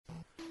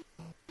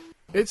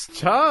It's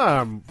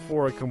time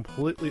for a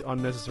completely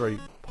unnecessary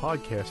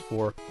podcast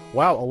for,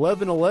 wow,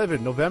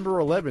 11/11, November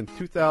 11th,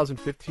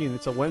 2015.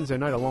 It's a Wednesday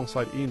night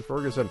alongside Ian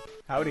Ferguson.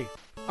 Howdy.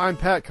 I'm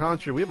Pat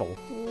Contra. We have a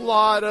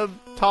lot of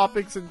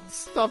topics and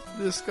stuff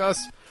to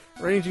discuss,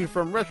 ranging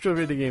from retro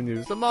video game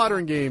news to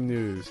modern game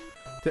news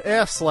to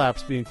ass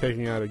slaps being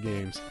taken out of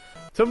games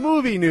to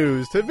movie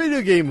news to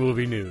video game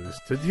movie news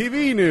to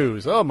TV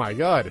news. Oh my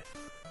god.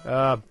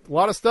 A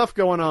lot of stuff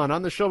going on.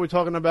 On the show, we're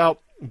talking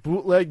about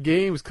bootleg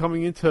games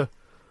coming into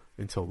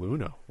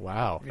Luna.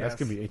 Wow, Yes. that's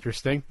going to be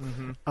interesting.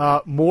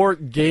 More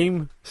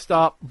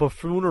GameStop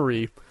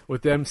buffoonery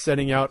with them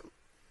sending out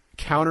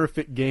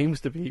counterfeit games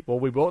to people.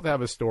 We both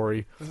have a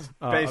story. This is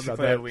about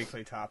basically that. a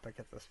weekly topic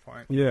at this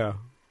point. Yeah.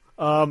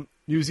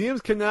 Museums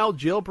can now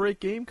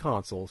jailbreak game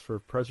consoles for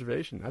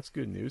preservation. That's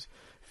good news.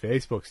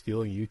 Facebook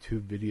stealing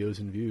YouTube videos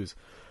and views.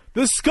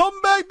 The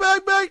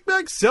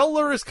scumbag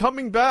seller is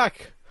coming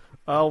back.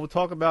 We'll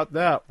talk about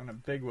that. In a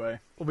big way.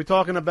 We'll be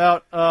talking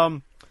about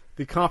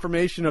the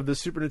confirmation of the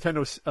Super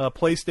Nintendo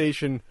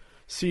PlayStation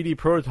CD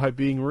prototype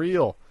being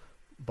real.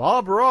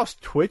 Bob Ross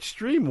Twitch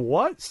stream.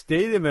 What?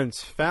 State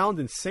events found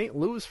in St.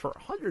 Louis for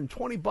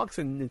 $120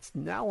 and it's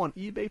now on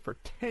eBay for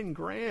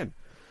 $10,000.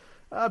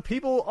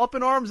 People up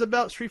in arms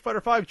about Street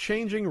Fighter V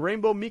changing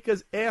Rainbow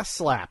Mika's ass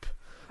slap.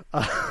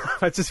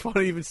 That's just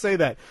funny to even say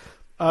that.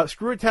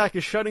 Screw Attack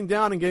is shutting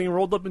down and getting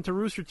rolled up into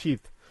Rooster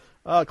Teeth.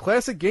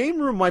 Classic Game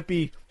Room might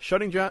be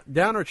shutting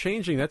down or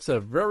changing. That's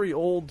a very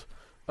old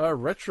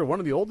retro, one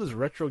of the oldest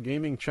retro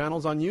gaming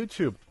channels on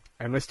YouTube.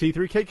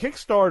 MST3K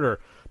Kickstarter.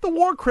 The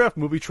Warcraft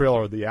movie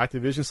trailer. The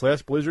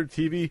Activision/Blizzard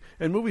TV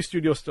and movie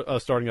studio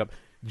starting up.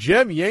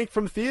 Gem yanked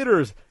from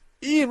theaters.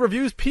 Ian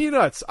reviews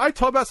Peanuts. I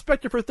talk about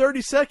Spectre for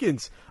 30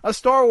 seconds. A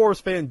Star Wars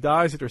fan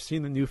dies after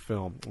seeing the new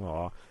film.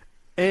 Aw.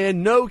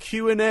 And no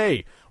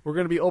Q&A. We're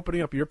going to be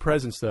opening up your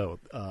presents, though,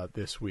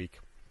 this week.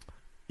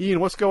 Ian,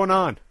 what's going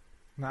on?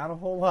 Not a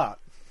whole lot.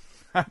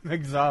 I'm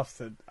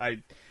exhausted.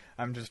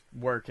 I'm just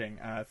working.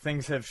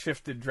 Things have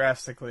shifted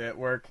drastically at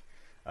work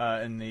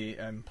in the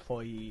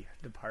employee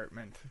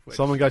department.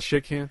 Someone got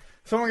shit canned?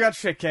 Someone got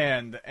shit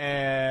canned,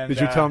 and Did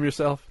you tell them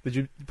yourself? Did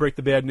you break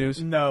the bad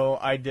news? No,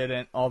 I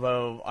didn't.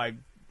 Although I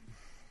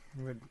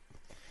would.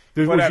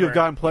 Would you Whatever. have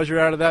gotten pleasure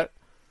out of that?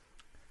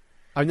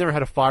 I've never had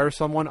to fire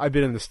someone. I've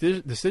been in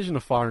the decision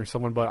of firing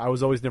someone, but I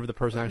was always never the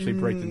person to actually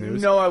break the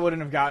news. No, I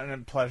wouldn't have gotten a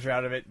pleasure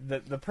out of it.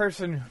 The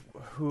person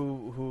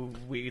who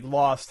we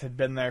lost had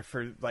been there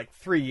for like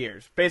 3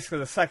 years. Basically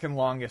the second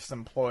longest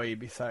employee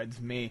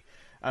besides me.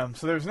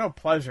 So there was no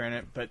pleasure in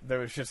it, but there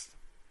was just...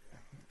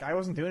 guy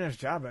wasn't doing his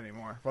job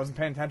anymore. Wasn't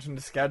paying attention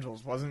to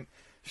schedules. Wasn't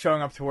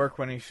showing up to work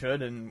when he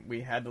should, and we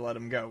had to let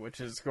him go,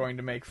 which is going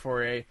to make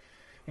for a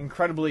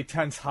incredibly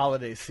tense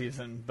holiday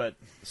season. But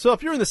So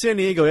if you're in the San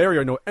Diego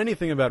area or know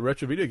anything about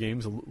retro video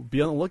games, be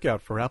on the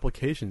lookout for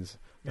applications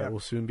that will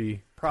soon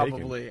be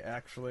probably, taken.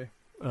 actually.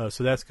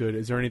 So that's good.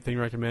 Is there anything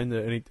you recommend?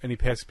 Any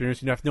past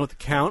experience? You have to know what to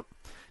count.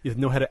 You have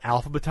to know how to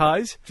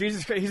alphabetize.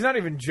 Jesus Christ, he's not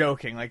even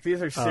joking. Like,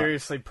 these are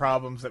seriously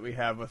problems that we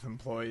have with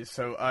employees.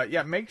 So,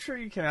 make sure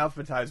you can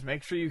alphabetize.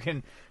 Make sure you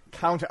can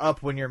count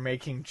up when you're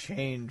making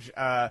change.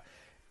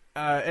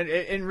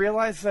 And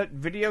realize that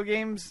video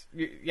games,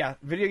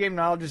 video game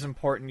knowledge is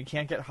important. You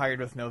can't get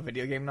hired with no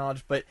video game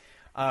knowledge, but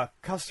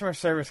customer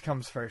service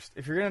comes first.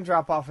 If you're going to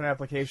drop off an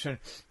application,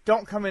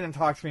 don't come in and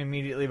talk to me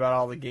immediately about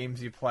all the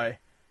games you play.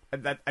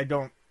 I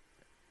don't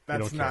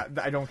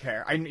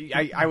care.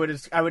 I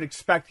would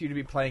expect you to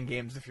be playing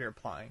games if you're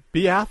applying.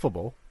 Be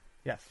affable.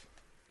 Yes.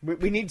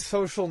 We need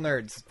social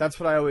nerds. That's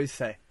what I always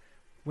say.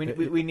 We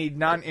need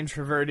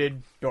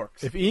non-introverted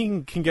dorks. If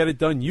Ian can get it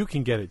done, you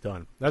can get it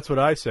done. That's what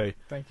I say.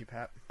 Thank you,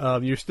 Pat.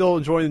 You're still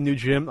enjoying the new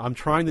gym. I'm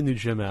trying the new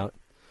gym out.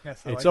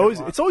 Yes, It's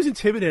always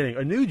intimidating.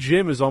 A new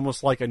gym is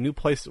almost like a new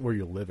place where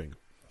you're living,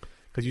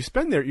 because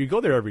you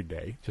go there every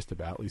day, just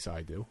about. At least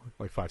I do,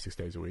 like 5-6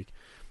 days a week.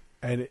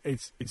 And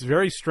it's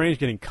very strange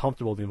getting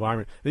comfortable with the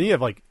environment. Then you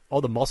have like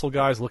all the muscle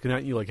guys looking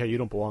at you like, hey, you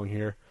don't belong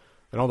here.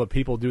 And all the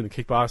people doing the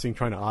kickboxing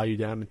trying to eye you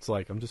down. It's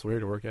like, I'm just here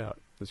to work out.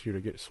 I'm just here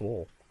to get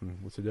swole.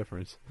 What's the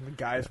difference? The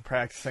guys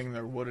practicing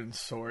their wooden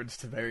swords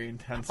to very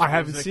intense I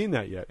haven't music. seen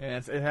that yet. Yeah,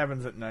 it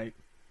happens at night.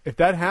 If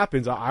that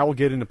happens, I will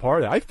get into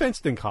part of that. I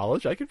fenced in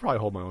college. I could probably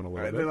hold my own a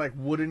little They're bit. like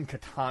wooden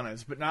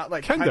katanas, but not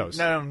like Kendos.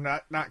 No,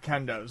 not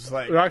kendos.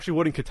 Like, They're actually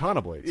wooden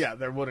katana blades. yeah,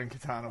 they're wooden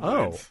katana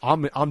Oh,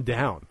 blades. I'm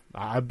down.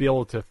 I'd be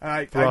able to.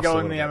 I thrust go a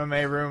in the little bit.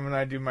 MMA room and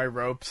I do my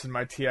ropes and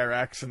my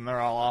TRX, and they're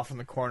all off in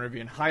the corner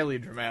being highly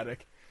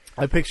dramatic.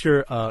 I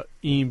picture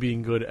Ian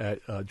being good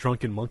at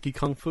drunken monkey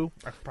kung fu.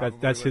 Probably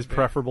That's his would be.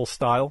 preferable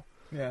style.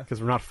 Yeah.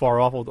 Because we're not far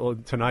off. Well,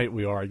 tonight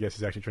we are. I guess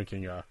he's actually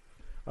drinking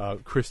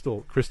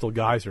Crystal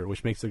Geyser,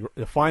 which makes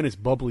the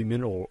finest bubbly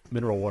mineral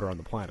water on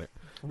the planet.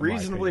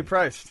 Reasonably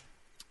priced.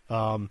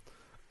 The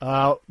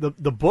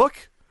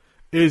book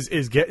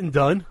is getting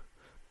done.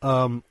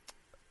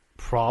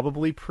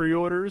 Probably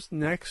pre-orders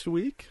next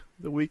week,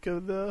 the week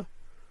of the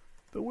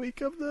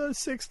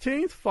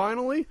 16th,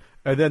 finally.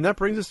 And then that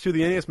brings us to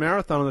the NES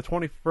Marathon on the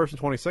 21st and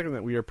 22nd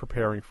that we are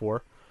preparing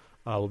for.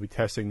 We'll be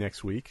testing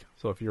next week.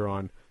 So if you're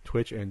on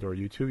Twitch and or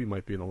YouTube. You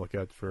might be on the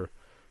lookout for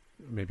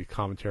maybe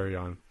commentary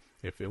on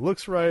if it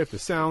looks right, if the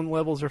sound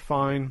levels are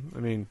fine. I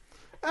mean,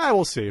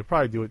 we'll see. We'll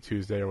probably do it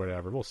Tuesday or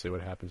whatever. We'll see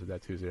what happens with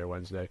that Tuesday or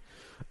Wednesday.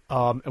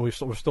 And we're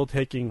still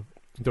taking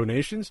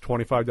donations,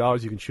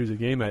 $25. You can choose a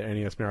game at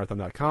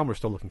nesmarathon.com. We're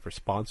still looking for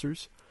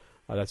sponsors.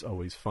 That's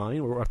always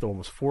fine. We're up to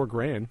almost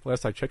 $4,000.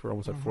 Last I checked, we're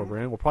almost at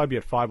 $4,000. We'll probably be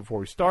at $5,000 before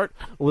we start.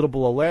 A little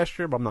below last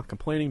year, but I'm not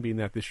complaining, being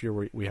that this year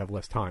we have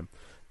less time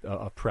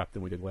of prep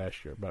than we did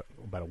last year.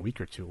 About a week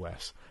or two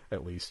less,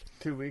 at least.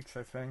 2 weeks,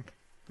 I think.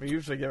 We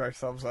usually give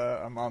ourselves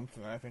a month,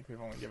 and I think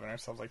we've only given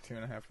ourselves like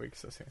 2.5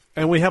 weeks this year.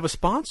 And we have a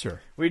sponsor.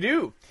 We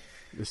do.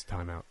 This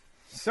time out.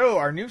 So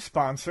our new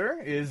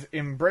sponsor is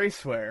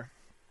Embraceware.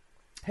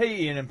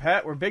 Hey, Ian and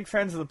Pat, we're big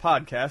fans of the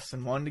podcast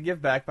and wanted to give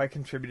back by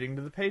contributing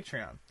to the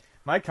Patreon.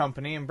 My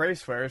company,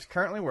 Embraceware, is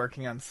currently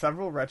working on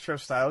several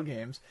retro-style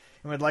games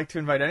and would like to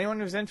invite anyone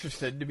who's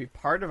interested to be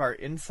part of our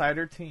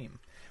insider team.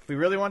 We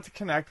really want to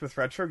connect with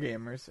retro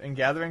gamers, and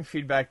gathering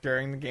feedback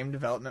during the game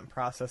development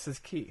process is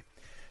key.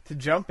 To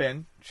jump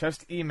in,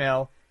 just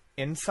email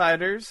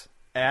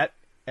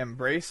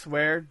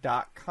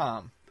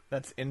insiders@embraceware.com.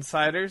 That's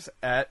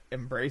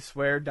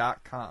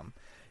insiders@embraceware.com.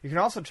 You can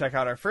also check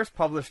out our first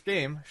published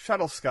game,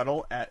 Shuttle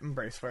Scuttle, at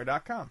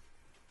embraceware.com.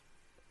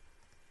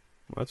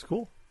 Well, that's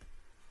cool.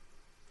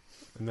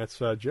 And that's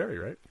Jerry,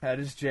 right? That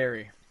is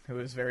Jerry, who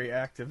is very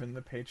active in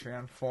the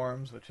Patreon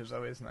forums, which is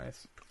always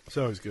nice. It's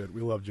always good.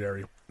 We love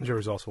Jerry.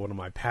 Jerry's also one of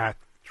my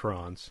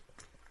patrons.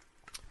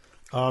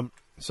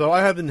 So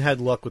I haven't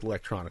had luck with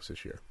electronics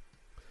this year.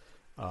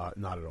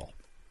 Not at all.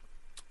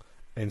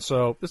 And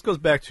so this goes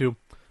back to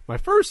my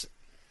first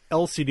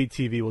LCD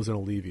TV was an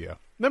Olivia.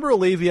 Remember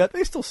Olivia?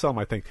 They still sell them,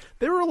 I think.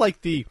 They were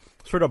like the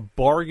sort of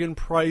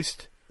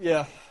bargain-priced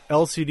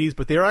LCDs,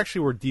 but they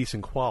actually were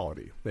decent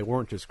quality. They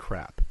weren't just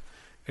crap.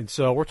 And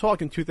so we're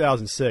talking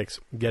 2006,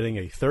 getting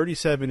a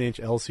 37-inch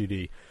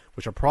LCD,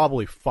 which are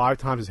probably 5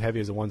 times as heavy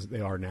as the ones that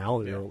they are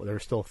now. They're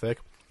still thick.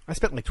 I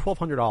spent like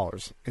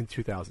 $1,200 in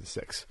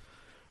 2006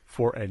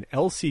 for an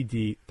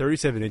LCD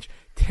 37-inch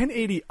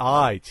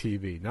 1080i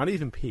TV, not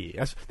even P.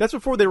 That's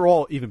before they were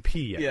all even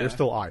P yet. Yeah. They're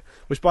still I.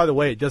 Which, by the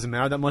way, it doesn't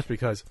matter that much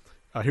because,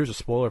 here's a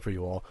spoiler for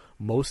you all,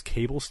 most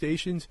cable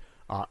stations,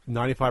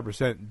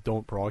 95%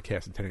 don't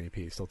broadcast in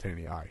 1080p. It's still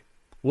 1080i.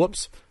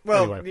 Whoops.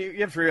 Well, anyway. You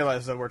have to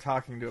realize that we're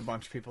talking to a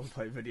bunch of people who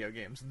play video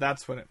games.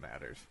 That's when it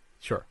matters.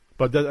 Sure.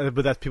 But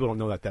that's people don't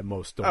know that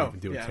most don't even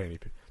do it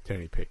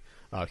 1080p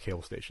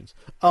cable stations.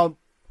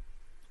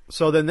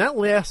 So then that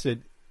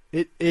lasted,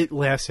 it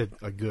lasted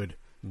a good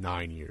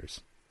 9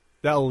 years.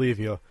 That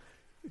Olivia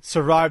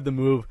survived the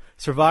move,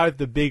 survived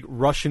the big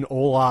Russian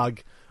Olag.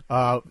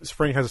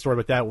 Frank has a story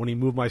about that when he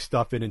moved my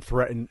stuff in and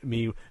threatened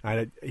me.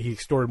 He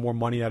extorted more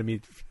money out of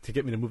me to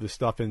get me to move the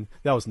stuff in.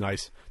 That was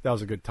nice. That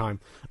was a good time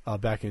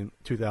back in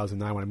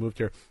 2009 when I moved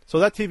here. So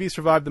that TV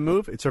survived the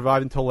move. It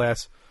survived until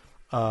last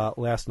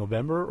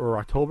November or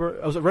October.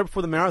 It was right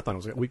before the marathon. It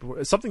was like a week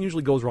before. Something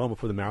usually goes wrong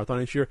before the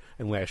marathon each year,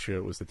 and last year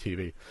it was the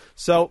TV.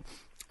 So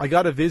I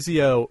got a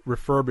Vizio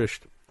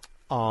refurbished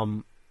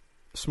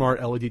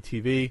smart LED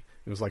TV.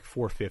 It was like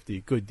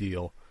 $450, good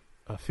deal,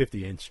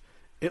 50-inch.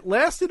 It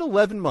lasted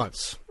 11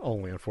 months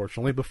only,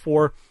 unfortunately,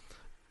 before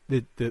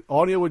the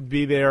audio would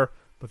be there,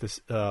 but this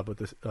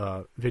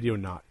video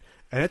not.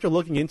 And after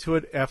looking into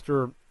it,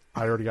 after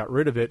I already got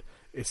rid of it,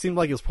 it seemed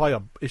like it was probably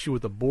an issue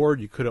with the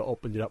board. You could have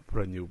opened it up,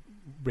 put a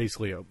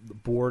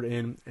board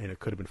in, and it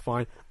could have been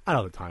fine. I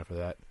don't have the time for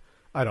that.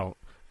 I don't.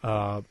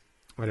 I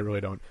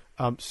really don't.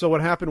 So what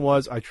happened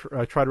was I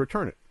tried to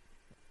return it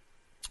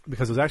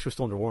because it was actually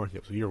still under warranty.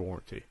 It was a year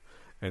warranty,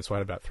 and so I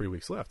had about 3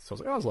 weeks left. So I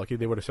was like, I was lucky.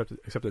 They would have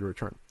accepted a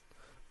return.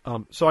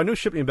 So I knew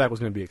shipping it back was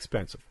going to be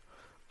expensive.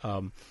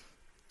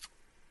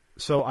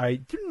 So I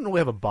didn't really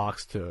have a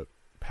box to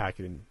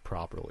pack it in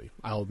properly.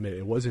 I'll admit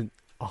it wasn't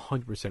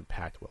 100%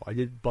 packed well. I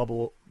did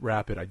bubble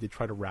wrap it. I did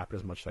try to wrap it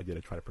as much as I did.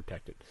 I tried to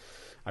protect it.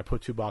 I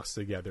put 2 boxes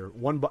together.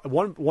 One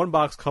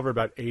box covered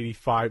about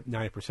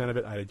 85-90% of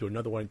it. I had to do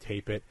another one and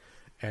tape it,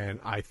 and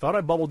I thought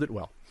I bubbled it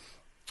well.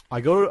 I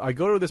go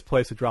to this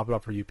place to drop it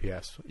off for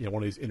UPS.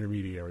 One of these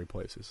intermediary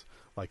places,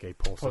 like a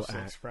Postal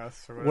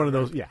Express or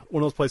whatever.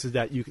 One of those places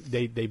that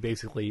they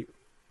basically,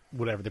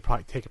 whatever, they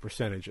probably take a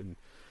percentage and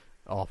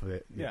off of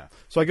it. Yeah.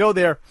 So I go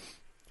there,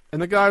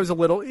 and the guy was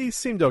he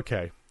seemed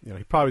okay.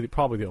 He probably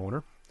the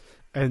owner.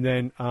 And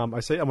then I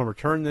say, I'm gonna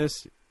return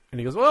this, and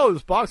he goes, well,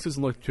 this box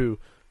doesn't look too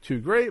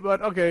great,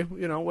 but okay,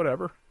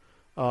 whatever.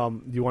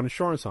 Do you want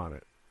insurance on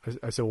it?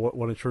 I said,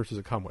 what insurance does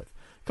it come with?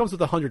 It comes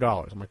with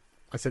 $100.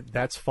 I said,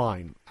 that's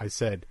fine. I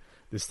said,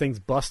 this thing's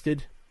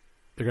busted.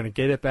 They're going to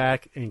get it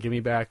back and give me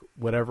back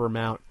whatever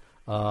amount,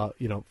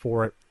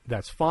 for it.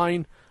 That's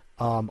fine.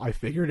 I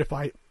figured if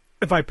I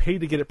paid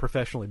to get it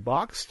professionally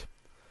boxed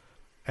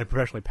and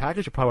professionally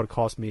packaged, it probably would have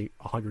cost me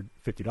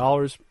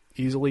 $150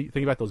 easily.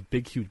 Think about those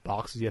big, huge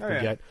boxes you have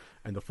to get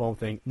and the foam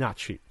thing. Not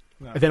cheap.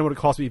 No. And then it would have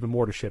cost me even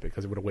more to ship it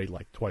because it would have weighed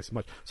like twice as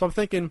much. So I'm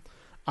thinking,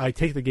 I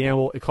take the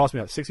gamble. It cost me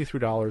about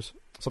 $63,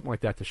 something like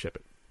that, to ship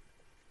it.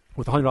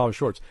 with $100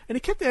 shorts. And he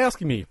kept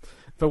asking me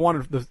if I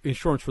wanted the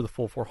insurance for the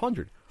full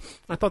 $400.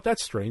 I thought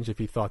that's strange. If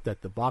he thought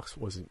that the box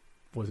wasn't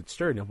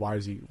sturdy enough, why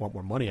does he want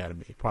more money out of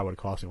me? It probably would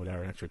have cost me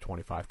whatever, an extra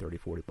 $25, $30,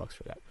 $40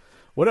 for that.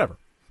 Whatever.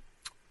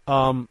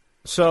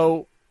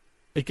 So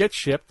it gets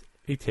shipped.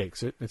 He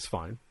takes it. It's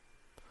fine.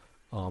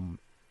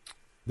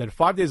 Then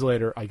 5 days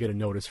later, I get a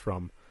notice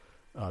from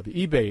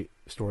the eBay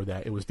store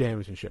that it was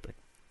damaged in shipping.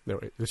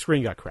 The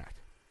screen got cracked.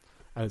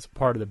 As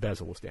part of the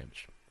bezel was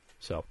damaged.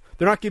 So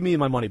they're not giving me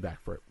my money back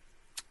for it.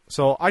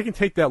 So I can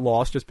take that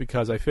loss just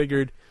because I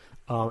figured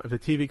if the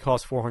TV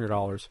costs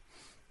 $400,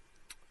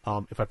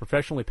 if I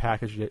professionally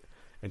packaged it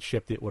and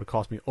shipped it, it would have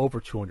cost me over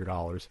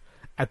 $200.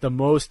 At the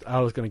most, I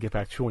was going to get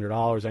back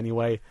 $200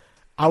 anyway.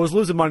 I was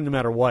losing money no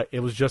matter what. It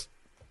was just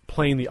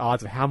playing the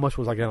odds of how much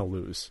was I going to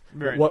lose.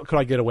 Right. What could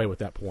I get away with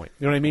that point?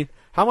 You know what I mean?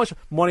 How much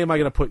money am I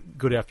going to put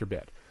good after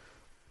bed?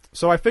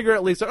 So I figure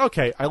at least I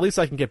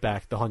can get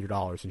back the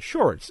 $100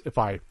 insurance if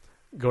I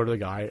go to the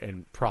guy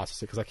and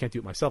process it, because I can't do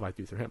it myself. I have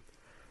to do it through him.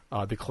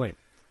 The claim,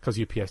 because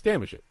UPS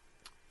damaged it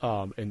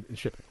in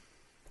shipping.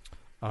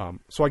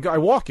 So I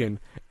walk in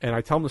and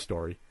I tell him the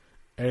story,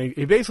 and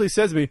he basically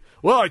says to me,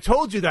 "Well, I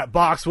told you that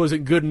box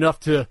wasn't good enough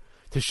to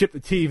ship the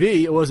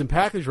TV. It wasn't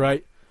packaged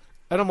right."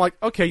 And I'm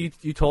like, "Okay,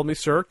 you told me,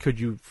 sir. Could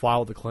you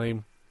file the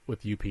claim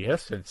with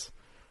UPS since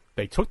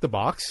they took the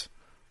box?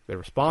 They're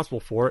responsible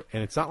for it,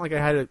 and it's not like I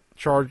had to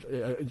charge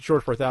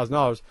insured for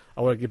 $1,000.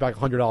 I want to get back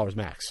 $100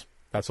 max.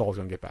 That's all I was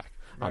going to get back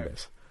on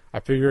this." I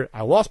figured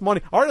I lost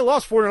money. I already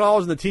lost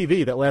 $400 in the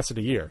TV that lasted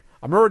a year.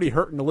 I'm already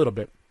hurting a little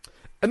bit.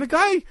 And the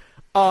guy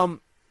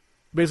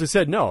basically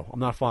said, "No, I'm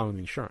not filing the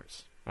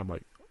insurance." I'm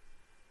like,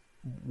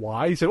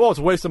 "Why?" He said, "Well, it's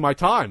a waste of my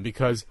time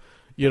because,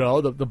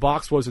 the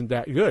box wasn't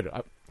that good."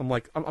 I'm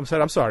like, I'm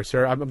sorry,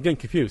 sir. I'm getting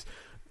confused.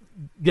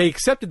 They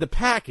accepted the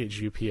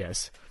package,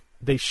 UPS.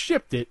 They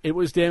shipped it. It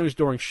was damaged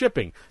during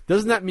shipping.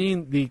 Doesn't that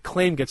mean the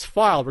claim gets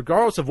filed,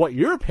 regardless of what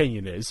your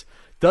opinion is?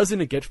 Doesn't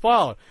it get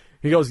filed?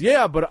 He goes,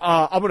 "Yeah, but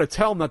I'm going to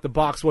tell them that the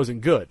box wasn't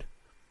good,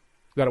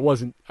 that it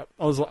wasn't."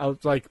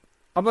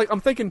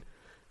 I'm thinking,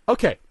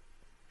 okay,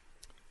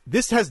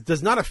 this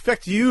does not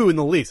affect you in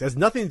the least. It has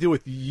nothing to do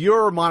with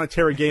your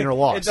monetary gain or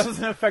loss. It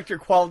doesn't affect your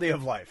quality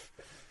of life.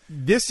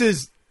 This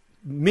is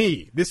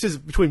me. This is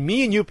between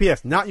me and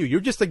UPS, not you. You're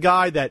just a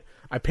guy that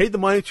I paid the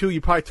money to. You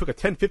probably took a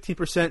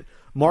 10-15%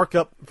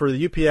 markup for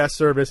the UPS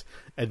service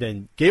and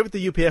then gave it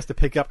to UPS to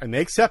pick up, and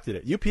they accepted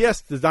it.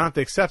 UPS does not have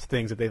to accept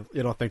things that they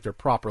don't think they're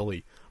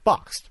properly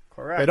boxed.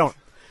 Correct. They don't.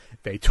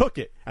 They took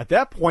it. At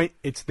that point,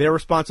 it's their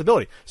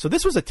responsibility. So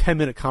this was a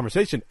 10-minute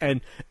conversation,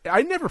 and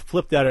I never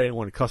flipped out at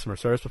anyone in customer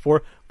service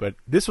before, but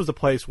this was a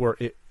place where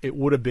it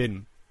would have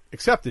been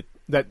accepted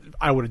that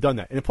I would have done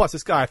that. And plus,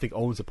 this guy, I think,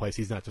 owns the place.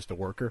 He's not just a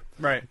worker.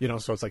 Right.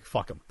 So it's like,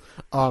 fuck him.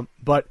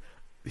 But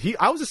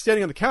I was just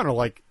standing on the counter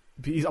like,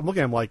 I'm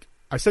looking at him like,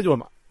 I said to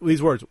him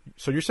these words,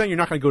 "So you're saying you're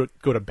not going to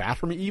go to bat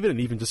for me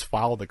even just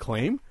file the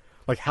claim?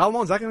 Like, how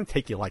long is that going to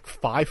take you? Like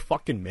 5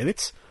 fucking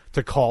minutes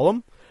to call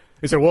them?"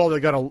 He said, "Well, they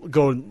got to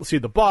go and see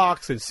the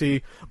box and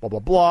see blah, blah,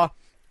 blah."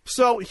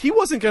 So he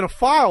wasn't going to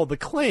file the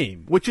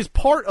claim, which is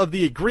part of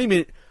the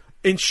agreement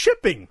in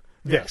shipping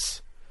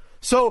this.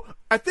 So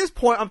at this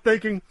point, I'm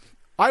thinking,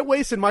 I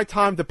wasted my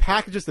time to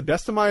package this the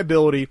best of my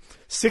ability,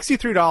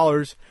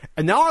 $63,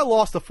 and now I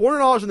lost the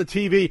 $400 on the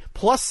TV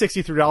plus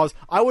 $63.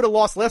 I would have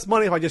lost less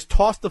money if I just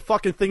tossed the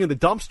fucking thing in the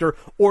dumpster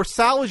or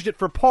salvaged it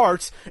for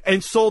parts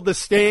and sold the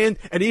stand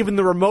and even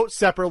the remote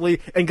separately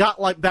and got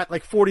like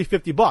 $40,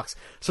 $50.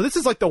 So this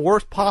is like the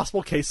worst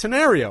possible case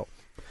scenario.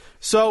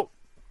 So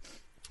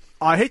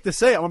I hate to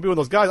say it, I'm going to be one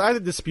of those guys. I had to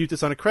dispute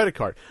this on a credit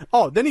card.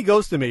 Oh, then he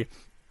goes to me,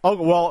 "Oh,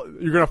 well,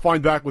 you're going to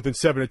find back within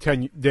 7 to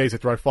 10 days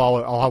after I file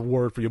it. I'll have a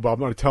word for you, but I'm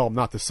going to tell him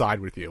not to side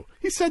with you."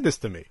 He said this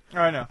to me.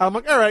 I know. I'm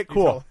like, all right,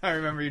 cool. I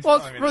remember you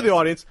telling me for the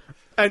audience,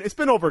 and it's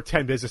been over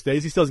 10 business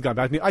days. He still hasn't gotten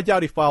back to me. I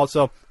doubt he filed,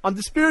 so I'm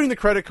disputing the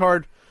credit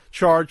card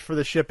charge for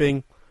the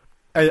shipping,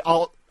 and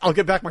I'll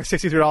get back my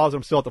 $63.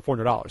 I'm still at the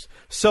 $400.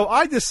 So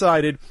I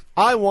decided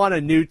I want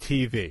a new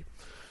TV.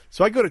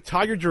 So I go to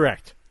Tiger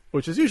Direct,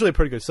 which is usually a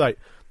pretty good site,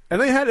 and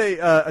they had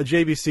a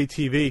JVC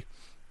TV.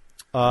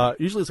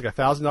 Usually it's like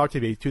a $1,000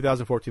 TV,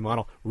 2014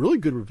 model. Really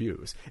good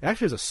reviews. It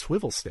actually has a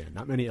swivel stand.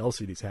 Not many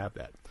LCDs have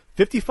that.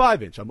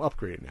 55-inch. I'm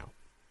upgrading now.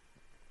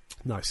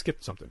 No, I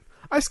skipped something.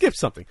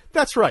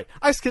 That's right.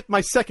 I skipped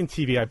my second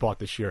TV I bought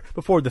this year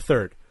before the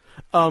third.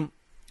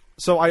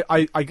 So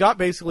I got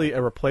basically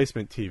a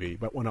replacement TV,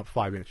 but went up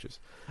 5 inches.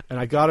 And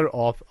I got it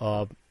off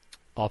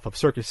of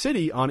Circuit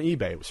City on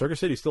eBay. Circuit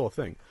City is still a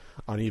thing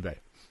on eBay.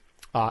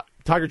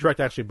 Tiger Direct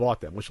actually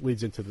bought them, which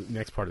leads into the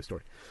next part of the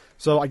story.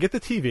 So I get the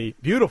TV,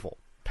 beautiful,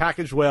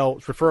 packaged well,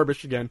 it's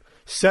refurbished again,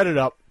 set it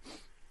up.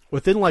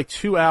 Within like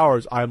 2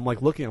 hours, I'm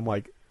like looking, I'm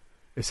like,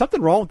 is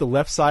something wrong with the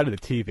left side of the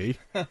TV?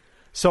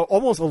 So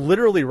almost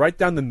literally right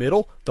down the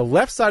middle, the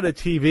left side of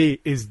the TV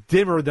is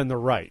dimmer than the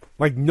right,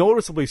 like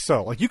noticeably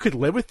so. Like you could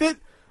live with it,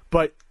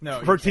 but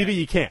for TV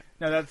you can't.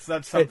 No,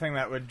 that's something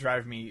that would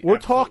drive me. We're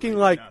talking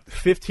like nuts.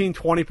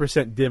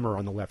 15-20% dimmer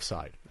on the left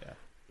side.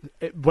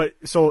 But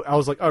so I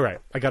was like, all right,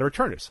 I got to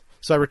return this.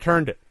 So I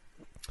returned it.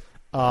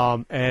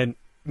 And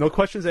no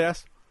questions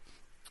asked.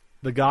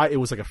 The guy, it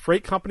was like a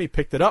freight company,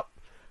 picked it up.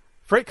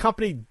 Freight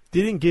company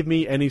didn't give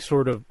me any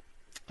sort of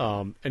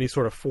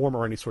form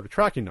or any sort of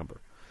tracking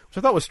number, which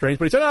I thought was strange.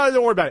 But he said, "No,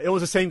 don't worry about it. It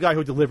was the same guy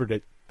who delivered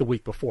it the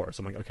week before."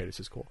 So I'm like, "Okay, this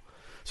is cool."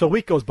 So a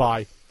week goes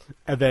by,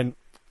 and then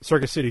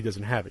Circus City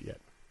doesn't have it yet,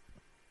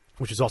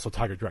 which is also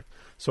Tiger Direct.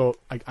 So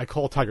I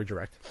call Tiger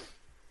Direct,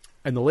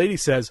 and the lady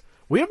says,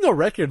 "We have no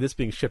record of this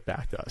being shipped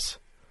back to us."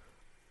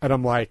 And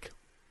I'm like,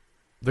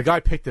 the guy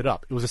picked it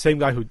up. It was the same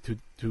guy who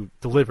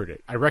delivered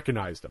it. I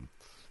recognized him.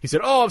 He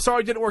said, "Oh, I'm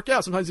sorry it didn't work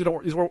out. Sometimes these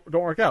don't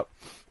work out."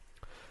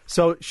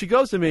 So she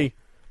goes to me,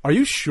 "Are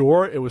you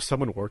sure it was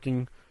someone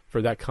working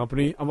for that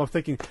company?" I'm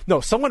thinking,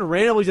 no, someone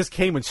randomly just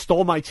came and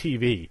stole my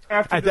TV.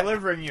 After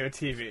delivering you a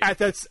TV.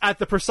 At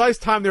the precise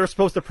time they were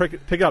supposed to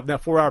pick up in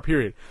that 4-hour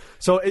period.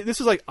 So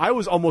this is like, I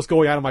was almost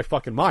going out of my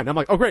fucking mind. I'm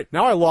like, oh great,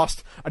 now I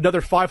lost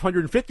another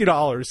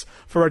 $550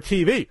 for a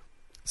TV.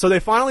 So they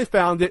finally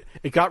found it.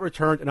 It got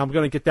returned, and I'm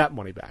going to get that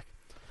money back.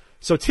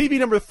 So TV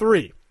number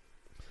 3.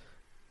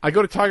 I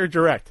go to Tiger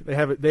Direct. They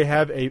have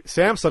a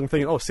Samsung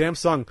thing. Oh,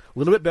 Samsung, a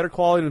little bit better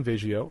quality than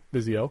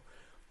Vizio.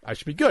 I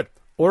should be good.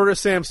 Order a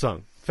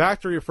Samsung,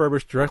 factory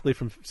refurbished directly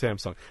from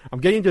Samsung. I'm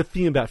getting into a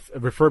theme about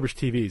refurbished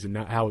TVs and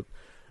how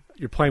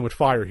you're playing with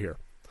fire here.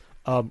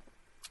 It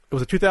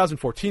was a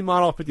 2014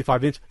 model,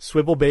 55-inch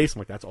swivel base.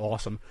 I'm like, that's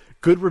awesome.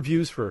 Good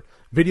reviews for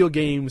video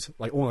games,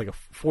 like only like a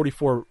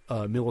 44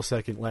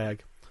 millisecond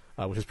lag,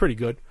 which is pretty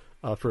good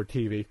for a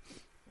TV.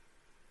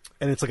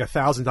 And it's like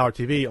 $1,000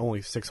 TV,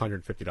 only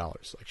 $650,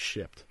 like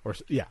shipped.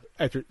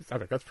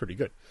 That's pretty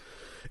good.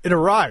 It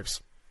arrives.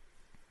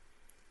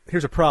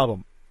 Here's a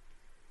problem.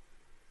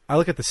 I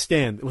look at the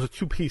stand. It was a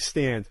 2-piece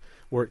stand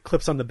where it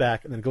clips on the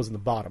back and then it goes in the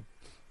bottom.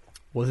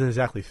 Wasn't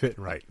exactly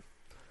fitting right.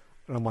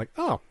 And I'm like,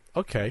 oh,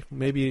 okay.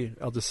 Maybe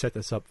I'll just set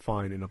this up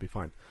fine and it'll be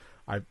fine.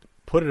 I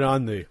put it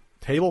on the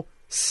table.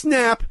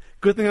 Snap!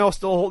 Good thing I was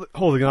still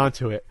holding on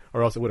to it,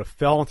 or else it would have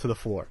fell onto the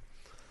floor.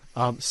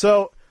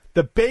 So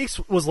the base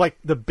was like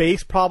the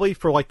base probably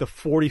for like the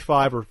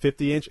 45 or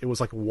 50 inch. It was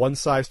like one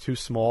size too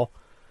small.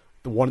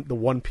 The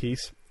one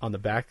piece on the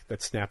back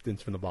that snapped in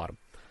from the bottom.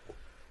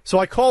 So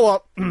I call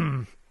up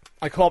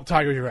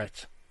Tiger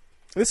Direct.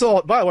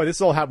 By the way, this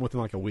all happened within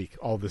like a week.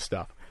 All this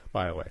stuff,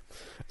 by the way.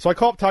 So I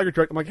call up Tiger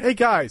Direct. I'm like, hey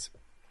guys,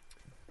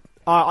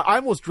 I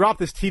almost dropped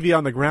this TV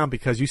on the ground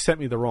because you sent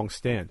me the wrong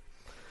stand.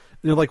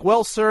 And they're like,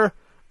 well, sir,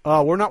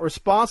 we're not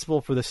responsible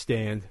for the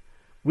stand.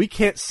 We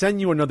can't send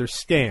you another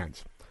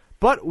stand.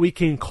 But we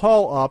can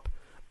call up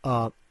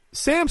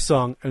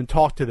Samsung and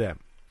talk to them.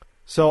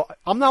 So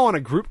I'm now on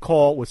a group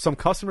call with some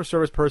customer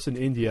service person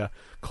in India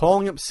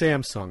calling up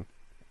Samsung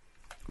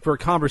for a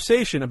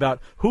conversation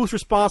about who's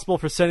responsible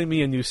for sending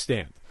me a new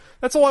stand.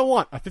 That's all I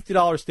want, a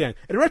 $50 stand.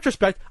 In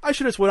retrospect, I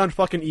should have just went on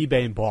fucking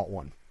eBay and bought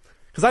one.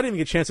 Because I didn't even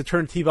get a chance to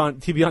turn the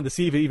TV on to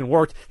see if it even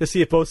worked, to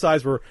see if both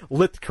sides were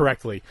lit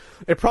correctly.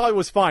 It probably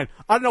was fine.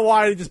 I don't know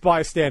why I didn't just buy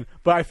a stand,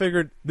 but I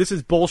figured this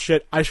is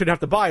bullshit. I shouldn't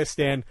have to buy a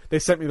stand. They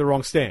sent me the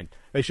wrong stand.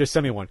 They should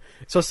send me one.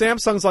 So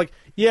Samsung's like,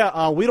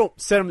 yeah, we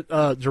don't send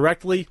them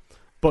directly,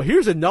 but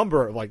here's a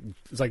number,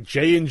 it's like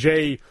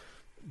J&J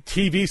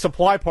TV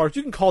supply parts.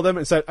 You can call them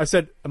and say, I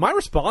said, am I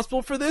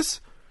responsible for this?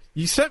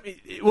 You sent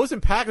me, it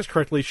wasn't packaged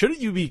correctly.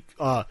 Shouldn't you be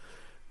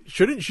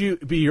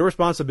your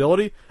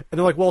responsibility? And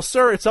they're like, well,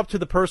 sir, it's up to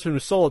the person who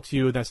sold it to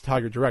you, and that's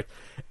Tiger Direct.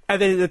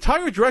 And then the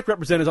Tiger Direct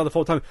representative on the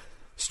phone time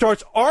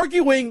starts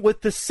arguing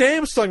with the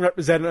Samsung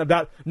representative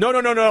about,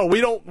 no,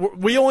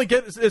 we only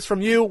get this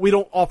from you, we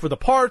don't offer the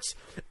parts.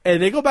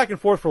 And they go back and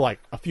forth for like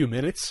a few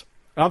minutes.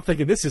 And I'm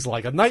thinking, this is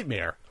like a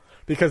nightmare.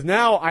 Because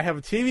now I have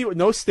a TV with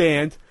no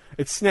stand,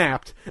 it's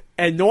snapped,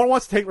 and no one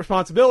wants to take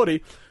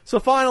responsibility. So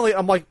finally,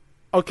 I'm like,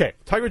 okay,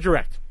 Tiger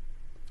Direct,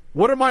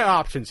 what are my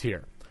options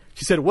here?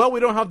 She said, well, we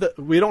don't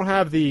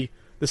have the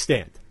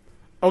stand.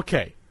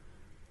 Okay.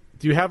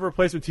 Do you have a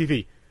replacement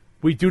TV?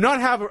 We do not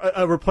have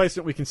a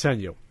replacement we can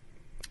send you.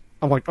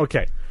 I'm like,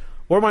 okay.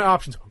 What are my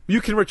options? You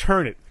can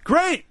return it.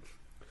 Great!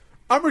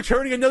 I'm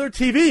returning another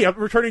TV. I'm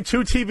returning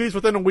 2 TVs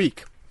within a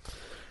week.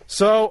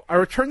 So I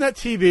returned that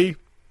TV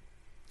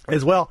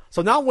as well.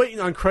 So now I'm waiting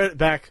on credit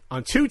back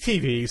on 2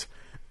 TVs,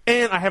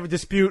 and I have a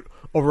dispute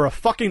over a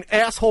fucking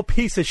asshole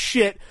piece of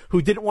shit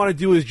who didn't want to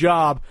do his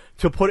job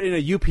to put in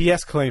a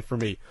UPS claim for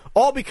me.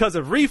 All because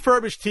of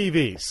refurbished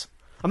TVs.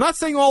 I'm not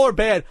saying all are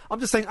bad. I'm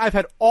just saying I've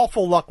had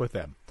awful luck with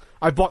them.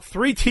 I bought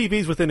 3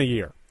 TVs within a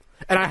year,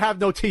 and I have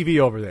no TV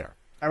over there.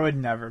 I would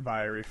never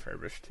buy a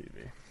refurbished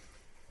TV.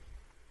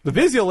 The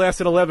Vizio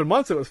lasted 11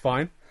 months. It was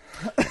fine.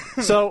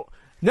 So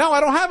now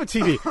I don't have a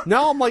TV.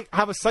 Now I'm like,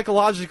 have a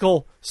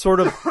psychological sort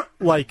of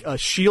like a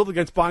shield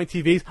against buying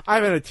TVs. I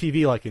haven't had a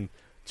TV like in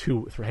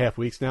 2.5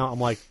 weeks now. I'm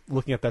like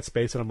looking at that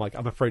space and I'm like,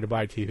 I'm afraid to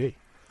buy a TV.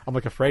 I'm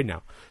like afraid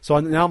now. So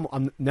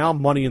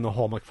I'm money in the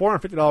hole. I'm like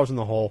 $450 in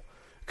the hole.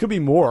 It could be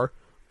more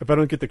if I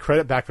don't get the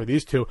credit back for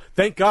these 2.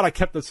 Thank God I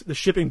kept the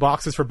shipping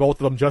boxes for both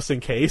of them just in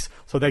case.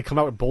 So they come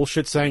out with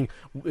bullshit saying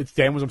it's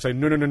damaged. I'm saying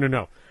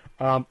no.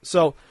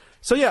 So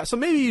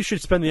maybe you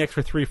should spend the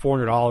extra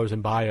 $300-400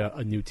 and buy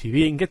a new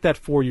TV and get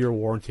that 4-year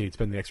warranty and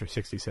spend the extra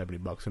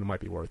 $60-70 and it might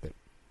be worth it.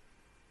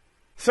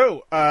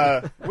 So,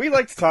 we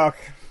like to talk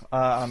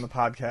on the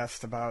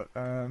podcast about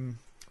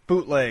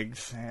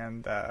bootlegs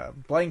and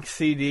blank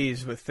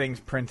CDs with things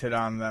printed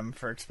on them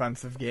for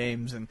expensive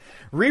games and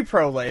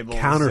repro labels.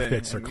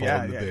 Counterfeits are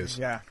called in the biz.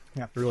 Yeah.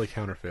 Really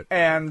counterfeit.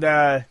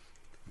 And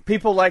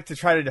people like to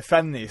try to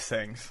defend these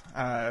things,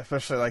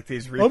 especially like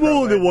these repro I'm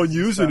only the labels one and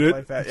using stuff it.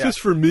 like that. It's just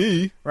for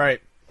me. Right.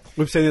 We've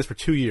been saying this for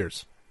 2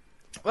 years.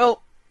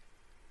 Well,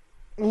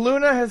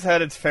 Luna has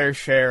had its fair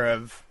share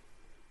of,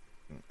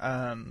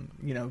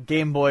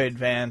 Game Boy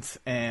Advance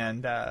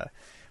and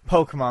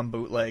Pokemon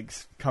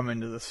bootlegs come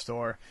into the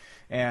store.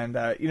 And,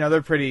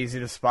 they're pretty easy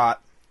to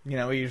spot.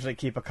 We usually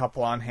keep a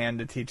couple on hand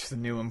to teach the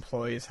new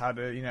employees how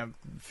to,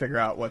 figure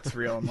out what's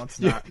real and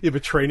what's not. You have a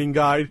training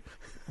guide?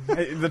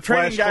 The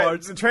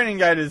training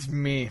guide is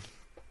me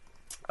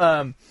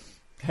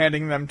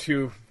handing them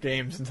 2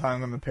 games and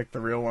telling them to pick the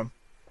real one.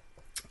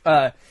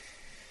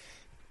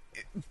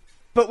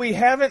 But we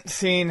haven't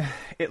seen,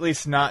 at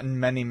least not in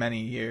many, many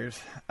years,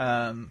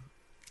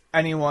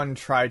 anyone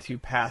try to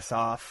pass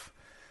off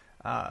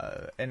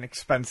an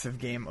expensive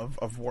game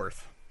of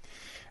worth,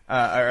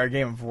 or a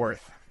game of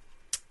worth.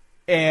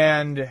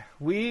 And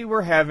we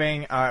were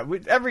having,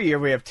 every year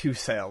we have 2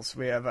 sales.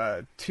 We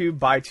have 2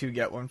 buy 2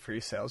 get 1 free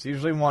sales,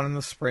 usually one in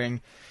the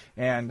spring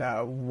and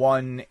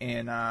one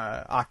in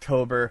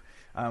October,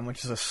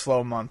 which is a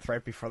slow month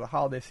right before the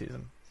holiday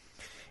season.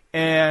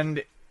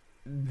 And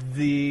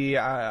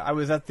I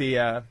was at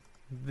the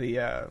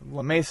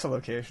La Mesa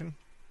location,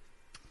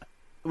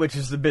 which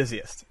is the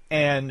busiest.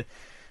 And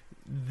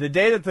the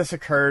day that this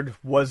occurred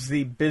was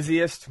the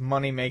busiest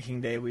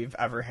money-making day we've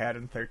ever had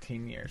in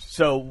 13 years.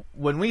 So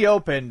when we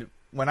opened,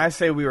 when I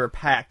say we were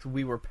packed,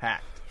 we were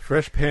packed.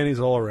 Fresh panties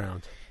all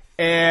around.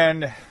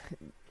 And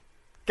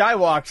guy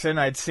walks in.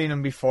 I'd seen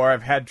him before.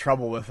 I've had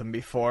trouble with him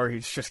before. He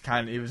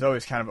was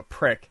always kind of a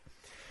prick.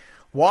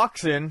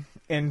 Walks in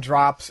and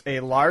drops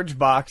a large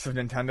box of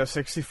Nintendo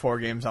 64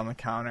 games on the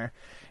counter,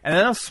 and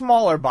then a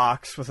smaller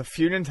box with a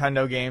few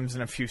Nintendo games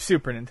and a few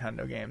Super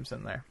Nintendo games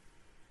in there.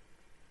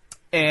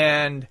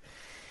 And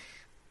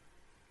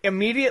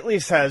immediately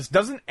says,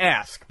 doesn't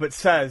ask, but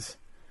says,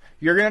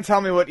 "You're going to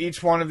tell me what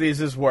each one of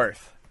these is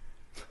worth."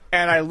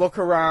 And I look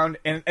around,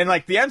 and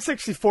like, the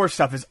N64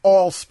 stuff is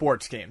all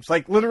sports games.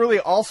 Like, literally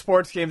all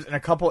sports games and a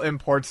couple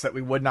imports that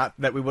we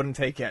wouldn't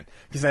take in,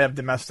 because they have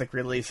domestic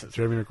releases.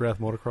 Jeremy McGrath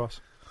Motocross?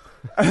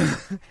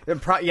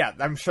 Yeah,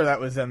 I'm sure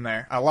that was in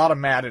there. A lot of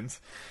Maddens.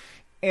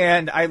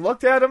 And I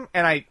looked at him,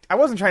 and I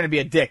wasn't trying to be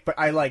a dick, but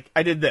I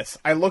did this.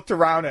 I looked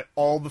around at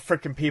all the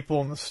frickin'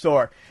 people in the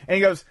store, and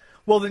he goes,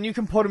 "Well, then you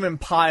can put them in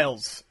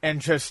piles,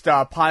 and just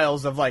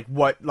piles of $1,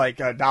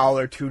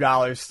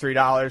 $2,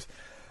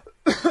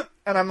 $3.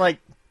 And I'm like,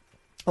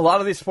 a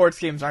lot of these sports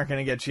games aren't going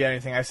to get you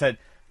anything. I said,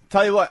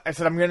 tell you what,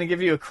 I'm going to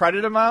give you a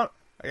credit amount,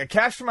 a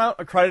cash amount,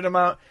 a credit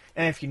amount,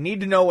 and if you need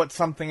to know what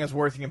something is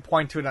worth, you can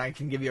point to it, and I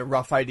can give you a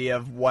rough idea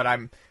of what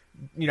I'm,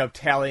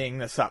 tallying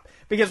this up.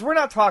 Because we're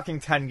not talking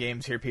 10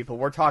 games here, people.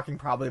 We're talking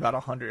probably about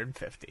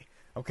 150,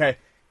 okay?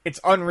 It's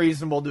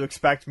unreasonable to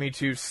expect me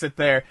to sit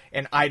there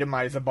and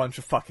itemize a bunch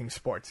of fucking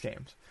sports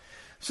games.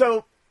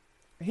 So,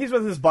 he's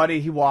with his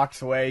buddy. He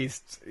walks away.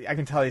 I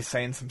can tell he's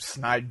saying some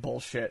snide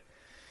bullshit.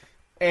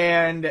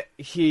 And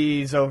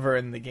he's over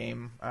in the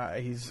game.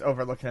 He's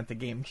over looking at the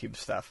GameCube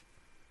stuff.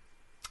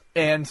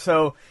 And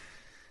so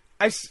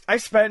I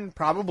spend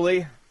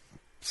probably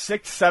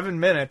 6-7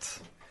 minutes,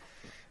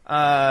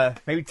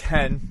 maybe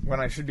 10 when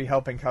I should be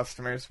helping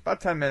customers.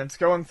 About 10 minutes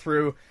going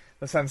through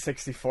the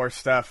N64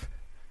 stuff,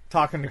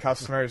 talking to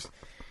customers,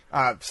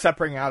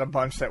 separating out a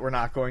bunch that we're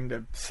not going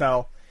to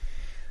sell,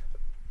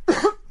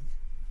 or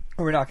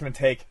we're not going to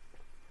take.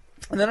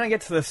 And then I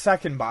get to the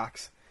second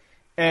box,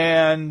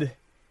 and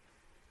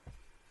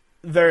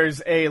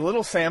there's a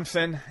Little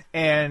Samson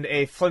and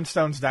a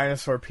Flintstones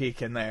Dinosaur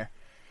Peak in there.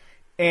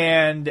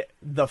 And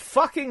the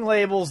fucking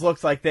labels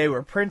looked like they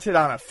were printed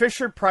on a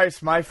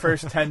Fisher-Price My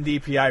First 10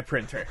 DPI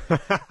printer.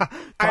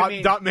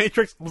 Dot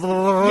matrix?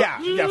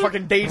 Yeah,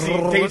 fucking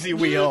daisy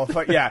wheel.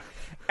 Yeah.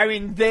 I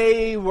mean,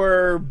 they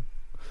were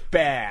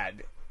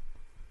bad.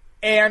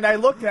 And I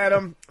looked at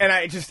them, and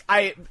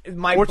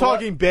we're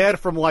talking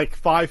bad from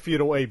 5 feet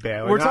away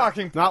bad. We're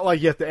talking not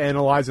like you have to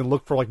analyze and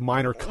look for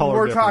minor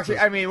color differences.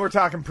 We're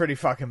talking pretty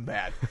fucking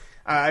bad.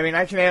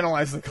 I can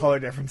analyze the color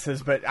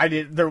differences, but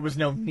there was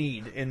no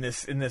need in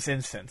this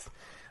instance.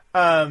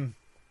 So,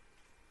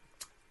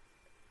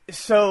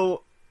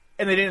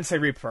 and they didn't say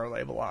repro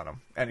label on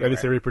them. Anywhere. They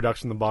didn't say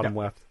reproduction in the bottom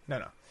left.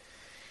 No.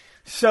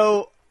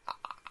 So,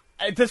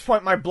 at this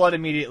point, my blood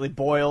immediately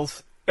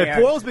boils. It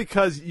boils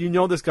because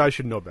this guy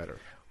should know better.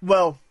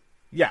 Well,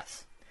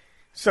 yes.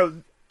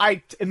 So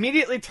I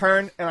immediately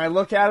turn and I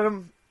look at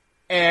him,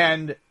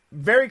 and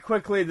very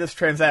quickly this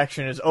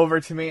transaction is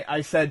over to me.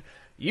 I said,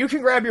 "You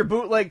can grab your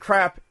bootleg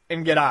crap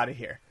and get out of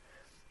here."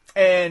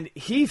 And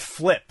he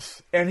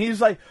flips, and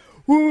he's like,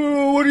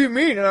 "What do you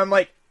mean?" And I'm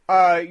like,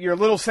 your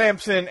Little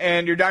Samson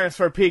and your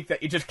Dinosaur Peak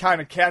that you just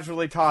kind of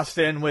casually tossed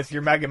in with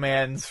your Mega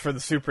Mans for the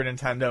Super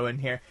Nintendo in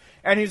here.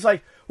 And he's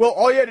like, "Well,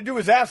 all you had to do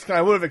was ask, and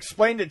I would have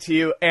explained it to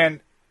you."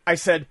 And I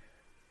said,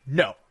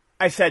 "No,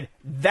 I said,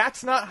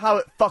 that's not how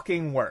it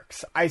fucking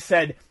works. I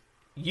said,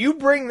 you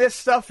bring this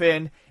stuff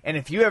in, and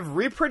if you have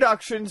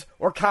reproductions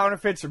or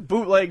counterfeits or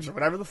bootlegs or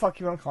whatever the fuck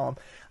you want to call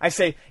them, I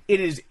say, it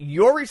is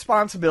your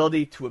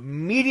responsibility to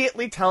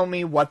immediately tell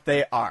me what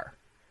they are.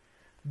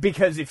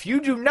 Because if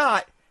you do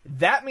not,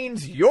 that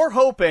means you're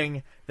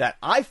hoping that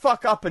I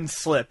fuck up and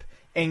slip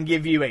and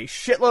give you a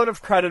shitload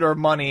of credit or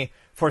money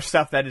for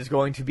stuff that is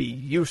going to be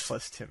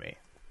useless to me.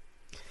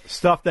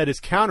 Stuff that is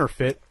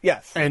counterfeit,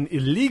 Yes, and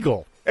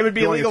illegal. it would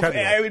be illegal.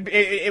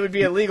 It would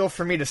be illegal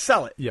for me to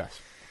sell it. Yes.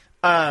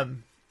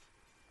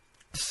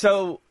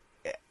 So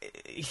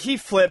he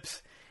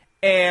flips,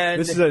 and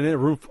This is in a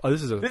room.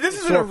 This is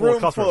in a room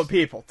full of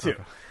people too,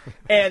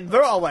 and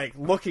they're all like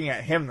looking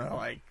at him. They're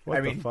like,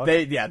 What the fuck?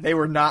 they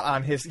were not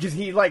on his, because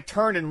he like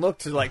turned and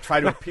looked to like try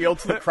to appeal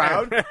to the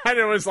crowd, and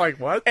it was like,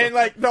 what? and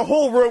like the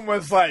whole room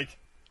was like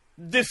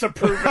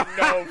disapproving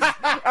no's.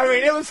 I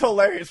mean, it was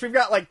hilarious. We've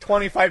got like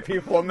 25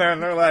 people in there,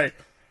 and they're like.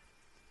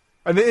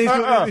 And these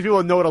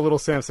people know what a Little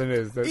Samson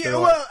is. Yeah,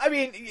 well, I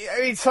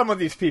mean, some of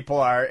these people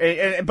are,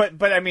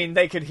 but I mean,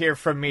 they could hear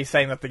from me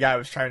saying that the guy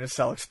was trying to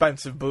sell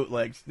expensive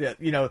bootlegs.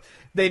 You know,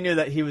 they knew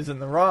that he was in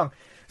the wrong.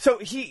 So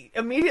he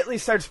immediately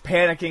starts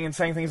panicking and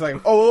saying things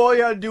like, "Oh, all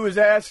you gotta do is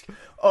ask,"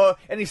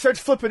 and he starts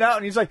flipping out,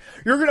 and he's like,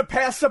 "You're gonna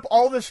pass up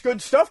all this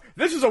good stuff?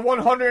 This is a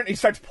 100." And he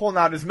starts pulling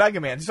out his Mega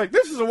Man. He's like,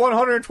 "This is a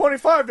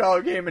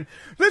 $125 game, and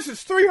this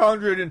is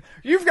 $300, and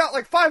you've got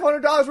like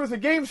 $500 worth of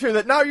games here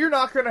that now you're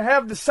not gonna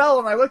have to sell."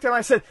 And I looked at him,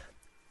 I said,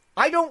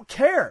 "I don't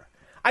care."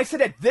 I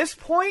said, "At this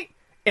point,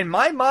 in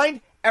my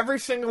mind, every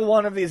single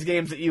one of these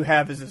games that you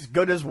have is as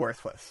good as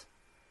worthless."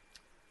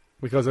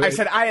 Because I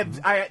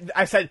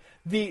said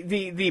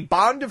the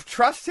bond of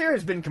trust here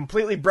has been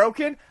completely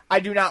broken.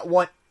 I do not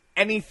want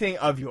anything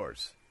of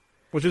yours.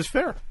 which is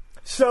fair.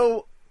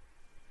 So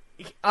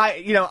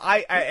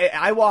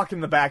I walk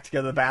in the back to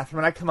go to the bathroom,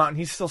 and I come out, and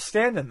he's still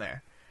standing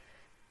there.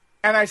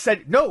 And I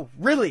said, "No,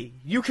 really,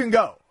 you can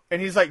go."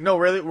 And he's like, "No,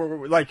 really,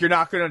 like, you're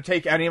not going to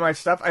take any of my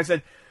stuff?" I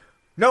said,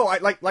 "No,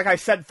 like I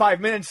said 5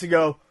 minutes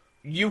ago,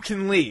 you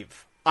can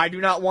leave. I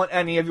do not want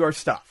any of your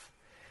stuff."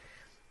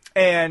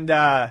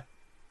 And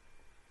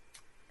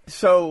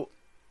so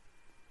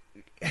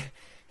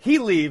he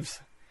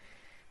leaves.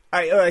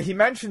 He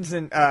mentions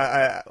in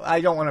I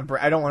don't want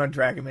to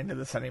drag him into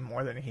this any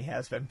more than he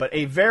has been, but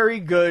a very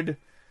good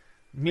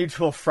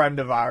mutual friend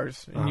of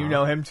ours, and you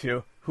know him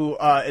too, who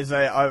is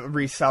a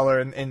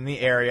reseller in the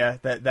area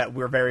that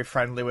we're very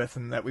friendly with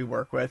and that we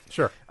work with.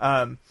 Sure.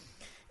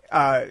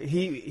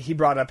 He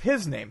brought up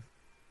his name.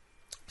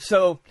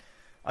 So,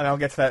 and I'll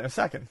get to that in a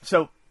second.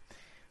 So,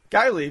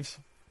 guy leaves,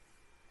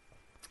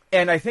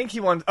 and I think he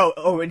wants.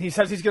 And he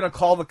says he's going to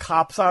call the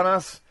cops on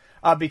us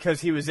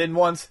because he was in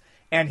once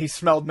and he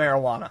smelled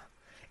marijuana.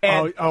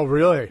 And,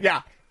 really?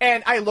 Yeah.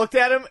 And I looked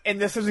at him,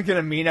 and this isn't going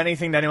to mean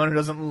anything to anyone who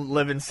doesn't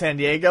live in San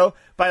Diego,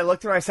 but I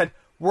looked at him and I said,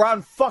 "We're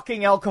on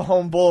fucking El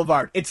Cajon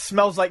Boulevard. It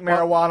smells like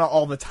marijuana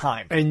all the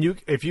time." And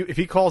if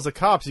he calls the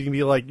cops, you can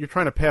be like, "You're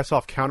trying to pass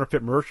off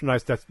counterfeit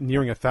merchandise that's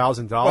nearing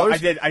 $1,000."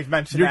 Well, I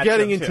mentioned you're that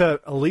getting to him, into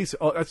at least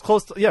it's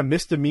close to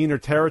misdemeanor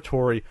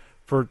territory.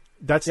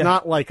 That's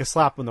not like a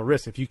slap on the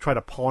wrist if you try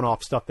to pawn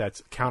off stuff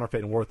that's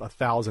counterfeit and worth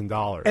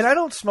 $1,000. And I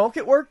don't smoke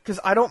at work because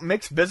I don't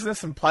mix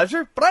business and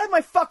pleasure, but I have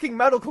my fucking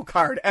medical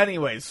card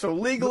anyways, so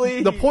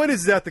legally... The point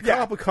is that the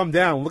cop would come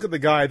down, look at the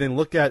guy, then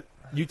look at...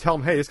 You tell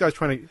him, "Hey, this guy's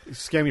trying to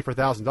scam me for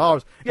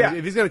 $1,000. Yeah.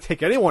 If he's going to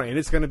take anyone in,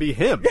 it's going to be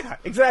him." Yeah,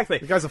 exactly.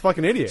 The guy's a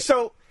fucking idiot.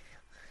 So,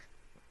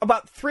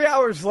 about 3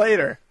 hours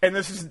later, and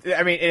this is...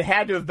 I mean, it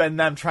had to have been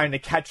them trying to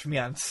catch me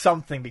on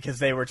something because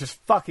they were just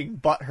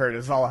fucking butthurt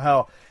as all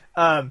hell.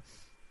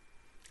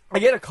 I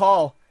get a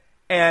call,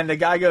 and the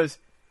guy goes,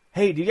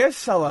 "Hey, do you guys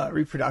sell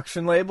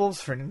reproduction labels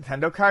for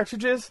Nintendo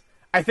cartridges?"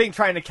 I think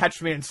trying to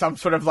catch me in some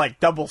sort of like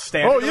double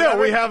standard. Oh yeah,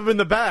 we have him in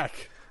the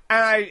back.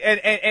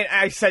 And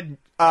I said,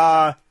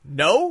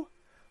 "No."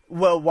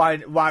 Well,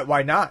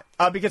 why not?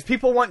 Because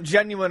people want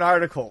genuine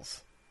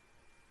articles.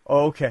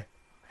 Oh, okay.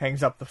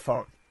 Hangs up the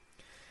phone.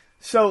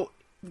 So,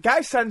 the guy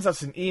sends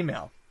us an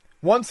email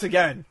once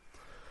again,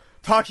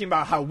 talking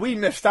about how we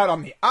missed out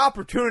on the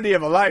opportunity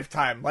of a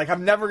lifetime. Like,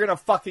 I'm never going to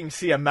fucking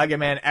see a Mega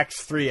Man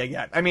X3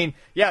 again. I mean,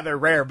 yeah, they're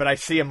rare, but I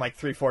see them like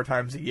 3-4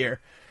 times a year.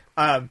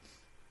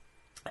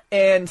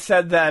 And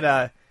said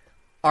that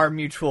our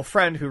mutual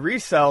friend who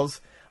resells,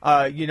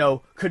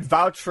 could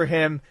vouch for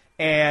him,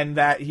 and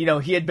that,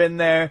 he had been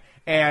there,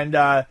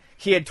 and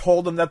he had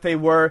told them that they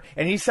were.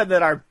 And he said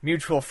that our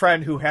mutual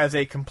friend who has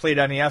a complete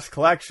NES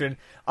collection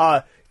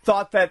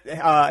thought that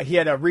he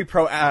had a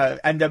repro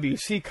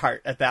NWC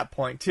cart at that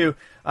point, too.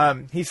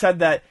 He said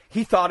that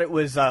he thought it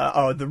was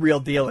the real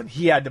deal, and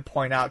he had to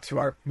point out to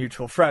our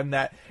mutual friend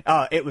that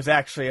it was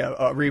actually a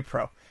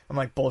repro. I'm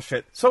like,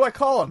 bullshit. So I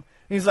call him.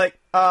 He's like,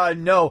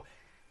 no.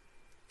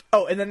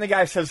 Oh, and then the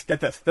guy says, get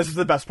this. This is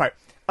the best part.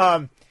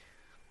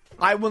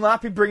 I will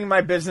not be bringing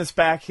my business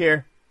back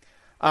here.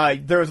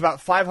 There was about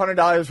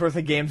 $500 worth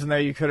of games in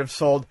there you could have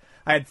sold.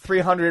 I had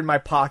 $300 in my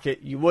pocket.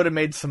 You would have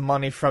made some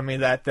money from me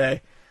that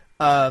day.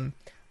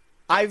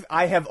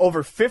 I have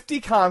over 50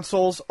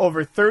 consoles,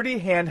 over 30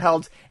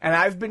 handhelds, and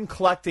I've been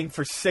collecting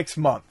for 6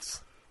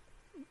 months.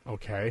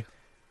 Okay.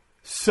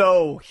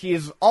 So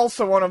he's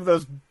also one of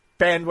those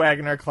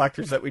bandwagoner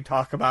collectors that we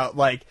talk about.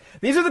 Like,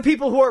 these are the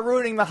people who are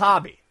ruining the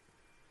hobby.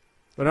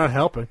 They're not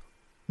helping.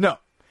 No.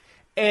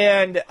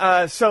 And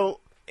so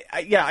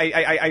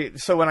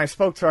when I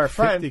spoke to our 50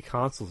 friend...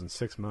 consoles in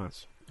 6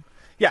 months.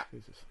 Yeah.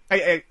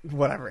 Jesus.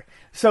 Whatever.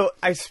 So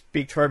I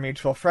speak to our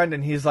mutual friend,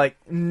 and he's like,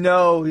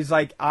 no. He's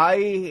like,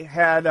 he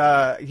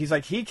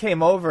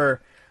came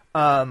over,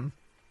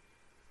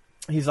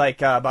 he's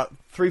like, about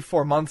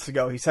 3-4 months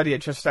ago. He said he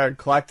had just started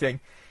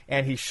collecting,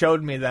 and he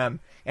showed me them,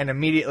 and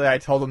immediately I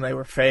told him they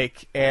were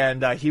fake,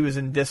 and he was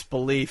in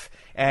disbelief,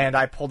 and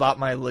I pulled out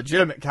my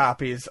legitimate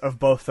copies of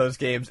both those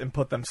games and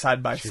put them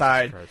side by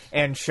side Christ.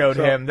 and showed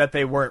him that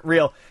they weren't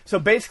real. So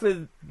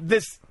basically,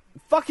 this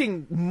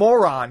fucking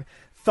moron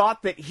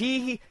thought that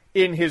he,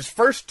 in his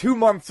first 2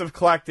 months of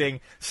collecting,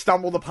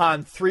 stumbled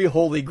upon 3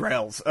 holy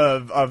grails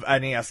of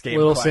NES game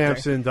Little collecting.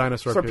 Samson,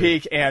 Dinosaur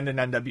Peak, and an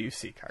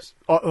NWC card.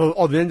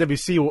 Oh, the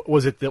NWC,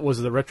 was it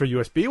the retro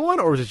USB one,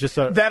 or was it just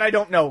a... That I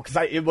don't know,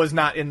 because it was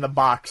not in the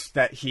box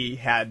that he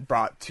had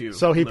brought to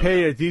So he Luna.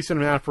 paid a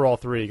decent amount for all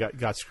 3,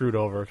 got screwed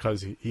over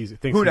because he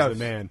thinks Who he's knows?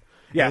 the man.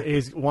 Yeah.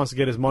 He wants to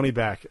get his money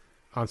back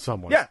on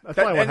someone. Yeah, That's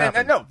probably what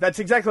happened. no, that's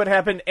exactly what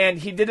happened, and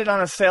he did it on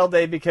a sale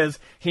day because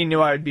he knew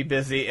I would be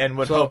busy and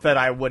would hope that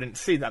I wouldn't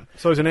see them.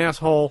 So he's an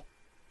asshole.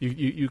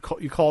 You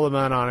call the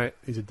man on it.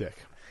 He's a dick.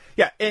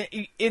 Yeah,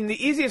 and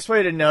the easiest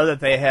way to know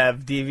that they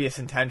have devious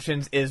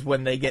intentions is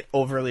when they get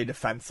overly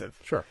defensive.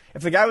 Sure.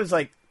 If the guy was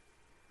like,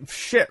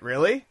 shit,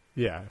 really?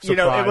 Yeah. Surprised, You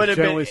know, it would have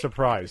generally been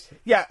surprised.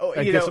 Yeah,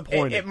 And you know,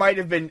 disappointed. it might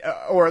have been,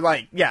 or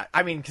like, yeah,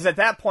 I mean, because at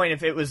that point,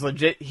 if it was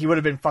legit, he would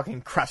have been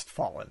fucking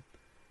crestfallen.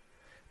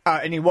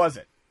 And he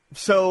wasn't.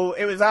 So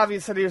it was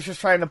obvious that he was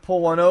just trying to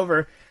pull one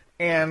over,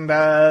 and,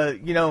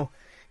 you know,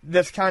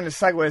 this kind of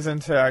segues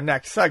into our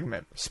next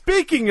segment.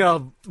 Speaking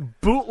of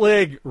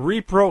bootleg,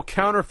 repro,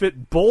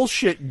 counterfeit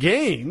bullshit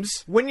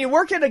games... When you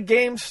work at a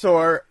game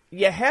store,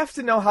 you have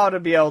to know how to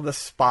be able to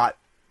spot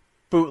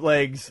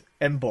bootlegs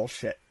and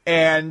bullshit.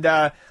 And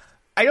I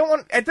don't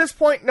want, at this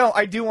point, no,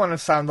 I do want to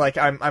sound like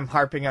I'm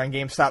harping on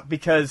GameStop,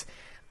 because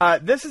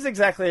this is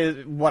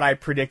exactly what I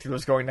predicted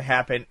was going to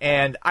happen,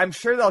 and I'm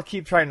sure they'll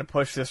keep trying to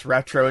push this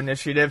retro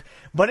initiative,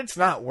 but it's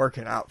not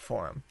working out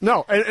for them.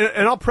 No,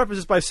 and I'll preface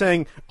this by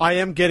saying I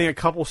am getting a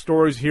couple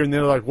stories here and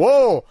there like,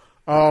 whoa,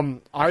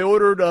 I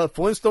ordered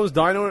Flintstones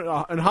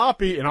Dino and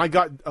Hoppy, and I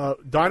got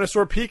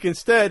Dinosaur Peak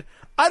instead.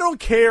 I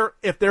don't care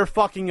if they're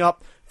fucking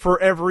up for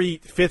every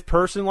 5th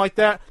person like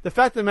that. The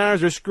fact of the matter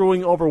is they're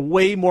screwing over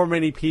way more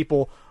many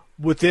people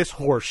with this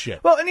horse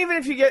shit. Well, and even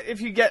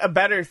if you get a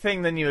better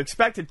thing than you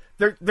expected,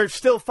 they're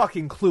still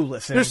fucking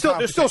clueless. And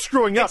They're still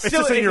screwing up. It's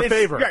just in your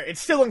favor. Yeah,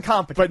 it's still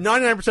incompetent. But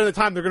 99% of the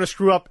time, they're going to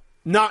screw up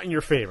not in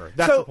your favor.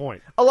 That's the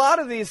point. A lot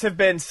of these have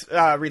been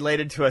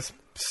related to us,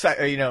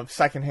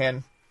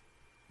 secondhand.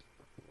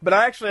 But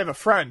I actually have a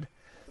friend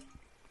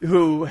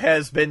who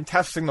has been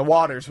testing the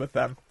waters with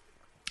them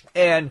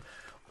and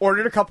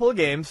ordered a couple of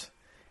games,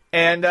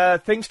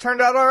 and things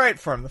turned out all right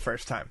for him the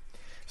first time.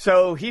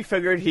 So he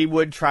figured he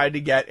would try to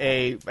get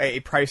a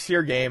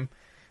pricier game.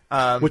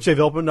 Which they've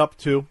opened up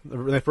to.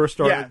 When they first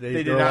started, Yeah,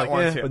 they did not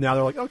want to. But now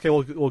they're like, okay,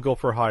 we'll go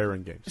for higher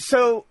end games.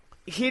 So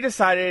he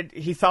decided,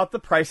 he thought the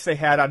price they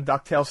had on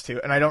DuckTales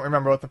 2, and I don't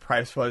remember what the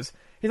price was.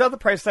 He thought the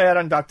price they had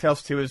on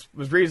DuckTales 2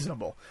 was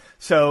reasonable.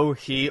 So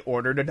he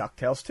ordered a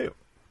DuckTales 2.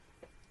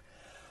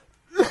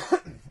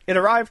 It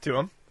arrived to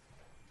him,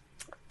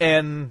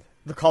 and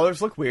the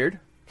colors look weird.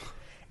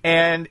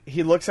 And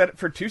he looks at it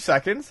for 2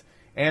 seconds,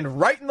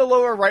 and right in the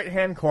lower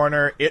right-hand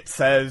corner, it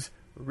says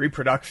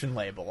reproduction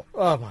label.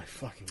 Oh, my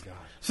fucking God.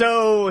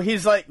 So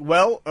he's like,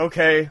 well,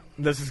 okay,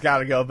 this has got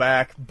to go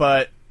back,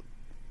 but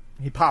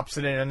he pops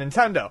it in a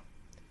Nintendo.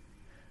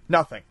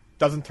 Nothing.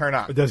 Doesn't turn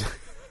on. It doesn't.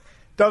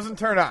 Doesn't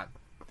turn on.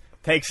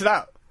 Takes it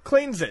out.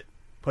 Cleans it.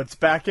 Puts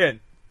back in.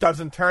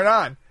 Doesn't turn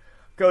on.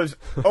 Goes,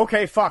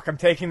 okay, fuck, I'm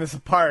taking this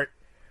apart.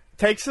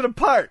 Takes it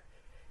apart.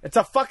 It's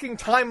a fucking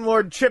Time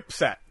Lord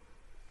chipset.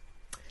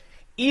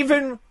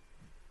 Even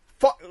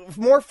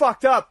more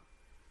fucked up,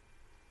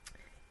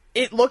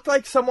 it looked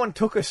like someone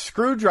took a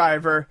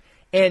screwdriver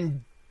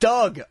and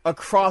dug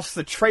across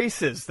the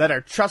traces that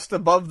are just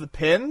above the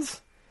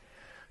pins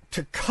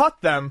to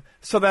cut them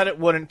so that it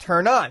wouldn't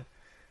turn on.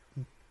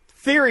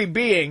 Theory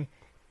being,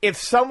 if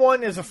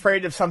someone is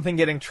afraid of something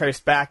getting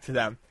traced back to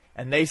them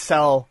and they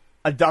sell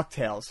a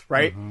DuckTales,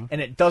 right,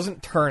 and it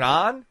doesn't turn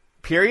on,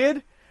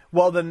 period,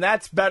 well, then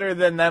that's better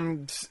than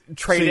them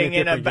trading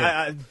in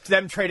a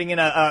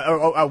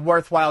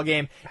worthwhile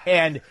game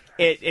and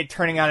it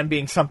turning on and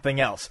being something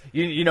else.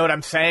 You know what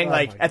I'm saying? Oh,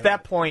 like at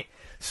that point,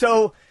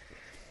 so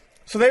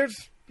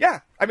there's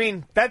I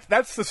mean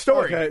that's the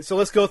story. Okay, so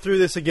let's go through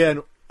this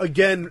again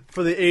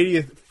for the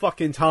 80th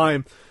fucking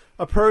time.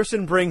 A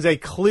person brings a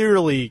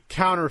clearly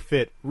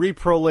counterfeit,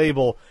 repro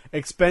label,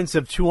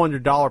 expensive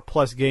 $200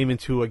 plus game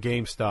into a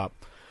GameStop.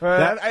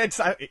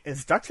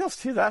 Is DuckTales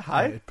 2 that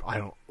high? I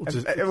don't.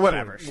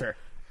 Whatever, sure.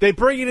 They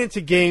bring it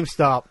into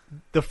GameStop.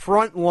 The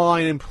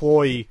frontline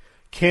employee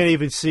can't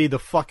even see the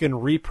fucking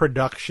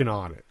reproduction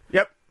on it.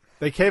 Yep.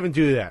 They can't even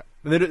do that.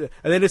 And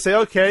then they say,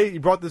 okay,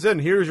 you brought this in.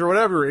 Here's your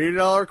whatever,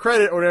 $80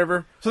 credit or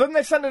whatever. So then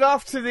they send it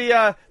off to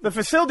the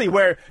facility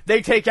where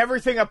they take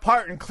everything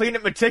apart and clean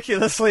it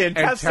meticulously and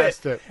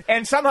test it.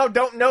 And somehow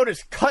don't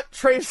notice cut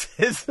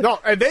traces. No,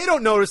 and they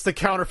don't notice the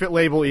counterfeit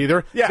label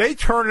either. Yeah. They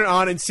turn it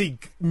on and see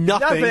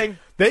nothing.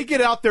 They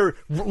get out their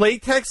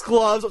latex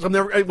gloves,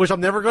 which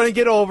I'm never going to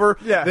get over.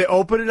 Yeah. They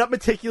open it up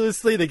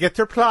meticulously. They get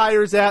their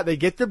pliers out. They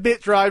get their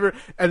bit driver,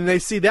 and they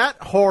see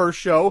that horror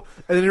show,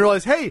 and then they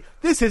realize, hey,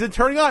 this isn't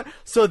turning on.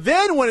 So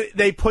then when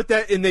they put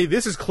that in,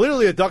 this is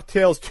clearly a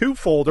DuckTales 2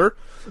 folder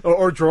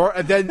or drawer,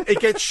 and then it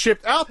gets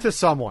shipped out to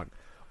someone.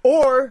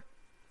 Or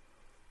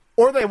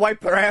they wipe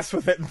their ass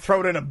with it and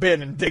throw it in a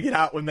bin and dig it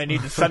out when they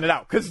need to send it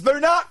out. Because they're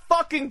not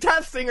fucking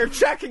testing or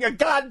checking a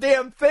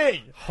goddamn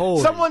thing.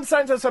 Someone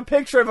sent us a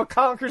picture of a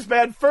Conker's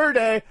Bad Fur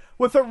Day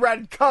with a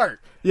red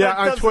cart. Yeah, that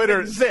on doesn't Twitter.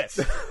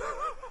 Exist.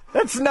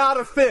 That's not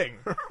a thing.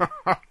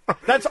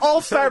 That's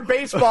All-Star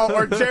Baseball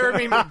or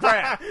Jeremy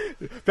McGrath.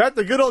 That's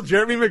the good old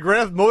Jeremy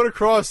McGrath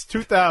Motocross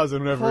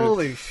 2000, whatever.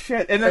 Holy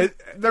shit. And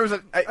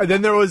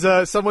then there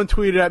was someone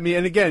tweeted at me,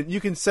 and again, you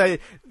can say,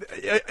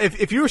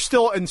 if you're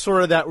still in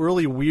sort of that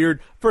really weird,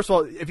 first of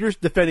all, if you're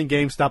defending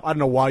GameStop, I don't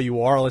know why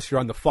you are, unless you're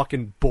on the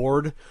fucking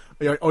board.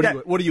 What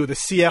are you, the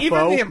CFO?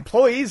 Even the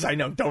employees I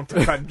know don't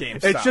defend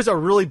GameStop. It's just a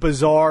really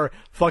bizarre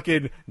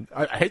fucking,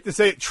 I hate to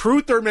say it,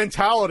 truther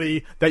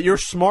mentality that you're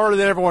smarter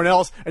than everyone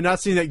else and not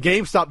seeing that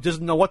GameStop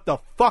doesn't know what the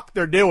fuck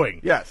they're doing.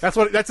 Yes.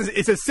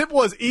 It's as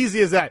simple as easy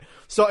as that.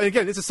 So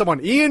again, this is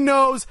someone Ian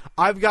knows.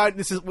 We've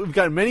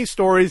got many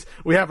stories.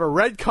 We have a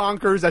red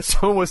Conkers that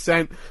someone was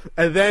sent,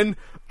 and then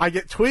I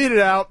get tweeted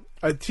out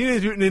a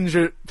Teenage Mutant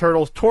Ninja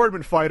Turtles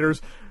Tournament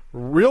Fighters,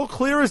 real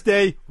clear as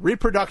day,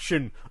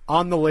 reproduction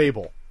on the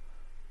label.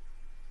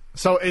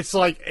 So it's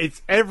like,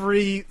 it's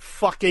every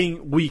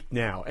fucking week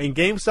now. And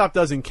GameStop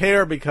doesn't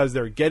care because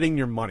they're getting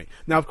your money.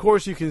 Now, of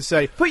course, you can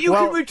say, but you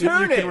can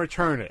return it. You can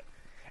return it.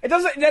 It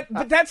doesn't,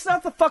 but that's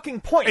not the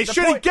fucking point. It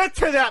shouldn't get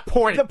to that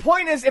point. The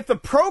point is, if the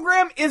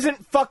program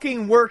isn't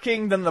fucking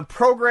working, then the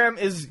program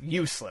is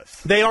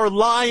useless. They are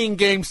lying,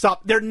 GameStop.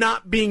 They're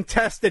not being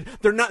tested.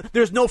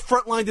 There's no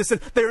frontline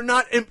distance. They're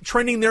not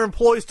training their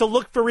employees to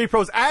look for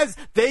repros, as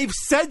they've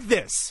said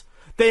this.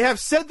 They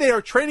have said they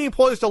are training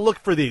employees to look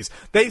for these.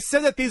 They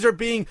said that these are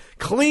being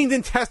cleaned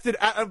and tested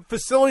at a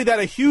facility that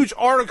a huge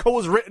article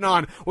was written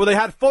on where they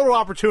had photo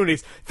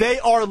opportunities. They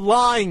are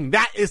lying.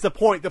 That is the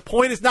point. The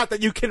point is not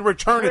that you can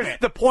return it.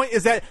 The point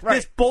is that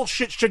this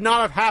bullshit should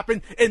not have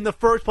happened in the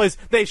first place.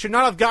 They should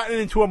not have gotten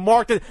into a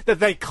market that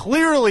they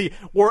clearly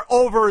were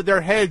over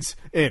their heads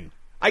in.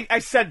 I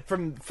said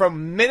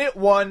from minute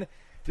one,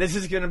 this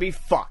is going to be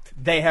fucked.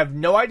 They have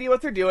no idea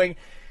what they're doing.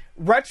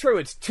 Retro,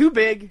 it's too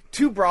big,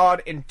 too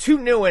broad, and too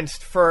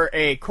nuanced for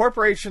a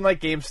corporation like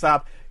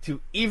GameStop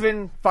to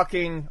even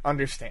fucking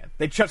understand.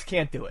 They just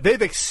can't do it.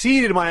 They've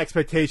exceeded my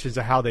expectations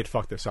of how they'd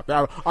fuck this up.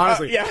 Now,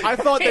 honestly, I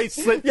thought they'd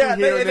slip through here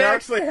and there. They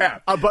actually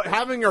have. But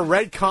having a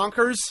red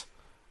Conkers,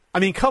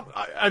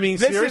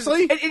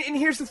 seriously? And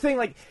here's the thing,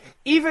 like,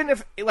 even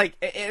if, like,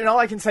 and all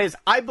I can say is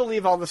I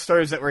believe all the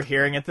stories that we're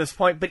hearing at this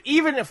point, but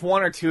even if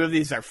one or two of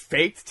these are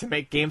faked to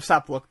make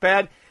GameStop look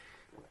bad,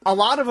 a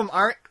lot of them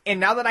aren't, and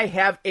now that I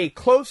have a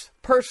close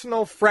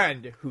personal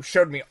friend who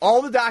showed me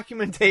all the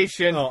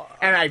documentation,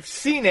 and I've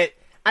seen it,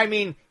 I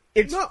mean,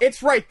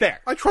 it's right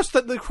there. I trust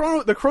that the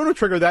Chrono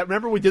Trigger that,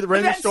 remember we did the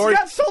random story?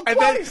 That's sold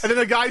twice. And then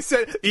the guy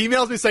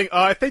emails me saying,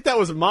 I think that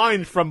was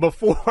mine from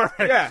before.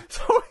 Yeah.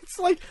 So it's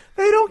like,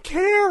 they don't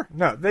care.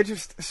 No, they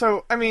just,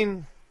 so, I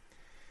mean,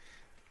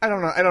 I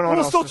don't know.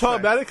 We'll still talk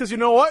about it, because you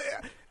know what?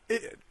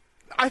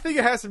 I think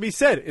it has to be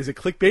said. Is it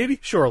clickbaity?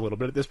 Sure, a little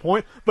bit at this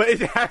point, but it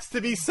has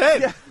to be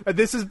said. Yeah.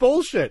 This is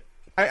bullshit.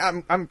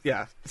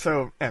 Yeah.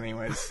 So,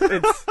 anyways,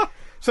 it's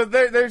so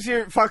there's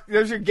your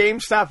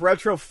GameStop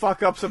retro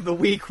fuck ups of the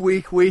week of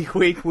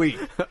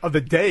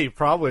the day,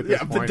 probably. At this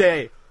point. Of the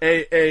day.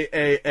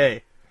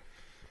 A.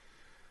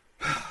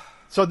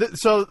 So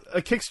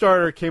a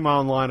Kickstarter came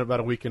online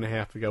about a week and a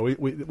half ago.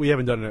 We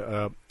haven't done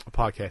a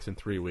podcast in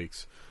 3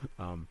 weeks.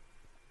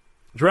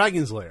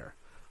 Dragon's Lair,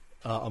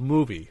 a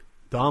movie.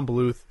 Don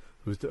Bluth,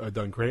 who's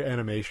done great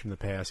animation in the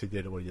past. He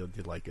did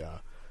like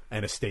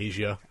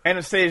Anastasia.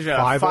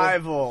 Fievel is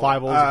a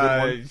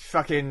good one.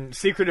 Fucking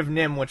Secret of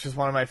Nim, which is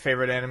one of my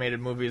favorite animated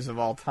movies of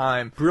all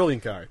time.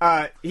 Brilliant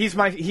guy.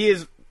 He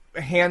is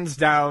hands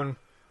down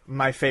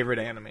my favorite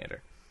animator.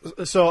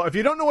 So, if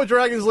you don't know what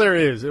Dragon's Lair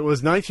is, it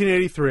was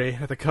 1983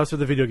 at the cusp of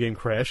the video game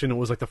crash, and it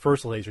was like the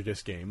first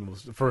Laserdisc game. It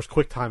was the first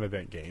QuickTime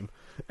event game.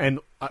 And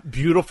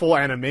beautiful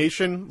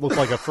animation, looked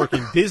like a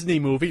freaking Disney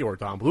movie or a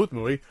Don Bluth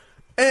movie.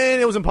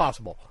 And it was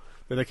impossible.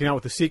 Then they came out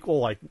with the sequel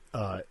like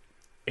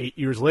 8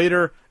 years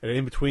later, and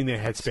in between they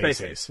had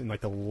Space Ace in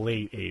like the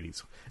late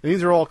 80s. And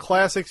these are all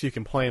classics. You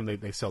can play them.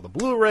 They sell the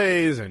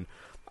Blu-rays, and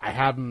I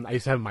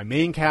used to have them in my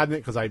main cabinet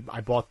because I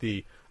bought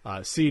the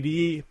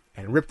CD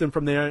and ripped them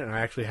from there, and I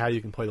actually had you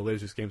can play the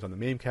Laserdisc games on the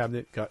main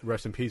cabinet.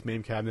 Rest in peace,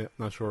 main cabinet.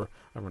 Not sure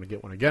I'm going to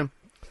get one again.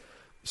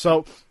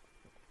 So,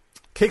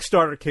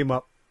 Kickstarter came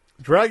up.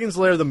 Dragon's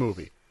Lair, the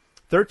movie.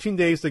 13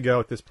 days to go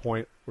at this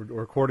point. We're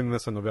recording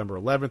this on November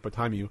 11th. By the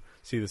time you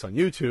see this on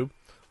YouTube,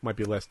 might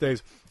be less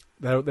days.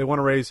 They want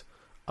to raise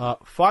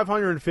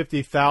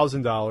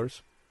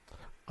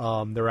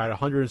 $550,000. They're at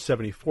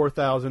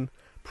 $174,000.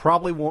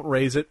 Probably won't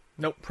raise it.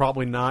 Nope.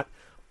 Probably not.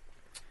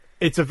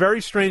 It's a very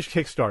strange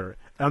Kickstarter.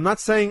 I'm not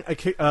saying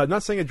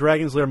a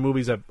Dragon's Lair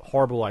movie is a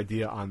horrible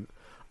idea on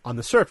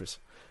the surface.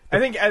 I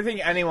think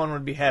anyone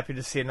would be happy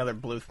to see another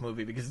Bluth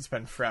movie because it's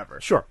been forever.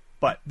 Sure.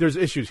 But there's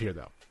issues here,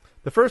 though.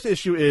 The first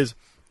issue is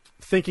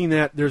thinking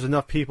that there's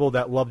enough people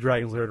that love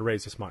Dragon's Lair to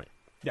raise this money.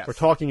 Yes. We're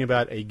talking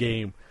about a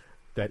game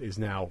that is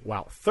now,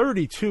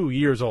 32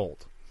 years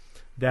old.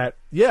 That,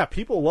 yeah,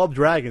 people love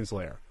Dragon's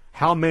Lair.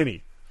 How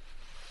many?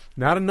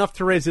 Not enough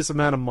to raise this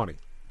amount of money.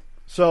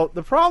 So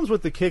the problems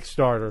with the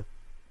Kickstarter,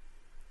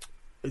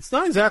 it's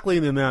not exactly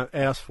the amount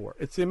asked for.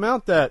 It's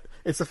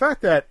the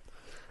fact that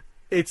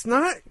it's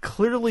not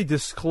clearly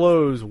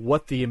disclosed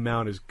what the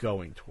amount is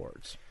going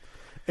towards.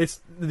 It's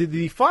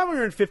the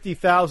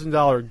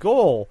 $550,000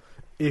 goal.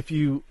 If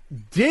you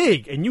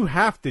dig, and you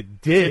have to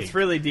dig, it's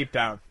really deep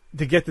down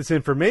to get this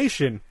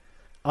information.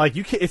 Like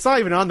you can't, it's not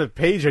even on the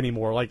page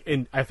anymore. Like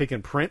I think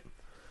in print,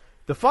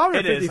 the $550,000.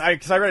 It is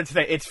because I read it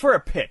today. It's for a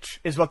pitch,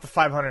 is what the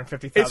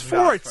 $550,000. It's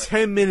for a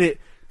 10-minute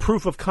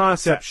proof of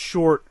concept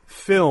short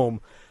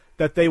film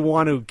that they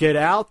want to get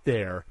out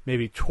there,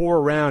 maybe tour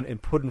around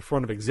and put in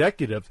front of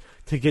executives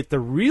to get the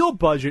real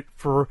budget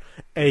for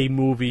a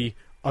movie,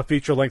 a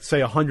feature length,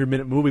 say a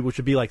 100-minute movie, which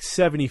would be like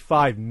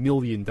 $75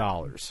 million.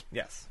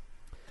 Yes.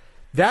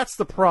 That's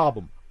the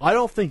problem. I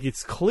don't think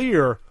it's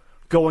clear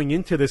going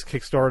into this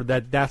Kickstarter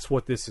that that's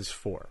what this is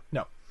for.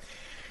 No.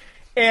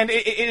 And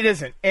it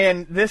isn't.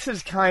 And this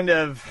is kind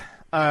of...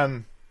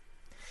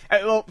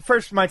 well,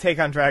 first, my take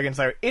on Dragon's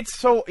Lair.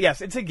 It's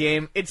a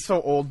game. It's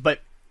so old, but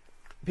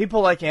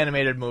people like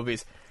animated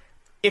movies.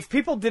 If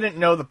people didn't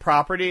know the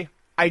property,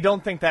 I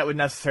don't think that would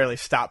necessarily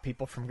stop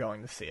people from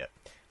going to see it.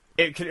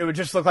 It would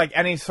just look like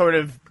any sort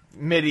of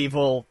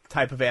medieval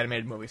type of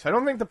animated movie. So I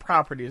don't think the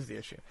property is the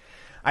issue.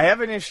 I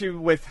have an issue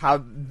with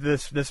how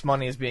this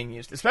money is being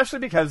used, especially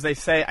because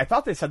I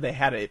thought they said they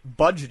had it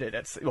budgeted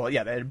at,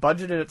 they had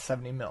budgeted at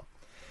 $70 million.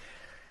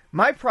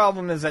 My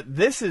problem is that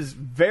this is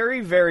very,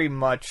 very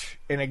much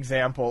an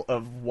example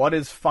of what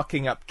is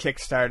fucking up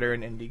Kickstarter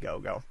and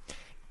Indiegogo.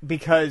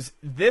 Because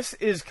this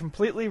is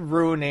completely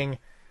ruining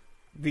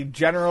the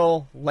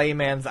general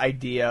layman's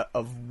idea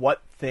of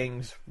what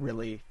things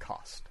really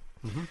cost.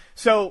 Mm-hmm.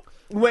 So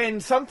when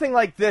something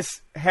like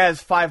this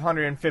has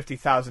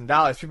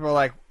 $550,000, people are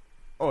like,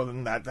 oh,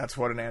 then that's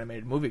what an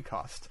animated movie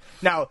costs.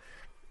 Now,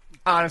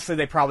 honestly,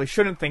 they probably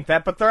shouldn't think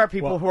that, but there are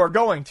people who are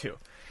going to.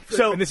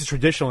 So, and this is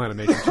traditional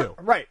animation, too.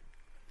 Right.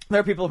 There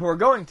are people who are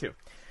going to.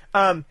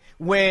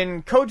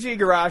 When Koji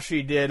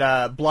Igarashi did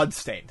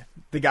Bloodstained,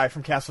 the guy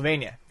from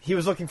Castlevania, he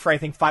was looking for, I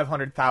think,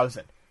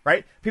 $500,000,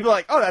 right? People are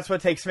like, oh, that's what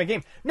it takes to make a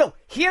game. No,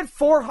 he had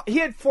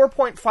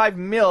 4.5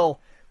 mil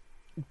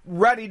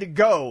ready to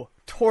go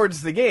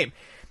towards the game.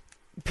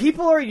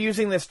 People are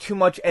using this too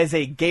much as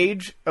a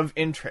gauge of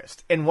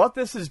interest. And what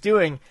this is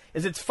doing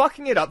is it's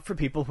fucking it up for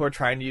people who are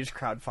trying to use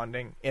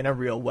crowdfunding in a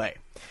real way.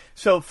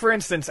 So, for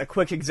instance, a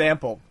quick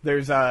example.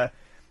 There's an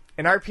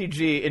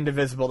RPG,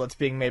 Indivisible, that's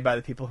being made by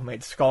the people who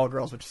made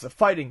Skullgirls, which is a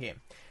fighting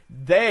game.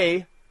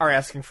 They are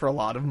asking for a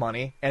lot of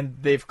money, and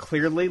they've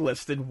clearly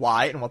listed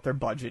why and what their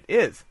budget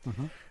is.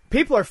 Mm-hmm.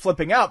 People are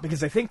flipping out because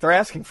they think they're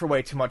asking for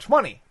way too much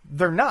money.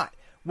 They're not.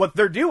 What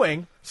they're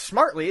doing,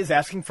 smartly, is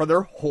asking for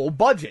their whole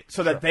budget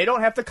so that they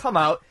don't have to come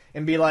out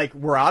and be like,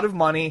 we're out of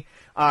money.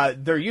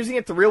 They're using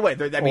it the real way.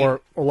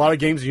 Or a lot of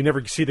games, you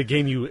never see the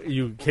game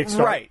you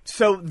Kickstarter. Right.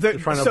 So they're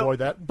trying to avoid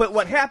that. But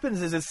what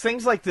happens is it's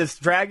things like this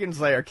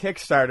Dragon's Lair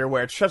Kickstarter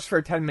where it's just for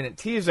a 10-minute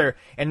teaser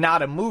and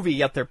not a movie,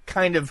 yet they're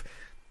kind of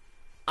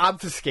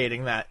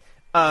obfuscating that.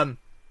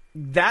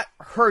 That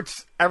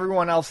hurts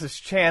everyone else's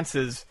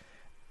chances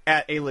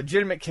at a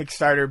legitimate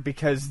Kickstarter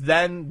because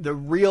then the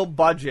real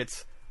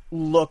budgets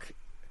look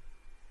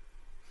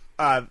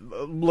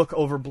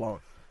overblown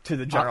to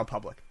the general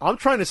public. I'm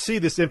trying to see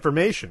this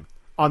information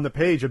on the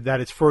page of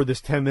that it's for this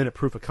 10-minute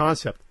proof of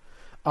concept.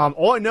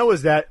 All I know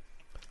is that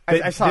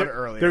I saw it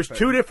earlier. There was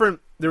two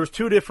different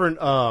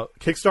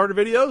Kickstarter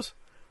videos.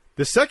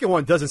 The second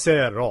one doesn't say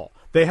that at all.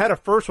 They had a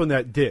first one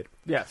that did.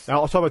 Yes.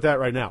 Now, I'll talk about that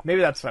right now.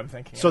 Maybe that's what I'm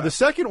thinking. So the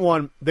second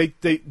one, they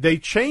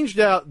changed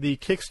out the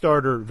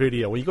Kickstarter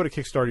video. When you go to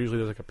Kickstarter, usually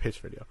there's like a pitch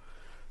video.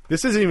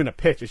 This isn't even a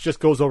pitch. It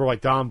just goes over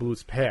like Don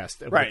Bluth's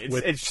past. Right.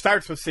 It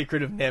starts with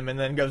Secret of Nim and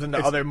then goes into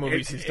other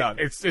movies he's done.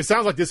 It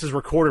sounds like this is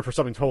recorded for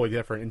something totally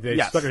different, and they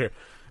stuck it here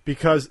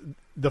because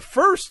the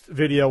first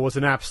video was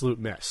an absolute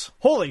mess.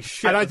 Holy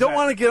shit! And I don't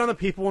want to get on the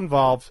people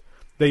involved.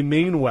 They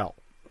mean well,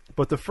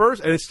 but the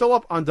first, and it's still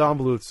up on Don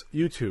Bluth's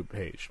YouTube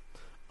page.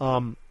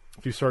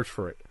 If you search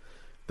for it,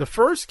 the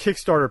first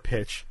Kickstarter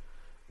pitch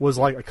was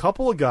like a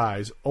couple of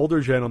guys,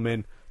 older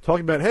gentlemen,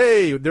 talking about,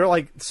 hey, they're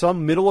like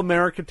some middle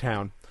America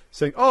town,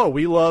 saying, oh,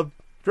 we love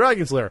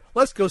Dragon's Lair.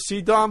 Let's go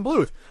see Don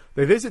Bluth.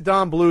 They visit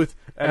Don Bluth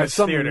at his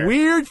some theater.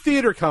 weird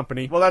theater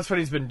company, Well, that's what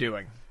he's been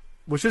doing.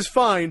 which is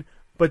fine,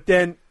 but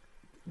then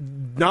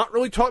not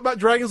really talk about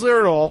Dragon's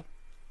Lair at all,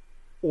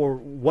 or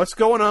what's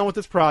going on with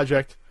this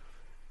project.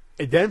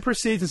 It then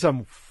proceeds in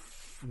some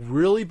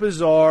really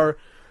bizarre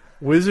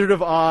Wizard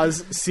of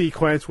Oz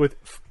sequence with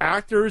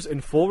actors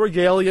in full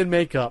regalia and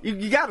makeup.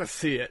 You got to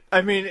see it.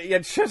 I mean,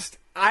 it's just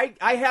I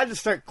had to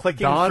start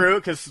clicking Don? through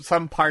because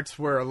some parts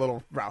were a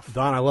little rough.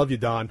 Don, I love you,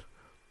 Don.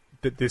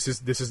 This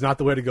is not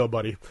the way to go,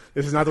 buddy.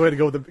 This is not the way to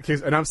go.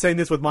 And I'm saying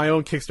this with my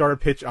own Kickstarter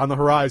pitch on the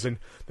horizon.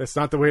 That's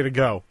not the way to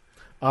go.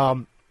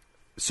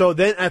 So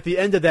then at the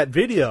end of that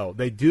video,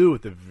 they do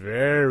at the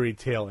very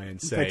tail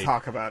end say They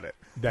talk about it.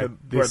 that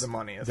Where the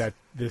money is. That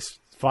this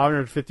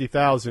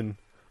 $550,000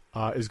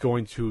 is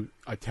going to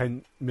a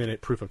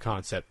 10-minute proof of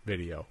concept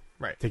video,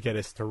 Right. to get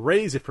us to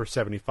raise it for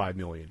 $75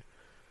 million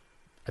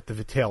at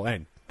the tail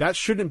end. That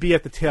shouldn't be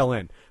at the tail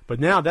end, but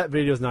now that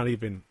video is not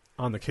even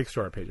on the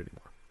Kickstarter page anymore.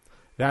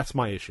 That's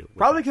my issue.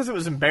 Probably because it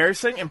was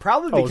embarrassing, and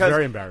probably Oh, it because was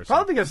very embarrassing.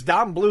 Probably because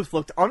Don Bluth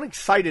looked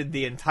unexcited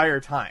the entire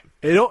time.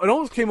 It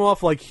almost came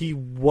off like he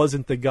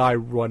wasn't the guy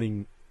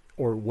running,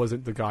 or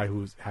wasn't the guy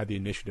who had the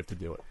initiative to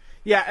do it.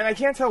 Yeah, and I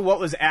can't tell what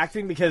was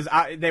acting because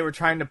they were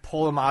trying to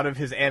pull him out of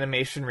his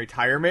animation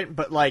retirement,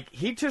 but like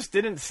he just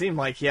didn't seem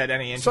like he had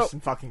any interest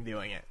in fucking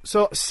doing it.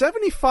 So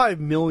 $75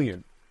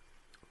 million.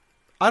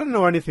 I don't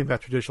know anything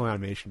about traditional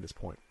animation at this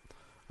point.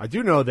 I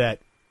do know that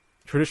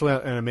traditional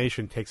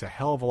animation takes a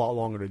hell of a lot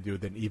longer to do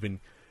than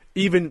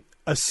even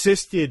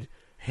assisted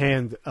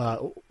hand.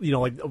 Like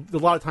a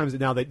lot of times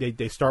now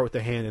they start with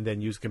the hand and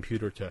then use a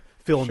computer to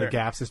fill in the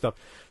gaps and stuff.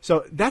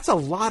 So that's a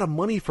lot of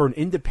money for an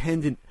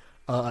independent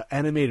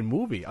animated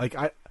movie.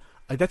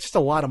 That's just a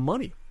lot of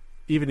money,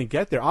 even to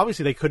get there.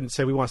 Obviously, they couldn't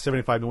say we want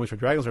 $75 million for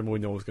Dragon's Lair, and we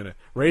know was going to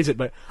raise it.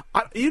 But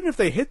even if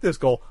they hit this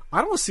goal,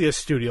 I don't see a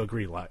studio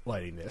green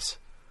lighting this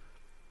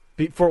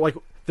for like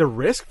the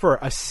risk for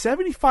a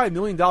 $75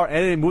 million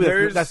animated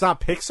movie that's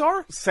not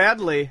Pixar.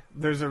 Sadly,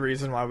 there's a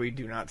reason why we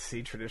do not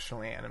see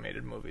traditionally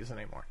animated movies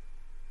anymore.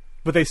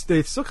 But they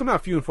still come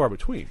out few and far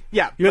between.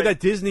 Yeah, you had that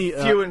Disney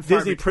few and far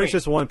Disney between.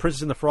 Princess one,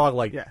 Princess and the Frog,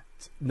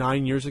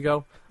 9 years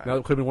ago.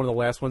 That could have been one of the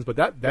last ones, but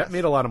that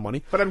made a lot of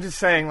money. But I'm just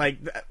saying, like,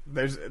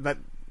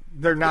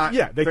 they're not.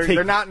 Yeah,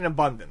 they're not in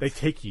abundance. They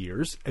take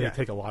years and they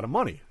take a lot of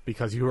money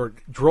because you are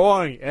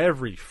drawing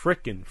every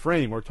frickin'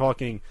 frame. We're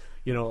talking,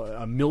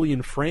 a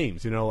million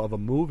frames, of a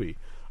movie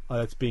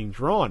that's being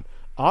drawn.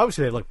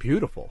 Obviously, they look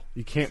beautiful.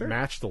 You can't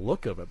match the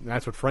look of it. And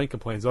that's what Frank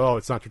complains. Oh,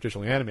 it's not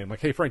traditionally animated. I'm like,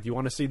 hey, Frank, do you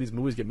want to see these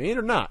movies get made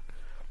or not?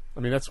 I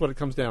mean, that's what it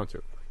comes down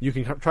to. You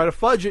can try to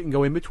fudge it and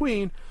go in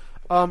between.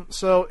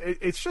 So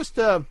it's just.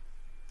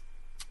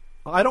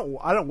 I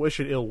don't wish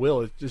it ill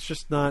will. It's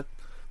just not.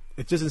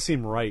 It doesn't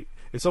seem right.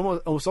 It's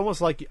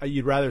almost like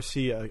you'd rather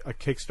see a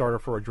Kickstarter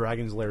for a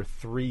Dragon's Lair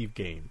 3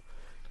 game.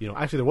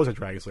 Actually, there was a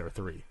Dragon's Lair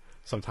 3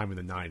 sometime in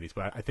the 90s,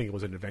 but I think it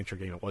was an adventure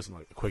game. It wasn't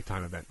like a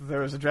QuickTime event.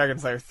 There was a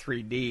Dragon's Lair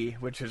 3D,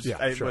 which is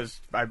was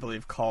I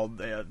believe called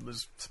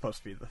was supposed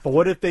to be the. But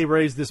what if they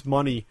raise this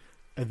money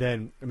and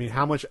then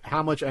how much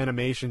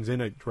animation's in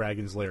a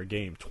Dragon's Lair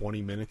game?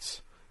 20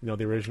 minutes. The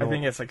original. I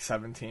think it's like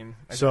 17.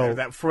 So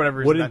that for whatever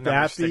reason, wouldn't that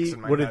number that be? sticks in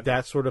my Wouldn't head.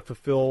 that sort of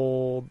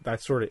fulfill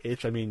that sort of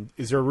itch? I mean,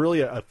 is there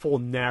really a full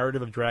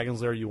narrative of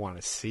Dragon's Lair you want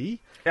to see?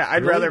 Yeah,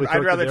 I'd Really? rather With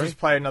I'd rather Dr. just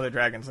play another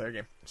Dragon's Lair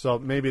game. So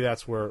maybe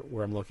that's where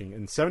I'm looking.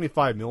 And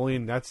 $75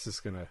 million, that's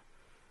just gonna.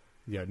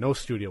 Yeah, no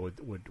studio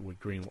would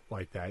green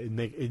like that.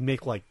 It'd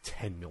make like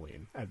 $10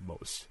 million at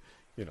most.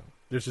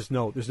 There's just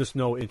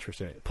no interest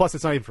in it. Plus,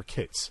 it's not even for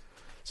kids.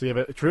 So you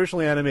have a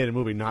traditionally animated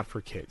movie not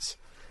for kids.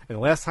 And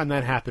the last time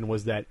that happened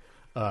was that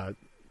the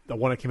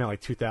one that came out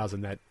like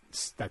 2000, that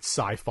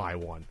sci-fi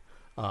one.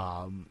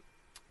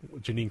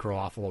 Janine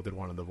Garofalo did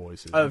one of the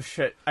voices. Oh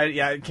shit!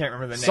 I can't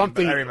remember the name.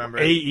 Something but I remember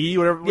it. AE,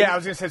 whatever. Yeah, I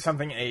was gonna say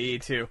something AE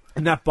too.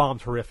 And that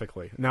bombed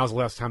horrifically. And that was the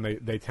last time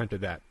they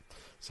attempted that.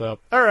 So,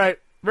 all right,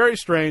 very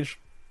strange.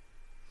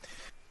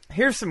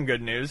 Here's some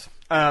good news.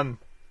 There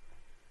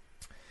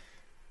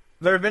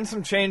have been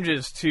some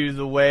changes to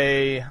the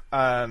way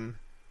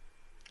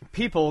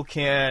people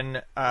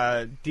can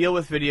deal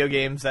with video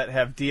games that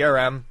have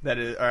DRM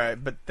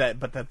but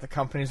that the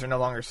companies are no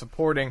longer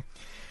supporting,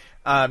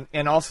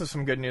 and also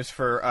some good news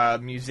for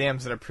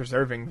museums that are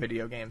preserving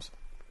video games.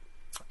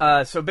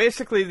 So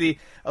basically, the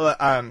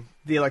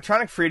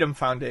Electronic Freedom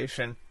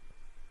Foundation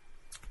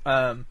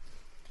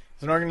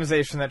is an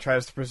organization that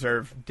tries to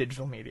preserve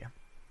digital media,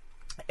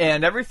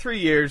 and every 3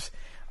 years,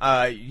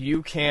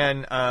 you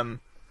can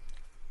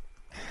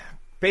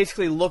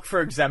basically look for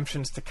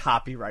exemptions to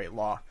copyright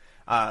law.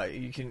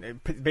 You can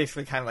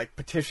basically kind of like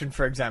petition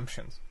for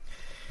exemptions.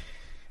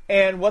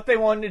 And what they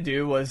wanted to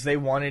do was they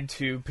wanted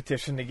to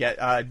petition to get,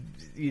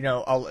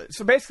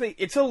 so basically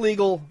it's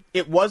illegal.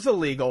 It was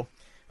illegal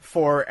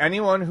for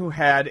anyone who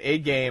had a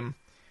game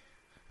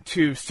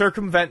to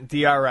circumvent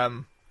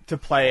DRM to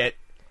play it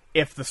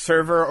if the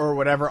server or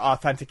whatever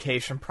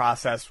authentication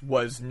process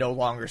was no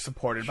longer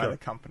supported by the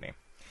company.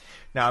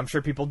 Now, I'm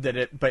sure people did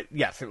it, but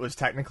yes, it was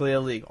technically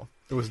illegal.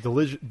 It was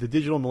the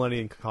Digital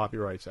Millennium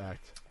Copyrights Act.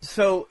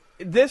 So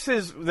this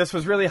was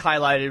really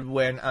highlighted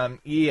when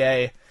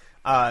EA,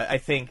 I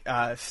think,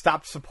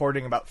 stopped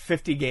supporting about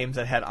 50 games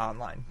that had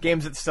online,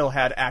 games that still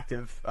had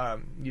active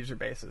user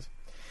bases.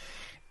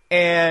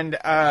 And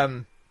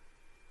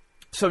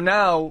so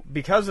now,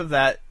 because of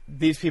that,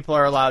 these people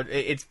are allowed,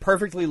 it's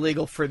perfectly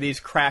legal for these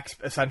cracks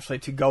essentially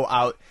to go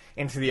out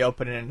into the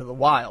open and into the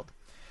wild.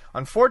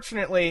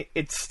 Unfortunately,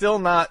 it's still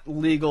not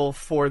legal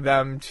for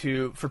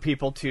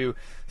people to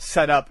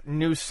set up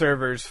new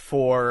servers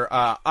for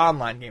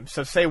online games.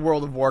 So say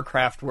World of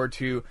Warcraft were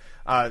to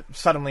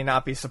suddenly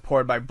not be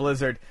supported by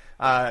Blizzard,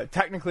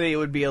 technically it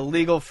would be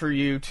illegal for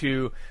you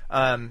to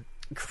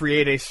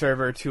create a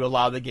server to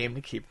allow the game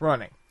to keep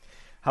running.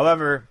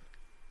 However,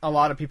 a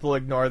lot of people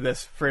ignore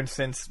this. For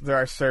instance, there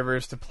are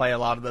servers to play a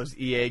lot of those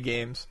EA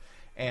games,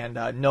 and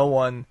no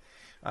one...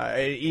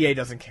 EA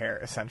doesn't care,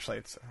 essentially.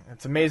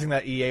 It's amazing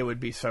that EA would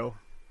be so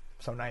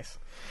nice.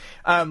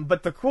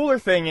 But the cooler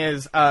thing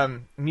is,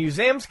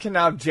 museums can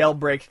now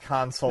jailbreak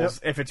consoles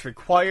if it's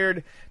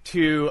required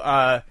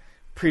to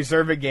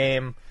preserve a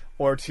game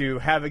or to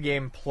have a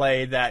game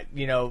play that,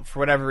 for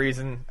whatever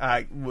reason,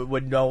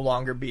 would no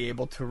longer be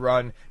able to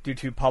run due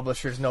to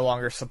publishers no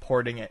longer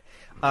supporting it.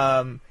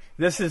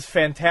 This is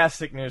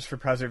fantastic news for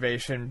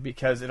preservation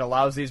because it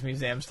allows these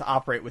museums to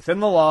operate within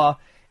the law,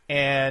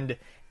 and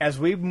as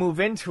we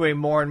move into a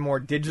more and more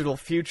digital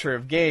future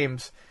of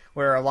games,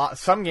 where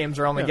some games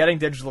are only getting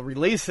digital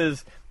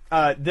releases,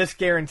 this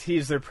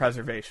guarantees their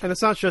preservation. And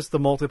it's not just the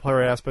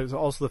multiplayer aspect; it's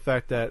also the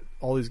fact that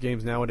all these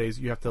games nowadays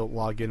you have to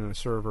log in on a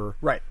server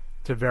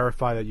to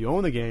verify that you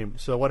own the game.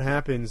 So what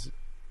happens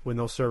when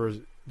those servers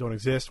don't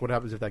exist? What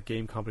happens if that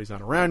game company's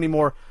not around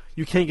anymore?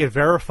 You can't get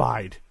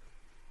verified.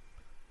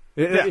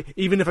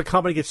 Even if a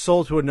company gets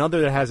sold to another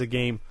that has a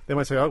game, they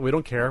might say, "Oh, we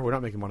don't care. We're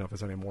not making money off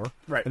this anymore."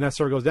 Right. And that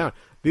server goes down.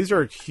 These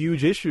are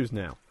huge issues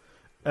now.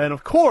 And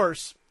of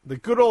course, the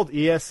good old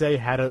ESA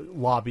had a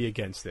lobby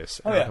against this.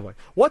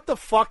 What the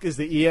fuck is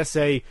the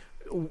ESA?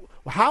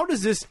 How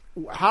does this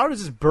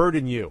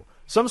burden you?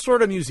 Some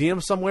sort of museum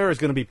somewhere is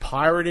going to be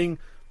pirating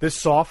this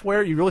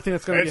software? You really think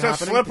that's going to be happening?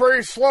 It's a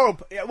slippery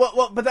slope. Yeah,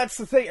 well, but that's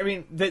the thing. I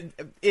mean,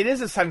 it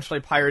is essentially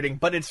pirating,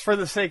 but it's for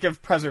the sake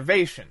of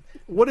preservation.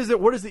 What is it?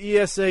 What is the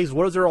ESA's?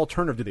 What is their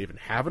alternative? Do they even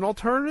have an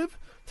alternative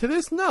to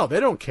this? No, they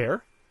don't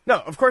care. No,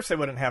 of course they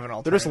wouldn't have an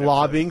alternative. They're just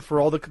lobbying for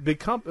all the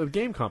big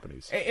game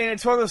companies. And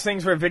it's one of those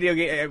things where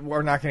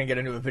we're not going to get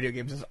into a video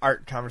games as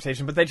art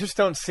conversation, but they just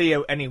don't see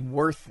any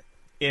worth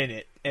in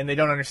it, and they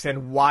don't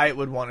understand why it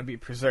would want to be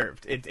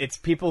preserved. It's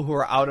people who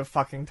are out of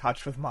fucking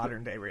touch with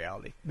modern day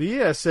reality.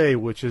 The ESA,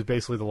 which is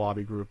basically the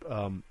lobby group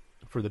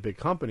for the big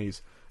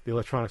companies, the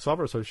Electronic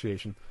Software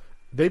Association,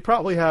 they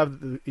probably have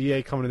the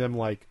EA coming to them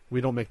like,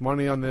 we don't make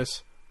money on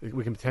this,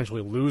 we can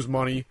potentially lose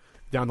money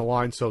down the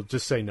line, so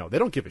just say no. They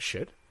don't give a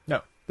shit.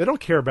 No. They don't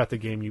care about the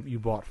game you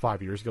bought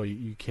 5 years ago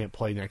you can't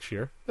play next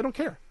year. They don't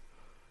care.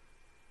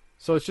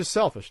 So it's just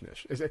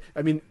selfishness.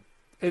 I mean,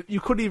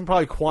 you couldn't even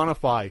probably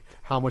quantify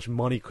how much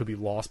money could be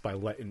lost by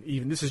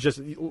this is just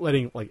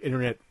letting like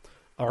internet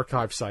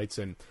archive sites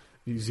and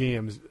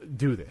museums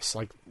do this.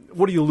 Like,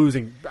 what are you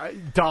losing?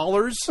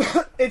 Dollars?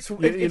 It's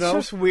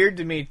just weird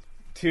to me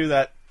too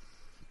that,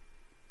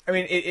 I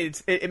mean,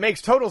 it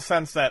makes total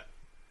sense that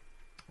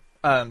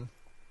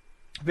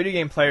video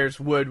game players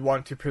would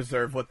want to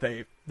preserve what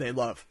they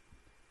love.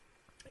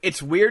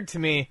 It's weird to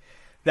me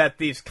that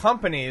these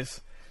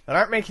companies that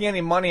aren't making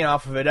any money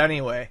off of it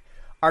anyway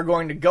are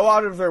going to go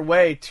out of their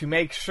way to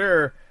make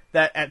sure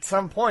that at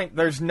some point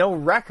there's no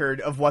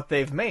record of what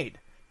they've made.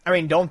 I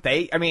mean, don't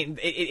they? I mean,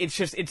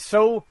 it's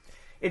so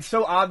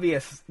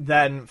obvious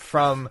then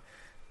from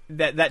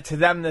that to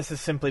them this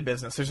is simply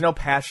business. There's no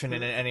passion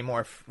in it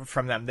anymore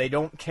from them. They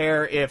don't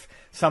care if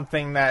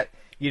something that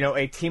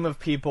a team of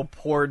people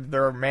poured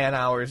their man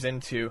hours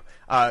into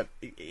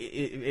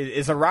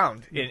is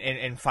around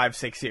in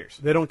 5-6 years.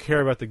 They don't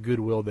care about the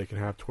goodwill they can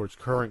have towards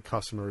current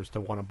customers to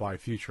want to buy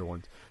future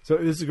ones. So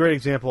this is a great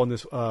example in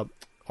this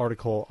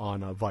article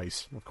on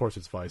Vice. Of course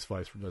it's Vice.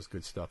 Vice does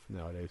good stuff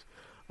nowadays.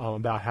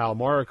 About how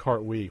Mario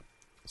Kart Wii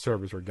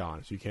servers are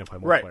gone, so you can't play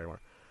multiplayer anymore.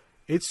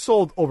 It's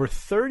sold over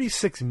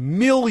 36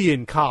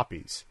 million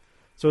copies.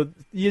 So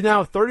you now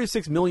have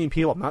 36 million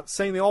people. I'm not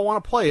saying they all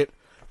want to play it,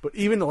 but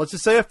even, let's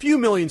just say a few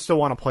million still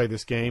want to play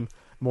this game,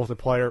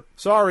 multiplayer.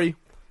 Sorry,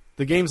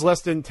 the game's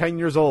less than 10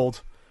 years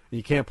old, and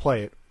you can't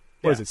play it.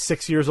 What is it,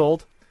 6 years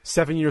old?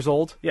 7 years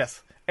old?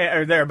 Yes,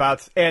 or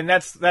thereabouts. And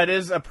that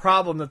is a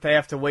problem that they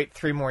have to wait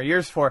 3 more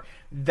years for.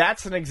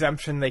 That's an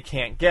exemption they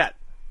can't get.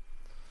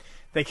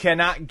 They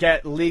cannot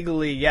get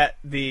legally yet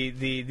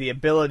the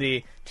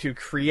ability to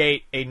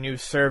create a new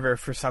server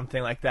for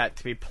something like that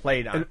to be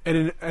played on.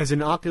 And as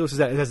innocuous as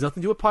that, it has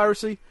nothing to do with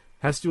piracy. It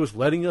has to do with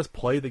letting us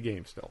play the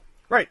game still.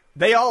 Right.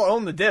 They all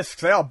own the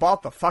discs. They all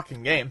bought the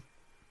fucking game.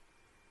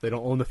 They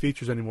don't own the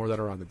features anymore that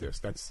are on the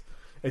disc.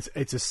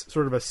 It's a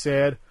sort of a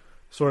sad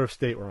sort of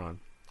state we're on.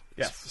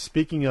 Yes.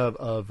 Speaking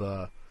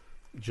of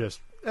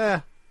just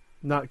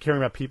not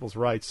caring about people's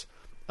rights,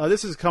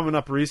 this is coming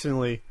up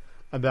recently.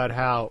 about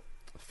how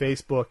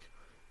Facebook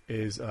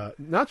is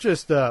not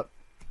just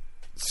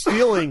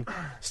stealing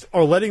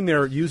or letting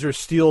their users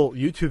steal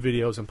YouTube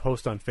videos and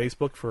post on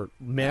Facebook for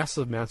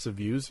massive amounts of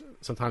views,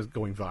 sometimes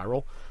going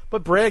viral,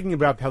 but bragging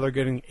about how they're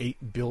getting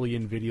 8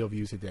 billion video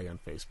views a day on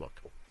Facebook.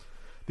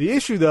 The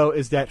issue, though,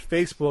 is that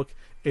Facebook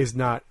is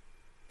not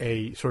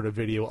a sort of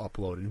video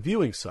upload and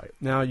viewing site.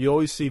 Now, you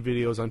always see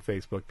videos on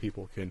Facebook.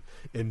 People can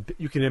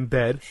you can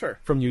embed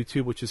from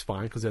YouTube, which is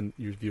fine because then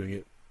you're viewing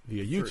it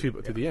via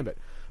YouTube through the embed.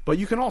 But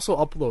you can also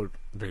upload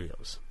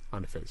videos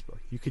onto Facebook.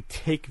 You could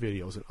take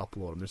videos and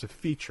upload them. There's a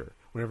feature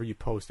whenever you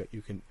post it,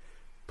 you can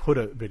put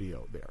a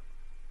video there.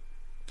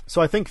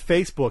 So I think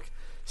Facebook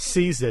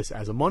sees this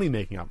as a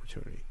money-making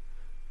opportunity.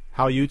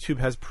 How YouTube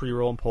has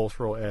pre-roll and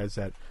post-roll ads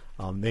that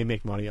they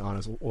make money on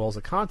as well as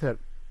the content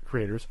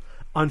creators.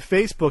 On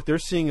Facebook, they're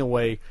seeing a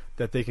way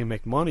that they can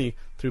make money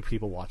through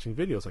people watching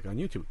videos like on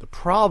YouTube. The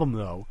problem,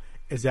 though,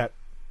 is that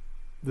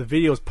the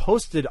videos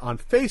posted on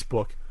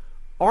Facebook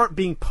aren't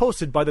being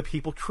posted by the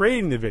people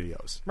creating the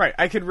videos. Right.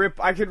 I could rip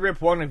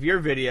one of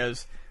your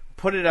videos,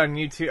 put it on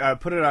YouTube,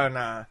 put it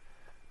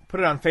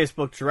on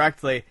Facebook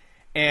directly,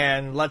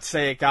 and let's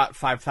say it got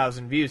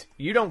 5,000 views.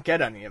 You don't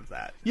get any of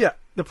that. Yeah.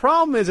 The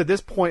problem is at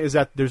this point is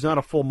that there's not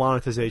a full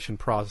monetization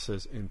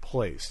process in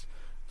place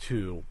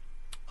to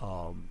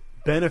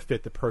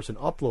benefit the person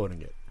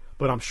uploading it.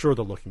 But I'm sure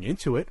they're looking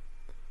into it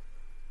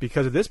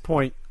because at this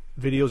point,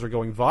 videos are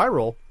going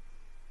viral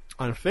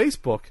on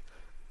Facebook,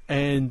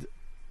 and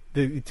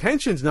the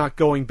attention's not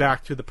going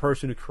back to the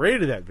person who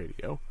created that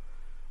video,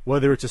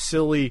 whether it's a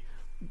silly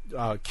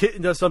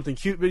kitten does something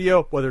cute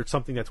video, whether it's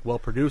something that's well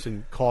produced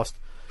and cost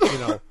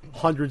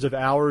hundreds of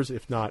hours,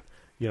 if not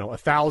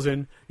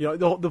 1,000.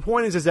 The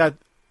point is that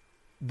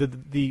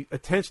the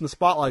attention, the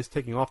spotlight is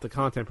taking off the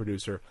content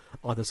producer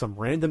onto some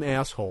random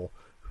asshole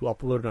who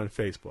uploaded it on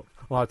Facebook.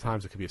 A lot of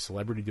times it could be a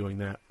celebrity doing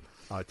that,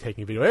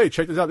 taking a video. Hey,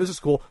 check this out. This is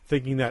cool.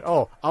 Thinking that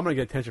I'm going to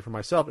get attention for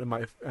myself and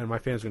my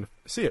fans are going to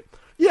see it.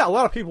 Yeah, a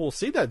lot of people will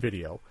see that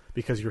video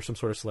because you're some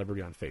sort of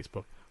celebrity on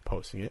Facebook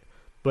posting it,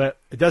 but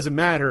it doesn't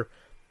matter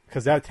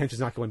because that attention is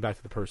not going back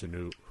to the person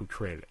who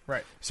created it.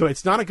 Right. So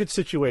it's not a good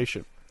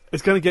situation.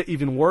 It's going to get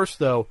even worse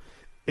though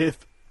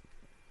if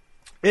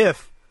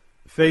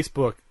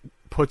Facebook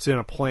puts in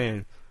a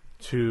plan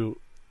to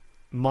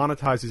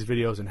monetize these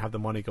videos and have the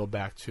money go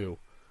back to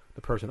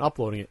the person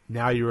uploading it.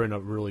 Now you're in a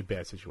really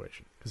bad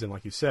situation because then,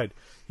 like you said,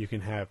 you can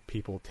have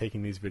people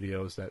taking these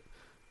videos that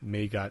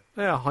may got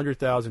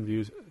 100,000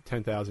 views,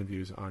 10,000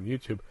 views on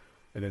YouTube,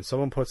 and then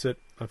someone puts it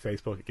on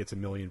Facebook, it gets 1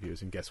 million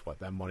views, and guess what?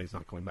 That money's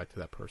not going back to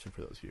that person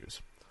for those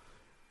views.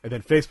 And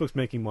then Facebook's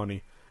making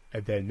money,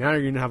 and then now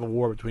you're going to have a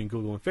war between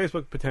Google and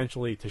Facebook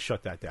potentially to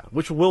shut that down,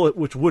 which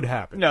would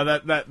happen. No,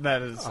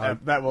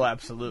 that will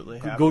absolutely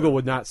happen. Google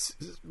would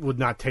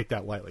not take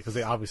that lightly because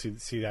they obviously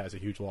see that as a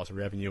huge loss of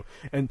revenue.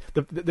 And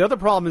the other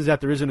problem is that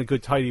there isn't a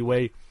good tidy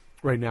way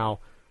right now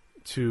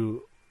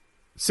to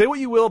say what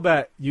you will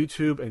about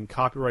YouTube and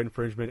copyright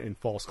infringement and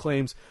false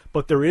claims,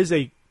 but there is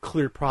a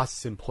clear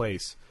process in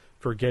place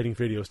for getting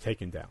videos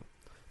taken down.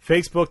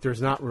 Facebook,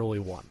 there's not really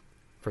one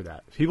for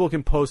that. People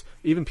can post,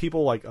 even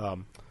people like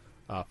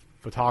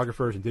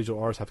photographers and digital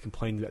artists have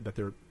complained that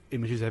their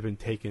images have been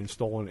taken,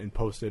 stolen, and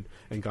posted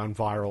and gone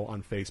viral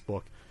on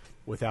Facebook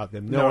without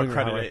them knowing.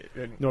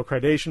 No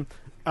accreditation.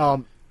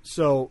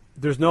 So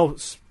there's no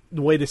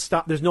way to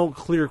stop. There's no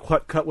clear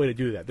cut way to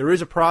do that. There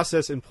is a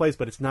process in place,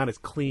 but it's not as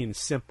clean and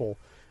simple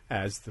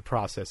as the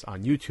process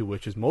on YouTube,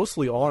 which is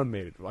mostly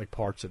automated, like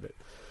parts of it.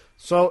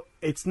 So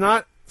it's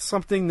not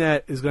something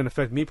that is going to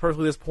affect me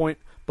personally at this point,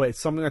 but it's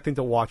something I think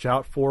to watch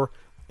out for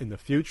in the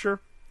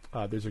future.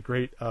 There's a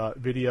great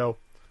video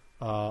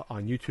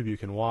on YouTube you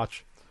can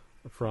watch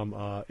from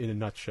In a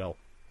Nutshell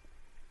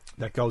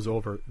that goes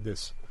over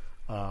this,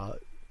 how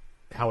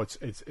it's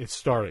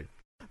starting.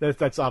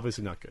 That's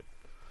obviously not good.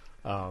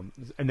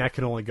 And that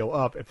can only go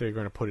up if they're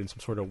going to put in some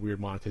sort of weird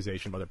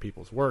monetization of other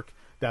people's work.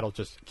 That'll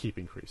just keep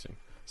increasing.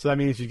 So that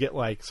means you get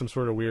like some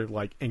sort of weird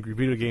like angry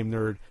video game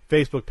nerd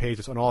Facebook page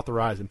that's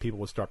unauthorized, and people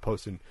would start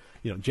posting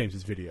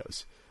James's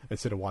videos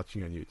instead of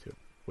watching on YouTube,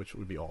 which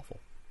would be awful.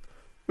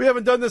 We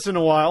haven't done this in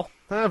a while,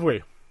 have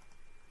we?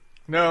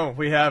 No,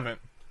 we haven't.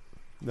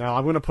 Now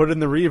I'm going to put in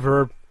the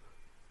reverb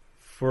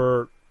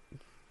for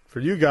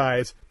you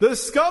guys. The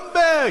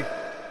scumbag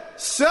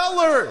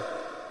seller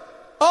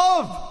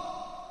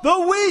of the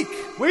week.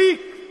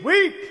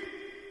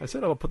 I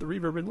said I'll put the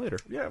reverb in later.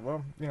 Yeah,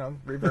 well,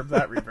 reverb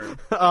that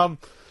reverb.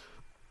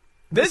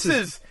 This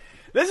is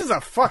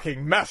a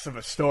fucking mess of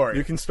a story.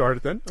 You can start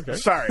it then. Okay.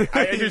 Sorry,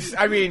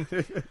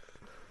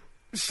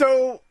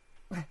 so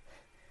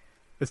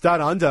it's down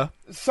under.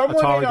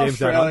 Someone Atari in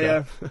games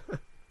Australia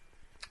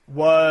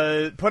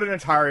put an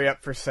Atari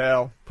up for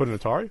sale. Put an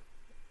Atari?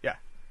 Yeah,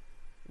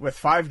 with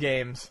 5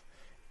 games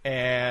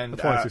and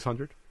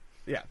 2600.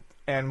 Yeah,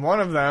 and one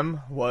of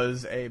them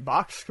was a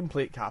box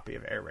complete copy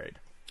of Air Raid.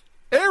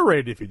 Air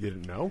Raid, if you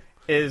didn't know,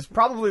 is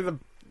probably the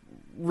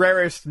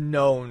rarest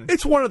known.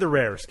 It's one of the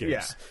rarest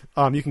games.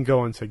 Yeah. You can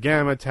go into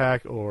Gamma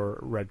Attack or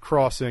Red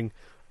Crossing,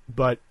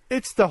 but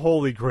it's the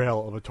holy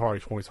grail of Atari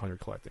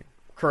 2600 collecting.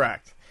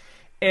 Correct.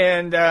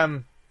 And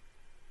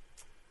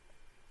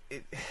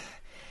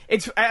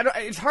it's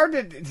hard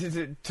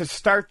to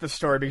start the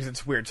story because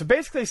it's weird. So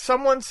basically,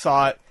 someone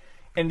saw it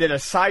and did a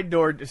side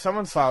door.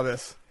 Someone saw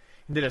this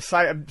and did a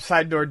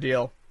side door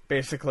deal,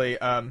 basically,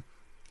 and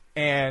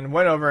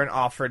went over and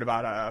offered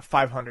about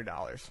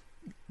 $500.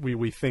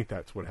 We think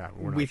that's what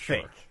happened. We're not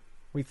sure.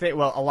 We think.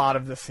 Well, a lot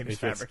of this seems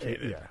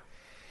fabricated. Yeah.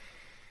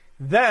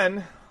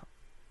 Then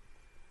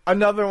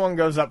another one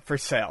goes up for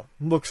sale.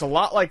 Looks a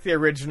lot like the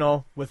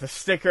original, with a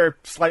sticker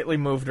slightly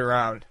moved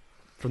around.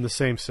 From the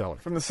same seller.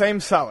 From the same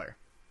seller.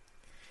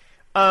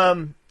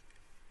 Air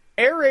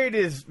Raid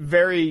is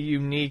very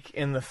unique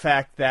in the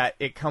fact that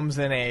it comes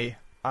in a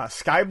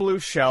sky blue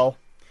shell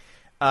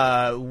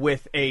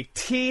with a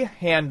T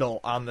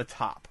handle on the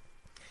top.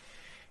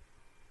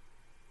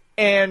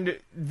 And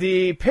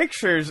the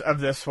pictures of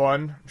this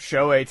one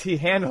show a T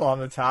handle on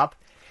the top.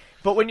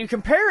 But when you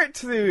compare it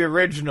to the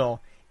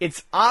original,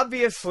 it's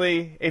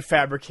obviously a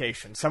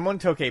fabrication. Someone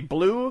took a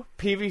blue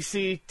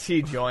PVC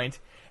T-joint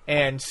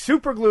and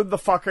super glued the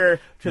fucker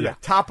to the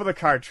top of the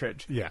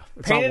cartridge. Yeah.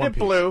 Painted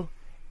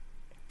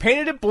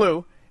it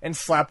blue, and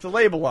slapped the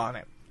label on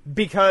it.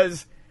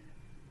 Because,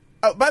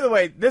 oh, by the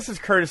way, this is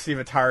courtesy of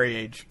Atari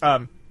Age.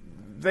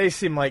 They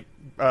seem like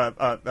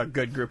a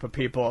good group of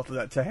people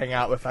to hang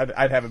out with.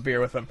 I'd have a beer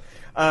with them.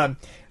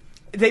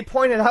 They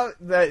pointed out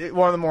that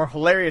one of the more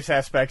hilarious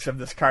aspects of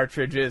this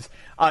cartridge is,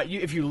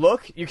 if you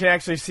look, you can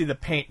actually see the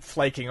paint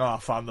flaking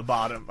off on the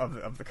bottom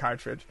of the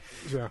cartridge.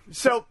 Yeah.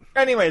 So,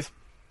 anyways,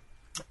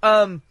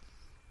 they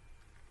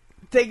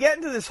get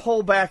into this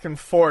whole back and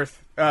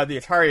forth, the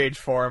Atari Age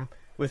forum,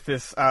 with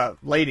this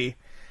lady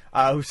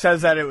who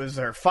says that it was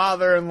her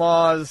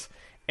father-in-law's,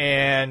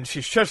 and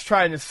she's just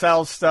trying to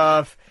sell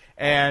stuff,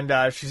 and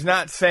she's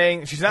not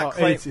claiming...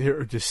 It's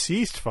her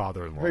deceased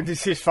father-in-law. Her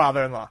deceased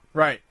father-in-law,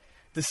 right.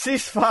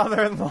 Deceased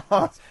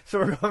father-in-law. So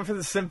we're going for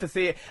the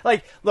sympathy.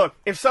 Like, look,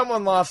 if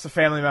someone lost a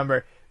family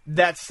member,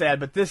 that's sad,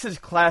 but this is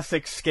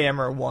classic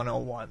scammer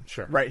 101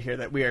 right here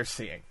that we are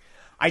seeing.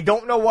 I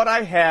don't know what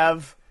I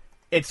have.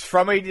 It's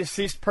from a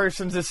deceased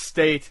person's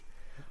estate.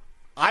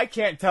 I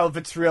can't tell if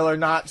it's real or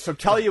not, so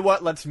tell you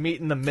what, let's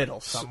meet in the middle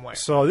somewhere.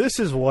 So this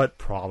is what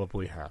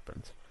probably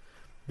happened.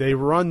 They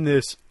run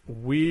this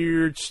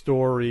weird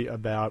story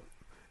about,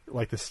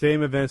 like, the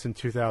same events in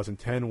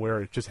 2010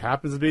 where it just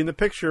happens to be in the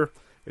picture.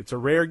 It's a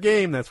rare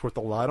game that's worth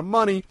a lot of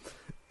money.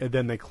 And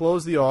then they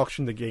close the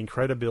auction to gain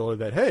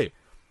credibility that, hey,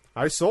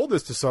 I sold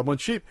this to someone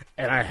cheap,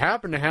 and I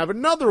happen to have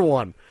another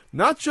one.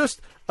 Not just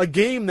a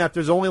game that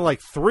there's only like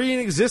 3 in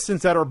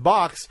existence that are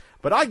boxed,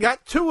 but I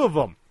got 2 of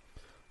them.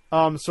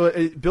 So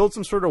it builds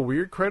some sort of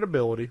weird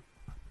credibility.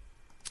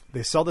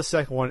 They sell the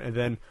second one, and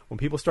then when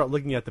people start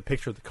looking at the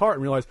picture of the cart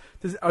and realize,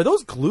 are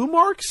those glue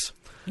marks?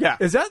 Yeah.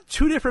 Is that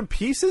 2 different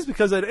pieces?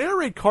 Because an Air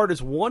Raid cart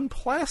is one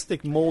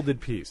plastic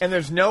molded piece. And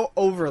there's no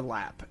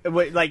overlap.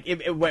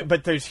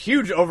 But there's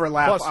huge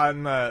overlap. Plus,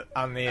 on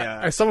the.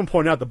 As someone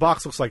pointed out, the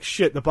box looks like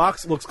shit. The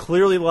box looks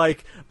clearly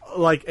like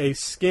a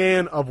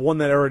scan of one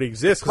that already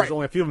exists, because there's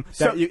only a few of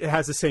them it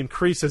has the same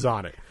creases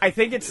on it. I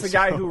think it's the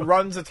guy who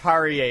runs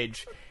Atari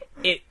Age.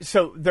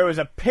 So there was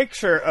a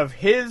picture of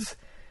his.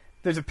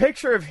 There's a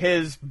picture of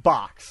his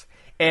box,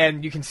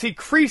 and you can see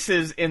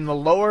creases in the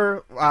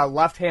lower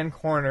left-hand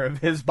corner of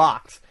his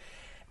box.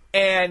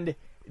 And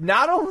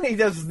not only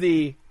does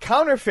the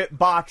counterfeit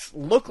box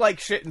look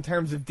like shit in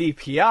terms of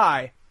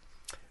DPI,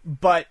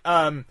 but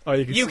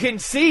you can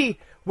see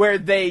where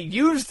they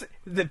used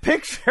the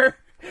picture,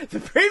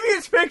 the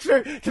previous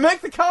picture, to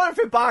make the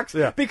counterfeit box,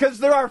 because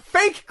there are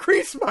fake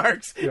crease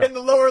marks in the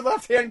lower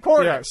left-hand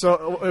corner. Yeah,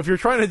 so if you're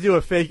trying to do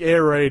a fake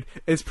Air Raid,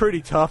 it's pretty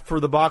tough for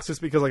the boxes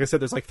because, like I said,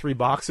 there's like 3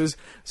 boxes.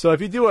 So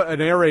if you do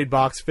an Air Raid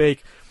box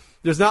fake,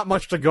 there's not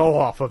much to go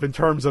off of in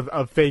terms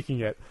of faking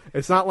it.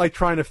 It's not like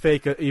trying to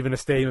fake even a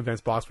Stadium Events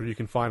box where you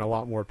can find a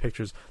lot more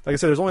pictures. Like I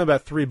said, there's only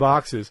about 3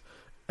 boxes,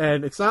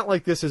 and it's not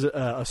like this is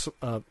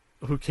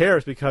who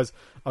cares, because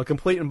a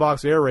complete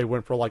in-box Air Raid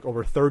went for like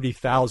over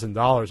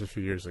 $30,000 a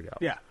few years ago.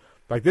 Yeah.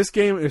 Like, this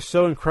game is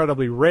so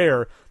incredibly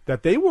rare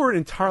that they weren't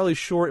entirely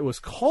sure it was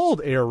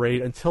called Air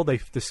Raid until they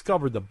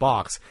discovered the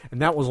box,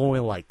 and that was only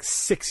like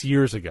 6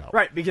 years ago.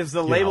 Right, because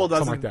the label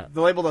doesn't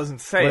the label doesn't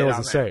say it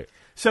on there.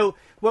 So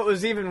what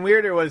was even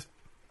weirder was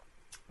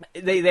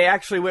they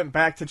actually went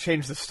back to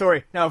change the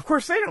story. Now, of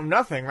course, they know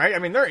nothing, right? I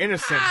mean, they're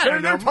innocent.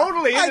 They're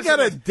totally innocent. I got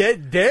a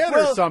dead dad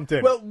or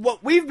something. Well,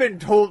 what we've been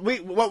told,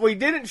 what we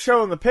didn't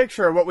show in the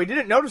picture, or what we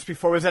didn't notice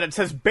before, was that it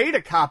says beta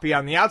copy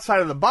on the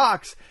outside of the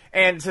box,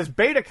 and it says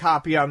beta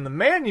copy on the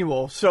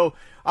manual. So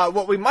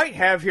what we might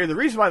have here, the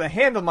reason why the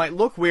handle might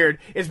look weird,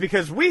 is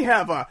because we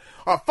have a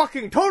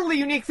fucking totally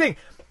unique thing.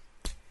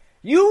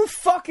 You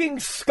fucking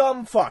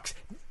scumfucks.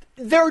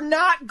 They're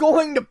not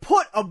going to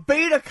put a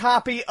beta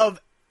copy of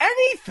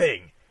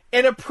anything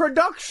in a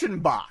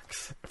production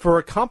box for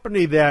a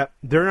company that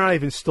they're not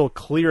even still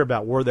clear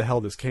about where the hell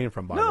this came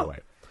from, by the way.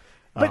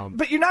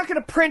 But you're not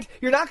going to print,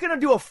 you're not going to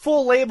do a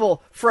full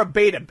label for a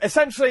beta,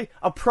 essentially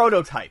a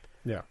prototype.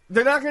 Yeah.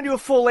 They're not going to do a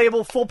full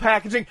label, full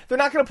packaging. They're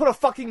not going to put a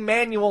fucking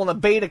manual in a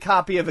beta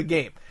copy of a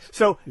game.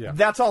 So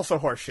that's also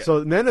horseshit.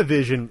 So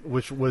Menavision,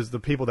 which was the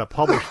people that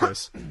published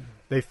this,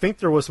 they think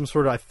there was some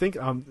sort of, I think,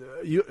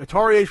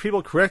 Atari Age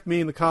people, correct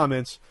me in the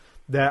comments,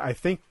 that I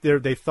think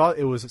they thought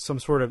it was some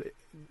sort of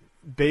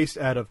based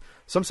out of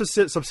some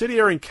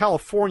subsidiary in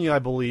California, I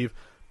believe,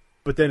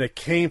 but then it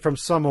came from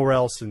somewhere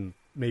else in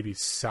maybe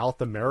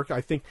South America.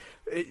 I think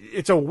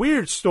it's a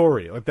weird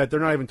story like that. They're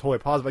not even totally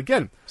positive.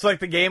 Again, so like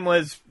the game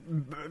was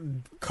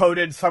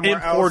coded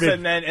somewhere else,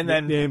 and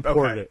then they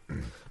imported it.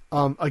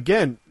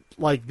 Again,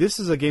 like this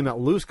is a game that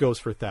loose goes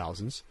for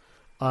thousands.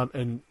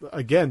 And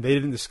again, they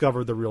didn't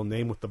discover the real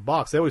name with the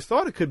box. They always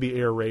thought it could be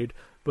Air Raid,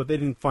 but they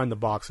didn't find the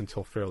box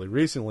until fairly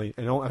recently.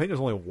 And I think there's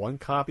only one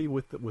copy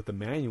with the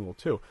manual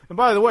too. And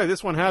by the way,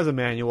 this one has a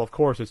manual. Of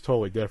course, it's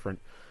totally different.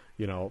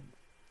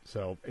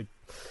 So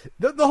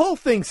the whole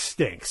thing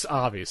stinks,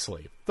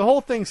 obviously. The whole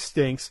thing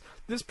stinks.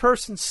 This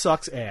person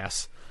sucks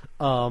ass.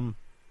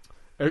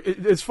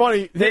 It's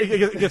funny.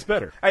 It gets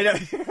better. I know.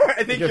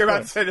 I think you're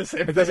about to say the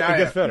same thing. It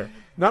gets better.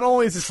 Not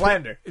only is this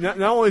slander. Not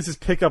only is this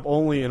pickup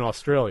only in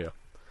Australia.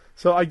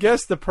 So I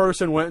guess the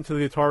person went into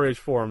the Atari Age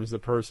forums, the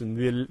person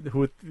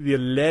with the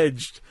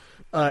alleged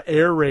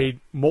Air Raid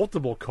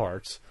multiple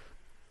carts,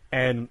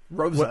 and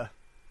Rosa.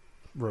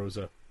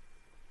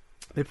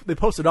 They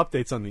posted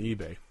updates on the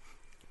eBay.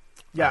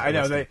 Yeah, I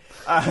know. They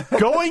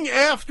going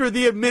after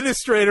the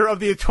administrator of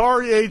the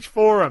Atari Age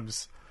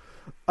forums,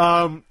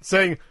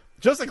 saying,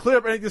 just to clear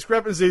up any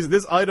discrepancies,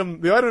 the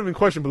item in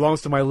question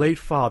belongs to my late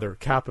father,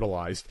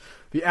 capitalized.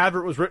 The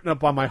advert was written up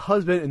by my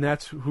husband, and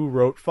that's who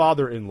wrote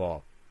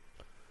father-in-law.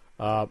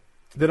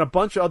 Then a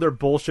bunch of other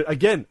bullshit.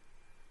 Again,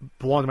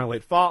 belonged to my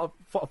late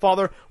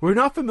father. We're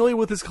not familiar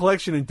with this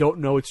collection and don't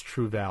know its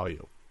true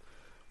value.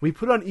 We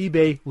put it on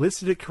eBay,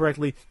 listed it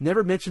correctly,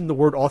 never mentioned the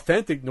word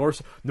authentic, nor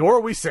are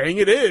we saying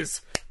it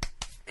is.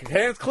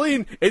 Hands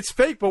clean. It's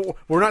fake, but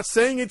we're not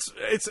saying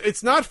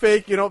it's not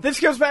fake. This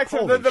goes back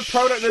to the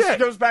product. This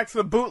goes back to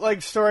the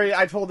bootleg story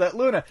I told at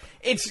Luna.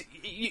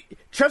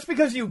 Just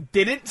because you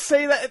didn't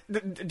say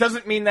that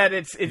doesn't mean that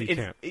it's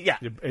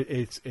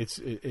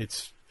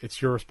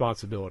your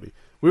responsibility.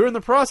 We were in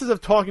the process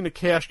of talking to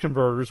cash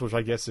converters, which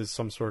I guess is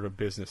some sort of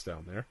business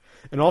down there,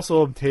 and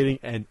also obtaining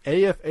an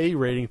AFA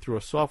rating through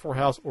a software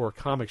house or a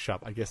comic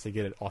shop. I guess they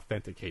get it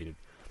authenticated.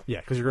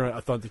 Yeah, because you're going to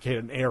authenticate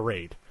an Air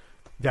Raid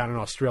down in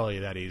Australia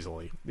that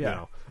easily.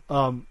 Yeah.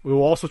 We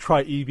will also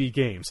try EB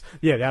Games.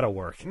 Yeah, that'll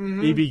work.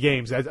 Mm-hmm. EB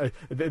Games. They're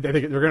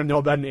going to know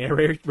about an Air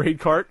Raid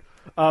cart.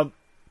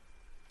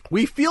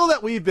 We feel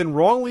that we've been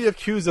wrongly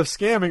accused of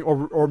scamming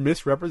or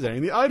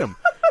misrepresenting the item.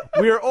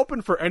 We are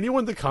open for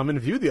anyone to come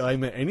and view the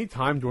item at any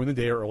time during the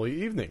day or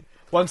early evening.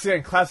 Once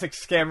again, classic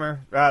scammer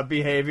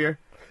behavior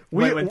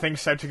when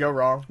things start to go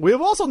wrong. We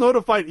have also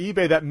notified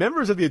eBay that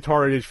members of the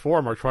Atari Age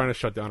forum are trying to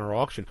shut down our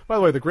auction. By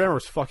the way, the grammar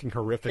is fucking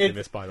horrific in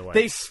this, by the way.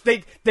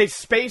 They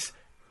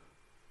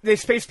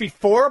space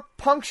before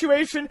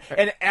punctuation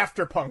and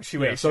after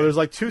punctuation. Yeah, so there's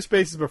like 2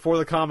 spaces before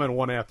the comma and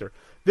 1 after.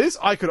 This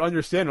I could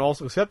understand and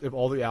also accept if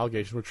all the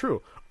allegations were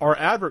true. Our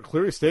advert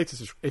clearly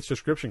states its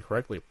description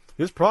correctly.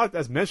 This product,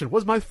 as mentioned,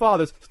 was my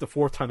father's. It's the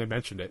 4th time they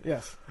mentioned it.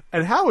 Yes.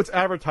 And how it's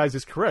advertised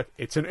is correct.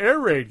 It's an Air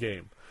Raid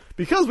game.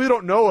 Because we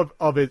don't know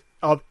of its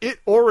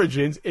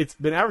origins, it's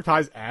been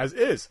advertised as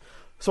is.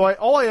 So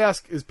all I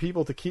ask is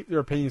people to keep their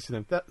opinions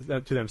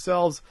to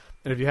themselves.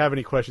 And if you have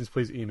any questions,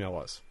 please email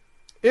us.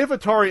 If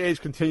Atari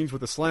Age continues with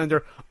the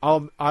slander,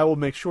 I will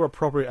make sure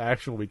appropriate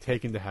action will be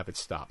taken to have it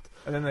stopped.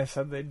 And then they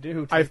said they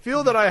do. I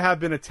feel that I have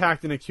been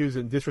attacked and accused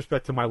in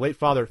disrespect to my late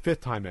father,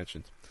 5th time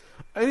mentioned.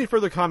 Any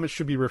further comments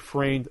should be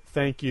refrained.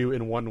 Thank you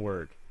in 1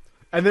 word.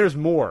 And there's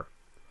more.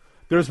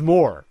 There's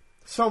more.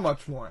 So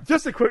much more.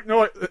 Just a quick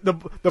note.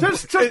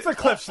 Just the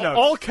Cliff's notes.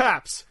 All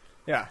caps.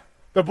 Yeah.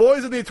 The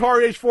boys in the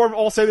Atari Age forum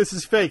all say this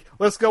is fake.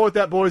 Let's go with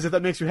that, boys, if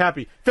that makes you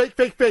happy. Fake,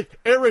 fake, fake.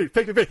 Air Raid,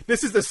 fake, fake, fake.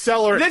 This is the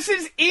seller. This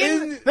is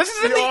in the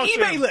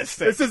eBay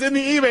listing. This is in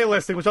the eBay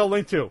listing, which I'll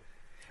link to.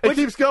 It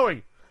keeps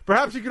going.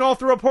 Perhaps you can all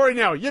throw a party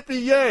now.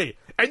 Yippee yay.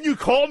 And you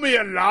call me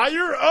a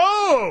liar?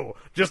 Oh!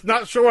 Just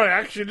not sure what I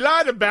actually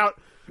lied about.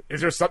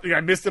 Is there something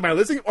I missed in my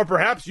listing? Or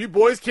perhaps you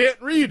boys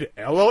can't read.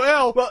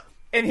 LOL. Well,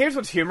 and here's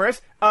what's humorous.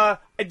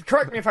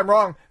 Correct me if I'm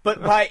wrong,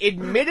 but by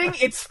admitting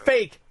it's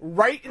fake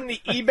right in the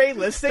eBay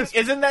listing,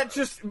 isn't that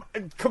just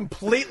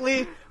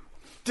completely...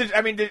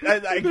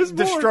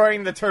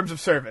 destroying the terms of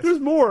service? There's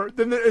more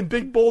than in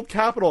big bold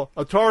capital.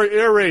 Atari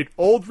Air Raid,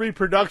 old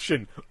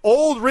reproduction.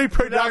 Old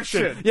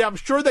reproduction. Yeah, I'm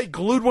sure they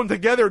glued one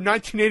together in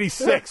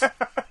 1986.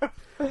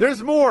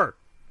 There's more.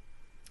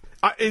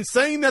 In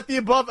saying that the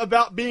above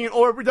about being an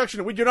old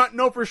reproduction, we do not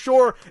know for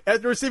sure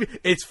after receiving.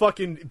 It's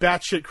fucking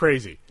batshit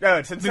crazy. No,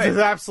 it's insane. This is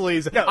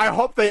absolutely. No. I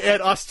hope they add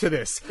us to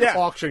this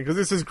auction because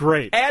this is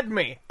great. Add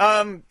me.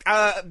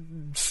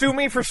 Sue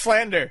me for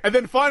slander. And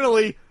then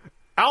finally,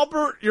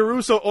 Albert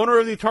Yaruso, owner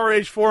of the Atari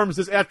Age forums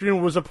this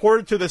afternoon, was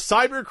reported to the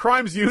Cyber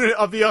Crimes Unit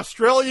of the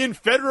Australian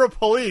Federal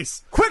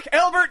Police. Quick,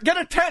 Albert, get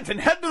a tent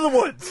and head to the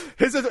woods.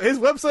 His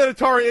website,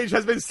 Atari Age,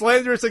 has been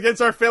slanderous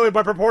against our family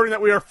by purporting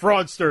that we are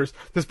fraudsters.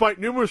 Despite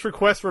numerous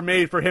requests were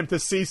made for him to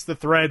cease the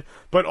thread,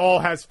 but all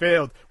has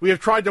failed. We have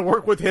tried to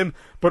work with him,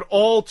 but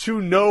all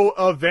to no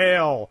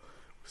avail.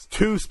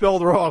 Two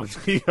spelled wrong,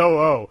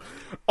 T-O-O.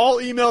 All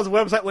emails and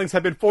website links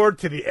have been forwarded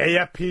to the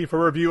AFP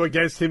for review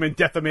against him in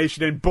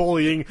defamation and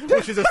bullying,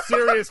 which is a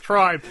serious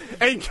crime,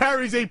 and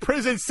carries a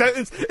prison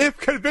sentence if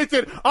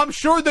convicted. I'm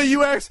sure the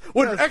U.S.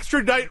 would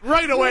extradite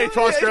right away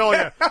to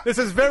Australia. This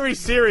is very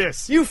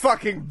serious. You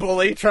fucking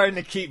bully trying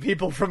to keep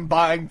people from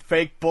buying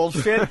fake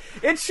bullshit.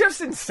 It's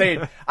just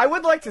insane. I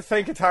would like to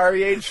thank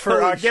Atari Age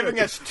for giving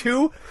us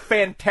 2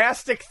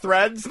 fantastic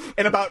threads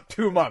in about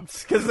 2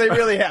 months, because they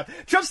really have.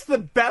 Just the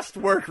best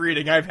work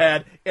reading I've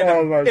had in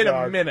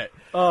a minute.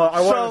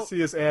 I want to see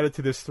this added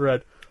to this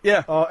thread.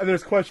 Yeah. And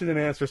there's questions and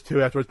answers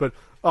too afterwards. But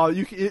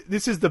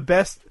this is the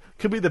best,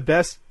 could be the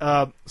best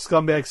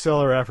scumbag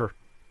seller ever.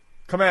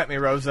 Come at me,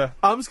 Rosa.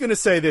 I'm just gonna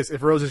say this: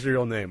 if Rosa's your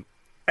real name,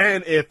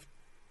 and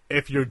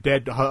if your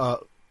dead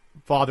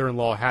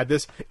father-in-law had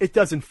this, it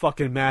doesn't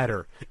fucking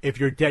matter if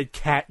your dead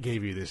cat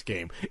gave you this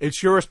game.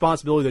 It's your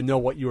responsibility to know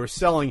what you are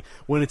selling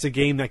when it's a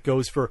game that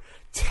goes for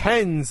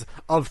tens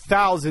of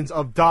thousands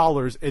of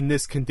dollars in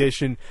this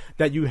condition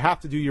that you have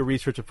to do your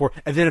research for.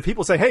 And then if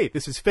people say, hey,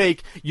 this is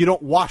fake, you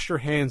don't wash your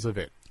hands of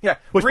it. Yeah.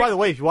 Which, by the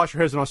way, if you wash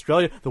your hands in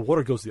Australia, the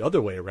water goes the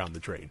other way around the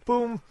drain.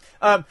 Boom.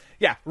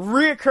 Yeah.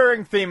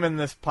 Reoccurring theme in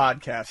this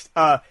podcast.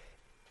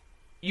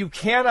 You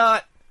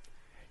cannot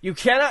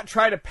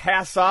try to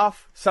pass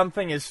off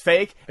something as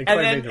fake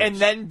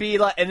and then be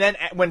like, and then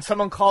when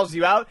someone calls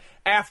you out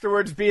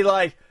afterwards, be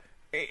like,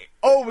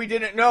 oh, we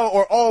didn't know,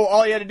 or oh,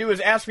 all you had to do was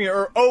ask me,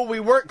 or oh, we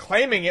weren't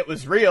claiming it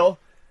was real.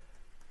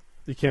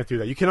 You can't do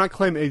that. You cannot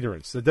claim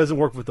ignorance. It doesn't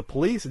work with the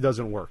police. It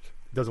doesn't work.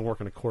 It doesn't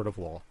work in a court of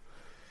law.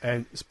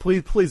 And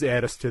please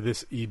add us to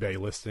this eBay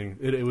listing.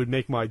 It would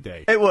make my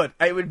day. It would.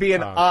 It would be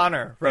an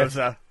honor,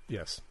 Rosa.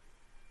 Yes.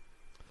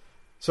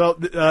 So,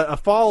 a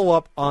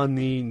follow-up on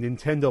the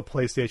Nintendo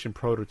PlayStation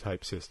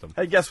prototype system.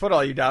 Hey, guess what,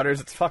 all you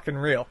doubters? It's fucking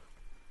real.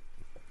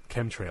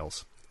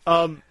 Chemtrails.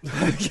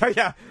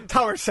 Yeah.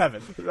 Tower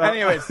 7.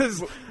 Anyways,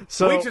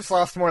 so we just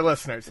lost more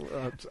listeners.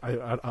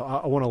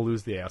 I want to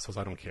lose the assholes.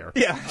 I don't care.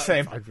 Yeah,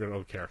 same. I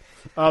don't care.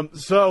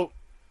 So,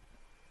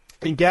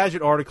 in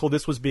Gadget article,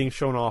 this was being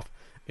shown off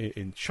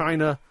in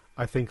China.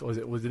 I think, did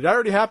it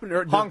already happen?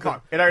 Or Hong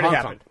Kong. It already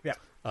happened. Yeah.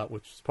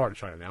 Which is part of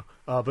China now.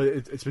 But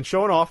it's been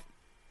shown off.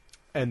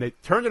 And they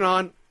turned it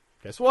on.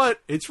 Guess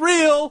what? It's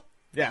real.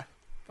 Yeah.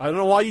 I don't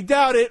know why you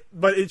doubt it,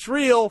 but it's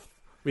real.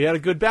 We had a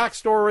good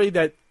backstory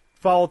that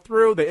followed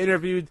through. They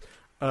interviewed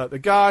the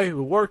guy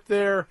who worked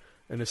there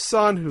and his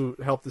son who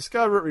helped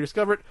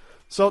rediscover it.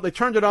 So they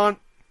turned it on.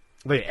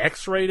 They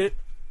X-rayed it.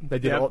 They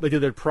did they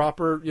did their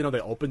proper, they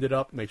opened it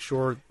up, make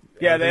sure.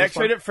 Yeah, they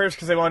X-rayed it first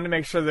because they wanted to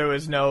make sure there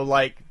was no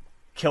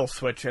kill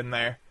switch in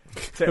there.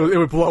 It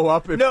would blow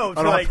up. To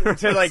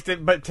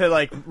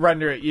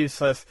render it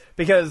useless,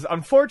 because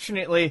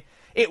unfortunately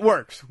it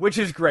works, which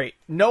is great.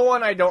 No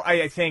one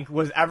I think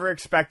was ever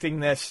expecting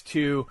this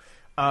to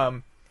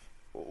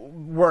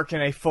work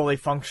in a fully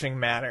functioning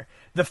manner.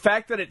 The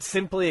fact that it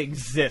simply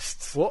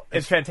exists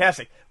is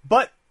fantastic.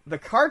 But the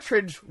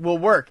cartridge will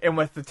work, and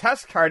with the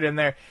test card in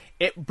there,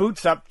 it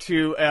boots up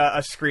to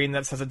a screen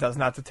that says it does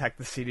not detect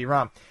the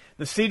CD-ROM.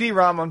 The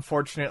CD-ROM,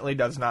 unfortunately,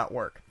 does not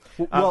work.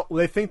 Well,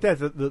 they think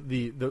that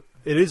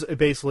it is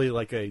basically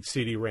like a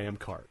CD-RAM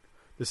card,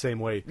 the same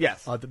way.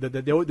 Yes.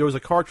 There was a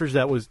cartridge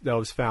that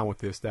was found with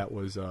this that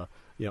was a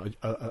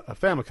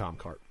Famicom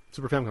card,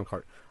 Super Famicom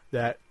card,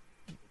 that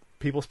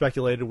people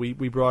speculated.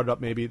 We brought it up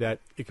maybe that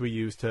it could be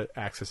used to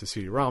access a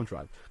CD-ROM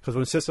drive, because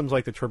when systems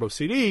like the Turbo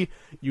CD,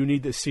 you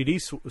need the CD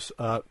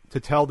to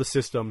tell the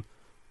system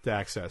to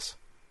access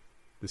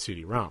the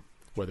CD-ROM.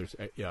 Whether it's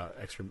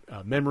extra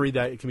memory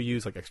that it can be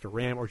used, like extra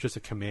RAM, or just a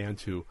command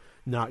to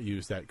not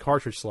use that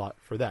cartridge slot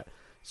for that.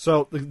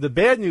 So the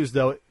bad news,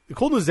 though, the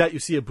cool news is that you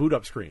see a boot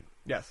up screen.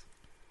 Yes.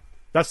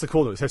 That's the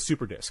cool news. It has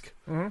Super Disc.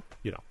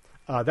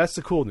 Mm-hmm. That's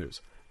the cool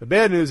news. The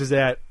bad news is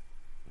that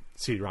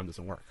CD-ROM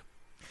doesn't work.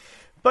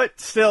 But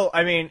still,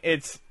 I mean,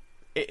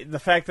 the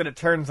fact that it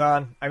turns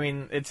on, I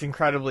mean, it's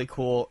incredibly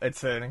cool.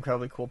 It's an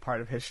incredibly cool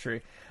part of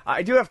history.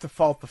 I do have to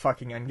fault the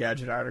fucking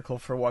Engadget article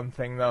for one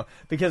thing, though,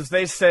 because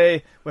they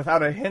say,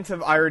 without a hint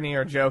of irony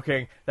or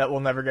joking, that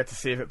we'll never get to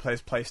see if it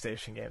plays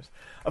PlayStation games.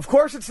 Of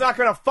course it's not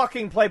going to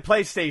fucking play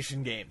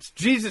PlayStation games.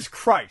 Jesus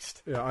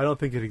Christ. Yeah, I don't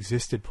think it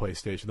existed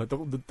PlayStation.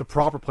 The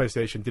proper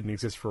PlayStation didn't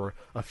exist for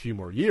a few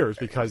more years,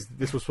 because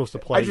this was supposed to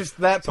play...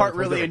 that part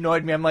really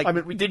annoyed me. I'm like,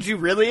 did you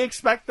really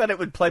expect that it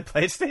would play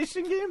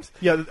PlayStation games?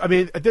 Yeah, I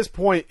mean, at this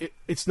point,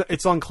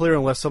 it's unclear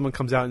unless someone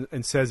comes out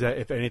and says that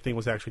if anything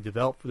was actually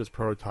developed for this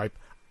prototype.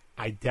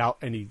 I doubt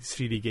any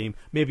CD game.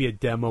 Maybe a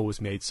demo was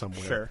made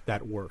somewhere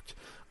that worked,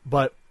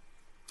 but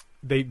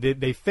they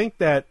think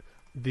that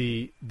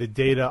the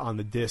data on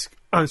the disc,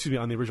 on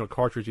the original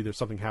cartridge, either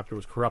something happened or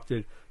was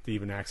corrupted to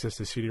even access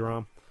the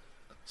CD-ROM.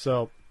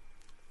 So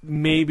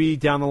maybe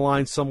down the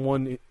line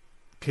someone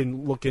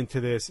can look into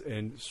this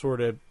and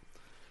sort of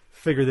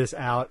figure this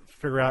out,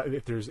 figure out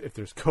if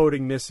there's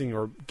coding missing,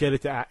 or get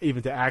it to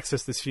even to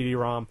access the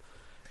CD-ROM.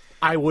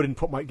 I wouldn't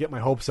get my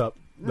hopes up.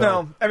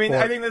 No, I mean,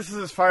 I think this is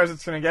as far as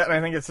it's going to get, and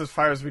I think it's as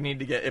far as we need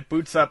to get. It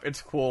boots up,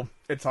 it's cool,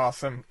 it's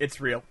awesome, it's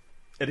real,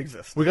 it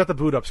exists. We got the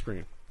boot up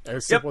screen.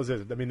 As simple as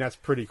it is. I mean, that's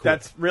pretty cool.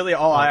 That's really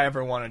all I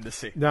ever wanted to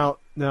see. Now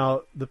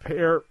the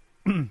pair,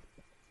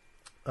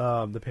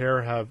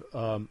 have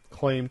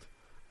claimed,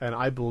 and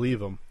I believe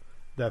them,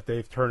 that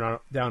they've turned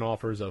down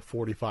offers of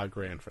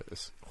 $45,000 for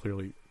this.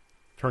 Clearly,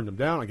 turned them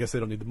down. I guess they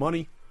don't need the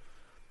money,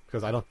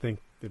 because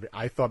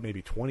I thought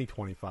maybe 20,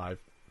 25,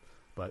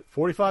 but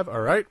 45.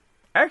 All right.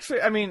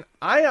 Actually, I mean,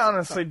 I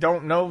honestly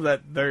don't know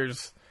that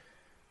there's.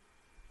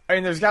 I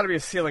mean, there's got to be a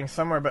ceiling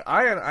somewhere, but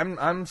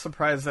I'm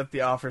surprised that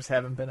the offers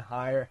haven't been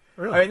higher.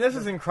 Really? I mean, this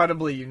is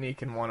incredibly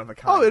unique and one of a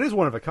kind. Oh, it is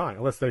one of a kind,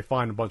 unless they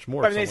find a bunch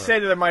more. I mean, they say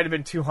that there might have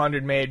been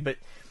 200 made, but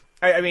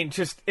I mean,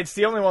 just it's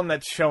the only one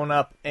that's shown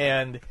up,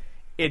 and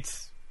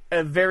it's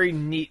a very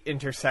neat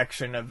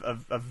intersection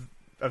of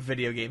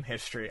video game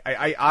history.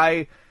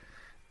 I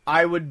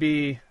wouldn't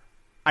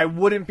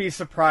be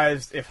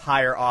surprised if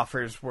higher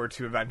offers were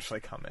to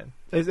eventually come in.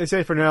 They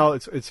say for now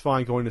it's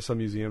fine going to some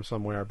museum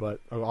somewhere, but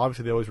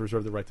obviously they always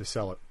reserve the right to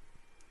sell it.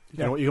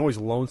 You can always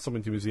loan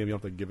something to a museum. You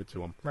don't have to give it to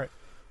them. Right.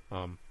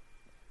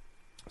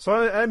 So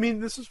I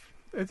mean,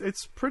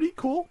 it's pretty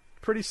cool,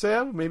 pretty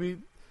sad. Maybe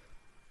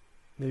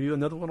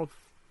another one will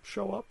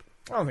show up.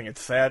 I don't think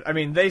it's sad. I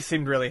mean, they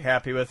seemed really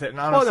happy with it, and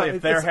honestly,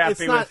 if they're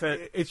happy with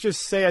it, it's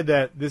just sad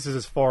that this is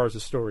as far as the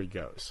story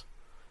goes.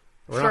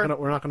 We're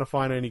not gonna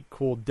find any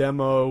cool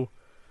demo.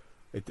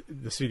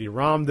 The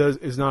CD-ROM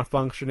is not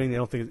functioning.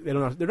 They're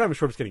not even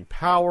sure if it's getting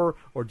power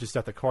or just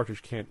that the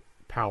cartridge can't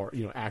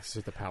access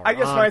it to power. I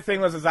guess my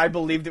thing was I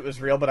believed it was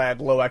real, but I had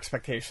low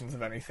expectations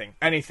of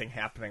anything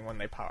happening when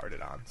they powered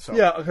it on. So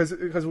yeah, because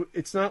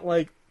it's not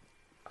like,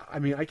 I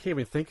mean, I can't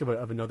even think of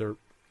another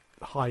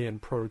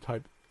high-end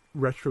prototype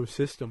retro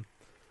system.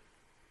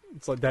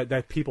 It's like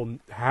that people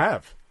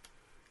have.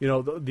 You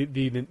know,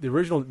 the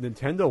original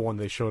Nintendo one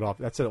they showed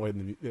off. Is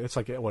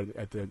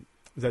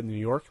that in New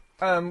York?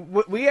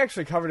 We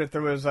actually covered it.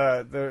 There was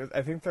I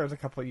think there was a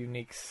couple of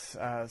unique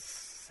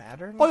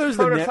Saturn. Oh, there's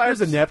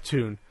the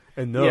Neptune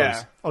and those.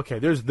 Yeah. Okay,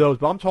 there's those,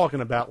 but I'm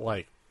talking about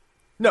like.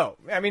 No,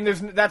 I mean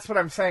that's what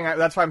I'm saying.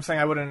 That's why I'm saying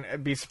I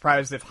wouldn't be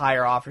surprised if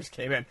higher offers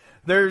came in.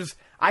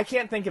 I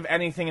can't think of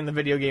anything in the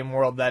video game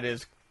world that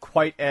is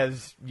quite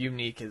as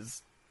unique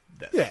as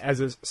this. Yeah, as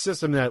a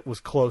system that was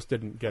close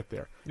didn't get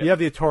there. Yeah. You have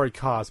the Atari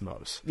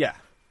Cosmos. Yeah,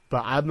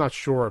 but I'm not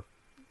sure.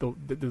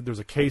 There's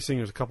a casing.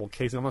 There's a couple of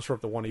casings. I'm not sure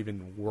if the one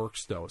even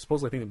works though.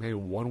 Supposedly, I think that maybe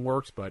one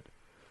works, but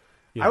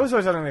I was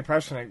always under the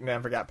impression it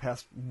never got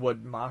past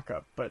wood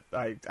mock-up. But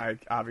I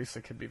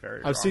obviously could be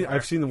very.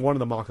 I've seen one of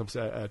the mock-ups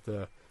at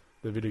the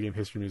Video Game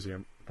History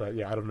Museum, but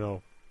yeah, I don't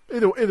know.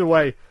 Either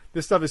way,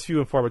 this stuff is few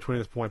and far between at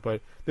this point.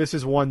 But this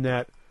is one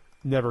that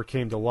never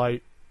came to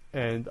light,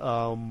 and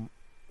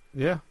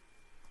yeah,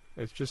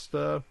 it's just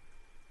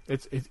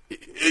it's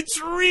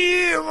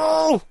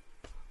real.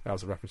 That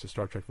was a reference to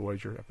Star Trek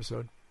Voyager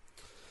episode.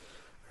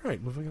 All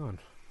right, moving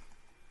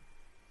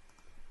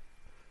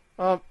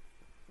on.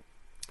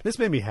 This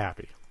made me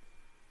happy.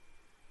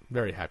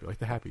 Very happy, like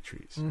the Happy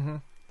Trees. Mm-hmm.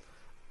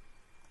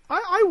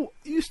 I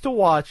used to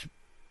watch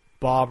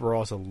Bob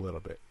Ross a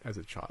little bit as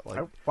a child.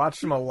 I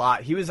watched him a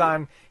lot. He was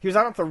on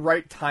at the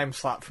right time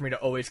slot for me to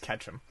always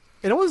catch him.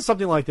 And it wasn't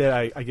something like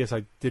that I guess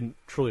I didn't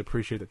truly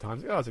appreciate at the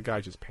time. It's a guy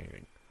just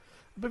painting.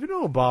 But if you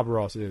know who Bob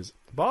Ross is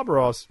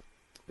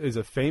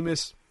a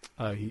famous...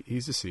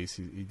 he's deceased.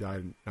 He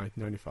died in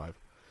 1995.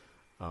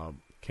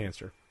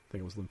 Cancer. I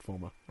think it was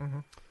lymphoma. Mm-hmm.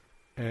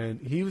 And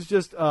he was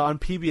just on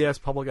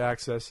PBS Public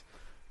Access,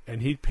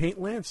 and he'd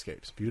paint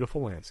landscapes,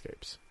 beautiful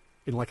landscapes,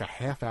 in like a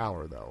half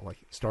hour though, like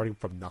starting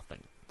from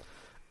nothing.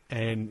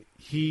 And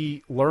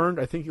he learned,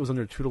 I think he was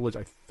under tutelage,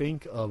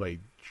 of a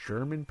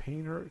German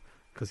painter,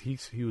 because he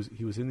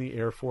was in the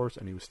Air Force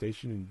and he was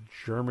stationed in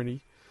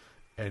Germany,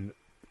 and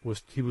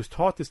he was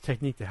taught this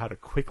technique to how to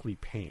quickly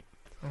paint.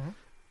 Mm-hmm.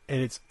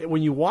 And it's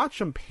when you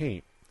watch him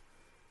paint,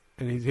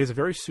 and he has a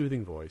very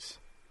soothing voice.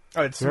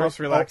 Oh, it's the most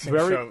relaxing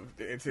show.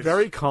 It's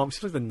very calm. He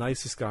seems like the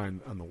nicest guy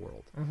in the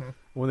world. Mm-hmm.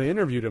 When they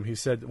interviewed him, he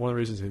said one of the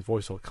reasons his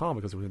voice was so calm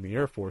because he was in the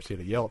Air Force. He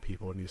had to yell at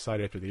people, and he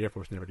decided after the Air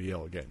Force never to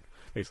yell again,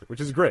 basically,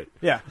 which is great.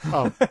 Yeah.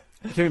 You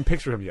can't even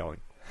picture him yelling.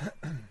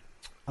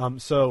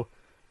 So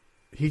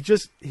he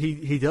does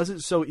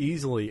it so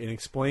easily and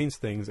explains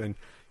things, and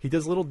he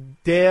does little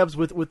dabs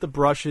with the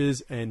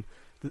brushes and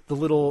the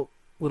little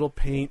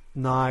paint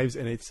knives,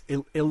 and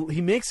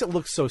he makes it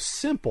look so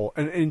simple,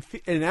 and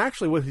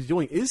actually what he's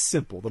doing is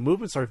simple. The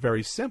movements are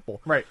very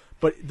simple, right?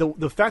 But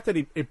the fact that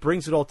it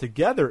brings it all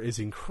together is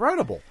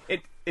incredible.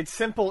 It's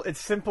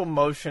simple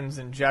motions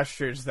and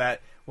gestures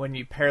that when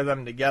you pair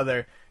them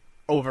together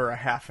over a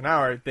half an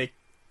hour, they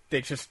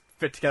just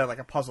fit together like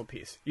a puzzle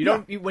piece.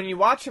 When you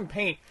watch him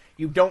paint,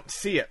 you don't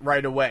see it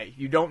right away.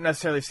 You don't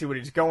necessarily see what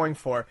he's going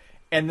for,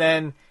 and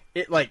then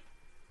it like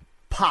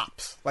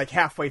pops like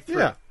halfway through.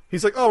 Yeah.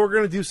 He's like, oh, we're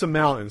going to do some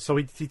mountains. So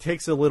he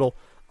takes a little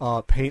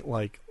paint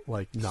like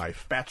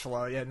knife.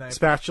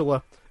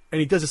 Spatula. And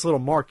he does this little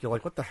mark. You're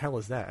like, what the hell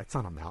is that? It's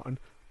not a mountain.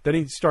 Then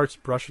he starts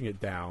brushing it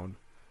down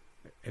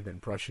and then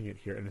brushing it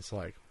here. And it's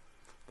like,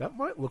 that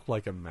might look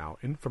like a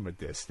mountain from a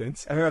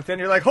distance. And then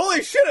you're like,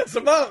 holy shit, it's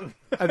a mountain.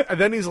 and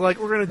then he's like,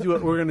 we're going to do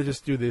it. We're going to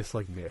just do this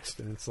like mist.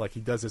 And it's like, he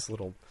does this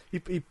little, he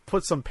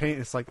puts some paint.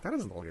 And it's like, that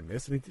doesn't look like a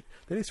mist. And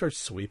then he starts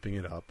sweeping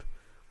it up.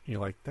 And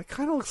you're like, that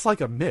kind of looks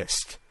like a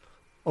mist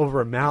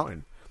over a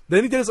mountain.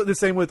 Then he does the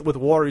same with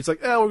water. He's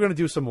like, we're going to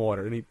do some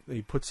water. And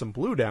he puts some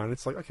blue down. And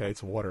it's like, okay,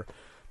 it's water.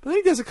 But then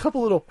he does a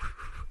couple little,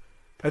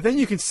 and then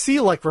you can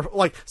see like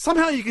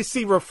somehow you can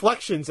see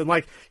reflections, and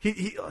like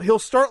he'll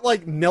start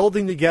like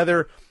melding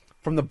together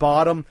from the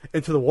bottom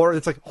into the water.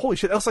 It's like, holy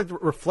shit, that's like the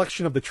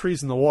reflection of the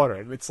trees in the water.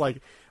 And it's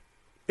like,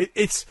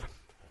 it's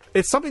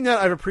something that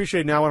I've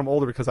appreciated now when I'm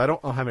older, because I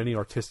don't have any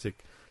artistic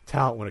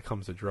talent when it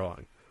comes to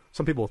drawing.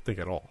 Some people think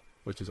at all,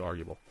 which is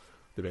arguable,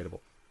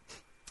 debatable.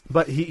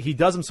 But he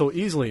does them so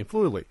easily and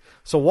fluidly.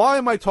 So why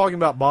am I talking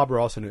about Bob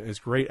Ross and his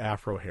great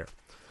afro hair?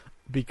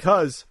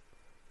 Because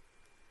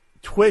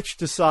Twitch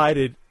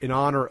decided, in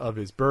honor of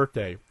his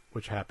birthday,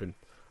 which happened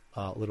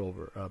a little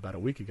over about a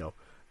week ago,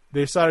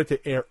 they decided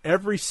to air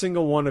every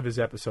single one of his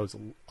episodes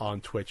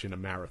on Twitch in a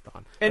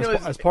marathon, and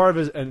as part of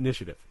his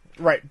initiative.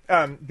 Right,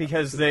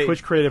 because the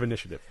Twitch Creative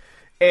Initiative.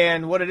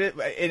 And what it is,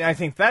 and I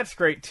think that's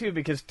great too,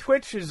 because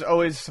Twitch is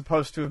always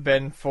supposed to have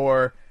been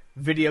for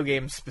video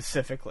games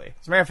specifically.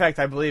 As a matter of fact,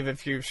 I believe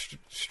if you're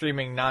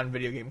streaming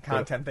non-video game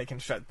content, they can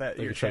shut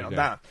your channel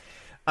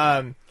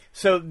down.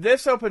 So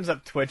this opens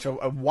up Twitch,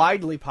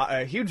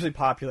 a hugely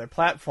popular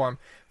platform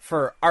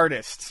for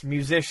artists,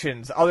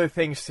 musicians, other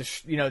things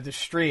to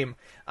stream,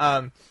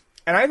 and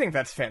I think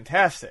that's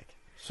fantastic.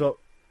 So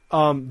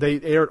they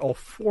aired all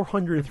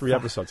 403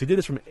 episodes. He did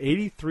this from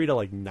 83 to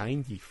like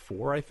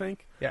 94, I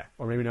think. Yeah,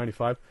 or maybe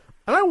 95.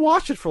 And I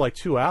watched it for like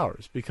 2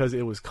 hours because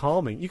it was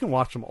calming. You can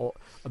watch them all.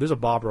 There's a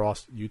Bob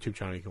Ross YouTube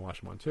channel you can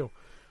watch them on too.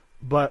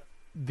 But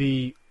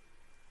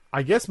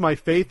I guess my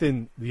faith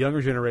in the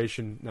younger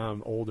generation, now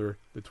I'm older,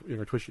 the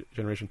younger Twitch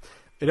generation,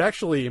 it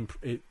actually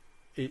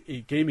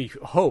it gave me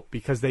hope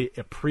because they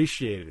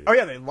appreciated it. Oh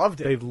yeah, they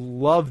loved it. They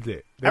loved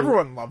it.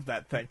 Everyone loved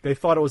that thing. They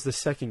thought it was the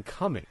second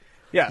coming.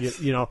 Yes.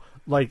 You know,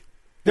 like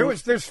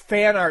there's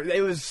fan art.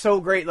 It was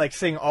so great, like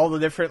seeing all the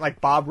different like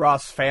Bob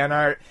Ross fan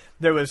art.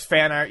 There was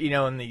fan art,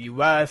 in the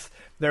U.S.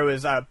 There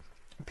was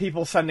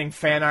people sending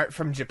fan art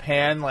from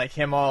Japan, like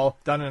him all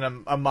done in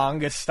a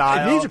manga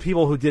style. And these are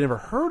people who didn't ever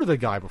heard of the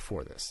guy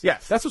before this.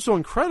 Yes. That's what's so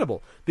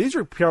incredible. These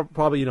are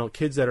probably,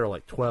 kids that are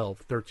like 12,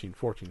 13,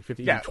 14,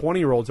 15, even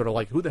 20-year-olds that are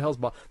like, who the hell's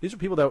Bob? These are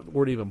people that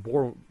weren't even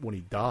born when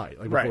he died,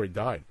 like before he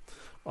died.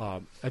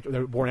 They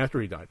were born after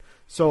he died.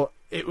 So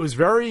it was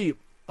very...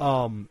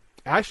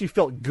 I actually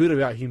felt good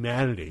about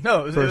humanity.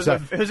 No, it was a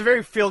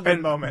very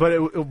feel-good moment.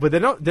 But they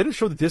didn't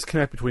show the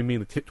disconnect between me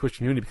and the Twitch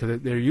community,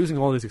 because they're using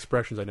all these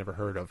expressions I never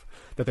heard of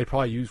that they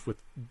probably use with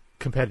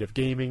competitive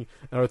gaming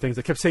and other things.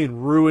 They kept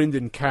saying "ruined"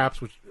 in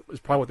caps, which is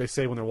probably what they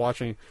say when they're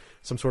watching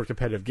some sort of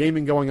competitive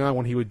gaming going on.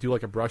 When he would do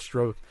like a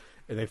brushstroke,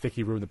 and they think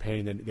he ruined the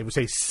painting, then they would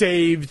say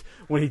 "saved"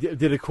 when he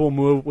did a cool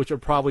move, which are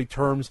probably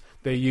terms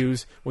they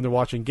use when they're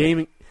watching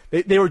gaming.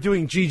 They were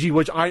doing GG,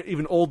 which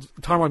even old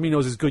Tom like me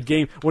knows is good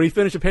game. When he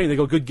finished a painting, they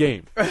go good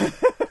game.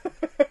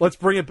 Let's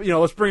bring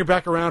it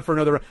back around for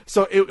another.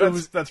 So it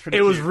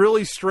was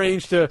really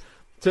strange to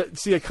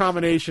see a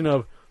combination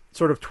of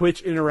sort of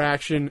Twitch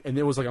interaction, and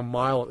it was like a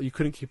mile. You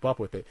couldn't keep up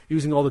with it,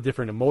 using all the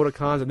different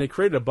emoticons, and they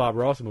created a Bob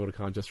Ross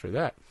emoticon just for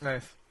that.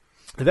 Nice.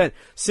 And then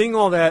seeing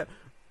all that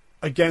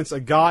against a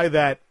guy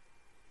that,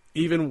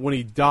 even when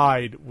he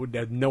died, would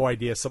have no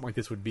idea something like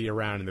this would be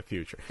around in the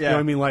future. Yeah. You know what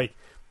I mean? Like,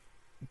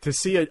 to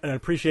see an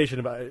appreciation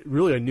about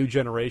really a new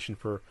generation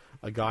for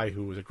a guy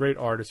who was a great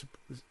artist,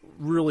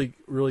 really,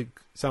 really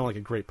sounded like a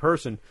great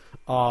person.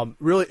 It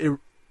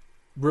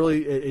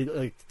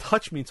like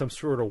touched me in some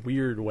sort of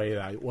weird way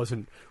that I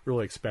wasn't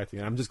really expecting.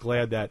 And I'm just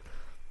glad that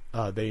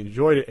they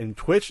enjoyed it. And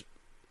Twitch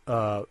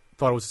thought it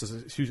was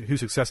a huge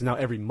success. And now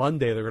every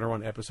Monday they're going to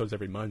run episodes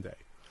every Monday.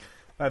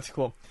 That's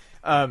cool.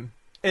 And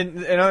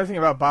another thing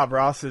about Bob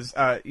Ross is,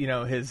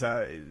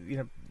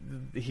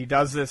 he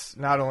does this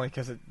not only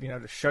because to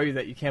show you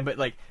that you can, but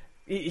like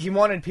he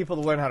wanted people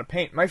to learn how to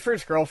paint. My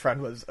first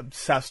girlfriend was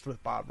obsessed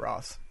with Bob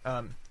Ross,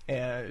 and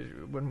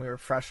when we were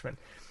freshmen.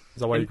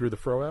 Is that why you grew the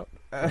fro out?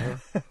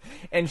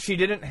 And she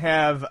didn't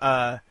have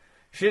a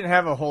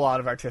whole lot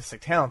of artistic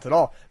talent at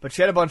all, but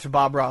she had a bunch of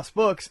Bob Ross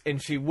books,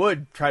 and she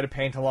would try to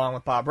paint along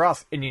with Bob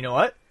Ross. And you know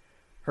what?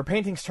 Her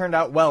paintings turned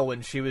out well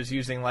when she was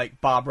using like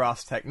Bob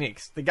Ross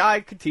techniques. The guy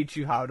could teach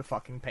you how to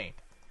fucking paint.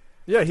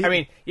 Yeah,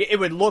 it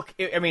would look.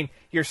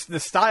 The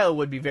style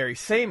would be very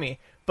samey,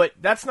 but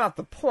that's not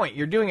the point.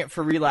 You're doing it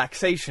for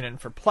relaxation and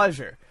for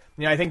pleasure.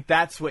 I think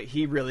that's what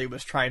he really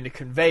was trying to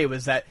convey,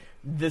 was that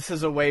this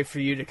is a way for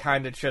you to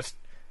kind of just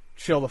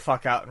chill the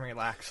fuck out and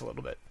relax a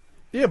little bit.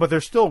 Yeah, but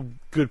they're still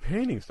good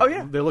paintings. Oh,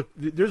 yeah. They look.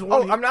 There's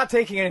one. I'm not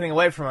taking anything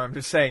away from him. I'm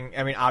just saying.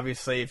 I mean,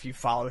 obviously, if you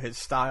follow his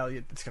style,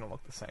 it's going to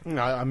look the same.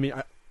 No, I mean,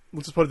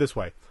 let's just put it this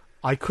way.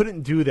 I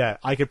couldn't do that.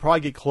 I could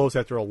probably get close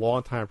after a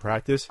long time of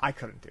practice. I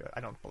couldn't do it.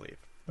 I don't believe.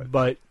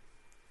 But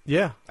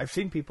yeah, I've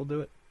seen people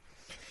do it.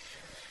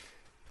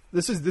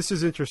 This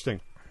is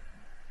interesting.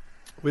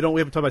 We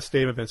haven't talked about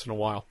stadium events in a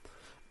while,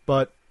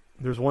 but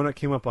there's one that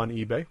came up on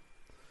eBay.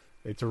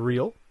 It's a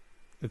reel.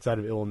 It's out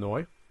of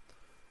Illinois.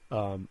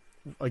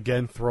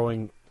 Again,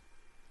 throwing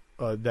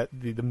the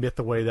myth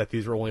away that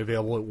these are only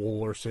available at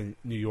Woolworths in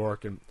New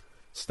York, and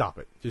stop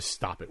it. Just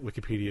stop it.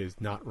 Wikipedia is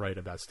not right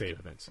about stadium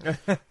events.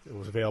 It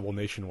was available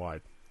nationwide.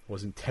 It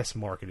wasn't test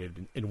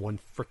marketed in one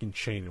freaking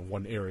chain in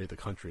one area of the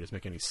country. It doesn't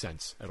make any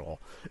sense at all.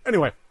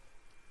 Anyway,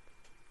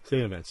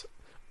 stadium events.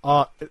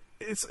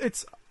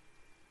 It's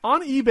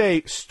on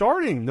eBay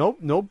starting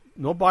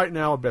no buy it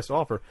now or best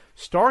offer,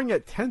 starting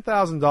at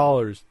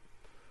 $10,000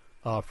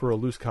 for a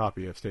loose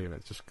copy of Stadium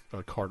Events, just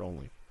a card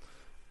only.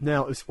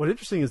 Now, what's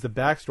interesting is the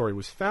backstory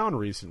was found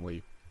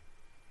recently.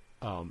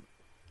 I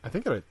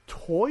think at a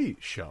toy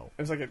show.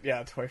 It was like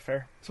a toy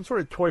fair, some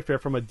sort of toy fair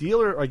from a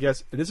dealer, I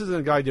guess. And this isn't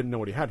a guy who didn't know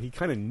what he had. He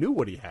kind of knew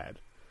what he had,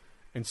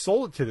 and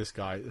sold it to this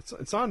guy.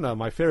 It's on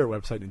my favorite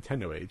website,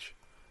 Nintendo Age,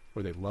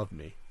 where they love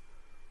me.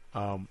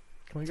 Can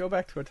we go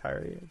back to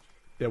Atari Age?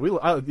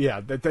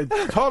 Yeah,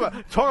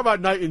 talk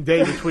about night and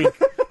day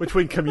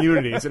between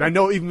communities, and I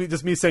know even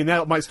just me saying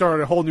that might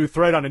start a whole new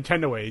thread on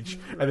Nintendo Age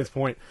at this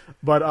point.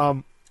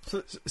 But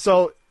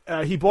so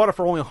he bought it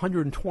for only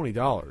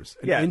 $120.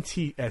 An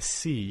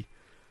NTSC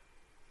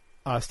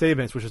Stadium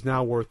Events, which is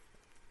now worth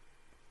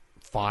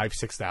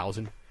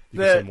 $5,000-$6,000. You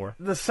can say more.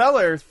 The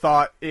seller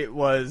thought it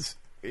was.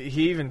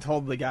 He even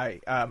told the guy,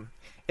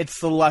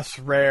 it's the less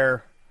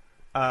rare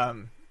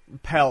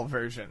PAL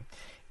version.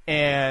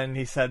 And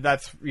he said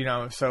that's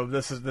so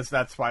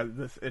that's why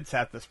it's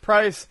at this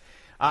price.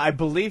 I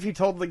believe he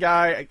told the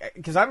guy,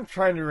 because I'm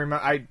trying to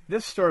remember.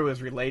 This story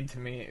was relayed to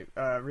me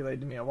a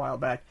while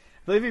back.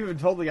 I believe he even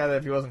told the guy that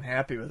if he wasn't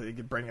happy with it, he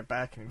could bring it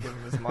back and give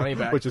him his money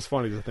back. Which is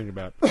funny to think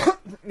about.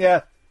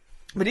 Yeah,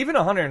 but even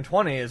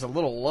 120 is a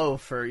little low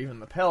for even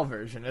the PAL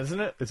version, isn't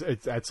it?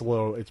 It's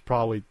low. It's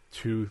probably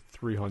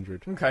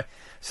 $200-$300. Okay,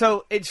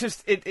 so it's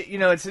just it's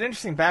an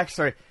interesting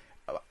backstory.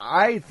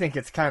 I think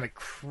it's kind of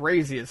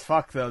crazy as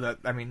fuck, though.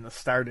 That the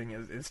starting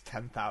is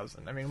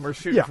 10,000. I mean, we're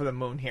shooting for the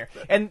moon here,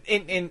 and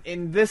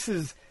this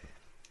is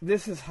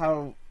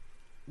how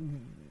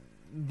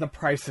the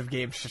price of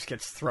games just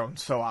gets thrown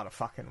so out of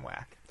fucking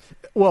whack.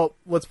 Well,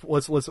 let's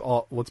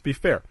be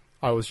fair.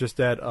 I was just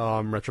at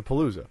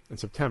Retropalooza in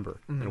September,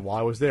 and while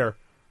I was there,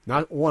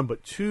 not one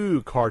but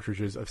two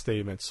cartridges of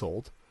Stadium Events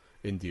sold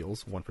in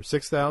deals. One for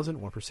 $6,000,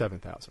 one for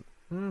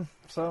 $7,000.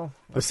 So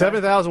the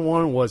 $7,000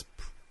 one was.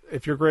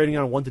 If you're grading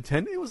on 1 to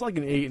 10, it was like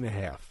an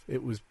 8.5.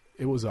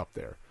 It was up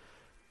there.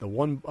 The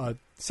one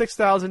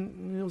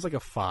 6,000, it was like a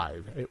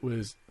 5. It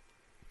was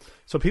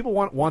so people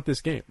want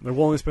this game. They're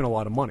willing to spend a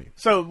lot of money.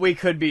 So we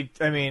could be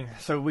trending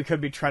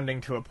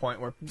to a point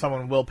where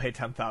someone will pay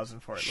 10,000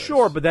 for it.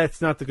 Sure, but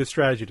that's not the good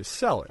strategy to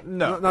sell it.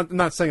 No,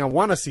 not saying I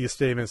want to see a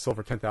statement sold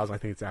for 10,000. I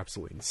think it's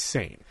absolutely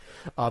insane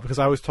because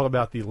I always talk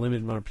about the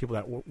limited amount of people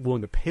that were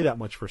willing to pay that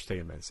much for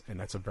statements, and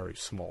that's a very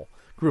small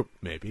group.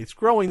 Maybe it's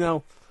growing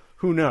though.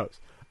 Who knows?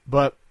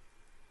 But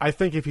I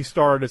think if he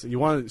started as you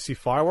want to see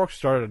fireworks,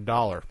 start at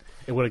 $1.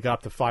 It would have got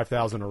up to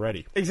 5,000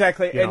 already.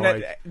 Exactly,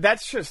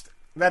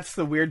 that's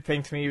the weird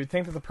thing to me. You would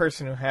think that the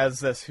person who has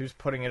this, who's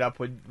putting it up,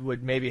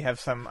 would maybe have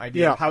some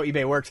idea of how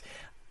eBay works.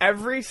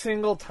 Every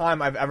single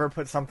time I've ever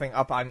put something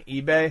up on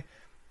eBay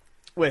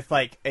with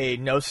like a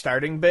no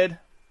starting bid,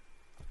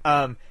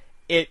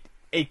 it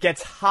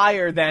gets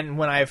higher than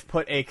when I've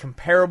put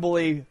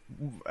an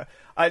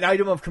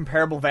item of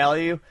comparable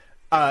value.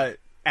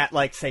 At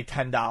like say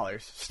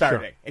 $10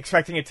 starting,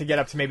 expecting it to get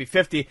up to maybe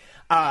 50.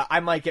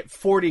 I might get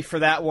 40 for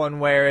that one,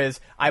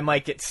 whereas I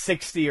might get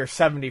 60 or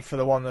 70 for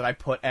the one that I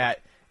put at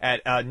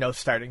no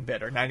starting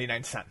bid or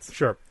 99 cents.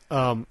 Sure.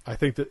 I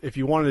think that if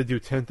you wanted to do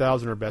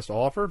 10,000 or best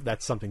offer,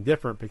 that's something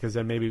different because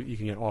then maybe you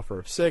can get an offer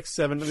of 6,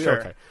 7.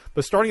 Sure. Okay,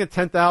 but starting at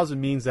 10,000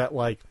 means that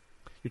like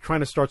you're trying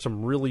to start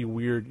some really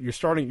weird. You're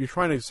trying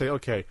to say,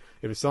 okay,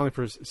 if it's selling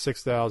for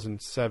 6,000,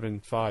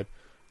 7, 5.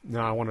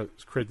 Now I want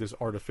to create this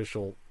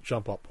artificial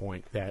jump up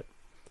point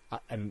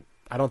and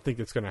I don't think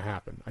it's going to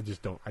happen. I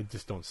just don't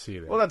see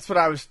it. Well, that's what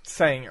I was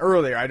saying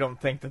earlier. I don't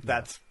think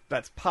that's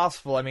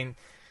possible. I mean,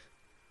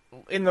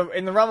 in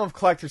the realm of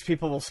collectors,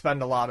 people will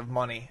spend a lot of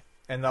money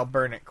and they'll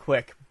burn it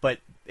quick. But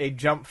a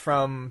jump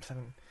from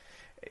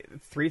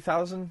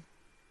 3,000,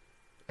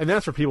 and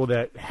that's for people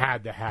that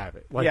had to have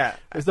it. Like, yeah,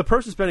 as the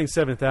person spending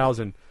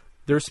 7,000,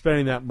 they're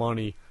spending that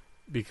money.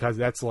 Because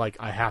that's like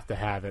I have to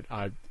have it.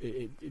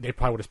 They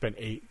probably would have spent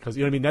 8 because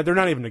you know what I mean. They're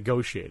not even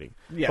negotiating.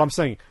 Yeah. So I'm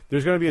saying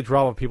there's going to be a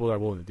drop of people that are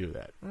willing to do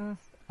that.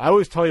 I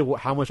always tell you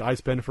how much I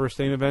spend for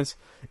Stadium Events,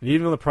 and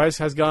even though the price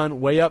has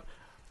gone way up,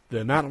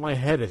 the amount in my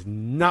head has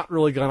not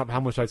really gone up. How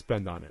much I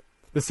spend on it.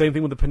 The same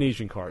thing with the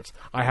Panesian cards.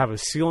 I have a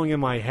ceiling in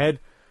my head,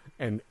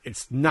 and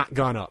it's not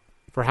gone up.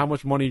 for how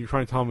much money you're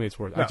trying to tell me it's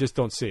worth. No. I just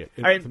don't see it.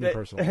 To me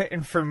personally.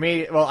 And for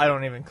me, well, I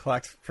don't even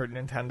collect for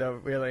Nintendo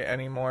really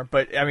anymore.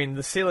 But I mean,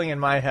 the ceiling in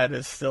my head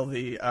is still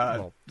the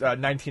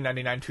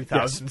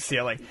 1999-2000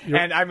 ceiling.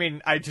 And I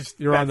mean,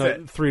 you're on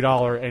the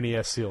 $3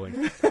 NES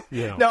ceiling.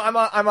 You know. No,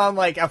 I'm on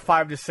like a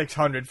 500 to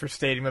 600 for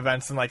stadium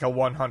events and like a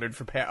 100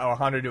 for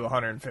 100 to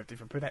 150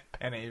 for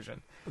Pan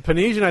Asian. Pan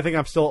Asian, I think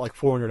I'm still at like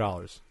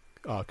 $400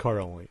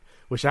 card only.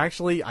 Which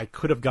actually, I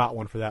could have got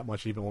one for that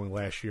much even only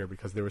last year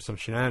because there was some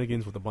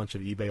shenanigans with a bunch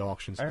of eBay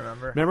auctions. I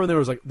remember. Remember there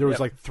was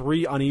like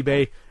 3 on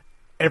eBay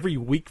every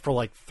week for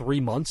like 3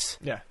 months.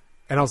 Yeah.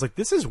 And I was like,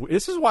 this is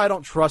why I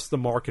don't trust the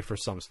market for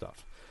some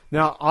stuff.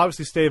 Now,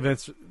 obviously, state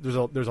events there's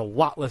a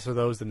lot less of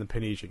those than the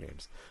Panesian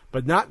games,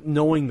 but not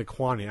knowing the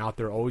quantity out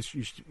there, always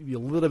you should be a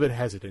little bit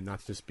hesitant,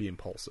 not to just be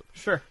impulsive.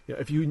 Sure. Yeah,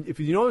 if you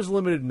know there's a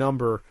limited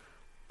number,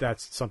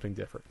 that's something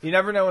different. You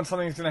never know when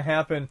something's going to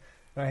happen.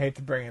 And I hate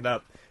to bring it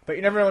up, but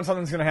you never know when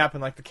something's going to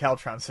happen, like the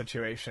Caltron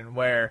situation,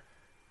 where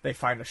they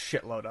find a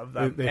shitload of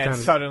them, and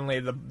suddenly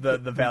the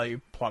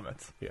value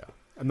plummets. Yeah,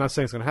 I'm not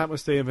saying it's going to happen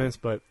with state events,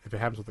 but if it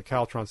happens with the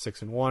Caltron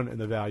 6-in-1 and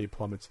the value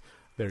plummets,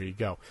 there you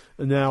go.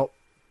 And now,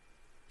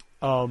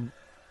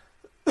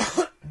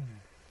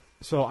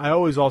 so I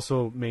always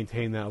also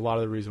maintain that a lot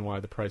of the reason why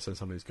the price on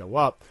some of these go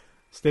up,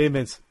 state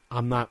events,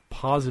 I'm not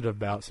positive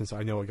about, since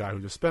I know a guy who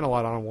just spent a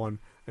lot on one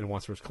and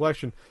wants for his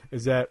collection,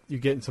 is that you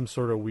get in some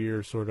sort of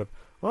weird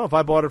well, if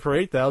I bought it for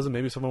 $8,000,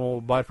 maybe someone will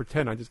buy it for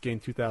 $10,000. I just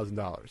gained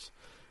 $2,000.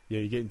 Yeah,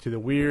 you get into the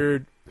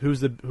weird who's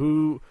the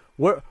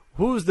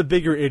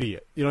bigger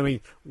idiot? You know what I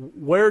mean?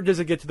 Where does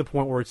it get to the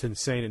point where it's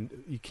insane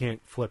and you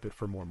can't flip it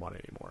for more money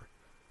anymore?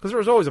 Because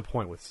there's always a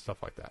point with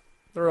stuff like that.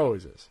 There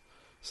always is.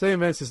 State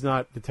events is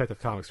not Detective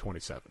Comics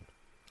 27.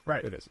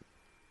 Right. It isn't.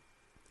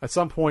 At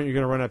some point, you're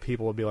going to run out of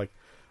people who will be like,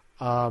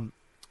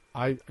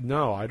 I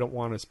don't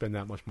want to spend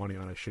that much money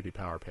on a shitty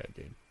Power Pad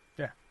game.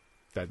 Yeah.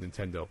 That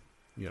Nintendo,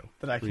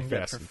 that I can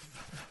get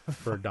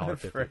for $1.50.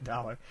 For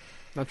 $1.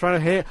 Not trying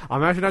to hate.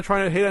 I'm actually not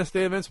trying to hate on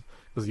state events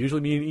because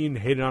usually me and Ian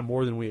hate it on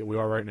more than we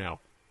are right now.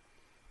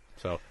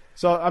 So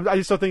I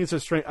just don't think it's a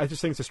strange. I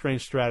just think it's a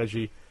strange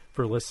strategy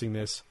for listing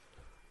this,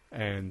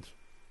 and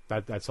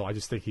that's all. I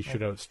just think he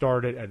should have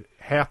started at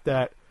half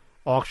that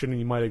auction, and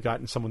you might have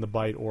gotten someone to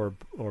bite or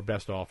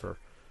best offer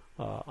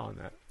on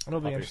that. It'll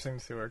be interesting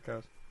to see where it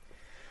goes.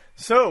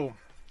 So,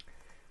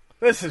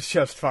 this is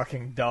just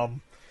fucking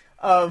dumb.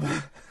 All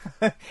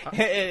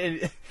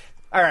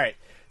right.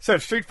 So,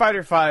 Street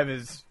Fighter V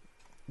is,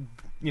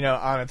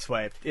 on its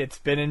way. It's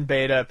been in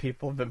beta.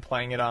 People have been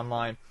playing it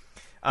online.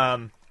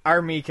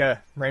 Our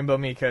Mika, Rainbow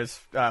Mika, is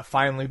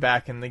finally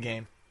back in the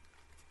game.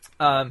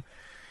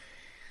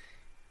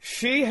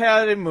 She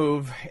had a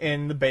move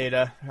in the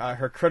beta,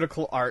 her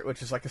Critical Art,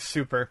 which is like a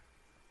super,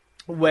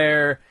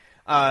 where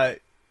as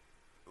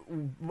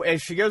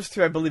she goes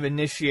to, I believe,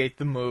 initiate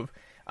the move,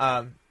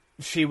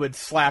 she would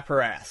slap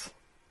her ass.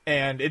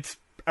 And it's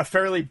a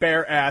fairly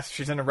bare ass.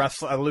 She's in a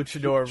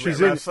luchador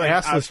she's wrestling in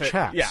assless outfit.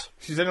 chaps. Yeah,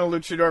 she's in a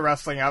luchador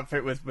wrestling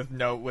outfit with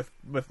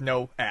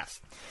no ass.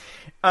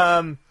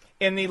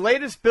 In the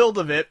latest build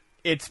of it,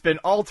 it's been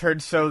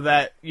altered so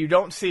that you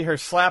don't see her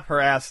slap her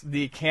ass.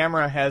 The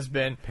camera has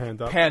been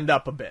panned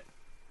up a bit.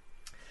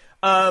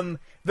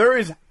 There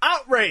is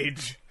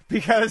outrage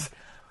because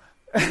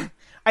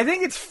I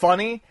think it's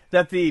funny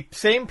that the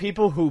same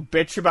people who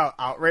bitch about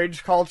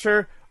outrage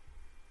culture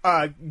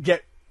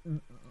get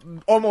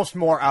almost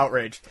more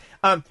outraged.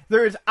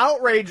 There is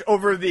outrage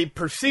over the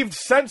perceived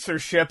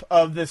censorship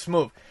of this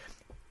move.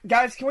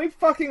 Guys, can we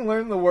fucking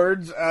learn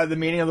the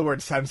meaning of the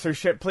word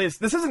censorship, please?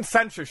 This isn't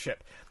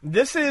censorship.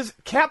 This is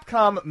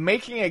Capcom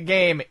making a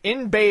game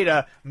in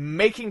beta,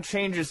 making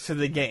changes to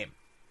the game.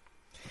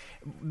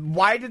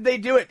 Why did they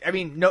do it?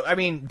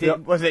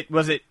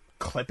 Was it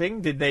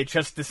clipping? Did they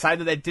just decide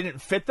that it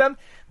didn't fit them?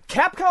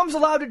 Capcom's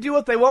allowed to do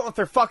what they want with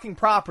their fucking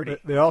property.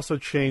 They also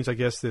changed, I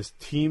guess, this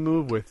team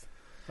move with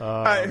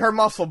her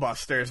Muscle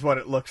Buster is what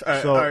it looks.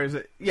 It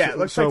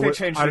looks like they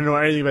changed. I don't know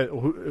anything about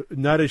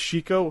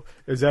Nadeshiko.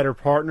 Is that her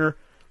partner?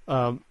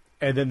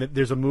 And then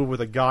there's a move with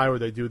a guy where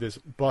they do this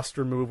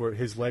Buster move where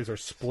his legs are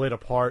split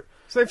apart.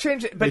 So they've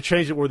changed it. But they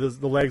changed it where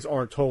the legs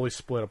aren't totally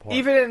split apart.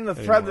 Even in the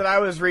thread that I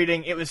was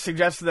reading, it was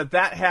suggested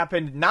that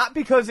happened not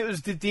because it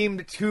was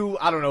deemed too,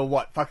 I don't know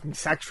what, fucking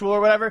sexual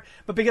or whatever,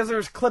 but because there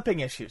was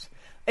clipping issues.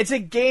 It's a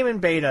game in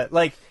beta,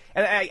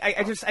 and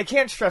I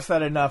can't stress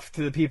that enough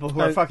to the people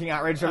who are fucking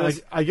outraged over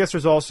this. I guess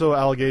there's also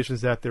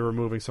allegations that they're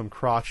removing some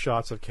crotch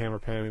shots of camera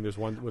panning. There's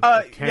one with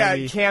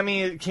Cammy.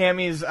 Yeah,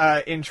 Cammy's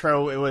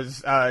intro, it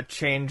was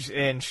changed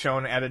and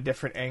shown at a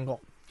different angle.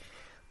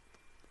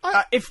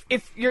 If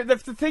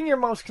the thing you're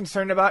most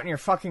concerned about in your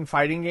fucking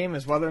fighting game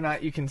is whether or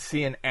not you can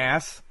see an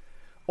ass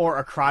or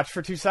a crotch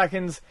for 2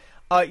 seconds,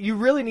 you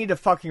really need to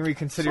fucking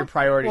reconsider your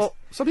priorities. Well,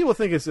 some people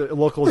think it's a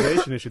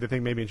localization issue. They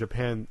think maybe in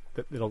Japan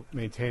that it'll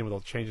maintain, but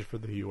they'll change it for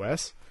the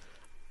U.S.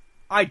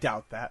 I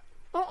doubt that.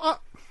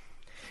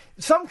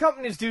 Some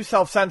companies do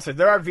self-censor.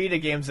 There are Vita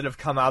games that have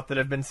come out that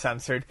have been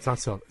censored. It's not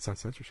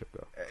censorship,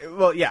 though.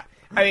 Well, yeah.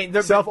 I mean,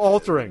 they're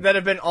self-altering that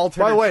have been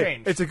altered. By the or way,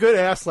 changed. it's a good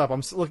ass slap.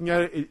 I'm looking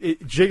at it.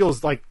 It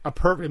jiggles like a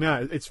perfect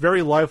amount. It's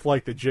very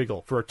lifelike, the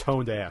jiggle, for a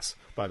toned ass,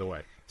 by the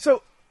way.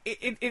 So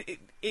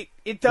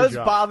it does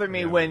job. bother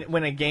me Yeah.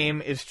 when a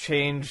game is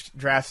changed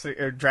drastically,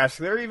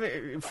 or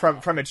even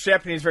from its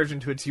Japanese version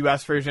to its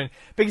U.S. version,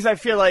 because I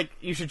feel like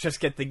you should just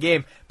get the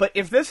game. But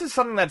if this is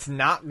something that's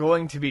not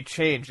going to be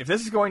changed, if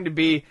this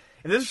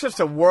is just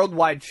a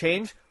worldwide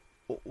change,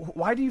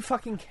 why do you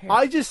fucking care?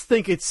 I just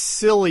think it's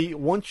silly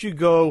once you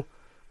go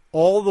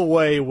all the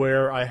way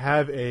where I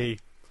have a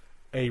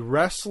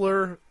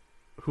wrestler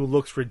who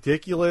looks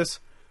ridiculous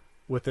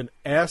with an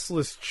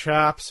assless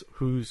chaps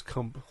who's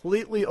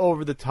completely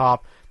over the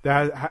top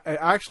that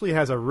actually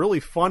has a really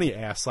funny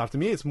ass slap. To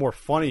me, it's more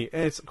funny,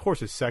 and of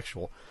course it's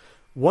sexual.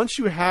 Once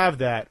you have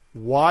that,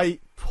 why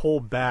pull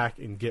back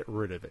and get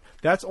rid of it?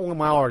 That's only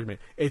my argument.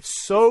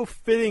 It's so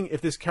fitting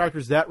if this character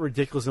is that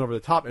ridiculous and over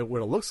the top and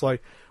what it looks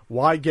like.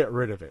 Why get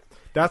rid of it?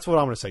 That's what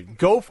I'm going to say.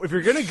 If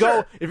you're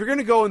going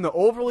to go in the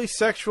overly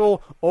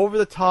sexual, over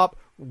the top,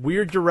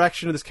 weird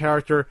direction of this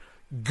character,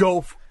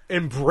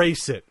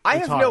 embrace it. I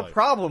have no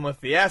problem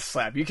with the ass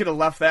slap. You could have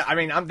left that. I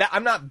mean,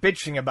 I'm not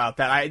bitching about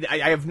that.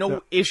 I have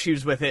no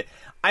issues with it.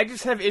 I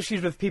just have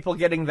issues with people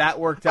getting that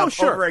worked up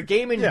over a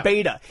game in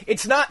beta.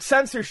 It's not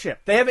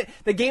censorship.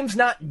 The game's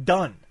not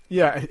done.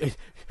 Yeah,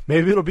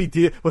 maybe it'll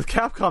be with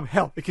Capcom.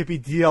 Hell, it could be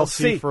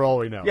DLC for all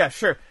we know. Yeah,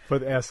 sure. For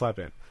the ass slap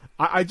in.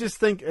 I just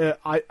think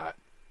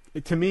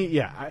to me,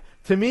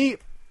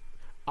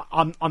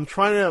 I'm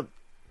trying to.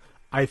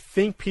 I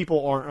think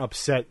people aren't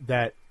upset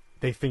that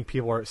they think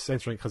people are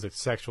censoring because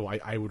it's sexual.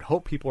 I would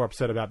hope people are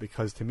upset about it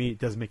because to me it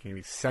doesn't make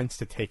any sense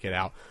to take it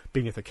out,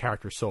 being that the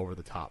character's so over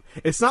the top.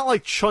 It's not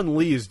like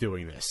Chun-Li is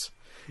doing this.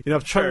 You know,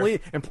 if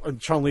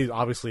Chun-Li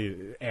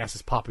obviously ass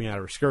is popping out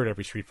of her skirt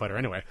every Street Fighter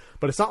anyway,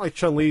 but it's not like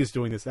Chun-Li is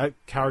doing this. That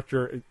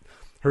character,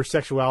 her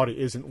sexuality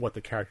isn't what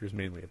the character is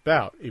mainly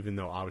about, even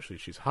though obviously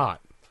she's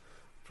hot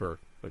for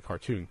the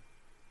cartoon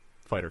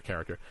fighter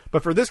character.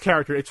 But for this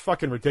character, it's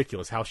fucking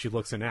ridiculous how she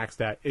looks and acts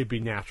that it'd be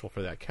natural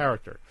for that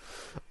character.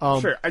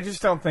 Sure, I just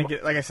don't think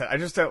it. Like I said,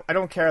 I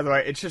don't care the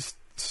way. It's just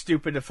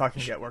stupid to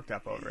fucking get worked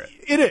up over it.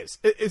 It is.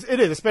 It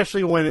is,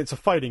 especially when it's a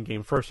fighting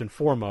game first and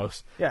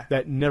foremost. Yeah.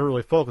 That never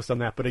really focused on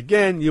that. But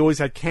again, you always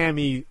had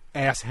Cammy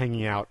ass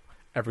hanging out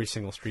every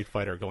single Street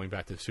Fighter, going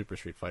back to Super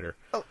Street Fighter.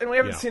 Oh, and we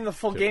haven't seen the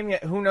full game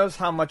yet. Who knows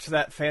how much of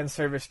that fan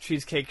service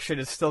cheesecake shit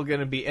is still going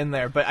to be in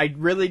there. But I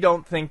really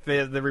don't think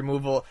the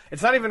removal...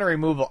 It's not even a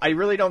removal. I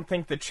really don't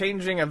think the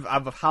changing of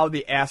how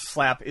the ass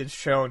slap is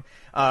shown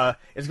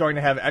is going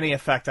to have any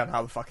effect on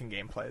how the fucking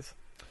game plays.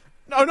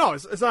 No,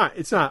 it's not.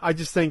 It's not. I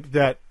just think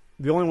that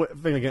the only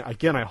thing,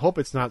 again, I hope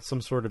it's not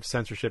some sort of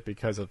censorship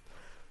because of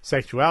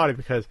sexuality,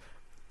 because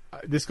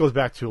this goes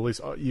back to at least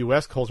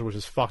U.S. culture, which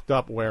is fucked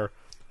up, where...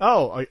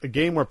 a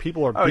game where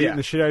people are beating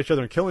the shit out of each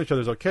other and killing each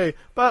other is okay,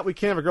 but we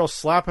can't have a girl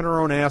slapping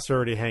her own ass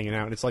already hanging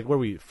out. And it's like, what are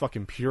we,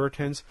 fucking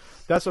Puritans?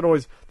 That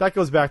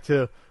goes back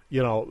to,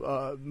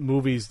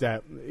 movies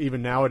that,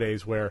 even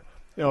nowadays, where,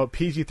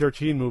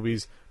 PG-13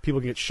 movies,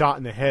 people can get shot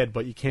in the head,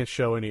 but you can't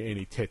show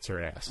any tits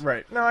or ass.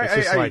 Right. No, I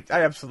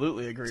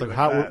absolutely agree with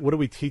that. What are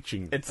we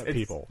teaching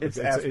people? It's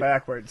ass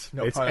backwards.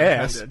 No it's pun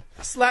ass. intended.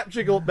 Slap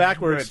jiggle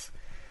backwards.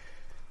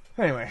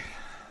 Anyway.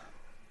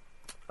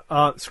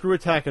 Screw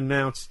Attack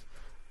announced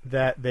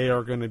that they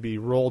are going to be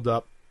rolled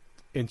up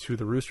into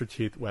the Rooster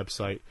Teeth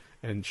website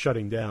and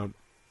shutting down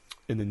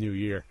in the new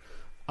year.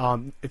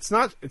 It's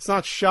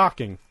not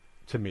shocking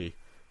to me,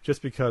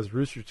 just because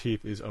Rooster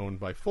Teeth is owned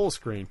by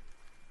Fullscreen,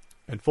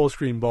 and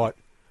Fullscreen bought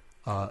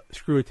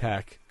Screw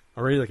Attack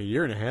already like a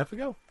year and a half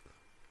ago.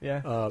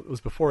 Yeah. It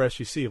was before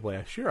SGC of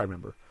last year, I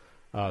remember.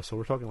 So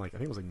we're talking I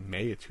think it was like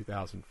May of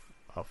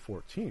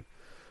 2014.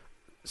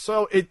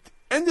 So it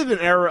ended an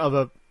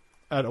era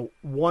at a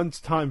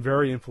once-time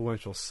very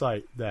influential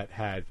site that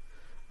had,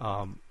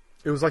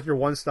 it was like your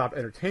one-stop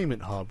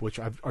entertainment hub, which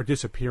are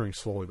disappearing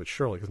slowly but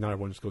surely because now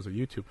everyone just goes to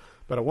YouTube.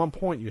 But at one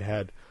point you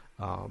had,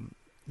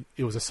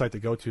 it was a site to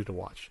go to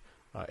watch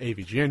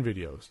AVGN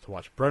videos, to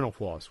watch Brental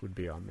Floss would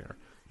be on there.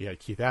 You had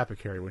Keith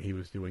Apicary when he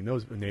was doing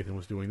those, when Nathan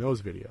was doing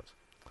those videos.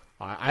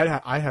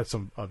 I had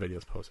some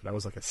videos posted. I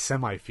was like a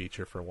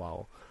semi-feature for a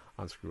while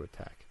on Screw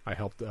Attack. I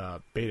helped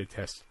beta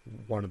test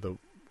one of the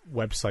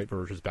website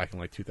versions back in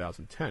like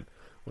 2010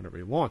 whenever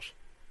he launched.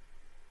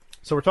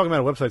 So we're talking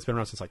about a website that's been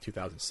around since like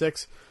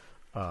 2006.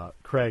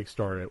 Craig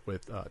started it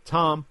with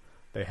Tom.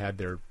 They had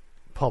their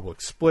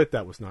public split.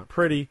 That was not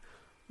pretty,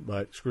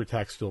 but Screw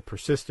Attack still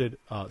persisted.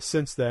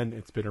 Since then,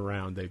 it's been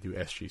around. They do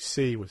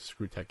SGC, with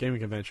Screw Attack Gaming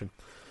Convention.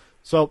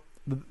 So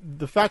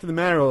the fact of the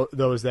matter,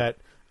 though, is that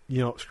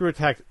Screw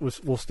Attack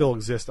will still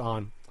exist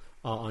on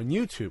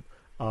YouTube.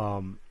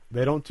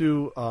 They don't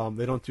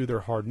do their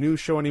hard news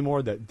show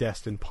anymore that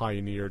Destin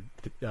pioneered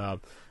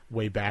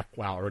way back,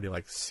 already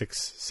like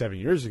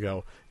 6-7 years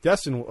ago.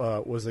 Destin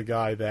was the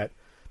guy that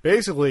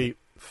basically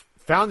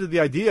founded the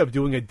idea of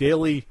doing a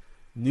daily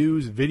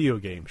news video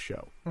game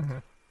show. Mm-hmm.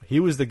 He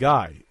was the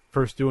guy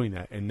first doing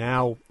that, and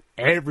now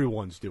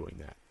everyone's doing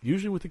that,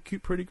 usually with a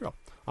cute, pretty girl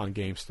on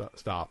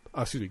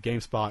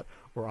GameSpot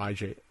or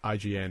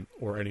IGN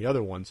or any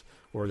other ones,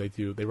 where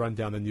they run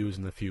down the news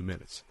in a few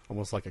minutes,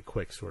 almost like a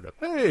quick sort of,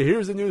 hey,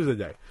 here's the news of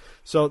the day.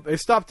 So they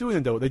stopped doing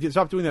it, though. They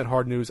stopped doing that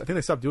hard news. I think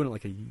they stopped doing it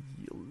like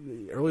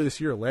earlier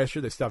this year or last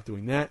year. They stopped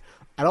doing that.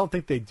 I don't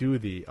think they do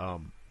the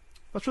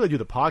not sure they do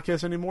the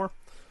podcast anymore.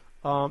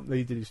 They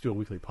used to do a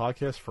weekly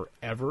podcast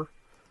forever.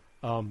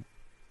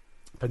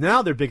 But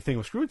now their big thing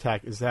with Screw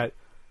Attack is that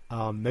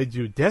they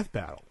do Death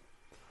Battle,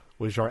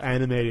 which are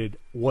animated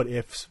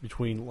what-ifs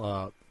between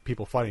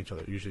people fighting each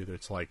other. Usually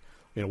it's like,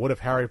 what if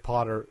Harry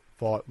Potter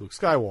fought Luke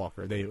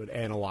Skywalker? They would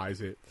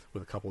analyze it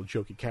with a couple of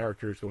jokey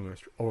characters going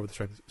over the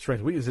strengths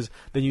and weaknesses.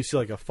 Then you see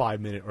like a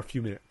 5-minute or a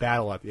few-minute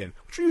battle at the end,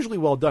 which are usually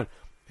well done.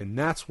 And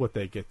that's what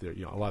they get their,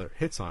 a lot of their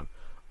hits on.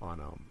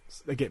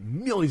 They get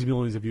millions and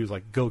millions of views,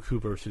 like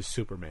Goku versus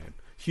Superman.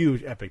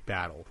 Huge epic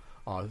battle.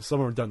 Some of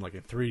them are done like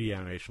in 3D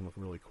animation, look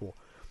really cool.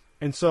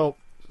 And so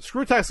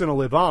Screw Attack's going to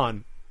live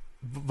on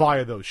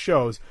via those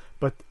shows,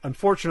 but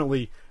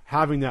unfortunately,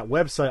 having that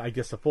website, I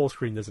guess the full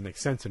screen doesn't make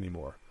sense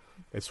anymore.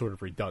 It's sort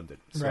of redundant,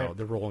 so right.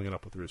 They're rolling it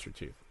up with Rooster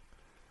Teeth.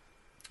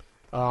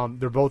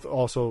 They're both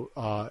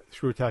also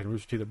Screw Attack and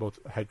Rooster Teeth are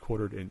both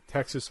headquartered in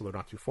Texas, so they're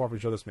not too far from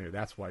each other. So maybe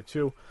that's why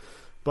too.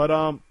 But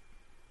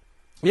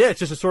yeah, it's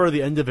just a sort of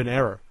the end of an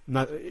era.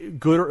 Not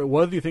good, or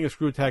whether you think a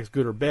Screw Attack's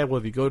good or bad,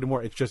 whether you go to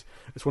more, it's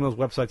one of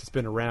those websites that's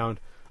been around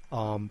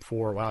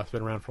it's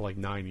been around for like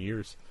 9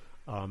 years.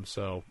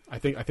 So I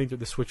think that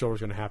the switchover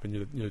is going to happen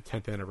near the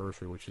 10th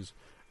anniversary, which is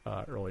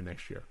early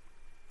next year.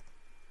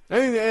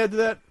 Anything to add to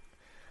that?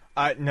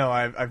 No,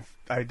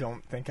 I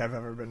don't think I've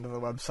ever been to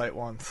the website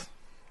once.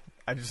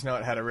 I just know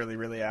it had a really,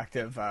 really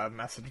active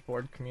message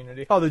board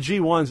community. Oh, the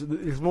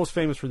G1s. It's most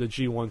famous for the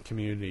G1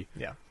 community.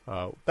 Yeah,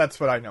 that's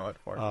what I know it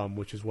for.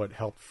 Which is what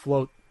helped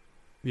float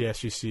the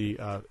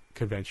SGC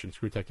convention,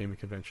 Screw Attack Gaming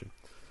Convention.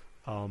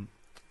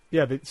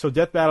 So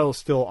Death Battle is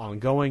still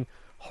ongoing.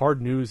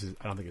 Hard News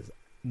I don't think is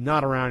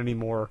not around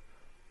anymore.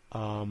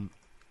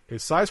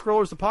 Is Side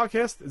Scrollers the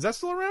podcast? Is that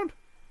still around?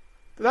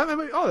 They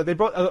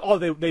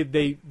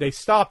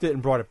stopped it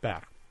and brought it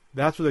back.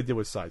 That's what they did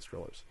with Side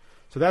Scrollers.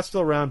 So that's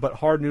still around, but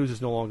Hard News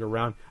is no longer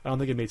around. I don't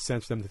think it made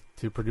sense for them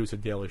to produce a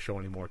daily show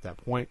anymore at that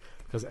point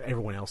because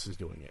everyone else is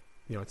doing it.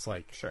 It's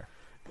like sure.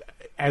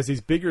 As these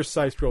bigger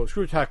sites grow,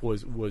 Screw Attack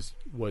was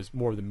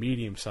more of the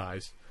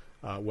medium-sized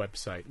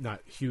website,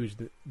 not huge.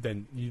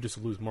 Then you just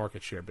lose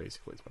market share.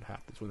 Basically, is what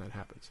happens when that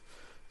happens.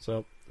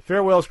 So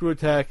farewell, Screw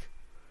Attack.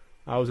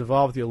 I was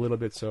involved with you a little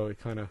bit, so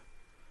it kind of,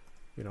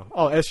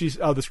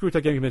 the Screw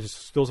Attack Gaming Convention is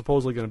still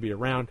supposedly going to be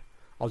around.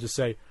 I'll just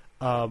say.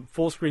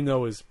 Full Screen,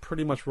 though, is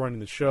pretty much running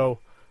the show.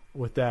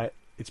 With that,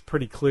 it's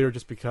pretty clear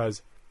just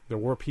because there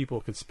were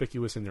people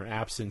conspicuous in their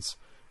absence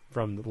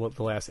from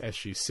the last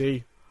SGC.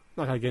 I'm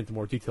not going to get into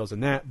more details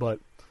than that,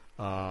 but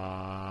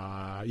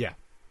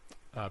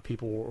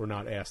people were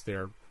not asked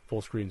there.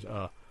 Full Screen's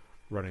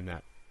running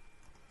that.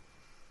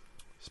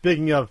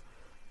 Speaking of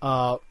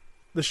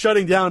the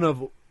shutting down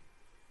of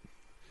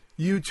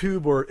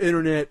YouTube or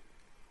internet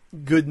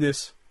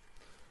goodness,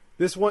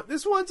 This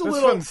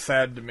one's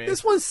sad to me.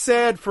 This one's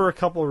sad for a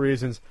couple of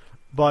reasons,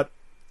 but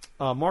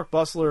Mark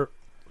Bussler,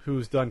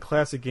 who's done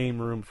Classic Game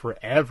Room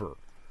forever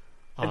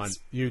on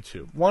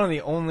YouTube, one of the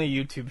only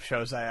YouTube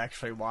shows I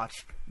actually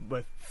watched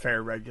with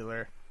fair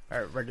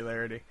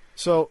regularity.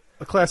 So,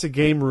 a Classic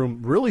Game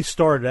Room really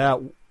started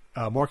out.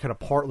 Mark had a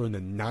partner in the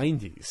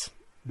 '90s.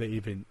 They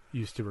even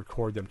used to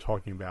record them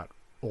talking about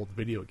old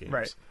video games,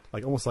 right?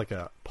 Like almost like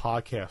a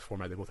podcast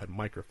format. They both had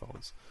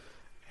microphones.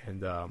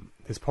 And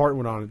his partner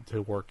went on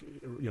to work,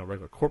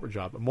 regular corporate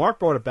job. But Mark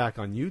brought it back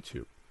on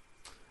YouTube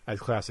as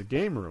Classic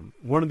Game Room,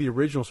 one of the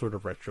original sort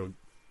of retro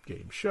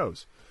game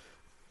shows.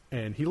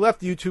 And he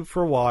left YouTube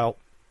for a while,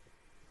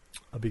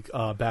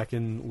 back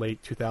in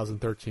late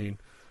 2013,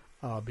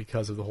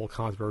 because of the whole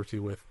controversy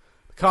with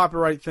the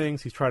copyright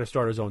things. He's trying to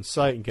start his own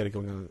site and get it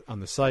going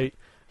on the site.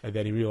 And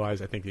then he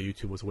realized, I think, that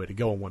YouTube was the way to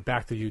go and went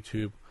back to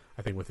YouTube,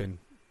 I think within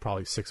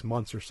probably 6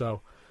 months or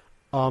so.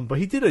 But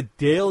he did a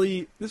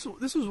daily. This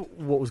was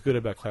what was good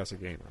about Classic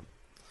Game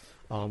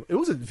Room. It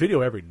was a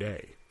video every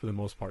day for the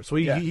most part. So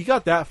he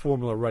got that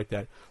formula right.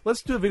 That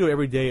let's do a video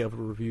every day of a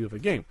review of a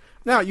game.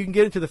 Now you can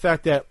get into the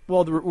fact that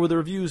were the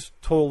reviews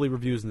totally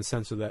reviews in the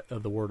sense of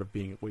the word of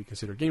being what you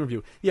consider a game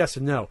review. Yes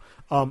and no.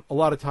 A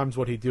lot of times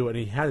what he'd do, and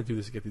he had to do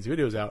this to get these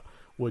videos out,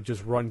 would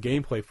just run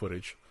gameplay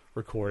footage,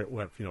 record it,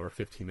 over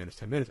 15 minutes,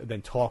 10 minutes, and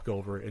then talk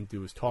over it and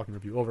do his talking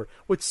review over it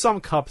with some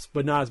cuts,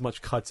 but not as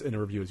much cuts in a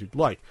review as you'd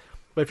like.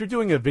 But if you're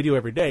doing a video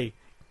every day,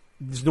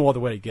 there's no other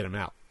way to get them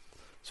out.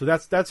 So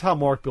that's how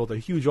Mark built a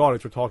huge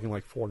audience. We're talking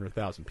like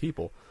 400,000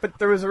 people. But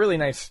there was a really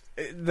nice...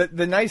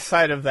 The nice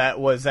side of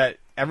that was that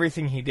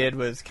everything he did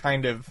was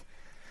kind of...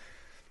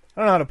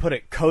 I don't know how to put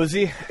it.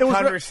 Cozy. It was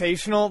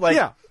conversational.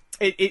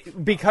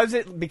 Because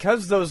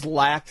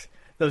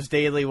those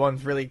daily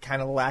ones really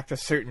kind of lacked a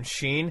certain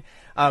sheen.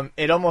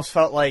 It almost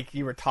felt like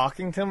you were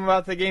talking to him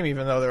about the game,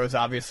 even though there was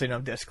obviously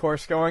no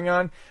discourse going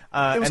on.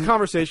 It was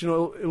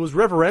conversational. It was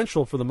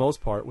reverential for the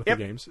most part with the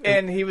games.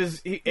 And he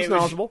was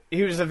knowledgeable.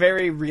 He was a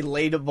very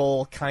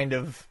relatable kind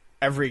of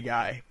every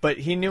guy, but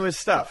he knew his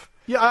stuff.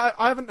 Yeah,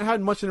 I haven't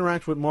had much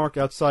interaction with Mark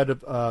outside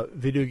of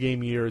Video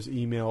Game Years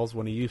emails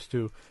when he used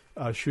to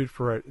shoot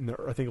for it.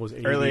 I think it was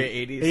 80, Early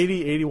 80s.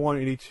 80, 81,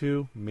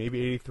 82,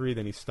 maybe 83.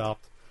 Then he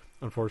stopped,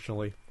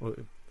 unfortunately.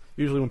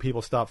 Usually when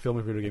people stop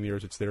filming Video Game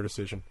Years, it's their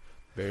decision.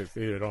 They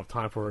don't have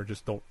time for it or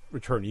just don't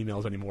return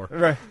emails anymore.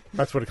 Right.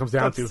 That's what it comes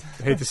down to.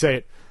 I hate to say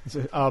it.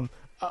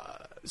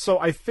 So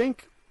I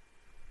think,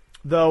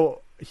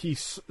 though, he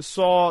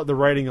saw the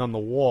writing on the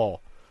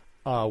wall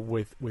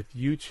with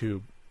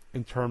YouTube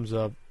in terms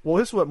of, well,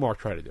 this is what Mark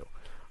tried to do.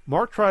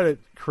 Mark tried to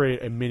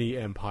create a mini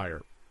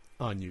empire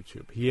on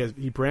YouTube.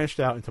 He branched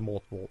out into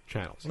multiple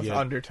channels. With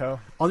Undertow.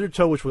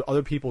 Undertow, which was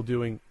other people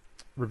doing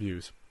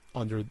reviews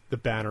under the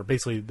banner,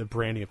 basically the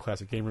branding of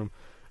Classic Game Room.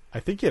 I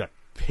think he had a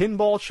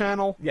pinball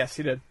channel. Yes,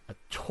 he did. A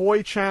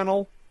toy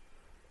channel.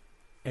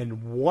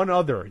 And one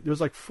other. There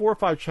was like 4 or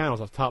 5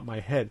 channels off the top of my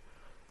head.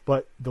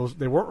 But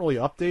they weren't really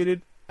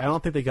updated. I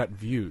don't think they got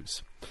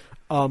views.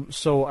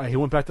 So he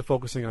went back to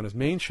focusing on his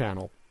main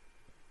channel,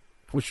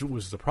 which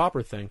was the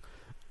proper thing.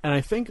 And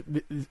I think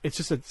it's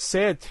just a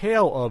sad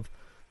tale of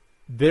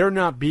there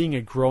not being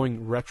a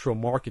growing retro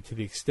market to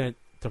the extent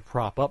to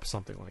prop up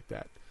something like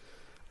that.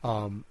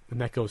 And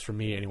that goes for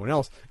me, anyone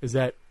else, is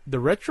that the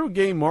retro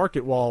game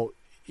market, while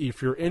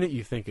if you're in it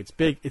you think it's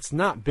big, it's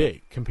not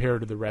big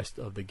compared to the rest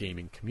of the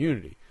gaming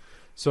community.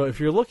 So if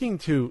you're looking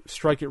to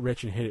strike it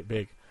rich and hit it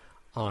big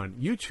on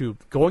YouTube,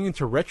 going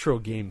into retro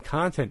game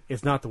content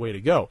is not the way to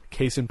go.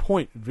 Case in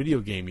point, Video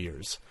Game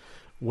Years,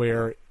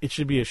 where it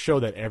should be a show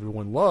that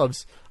everyone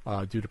loves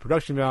due to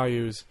production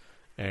values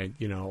and,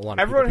 a lot of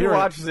everyone people who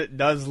watches it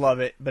does love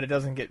it, but it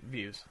doesn't get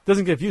views.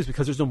 Doesn't get views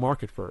because there's no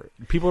market for it.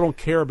 People don't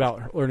care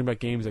about learning about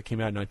games that came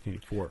out in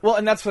 1984. Well,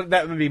 and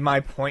that would be my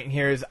point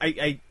here. Is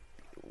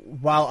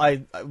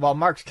while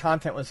Mark's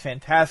content was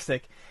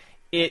fantastic,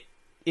 it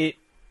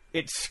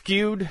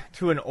skewed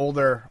to an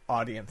older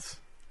audience.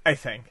 I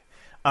think,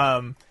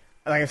 like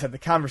I said, the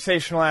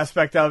conversational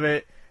aspect of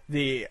it,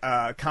 the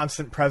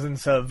constant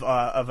presence of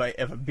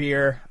a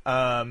beer,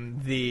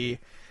 the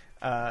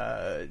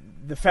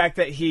fact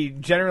that he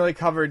generally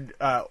covered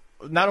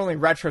not only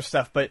retro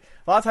stuff, but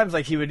a lot of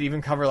times he would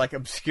even cover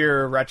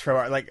obscure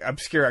retro,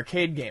 obscure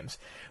arcade games.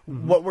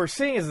 Mm-hmm. What we're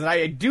seeing is that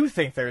I do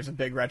think there's a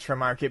big retro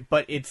market,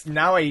 but it's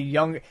now a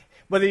young.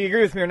 Whether you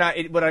agree with me or not,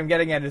 what I'm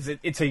getting at is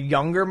it's a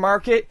younger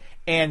market,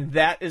 and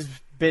that has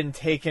been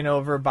taken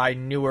over by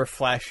newer,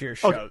 flashier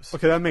shows.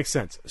 Okay, that makes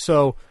sense.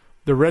 So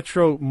the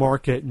retro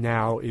market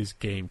now is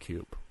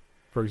GameCube,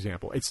 for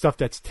example. It's stuff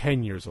that's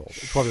 10 years old,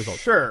 12 years old.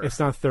 Sure. It's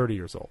not 30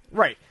 years old.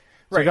 Right.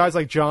 So guys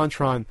like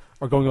JonTron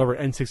are going over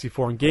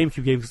N64 and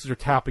GameCube games because they're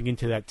tapping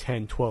into that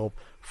 10, 12,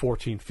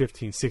 14,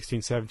 15,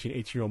 16, 17,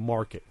 18-year-old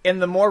market.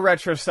 And the more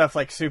retro stuff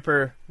like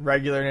Super,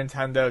 regular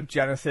Nintendo,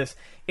 Genesis,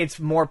 it's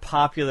more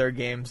popular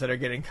games that are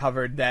getting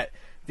covered that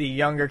the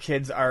younger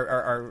kids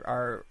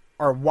are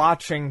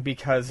watching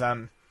because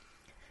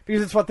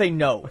it's what they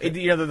know. Okay.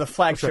 They're the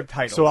flagship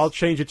titles. So I'll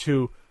change it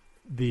to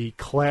the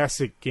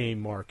classic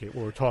game market.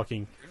 Where we're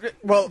talking,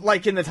 well,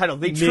 like in the title,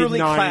 the truly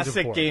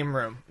classic game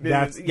room.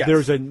 That's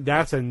yes.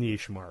 That's a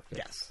niche market.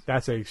 Yes,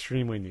 that's an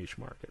extremely niche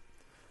market.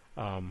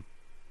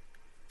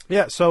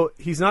 Yeah, so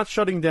he's not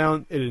shutting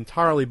down it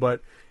entirely,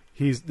 but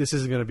this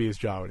isn't going to be his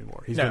job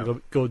anymore. He's going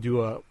to go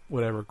do a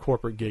whatever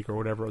corporate gig or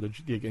whatever other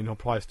gig, and he'll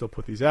probably still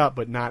put these out,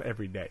 but not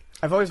every day.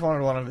 I've always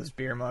wanted one of his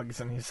beer mugs,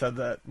 and he said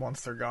that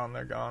once they're gone,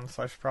 they're gone.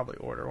 So I should probably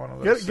order one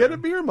of those. Get a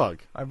beer mug.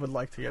 I would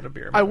like to get a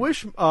beer mug. I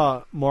wish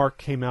Mark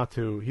came out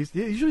to. He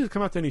usually doesn't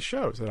come out to any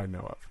shows that I know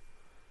of.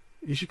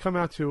 He should come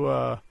out to.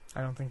 I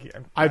don't think he.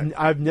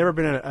 I've never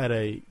been at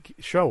a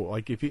show.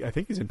 I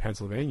think he's in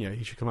Pennsylvania.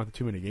 He should come out to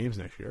Too Many Games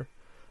next year.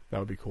 That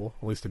would be cool.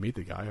 At least to meet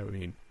the guy. I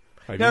mean.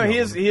 No, he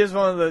is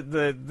one of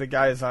the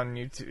guys on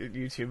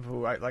YouTube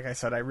who, like I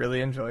said, I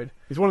really enjoyed.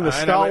 He's one of the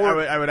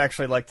stalwart. I would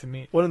actually like to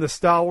meet. One of the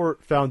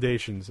stalwart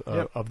foundations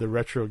of the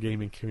retro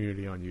gaming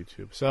community on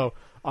YouTube. So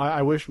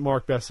I wish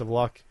Mark best of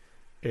luck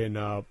in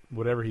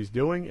whatever he's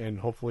doing, and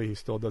hopefully he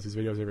still does these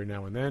videos every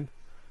now and then.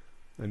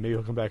 And maybe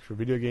he'll come back for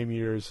Video Game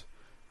Years,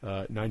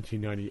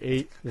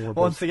 1998.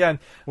 Once again,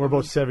 we're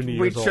both 70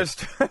 years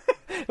old.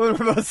 We're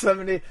both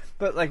 70,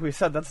 but like we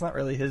said, that's not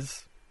really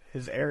his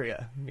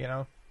area,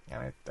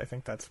 And I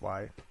think that's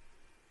why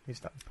he's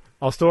done.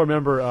 I'll still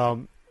remember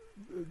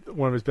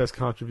one of his best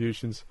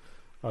contributions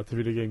to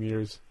Video Game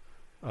Years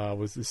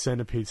was the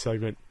Centipede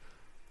segment.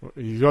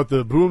 He got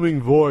the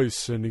booming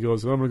voice, and he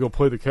goes, "I'm going to go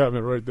play the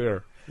cabinet right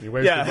there." And he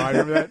waves goodbye.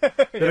 Remember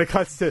that? Then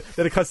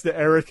it cuts to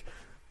Eric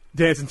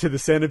dancing to the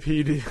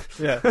Centipede.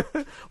 Yeah.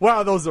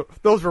 Wow, those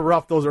were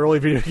rough. Those early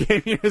Video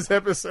Game Years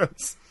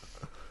episodes.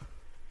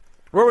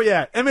 Where are we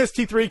at?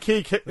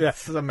 MST3K.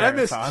 This is a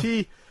marathon.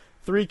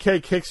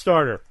 MST3K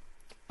Kickstarter.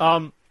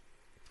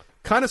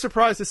 Kind of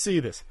surprised to see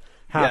this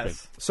happen.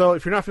 Yes. So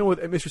if you're not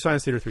familiar with Mystery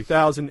Science Theater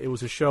 3000, it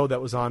was a show that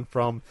was on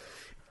from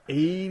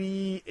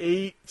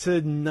 88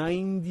 to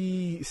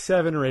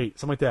 97 or 8,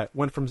 something like that.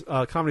 Went from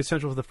Comedy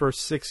Central for the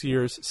first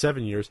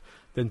 7 years,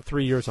 then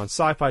 3 years on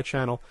Sci-Fi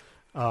Channel.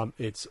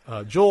 It's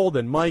Joel,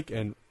 then Mike,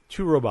 and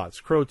two robots,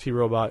 Crow,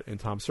 T-Robot, and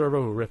Tom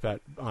Servo, who riff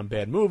on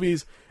bad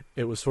movies.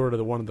 It was sort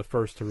of one of the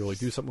first to really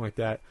do something like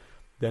that.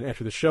 Then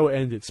after the show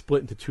ended, it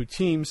split into 2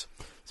 teams,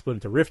 split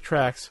into Riff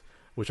Tracks,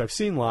 which I've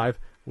seen live,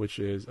 which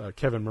is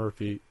Kevin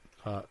Murphy,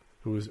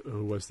 who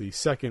was the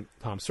second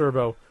Tom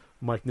Servo,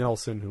 Mike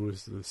Nelson, who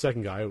was the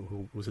second guy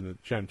who was in the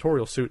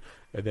janitorial suit,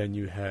 and then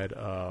you had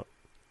Bill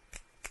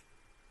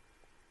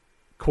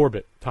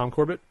Corbett,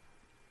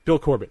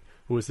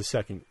 who was the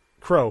second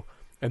Crow,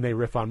 and they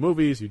riff on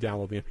movies. You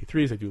download the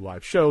MP3s, they do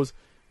live shows.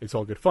 It's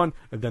all good fun.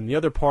 And then the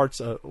other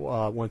parts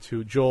went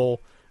to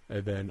Joel,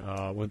 and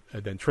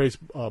then Trace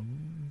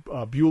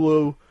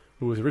Bulow,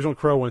 who was the original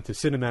Crow, went to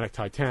Cinematic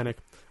Titanic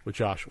with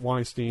Josh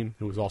Weinstein,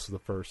 who was also the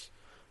first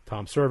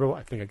Tom Servo.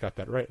 I think I got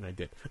that right, and I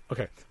did.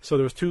 Okay, so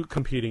there was 2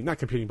 not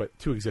competing, but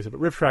 2 existed, but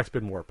Riff Track's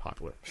been more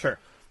popular. Sure.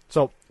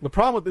 So the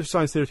problem with Mystery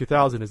Science Theater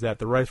 2000 is that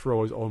the rights were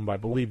always owned by, I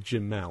believe,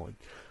 Jim Mallon,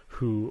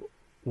 who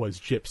was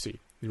Gypsy,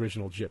 the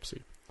original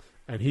Gypsy.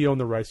 And he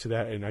owned the rights to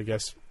that, and I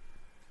guess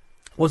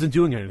wasn't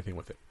doing anything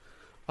with it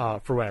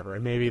for whatever.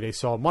 And maybe they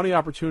saw a money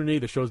opportunity.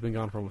 The show's been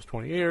gone for almost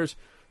 20 years.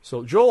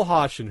 So Joel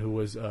Hodgson, who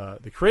was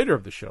the creator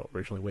of the show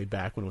originally, way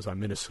back when it was on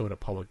Minnesota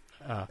Public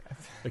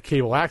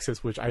cable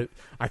access, which I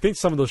think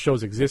some of those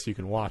shows exist. You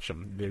can watch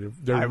them.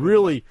 They're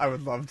really. I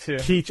would love to.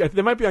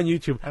 They might be on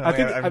YouTube.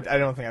 I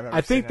don't think I've ever.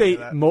 I think seen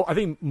that. I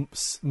think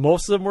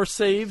most of them were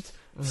saved.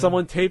 Mm-hmm.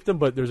 Someone taped them,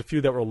 but there's a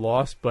few that were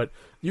lost. But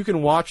you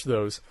can watch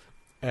those.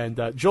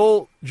 And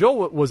Joel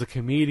was a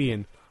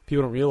comedian.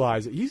 People don't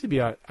realize it. He used to be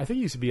on. I think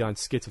he used to be on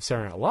skits of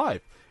Saturday Night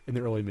Live in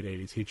the early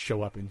mid-'80s. He'd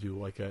show up and do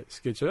like a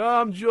skit. Say,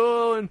 I'm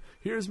Joel, and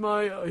here's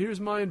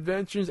my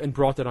inventions, and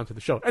brought that onto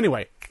the show.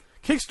 Anyway,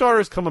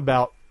 Kickstarter's come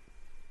about.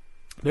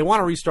 They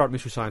want to restart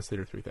Mystery Science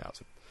Theater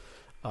 3000,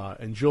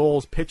 and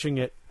Joel's pitching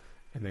it,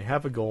 and they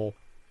have a goal.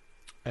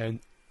 And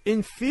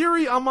in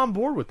theory, I'm on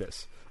board with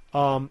this.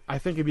 I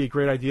think it'd be a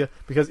great idea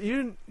because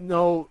even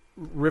though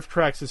Riff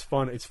Tracks is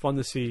fun, it's fun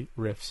to see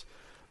riffs.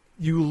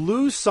 You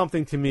lose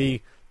something to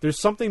me. There's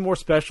something more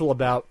special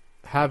about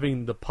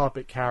having the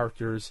puppet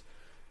characters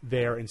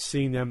there and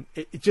seeing them.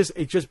 It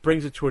just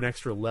brings it to an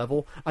extra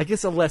level. I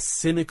guess a less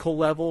cynical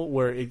level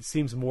where it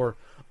seems more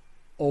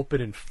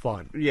open and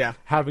fun. Yeah.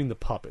 Having the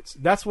puppets.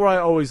 That's what I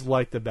always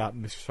liked about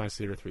Mystery Science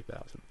Theater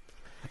 3000.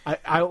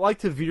 I like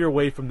to veer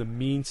away from the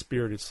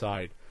mean-spirited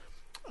side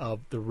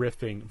of the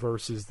riffing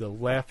versus the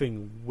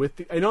laughing with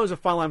the... I know there's a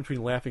fine line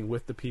between laughing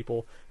with the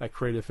people that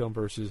created the film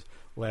versus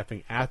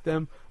laughing at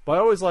them, but I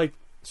always like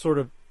sort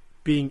of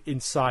being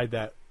inside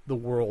the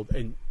world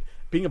and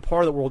being a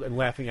part of the world and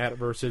laughing at it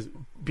versus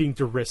being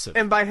derisive.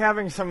 And by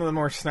having some of the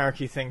more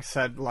snarky things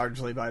said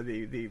largely by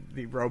the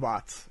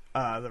robots,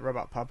 the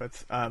robot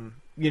puppets,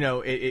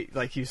 it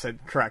like you said,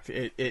 correct,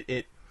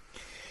 it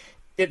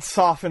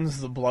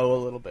softens the blow a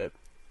little bit.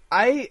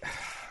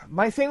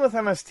 My thing with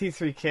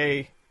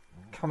MST3K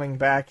coming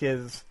back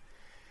is...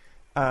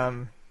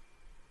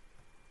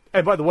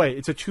 And by the way,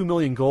 it's a 2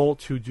 million goal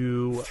to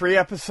do 3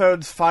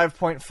 episodes,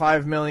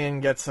 5.5 million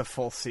gets a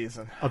full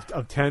season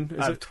of 10. Is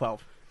out it of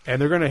 12?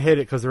 And they're going to hit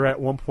it because they're at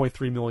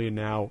 1.3 million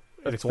now.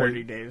 And it's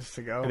 30 days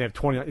to go, and they have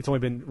 20. It's only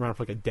been around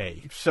for like a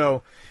day,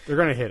 so they're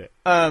going to hit it.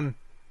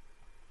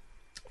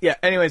 Yeah.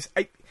 Anyways,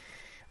 I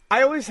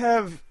always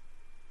have.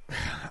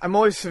 I'm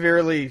always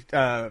severely.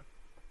 Oh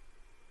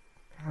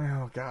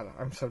God,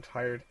 I'm so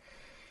tired.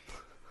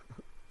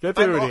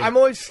 I'm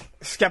always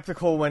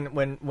skeptical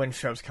when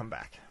shows come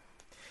back.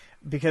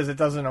 Because it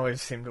doesn't always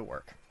seem to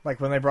work. Like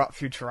when they brought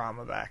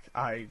Futurama back,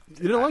 You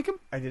didn't like him?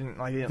 I didn't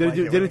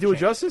Did it do it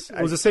justice?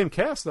 It was the same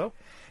cast, though.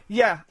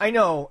 Yeah, I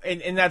know,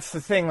 and that's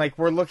the thing. Like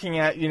we're looking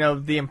at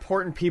the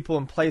important people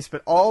in place,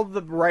 but all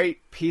the right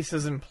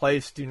pieces in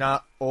place do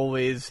not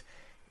always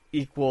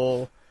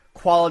equal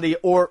quality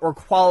or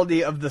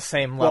quality of the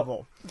same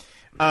level.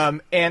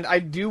 And I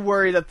do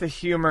worry that the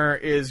humor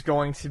is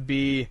going to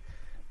be.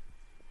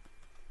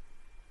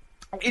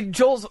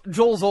 Joel's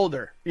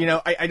older.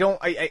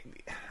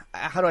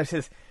 How do I say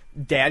this?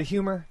 Dad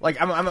humor. Like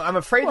I'm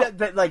afraid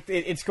that like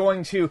it's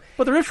going to.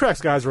 But the Riff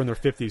Tracks guys are in their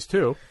 50s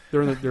too.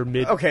 They're in their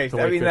mid. Okay, to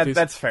late 50s.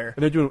 That's fair.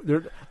 And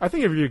I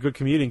think if you're a good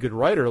comedian, good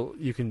writer,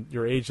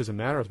 your age doesn't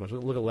matter as much.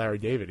 Look at Larry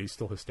David; he's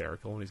still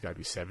hysterical, and he's got to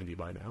be 70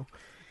 by now.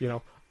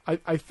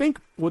 I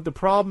think what the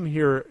problem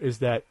here is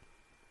that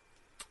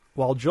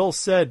while Joel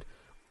said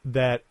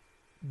that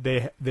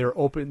they're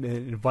open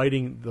and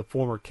inviting the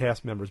former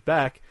cast members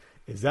back.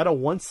 Is that a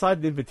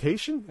one-sided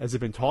invitation? Has it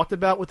been talked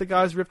about with the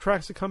guys' Riff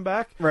Tracks to come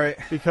back? Right.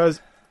 Because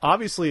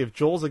obviously, if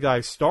Joel's the guy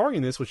starring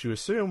in this, which you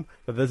assume,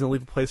 that doesn't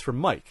leave a place for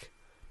Mike,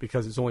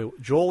 because it's only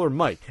Joel or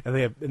Mike, and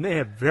they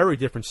have very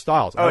different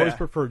styles. I always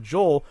prefer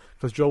Joel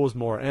because Joel was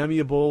more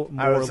amiable,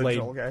 more laid,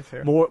 Joel guy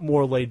too.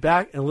 more laid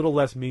back, and a little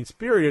less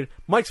mean-spirited.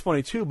 Mike's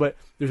funny too, but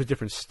there's a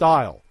different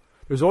style.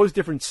 There's always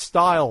different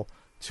style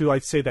to,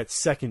 I'd say, that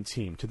second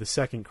team, to the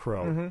second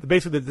Crow. Mm-hmm.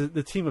 Basically,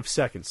 the team of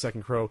second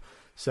Crow.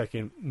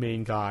 Second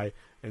main guy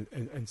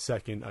and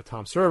second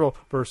Tom Servo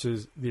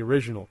versus the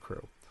original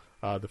crew,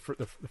 the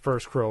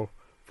first Crow,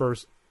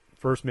 first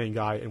main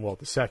guy and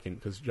the second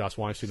because Josh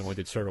Weinstein only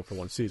did Servo for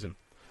one season.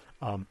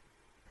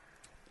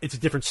 It's a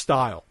different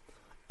style,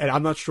 and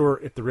I'm not sure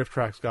if the Riff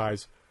Tracks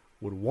guys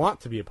would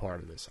want to be a part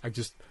of this.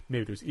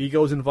 Maybe there's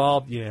egos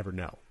involved. You never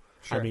know.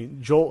 Sure. I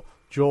mean, Joel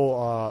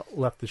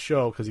left the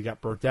show because he got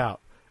burnt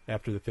out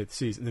after the 5th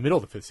season. In the middle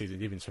of the 5th season, he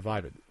didn't even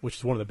survive it, which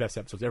is one of the best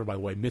episodes ever, by the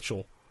way.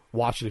 Mitchell,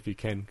 watch it if you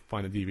can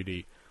find the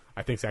DVD.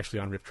 I think it's actually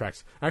on Riff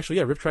Tracks. Actually,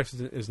 yeah, Riff Tracks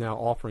is now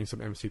offering some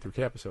MC3K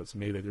episodes, so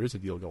maybe there is a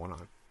deal going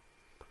on.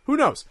 Who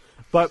knows?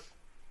 But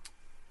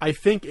I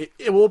think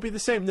it will be the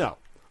same. No,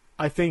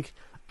 I think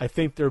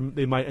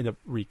they might end up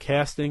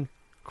recasting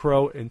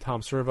Crow and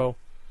Tom Servo.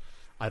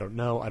 I don't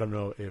know. I don't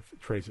know if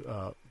Trace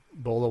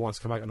Bola wants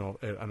to come back. I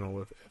don't know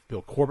if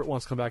Bill Corbett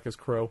wants to come back as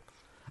Crow.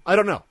 I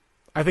don't know.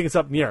 I think it's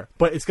up in the air,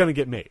 but it's going to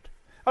get made.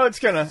 Oh, it's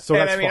gonna. So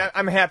and that's I mean, fine.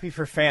 I'm happy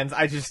for fans.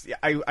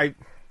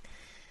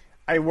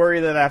 I worry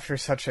that after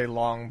such a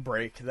long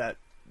break that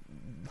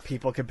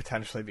people could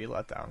potentially be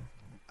let down.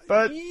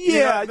 But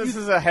Yeah, this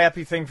is a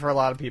happy thing for a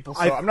lot of people,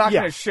 so I'm not yeah,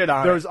 going to shit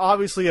on There's it.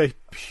 obviously a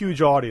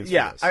huge audience.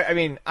 Yeah, for this. I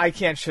mean, I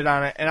can't shit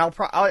on it, and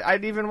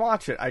I'd even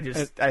watch it.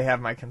 I have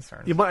my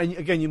concerns. You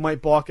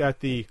might balk at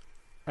the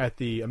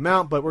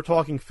amount, but we're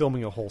talking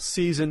filming a whole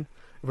season.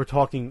 If we're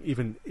talking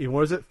even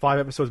what is it, 5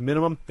 episodes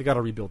minimum? They got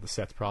to rebuild the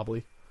sets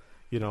probably.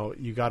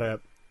 You got to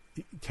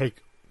take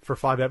for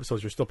 5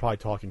 episodes. You're still probably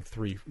talking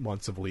 3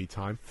 months of lead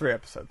time. 3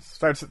 episodes.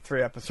 Starts at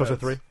 3 episodes. Starts at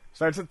 3?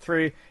 Starts at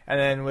 3, and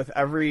then with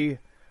every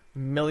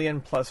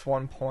million plus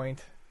 1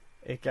 point,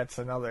 it gets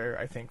another,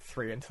 I think,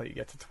 3 until you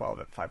get to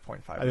 12 at 5.5 I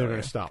think they're million.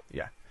 going to stop.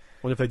 Yeah.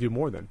 Wonder if they do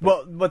more then.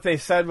 Well, what they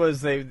said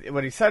was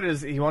what he said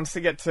is he wants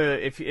to get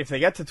to if they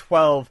get to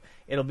 12,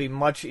 it'll be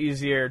much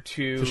easier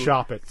to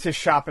shop it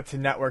to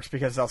networks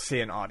because they'll see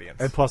an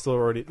audience. And plus, they're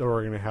already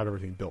going to have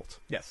everything built.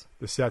 Yes.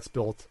 The set's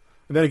built.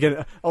 And then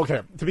again,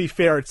 okay, to be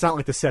fair, it's not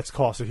like the sets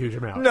cost a huge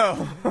amount.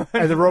 No.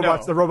 And the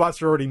robots, No. the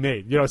robots are already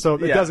made, so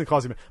it Yeah. doesn't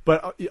cost them.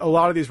 But a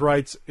lot of these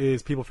rights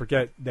is people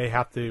forget they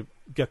have to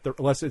get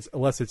unless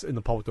it's in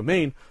the public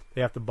domain,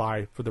 they have to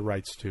buy for the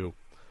rights to.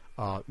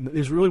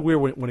 It's really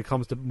weird when it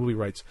comes to movie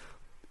rights.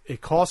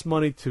 It costs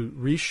money to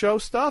reshow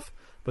stuff,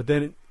 but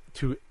then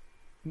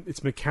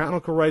it's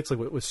mechanical rights, like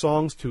with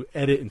songs, to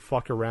edit and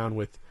fuck around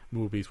with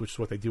movies, which is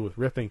what they do with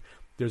ripping.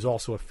 There's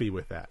also a fee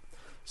with that,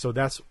 so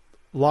that's.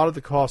 A lot of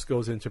the cost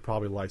goes into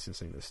probably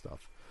licensing this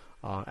stuff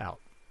out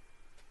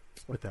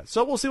with that.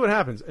 So we'll see what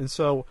happens. And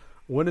so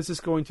when is this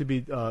going to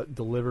be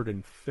delivered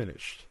and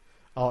finished?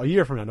 A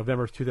year from now,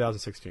 November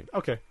 2016.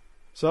 Okay.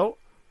 So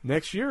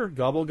next year,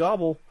 gobble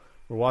gobble,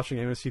 we're watching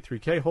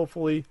MSC3K,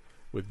 hopefully,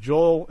 with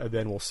Joel, and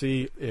then we'll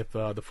see if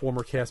the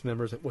former cast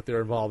members, what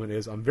their involvement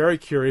is. I'm very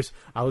curious.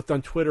 I looked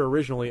on Twitter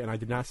originally, and I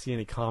did not see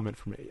any comment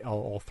from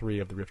all 3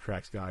 of the Rift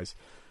Tracks guys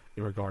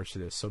in regards to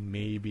this. So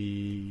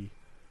maybe...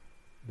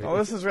 Well,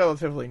 this is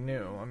relatively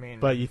new. I mean,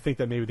 but you think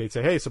that maybe they'd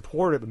say, "Hey,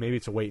 support it," but maybe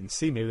it's a wait and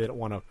see. Maybe they don't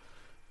want to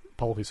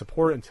publicly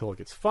support it until it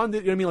gets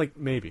funded. You know what I mean? Like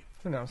maybe.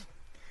 Who knows?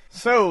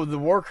 So the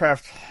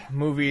Warcraft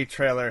movie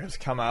trailer has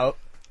come out,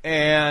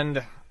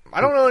 and I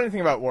don't know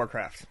anything about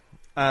Warcraft.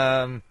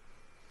 I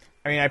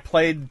mean, I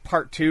played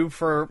part 2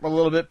 for a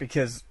little bit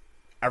because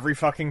every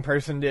fucking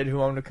person did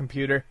who owned a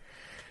computer,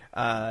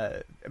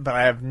 but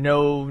I have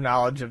no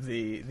knowledge of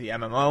the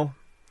MMO.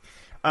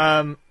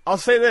 I'll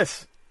say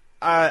this.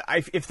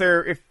 If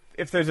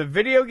there's a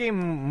video game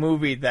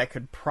movie that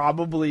could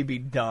probably be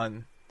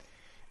done,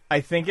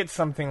 I think it's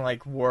something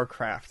like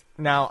Warcraft.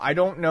 Now, I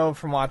don't know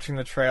from watching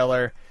the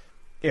trailer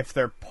if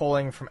they're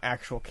pulling from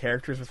actual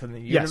characters within the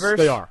universe. Yes,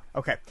 they are.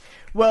 Okay.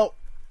 Well,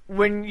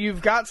 when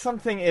you've got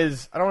something I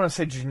don't want to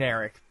say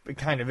generic, it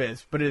kind of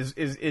is, but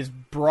is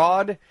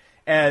broad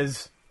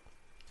as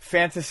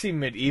fantasy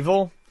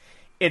medieval,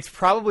 it's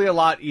probably a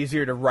lot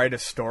easier to write a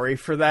story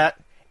for that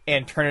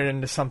and turn it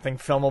into something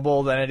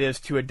filmable than it is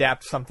to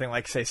adapt something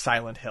like, say,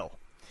 Silent Hill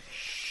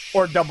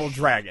or Double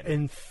Dragon.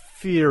 In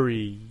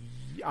theory,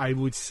 I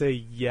would say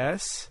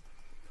yes.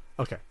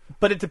 Okay,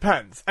 but it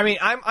depends. I mean,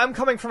 I'm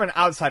coming from an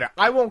outsider.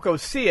 I won't go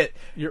see it,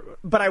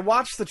 but I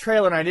watched the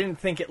trailer and I didn't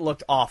think it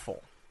looked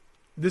awful.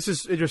 This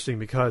is interesting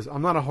because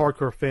I'm not a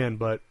hardcore fan,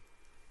 but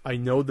I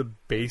know the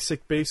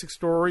basic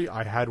story.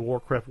 I had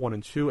Warcraft 1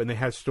 and 2, and they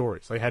had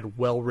stories. They had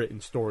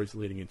well-written stories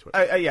leading into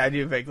it. Yeah, I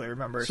do vaguely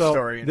remember a so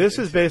story. This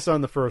is based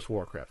on the first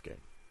Warcraft game.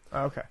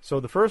 Okay.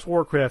 So the first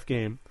Warcraft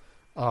game,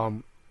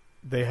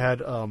 they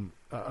had,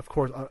 of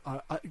course,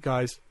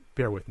 guys,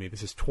 bear with me.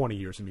 This is 20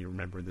 years of me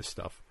remembering this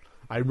stuff.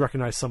 I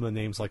recognize some of the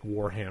names like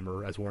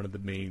Warhammer as one of the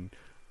main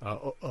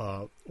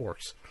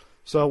orcs.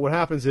 So what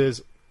happens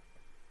is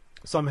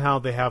somehow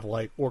they have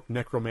like orc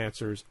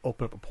necromancers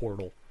open up a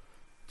portal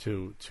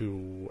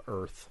to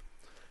Earth.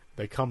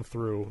 They come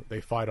through,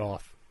 they fight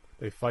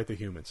the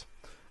humans.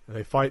 And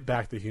they fight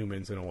back the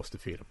humans and almost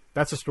defeat them.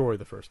 That's the story of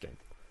the first game.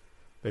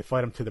 They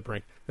fight them to the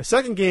brink. The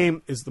second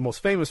game is the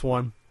most famous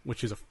one,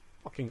 which is a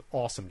fucking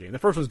awesome game. The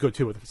first one's good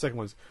too, but the second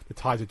one's The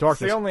Tides of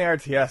Darkness. It's the only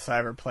RTS I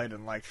ever played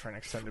and liked for an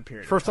extended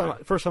period of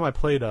time. First time I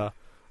played a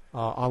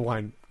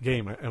online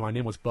game, and my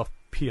name was Buff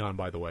Peon,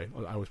 by the way.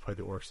 I always played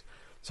the orcs.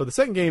 So the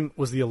second game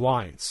was the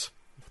Alliance.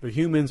 The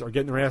humans are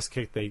getting their ass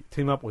kicked. They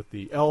team up with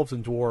the elves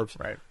and dwarves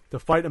to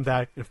fight them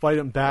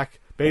back,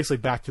 basically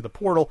back to the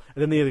portal.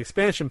 And then they had the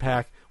expansion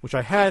pack, which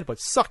I had but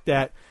sucked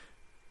at.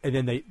 and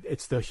then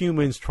it's the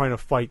humans trying to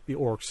fight the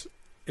orcs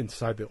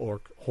inside the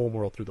orc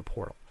homeworld through the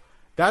portal.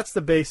 That's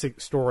the basic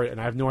story, and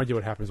I have no idea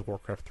what happens with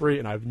Warcraft 3,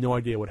 and I have no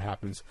idea what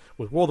happens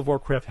with World of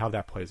Warcraft, how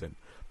that plays in.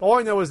 But all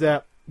I know is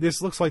that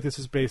this looks like this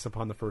is based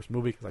upon the first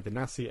movie, because I did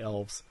not see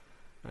elves,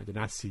 and I did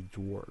not see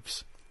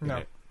dwarves. No.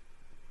 Okay.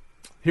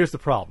 Here's the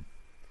problem.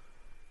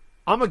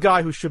 I'm a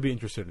guy who should be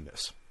interested in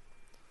this.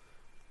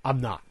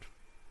 I'm not.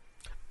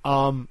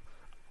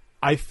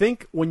 I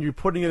think when you're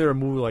putting together a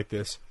movie like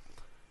this,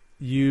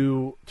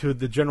 to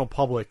the general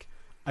public,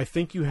 I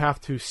think you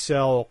have to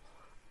sell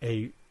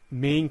a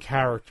main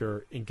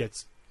character and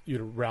gets you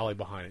to rally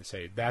behind it and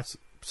say, that's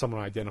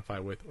someone I identify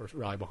with or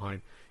rally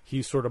behind.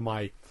 He's sort of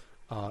my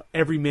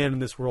every man in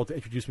this world to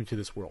introduce me to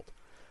this world.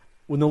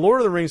 When The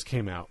Lord of the Rings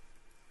came out,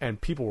 and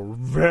people were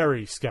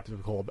very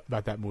skeptical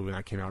about that movie when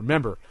that came out.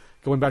 Remember,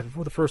 going back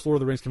before the first Lord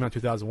of the Rings came out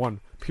in 2001,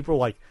 people were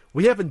like,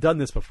 we haven't done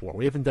this before.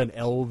 We haven't done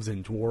elves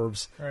and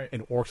dwarves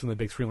and orcs on the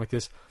big screen like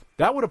this.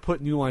 That would have put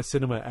New Line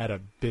Cinema out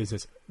of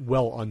business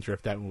well under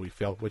if that movie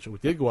failed, which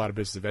it did go out of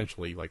business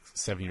eventually, like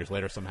 7 years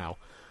later somehow.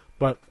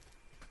 But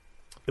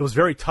it was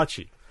very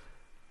touchy.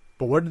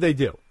 But what did they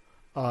do?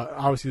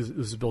 Obviously,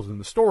 this is built in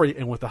the story,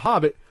 and with The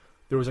Hobbit,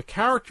 there was a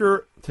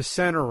character to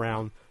center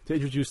around to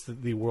introduce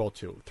the world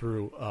to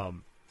through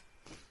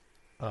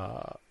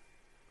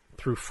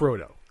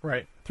Frodo.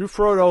 Right. Through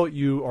Frodo,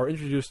 you are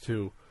introduced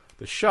to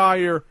the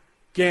Shire,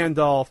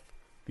 Gandalf,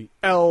 the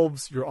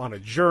elves. You're on a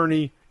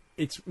journey.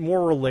 It's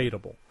more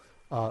relatable.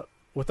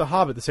 With The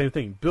Hobbit, the same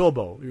thing.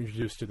 Bilbo, you're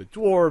introduced to the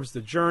dwarves,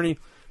 the journey.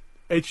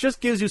 It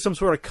just gives you some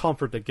sort of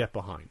comfort to get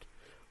behind.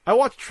 I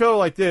watch a trailer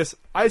like this.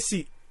 I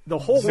see the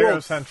whole Zero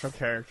world. central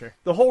character.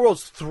 The whole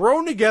world's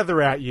thrown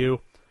together at you.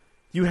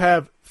 You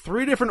have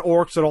 3 different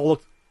orcs that all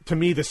look to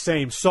me the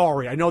same.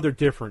 Sorry, I know they're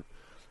different.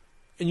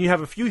 And you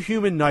have a few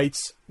human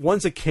knights.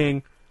 One's a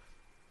king.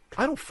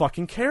 I don't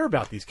fucking care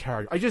about these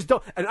characters. I just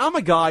don't. And I'm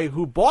a guy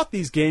who bought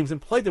these games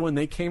and played them when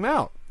they came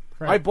out.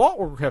 Right. I bought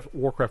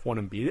Warcraft 1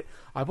 and beat it.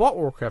 I bought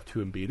Warcraft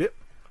 2 and beat it.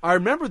 I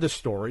remember the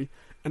story,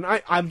 and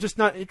I'm just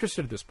not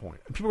interested at this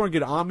point. People are going to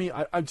get on me.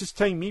 I'm just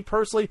saying, me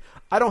personally,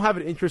 I don't have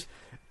an interest.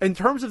 In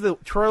terms of the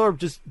trailer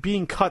just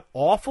being cut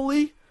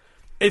awfully,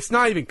 it's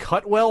not even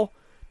cut well,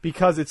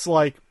 because it's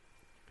like,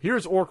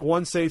 here's Orc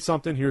 1 say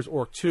something, here's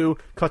Orc 2,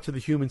 cut to the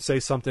human say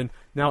something,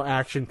 now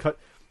action, cut.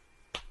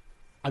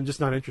 I'm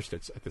just not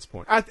interested at this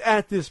point.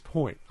 At this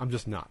point, I'm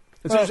just not.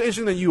 It's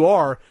interesting that you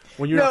are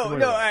when you're not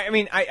familiar with it. I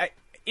mean, I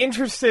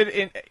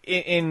interested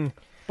in...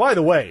 By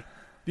the way,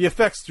 the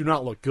effects do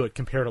not look good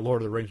compared to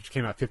Lord of the Rings, which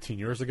came out 15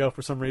 years ago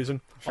for some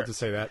reason. Sure. I'll just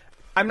say that.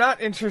 I'm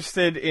not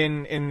interested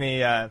in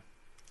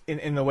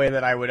the way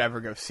that I would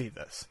ever go see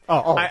this.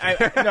 No.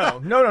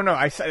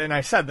 I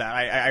said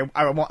that.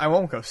 I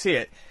won't go see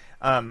it.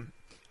 I'm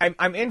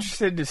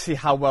interested to see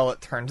how well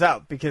it turns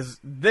out, because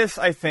this,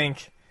 I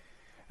think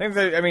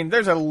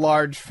there's a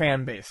large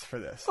fan base for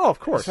this. Oh, of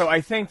course. So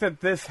I think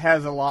that this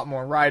has a lot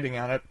more riding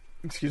on it,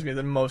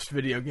 than most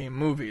video game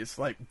movies,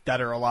 like Dead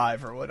or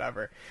Alive or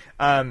whatever.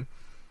 And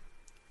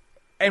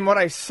what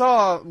I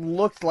saw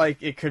looked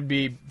like it could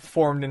be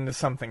formed into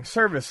something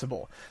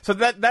serviceable. So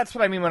that's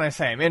what I mean when I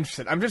say I'm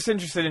interested. I'm just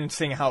interested in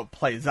seeing how it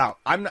plays out.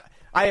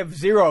 I have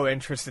zero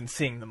interest in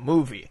seeing the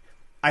movie.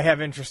 I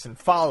have interest in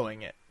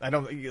following it.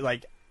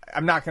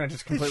 I'm not going to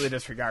just completely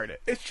disregard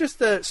it. It's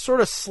just a sort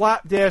of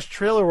slapdash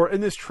trailer where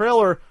in this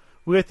trailer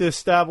we have to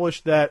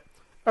establish that,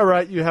 all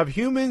right, you have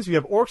humans, you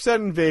have orcs that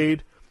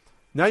invade.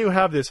 Now you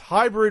have this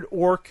hybrid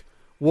orc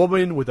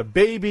woman with a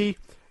baby.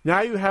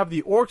 Now you have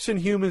the orcs and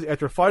humans,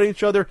 after fighting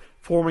each other,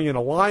 forming an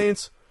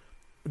alliance.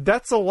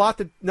 That's going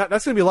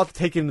to be a lot to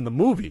take into the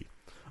movie,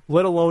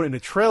 let alone in a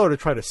trailer to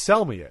try to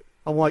sell me it.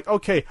 I'm like,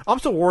 okay, I'm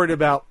still worried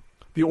about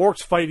the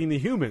orcs fighting the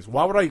humans.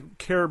 Why would I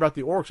care about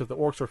the orcs if the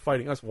orcs are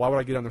fighting us? Why would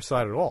I get on their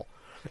side at all?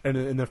 And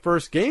in the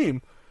first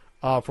game,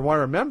 from what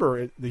I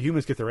remember, the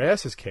humans get their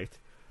asses kicked.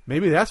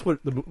 Maybe that's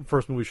what the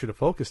first movie should have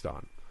focused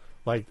on.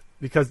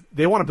 Because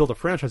they want to build a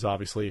franchise,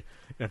 obviously.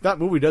 And if that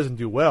movie doesn't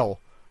do well,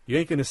 you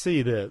ain't going to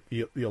see the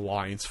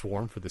alliance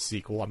form for the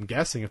sequel. I'm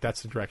guessing if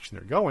that's the direction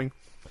they're going.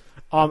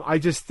 I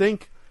just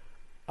think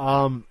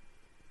I'm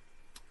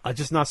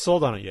just not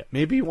sold on it yet.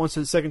 Maybe once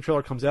the second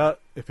trailer comes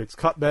out, if it's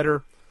cut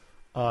better,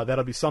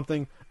 that'll be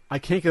something. I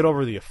can't get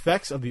over the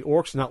effects of the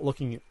orcs not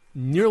looking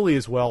nearly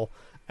as well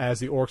as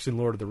the orcs in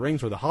Lord of the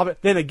Rings or The Hobbit.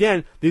 Then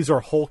again, these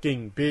are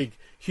hulking, big,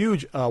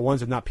 huge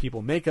ones and not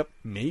people makeup.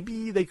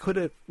 Maybe they could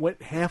have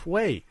went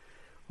halfway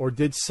or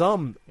did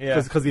some,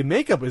 because the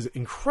makeup is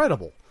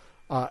incredible.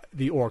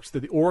 The orcs,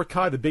 the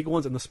Uruk-hai, the big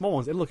ones and the small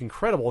ones, they look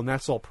incredible, and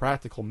that's all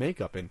practical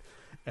makeup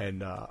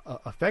and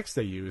effects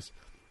they use.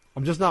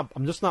 I'm just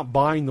not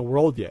buying the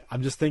world yet.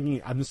 I'm just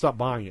not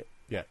buying it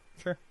yet.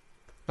 Sure.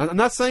 I'm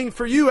not saying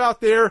for you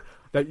out there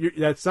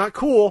that's not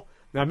cool.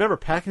 Now remember,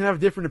 Pat can have a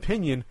different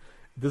opinion.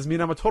 It doesn't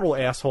mean I'm a total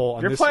asshole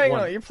on this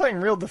one. You're playing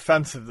real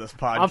defensive this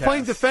podcast. I'm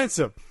playing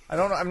defensive.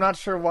 I'm not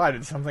sure why.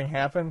 Did something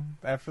happen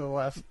after the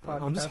last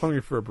podcast? I'm just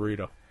hungry for a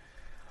burrito.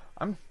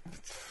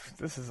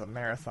 This is a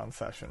marathon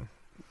session.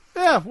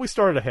 Yeah, we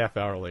started a half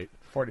hour late.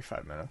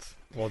 45 minutes.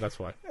 Well, that's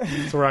why.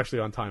 So we're actually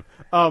on time.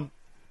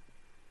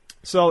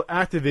 So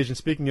Activision,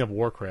 speaking of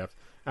Warcraft,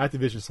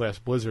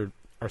 Activision / Blizzard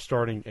are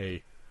starting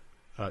a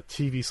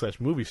TV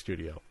 / movie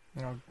studio.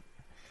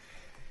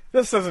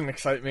 This doesn't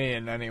excite me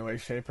in any way,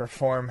 shape, or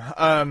form.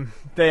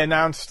 They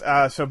announced,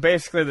 so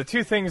basically the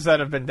two things that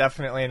have been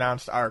definitely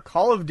announced are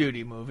Call of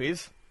Duty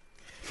movies,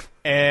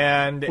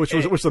 and Which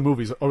the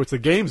movies, or which the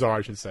games are,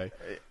 I should say.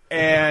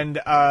 And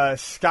a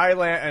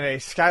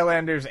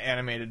Skylanders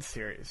animated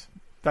series.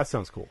 That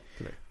sounds cool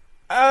to me.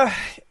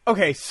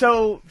 Okay,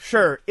 so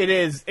sure, it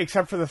is,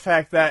 except for the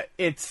fact that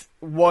it's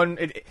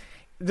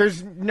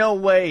there's no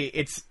way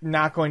it's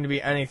not going to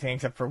be anything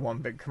except for one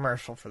big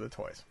commercial for the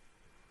toys.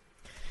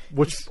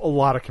 Which a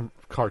lot of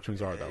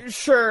cartoons are, though.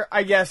 Sure,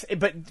 I guess,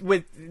 but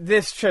with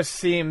this just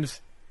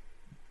seems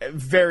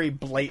very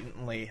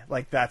blatantly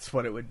like that's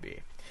what it would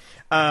be.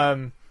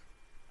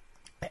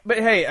 But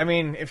hey, I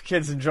mean, if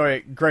kids enjoy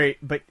it, great.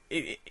 But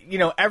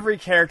every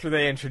character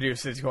they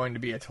introduce is going to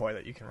be a toy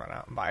that you can run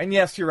out and buy. And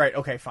yes, you're right.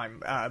 Okay,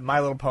 fine.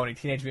 My Little Pony,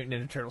 Teenage Mutant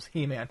Ninja Turtles,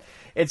 He-Man.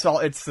 It's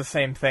the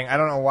same thing. I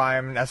don't know why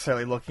I'm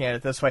necessarily looking at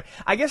it this way.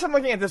 I guess I'm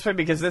looking at it this way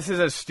because this is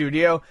a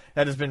studio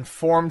that has been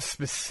formed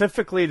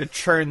specifically to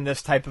churn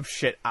this type of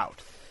shit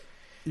out.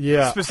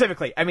 Yeah.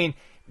 Specifically, I mean.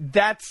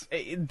 That's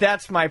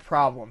my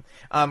problem.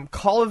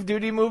 Call of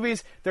Duty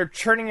movies, they're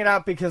churning it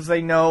out because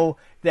they know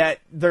that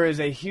there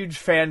is a huge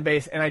fan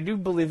base, and I do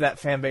believe that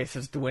fan base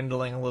is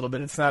dwindling a little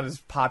bit. It's not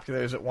as popular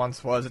as it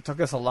once was. It took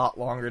us a lot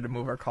longer to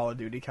move our Call of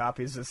Duty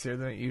copies this year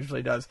than it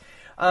usually does.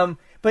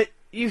 But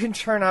you can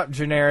churn out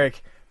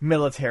generic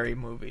military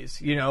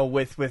movies,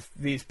 with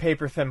these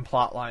paper-thin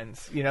plot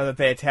lines, that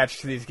they attach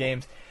to these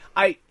games.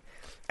 I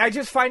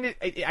just find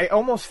it... I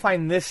almost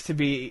find this to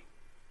be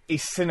a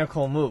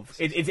cynical move.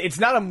 It's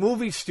not a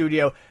movie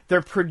studio.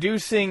 They're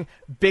producing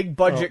big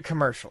budget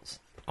commercials.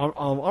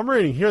 I'm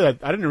reading here that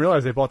I didn't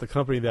realize they bought the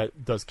company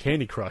that does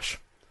Candy Crush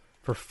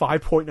for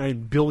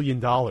 $5.9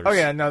 billion. Oh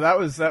yeah, no, that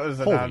was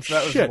announced.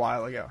 That was a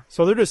while ago.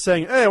 So they're just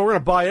saying, hey, we're going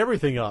to buy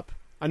everything up.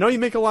 I know you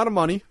make a lot of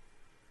money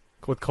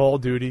with Call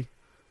of Duty,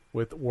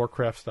 with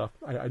Warcraft stuff.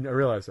 I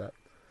realize that.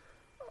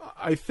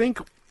 I think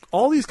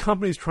all these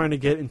companies trying to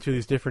get into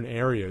these different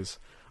areas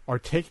are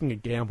taking a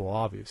gamble,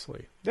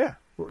 obviously. Yeah.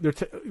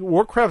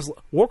 Warcraft. Say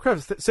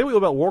what you will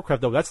about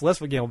Warcraft, though. That's less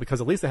of a gamble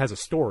because at least it has a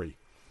story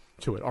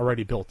to it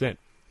already built in.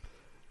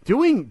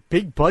 Doing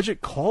big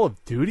budget Call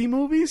of Duty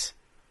movies,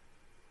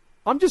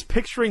 I'm just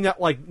picturing that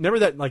remember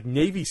that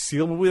Navy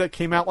SEAL movie that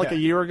came out a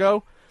year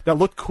ago that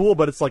looked cool,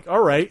 but it's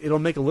all right, it'll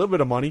make a little bit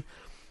of money.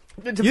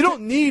 You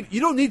don't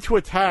need to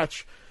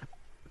attach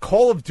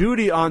Call of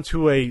Duty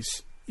onto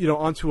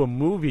a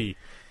movie.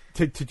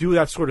 To do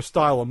that sort of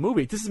style of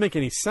movie. It doesn't make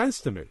any sense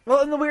to me.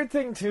 Well, and the weird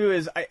thing, too,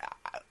 is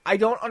I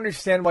don't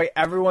understand why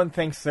everyone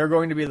thinks they're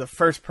going to be the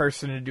first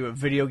person to do a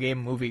video game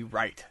movie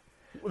right.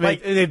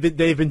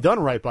 They've been done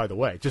right, by the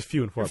way. Just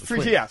few and far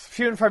between. Yes,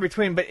 few and far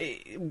between. But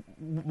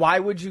why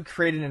would you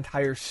create an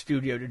entire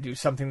studio to do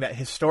something that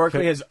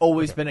historically has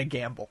always been a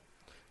gamble?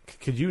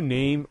 Do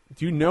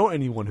you know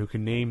anyone who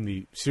can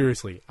name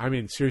seriously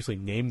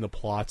name the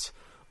plots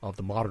of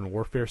the Modern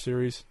Warfare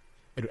series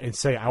and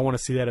say, I want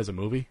to see that as a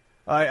movie?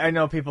 I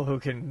know people who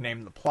can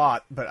name the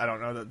plot, but I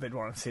don't know that they'd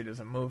want to see it as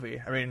a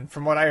movie. I mean,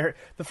 from what I heard,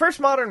 the first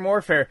Modern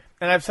Warfare,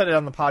 and I've said it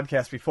on the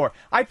podcast before,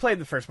 I played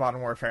the first Modern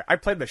Warfare. I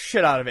played the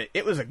shit out of it.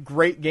 It was a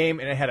great game,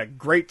 and it had a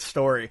great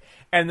story.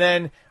 And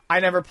then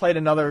I never played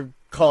another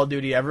Call of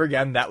Duty ever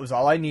again. That was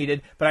all I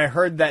needed. But I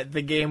heard that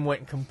the game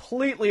went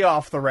completely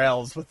off the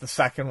rails with the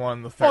second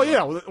one, the third one.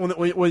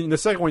 Oh, yeah. When the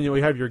second one, you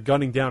have you're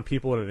gunning down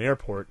people at an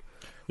airport.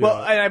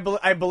 Well, and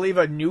I believe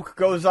a nuke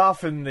goes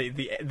off in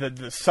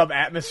the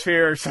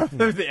sub-atmosphere or something,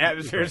 the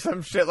atmosphere or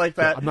some shit like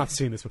that. I'm not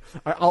seeing this one.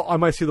 I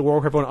might see the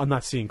Warcraft one. I'm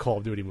not seeing Call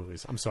of Duty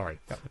movies. I'm sorry.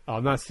 No.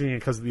 I'm not seeing it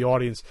because of the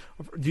audience.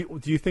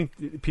 Do you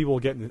think people will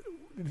get... Do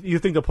you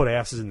think they'll put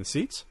asses in the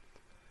seats?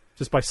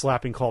 Just by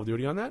slapping Call of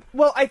Duty on that?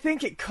 Well, I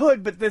think it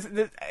could, but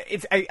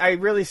I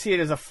really see it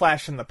as a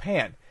flash in the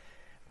pan.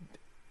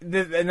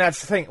 And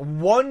that's the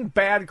thing. One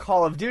bad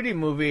Call of Duty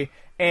movie...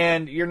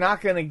 And you're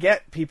not going to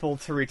get people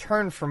to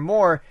return for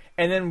more.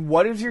 And then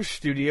what is your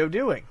studio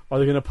doing? Are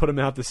they going to put them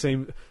out the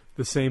same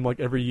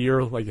every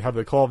year? Like you have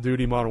the Call of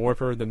Duty Modern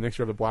Warfare, then next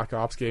year have the Black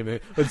Ops game.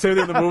 But say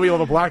they're in the movie, you'll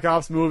have a Black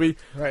Ops movie.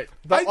 Right.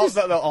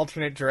 They'll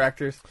alternate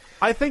directors.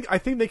 I think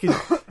they can.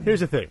 Here's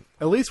the thing.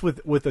 At least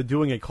with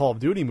doing a Call of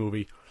Duty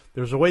movie,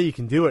 there's a way you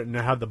can do it and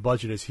have the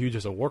budget as huge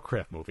as a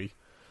Warcraft movie.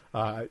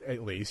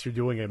 At least you're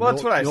doing a. Well,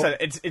 that's what I said.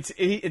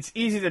 It's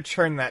easy to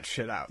churn that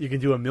shit out. You can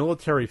do a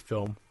military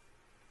film.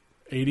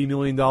 $80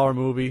 million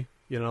movie,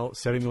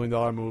 $70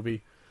 million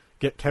movie.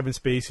 Get Kevin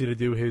Spacey to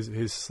do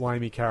his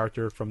slimy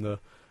character from the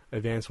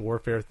Advanced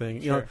Warfare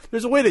thing. Sure.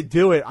 There's a way to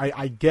do it,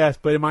 I guess.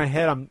 But in my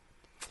head,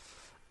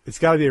 it's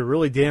got to be a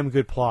really damn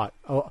good plot,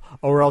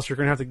 or else you're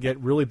going to have to get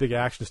really big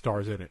action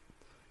stars in it.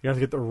 You have to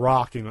get The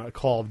Rock in a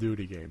Call of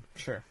Duty game.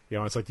 Sure.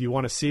 It's like, do you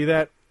want to see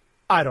that?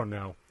 I don't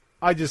know.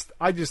 I just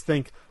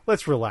think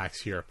let's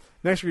relax here.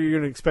 Next year, you're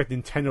going to expect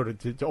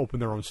Nintendo to open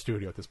their own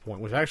studio at this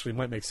point, which actually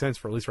might make sense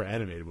for at least for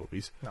animated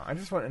movies. No, I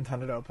just want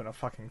Nintendo to open a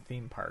fucking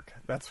theme park.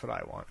 That's what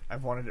I want.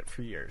 I've wanted it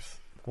for years.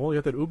 Well,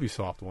 you got that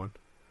Ubisoft one.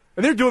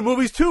 And they're doing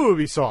movies too,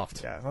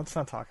 Ubisoft. Yeah, let's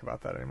not talk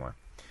about that anymore.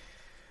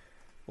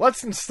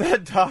 Let's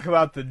instead talk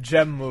about the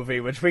Gem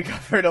movie, which we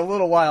covered a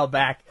little while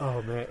back.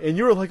 Oh, man. And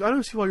you were like, I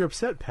don't see why you're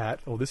upset,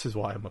 Pat. Oh, this is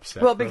why I'm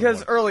upset. Well,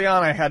 because early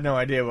on I had no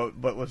idea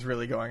what was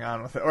really going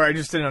on with it. Or I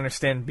just didn't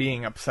understand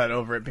being upset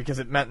over it because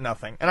it meant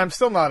nothing. And I'm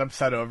still not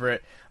upset over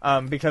it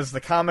because the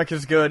comic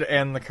is good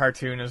and the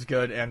cartoon is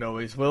good and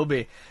always will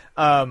be.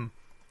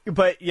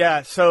 But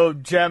yeah, so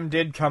Gem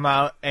did come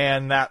out,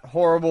 and that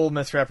horrible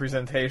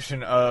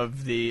misrepresentation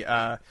of the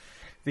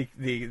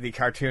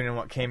cartoon and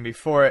what came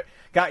before it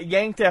got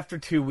yanked after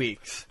 2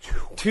 weeks.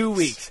 2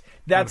 weeks.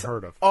 That's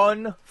Unheard of.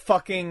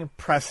 unfucking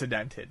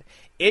precedented.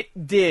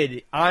 It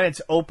did, on its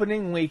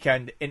opening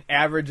weekend, an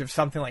average of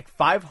something like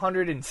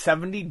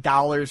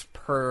 $570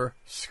 per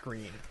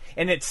screen.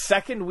 In its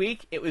second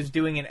week, it was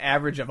doing an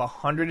average of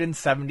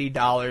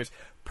 $170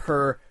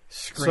 per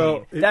screen.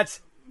 So That's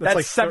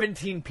like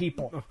 17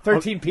 people.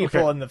 13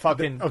 people in the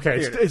fucking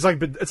theater. It's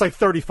like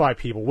 35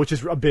 people, which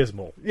is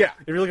abysmal. Yeah.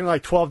 If you're looking at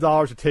like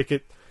 $12 a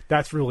ticket,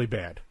 that's really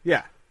bad.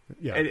 Yeah.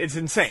 Yeah. It's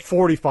insane.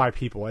 45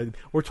 people. And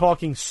we're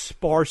talking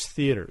sparse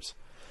theaters.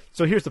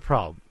 So here's the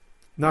problem.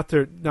 Not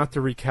to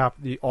recap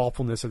the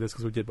awfulness of this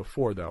because we did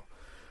before, though.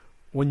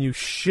 When you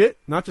shit,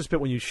 not just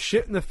spit, when you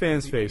shit in the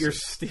fans' faces. You're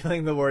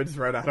stealing the words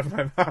right out of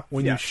my mouth.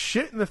 When you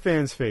shit in the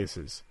fans'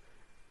 faces,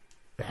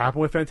 it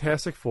happened with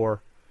Fantastic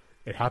Four.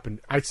 It happened,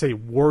 I'd say,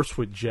 worse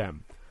with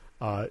Gem.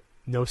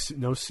 No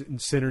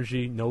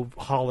synergy, no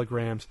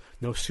holograms,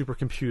 no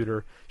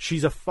supercomputer.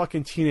 She's a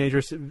fucking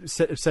teenager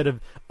instead of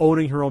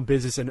owning her own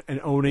business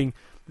and owning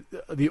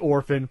the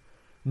orphan.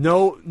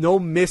 No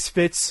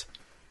misfits.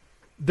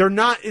 They're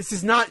not. This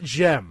is not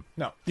Gem.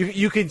 No,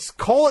 you can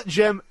call it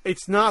Gem.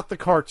 It's not the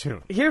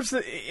cartoon. Here's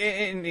the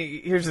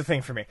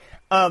thing for me.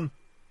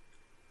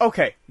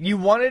 Okay, you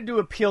wanted to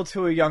appeal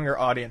to a younger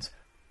audience.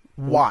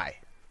 Why?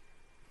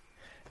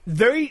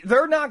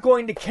 They're not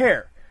going to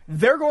care.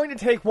 They're going to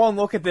take one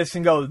look at this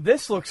and go,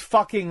 "This looks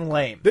fucking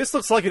lame." This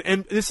looks like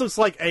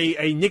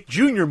a Nick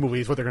Jr. movie,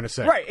 is what they're going to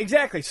say. Right,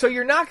 exactly. So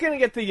you're not going to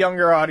get the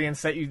younger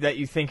audience that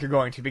you think you're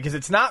going to, because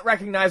it's not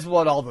recognizable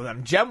at all to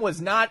them. Gem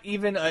was not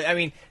even.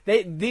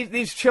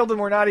 These children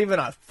were not even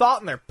a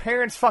thought in their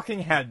parents' fucking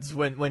heads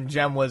when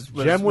Gem was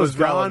Gem was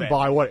gone relevant.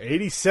 by what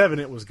 87.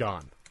 It was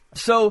gone.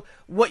 So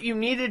what you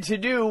needed to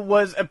do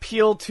was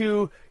appeal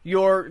to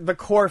the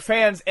core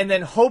fans, and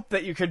then hope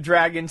that you could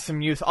drag in some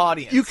youth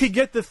audience. You could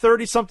get the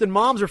 30-something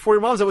moms or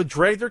 40 moms that would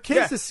drag their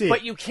kids to see it.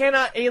 But you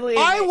cannot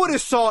alienate. I would have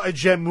saw a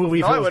Gem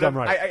movie if it was done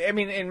right. I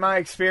mean, in my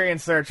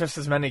experience, there are just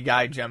as many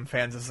guy Gem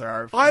fans as there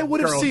are I would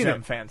have girl seen Gem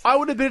it. fans. I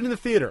would have been in the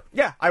theater.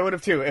 Yeah, I would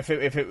have too if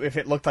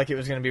it looked like it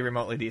was going to be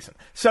remotely decent.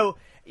 So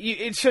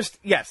it's just,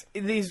 yes,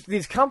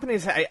 these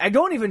companies. I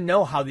don't even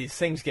know how these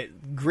things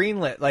get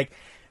greenlit. Like,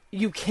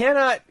 you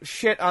cannot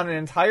shit on an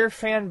entire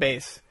fan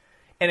base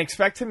and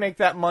expect to make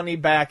that money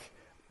back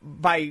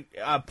by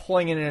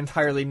pulling in an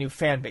entirely new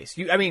fan base.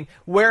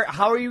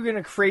 How are you going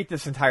to create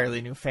this entirely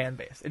new fan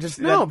base? It just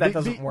that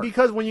doesn't work.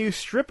 Because when you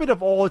strip it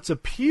of all its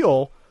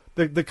appeal,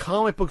 the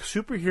comic book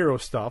superhero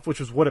stuff,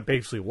 which was what it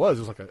basically was,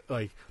 it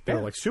was they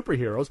were like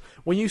superheroes.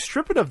 When you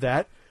strip it of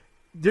that,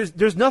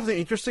 there's nothing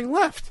interesting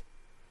left.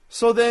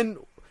 So then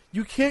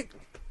you can't.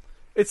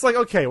 It's like,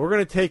 okay, we're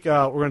going to take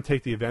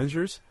the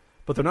Avengers.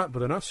 But they're not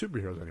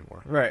superheroes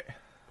anymore. Right.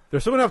 They're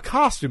still gonna have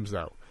costumes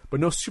though, but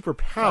no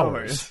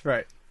superpowers.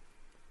 Right.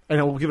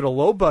 And we'll give it a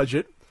low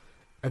budget,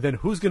 and then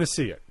who's gonna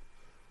see it?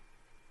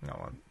 No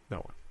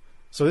one.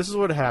 So this is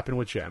what happened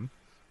with Gem,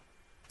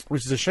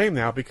 which is a shame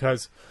now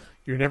because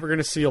you're never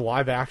gonna see a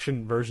live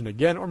action version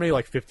again, or maybe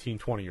like 15,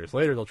 20 years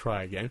later they'll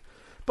try again.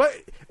 But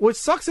what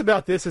sucks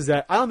about this is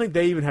that I don't think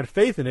they even had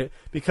faith in it,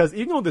 because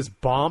even though this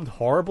bombed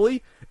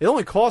horribly, it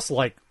only cost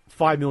like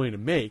 $5 million to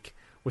make,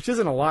 which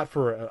isn't a lot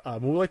for a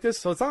movie like this.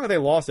 So it's not like they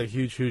lost a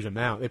huge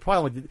amount. They probably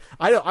only did.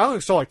 I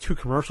only saw like 2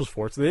 commercials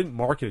for it, so they didn't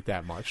market it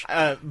that much.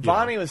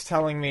 Bonnie was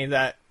telling me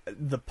that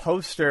the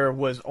poster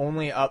was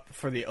only up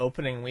for the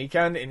opening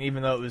weekend, and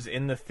even though it was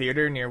in the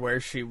theater near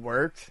where she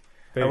worked,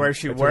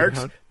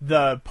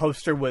 the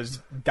poster was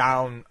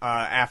down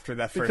after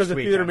that first weekend. Because the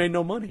theater made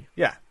no money.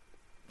 Yeah.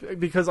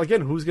 Because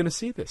again, who's going to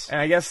see this? And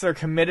I guess they're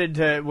committed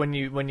to when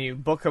you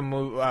book a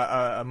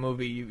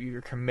movie, you're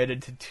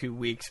committed to 2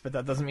 weeks, but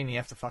that doesn't mean you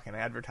have to fucking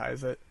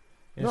advertise it.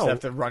 You just have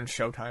to run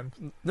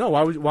showtime. No,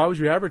 why would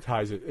you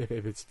advertise it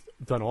if it's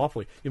done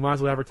awfully? You might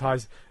as well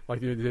advertise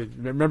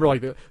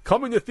remember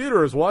coming to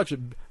theaters, watch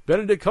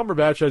Benedict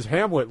Cumberbatch as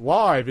Hamlet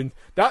live, and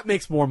that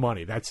makes more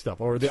money. That stuff,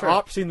 or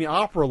seeing the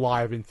opera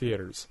live in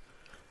theaters.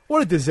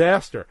 What a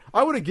disaster!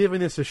 I would have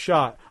given this a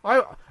shot.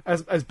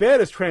 As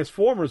bad as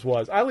Transformers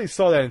was, I at least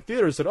saw that in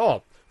theaters. And said,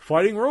 "Oh,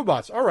 fighting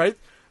robots. All right,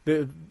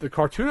 the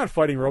cartoon on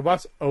fighting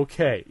robots,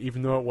 okay,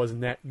 even though it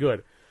wasn't that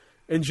good."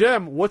 In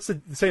Gem, what's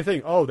the same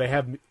thing? Oh, they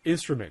have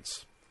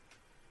instruments.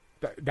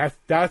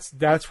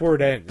 That's where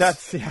it ends.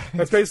 That's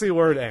basically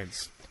where it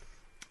ends.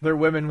 They're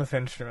women with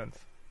instruments.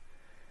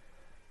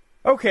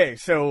 Okay,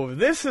 so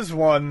this is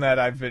one that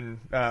I've been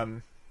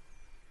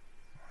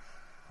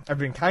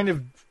kind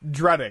of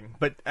dreading,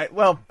 but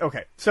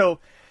okay. So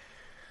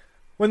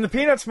when the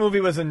Peanuts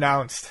movie was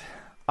announced,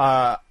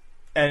 and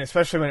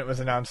especially when it was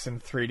announced in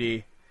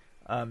 3D,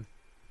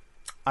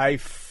 I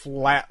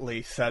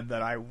flatly said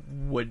that I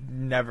would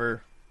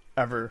never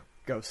ever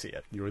go see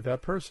it. You were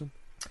that person.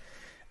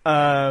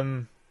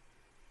 I'm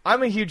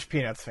a huge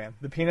Peanuts fan.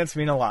 The Peanuts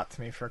mean a lot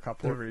to me for a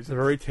couple of reasons. They're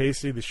very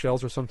tasty. The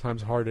shells are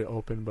sometimes hard to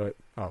open, but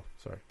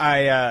sorry.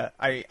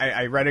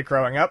 I read it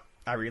growing up.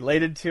 I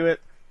related to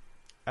it.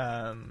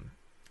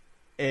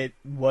 It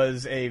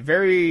was a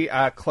very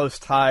close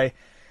tie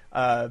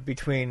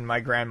between my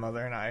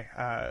grandmother and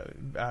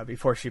I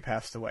before she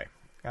passed away.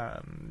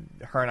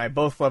 Her and I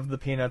both loved the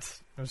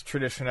Peanuts. It was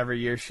tradition every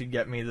year she'd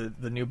get me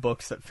the new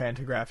books that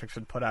Fantagraphics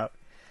would put out.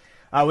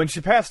 When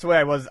she passed away,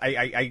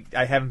 I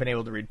haven't been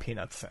able to read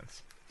Peanuts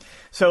since.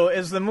 So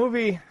as the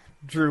movie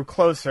drew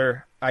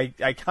closer, I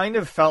kind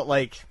of felt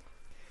like,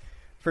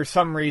 for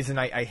some reason,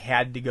 I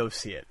had to go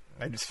see it.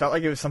 I just felt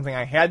like it was something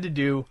I had to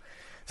do,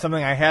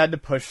 something I had to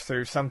push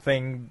through,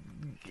 something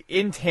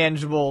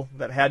intangible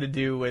that had to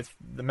do with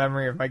the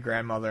memory of my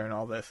grandmother and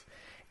all this.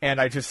 And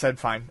I just said,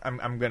 fine,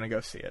 I'm going to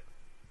go see it.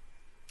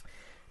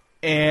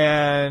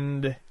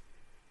 And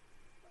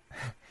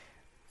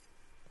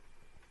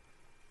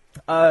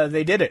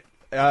they did it.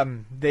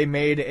 They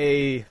made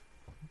a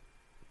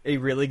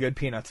really good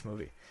Peanuts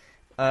movie.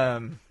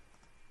 And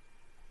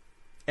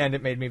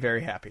it made me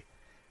very happy.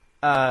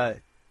 I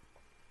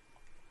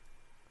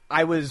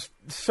was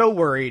so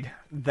worried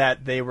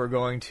that they were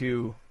going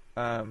to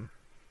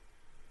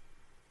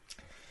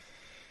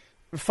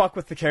fuck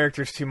with the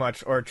characters too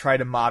much or try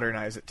to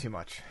modernize it too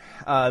much.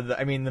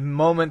 The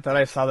moment that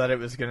I saw that it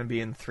was going to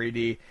be in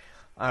 3D,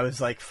 I was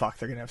like, fuck,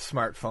 they're going to have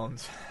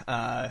smartphones,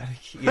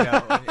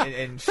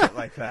 and shit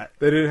like that.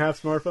 They didn't have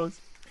smartphones?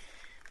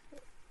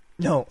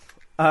 No.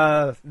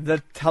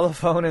 The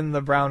telephone in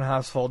the Brown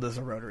household is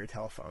a rotary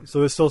telephone.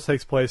 So this still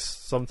takes place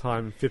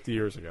sometime 50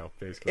 years ago,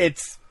 basically.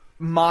 It's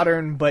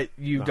modern, but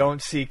you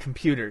don't see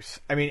computers.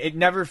 I mean, it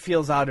never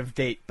feels out of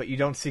date, but you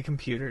don't see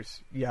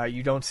computers. Yeah,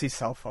 you don't see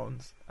cell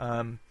phones.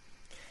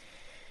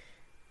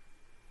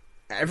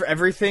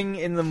 Everything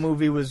in the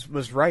movie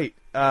was right.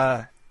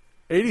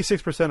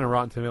 86% on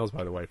Rotten Tomatoes,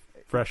 by the way.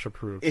 Fresh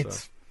approved.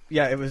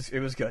 Yeah, it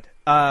was good.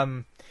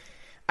 I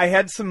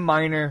had some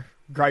minor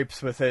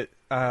gripes with it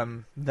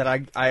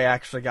that I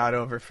actually got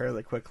over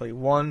fairly quickly.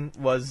 One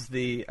was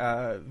the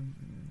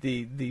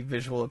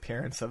visual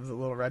appearance of the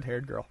little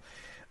red-haired girl.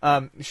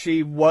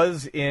 She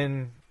was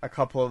in a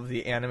couple of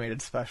the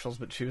animated specials,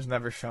 but she was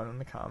never shown in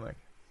the comic.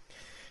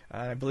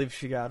 I believe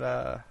she got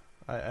a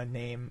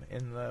name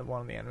in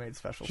one of the animated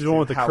specials. She's the one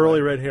with the curly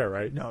red hair,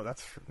 right? No,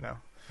 that's no.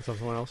 Is that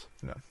someone else?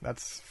 No,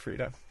 that's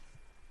Frida.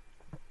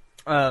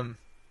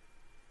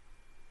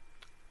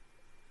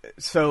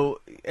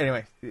 So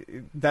anyway,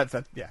 that's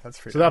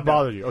Frida. So that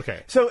bothered you,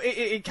 okay? So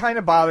it kind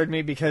of bothered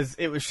me because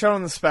it was shown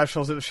in the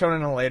specials. It was shown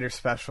in a later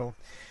special.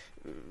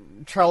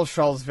 Charles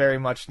Schulz very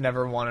much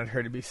never wanted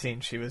her to be seen.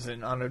 She was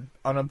an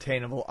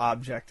unobtainable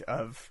object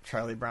of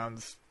Charlie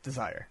Brown's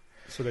desire.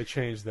 So they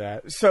changed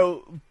that.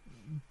 So,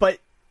 but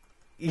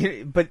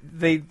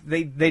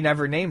they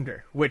never named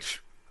her,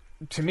 which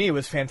to me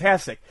was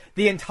fantastic.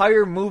 The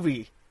entire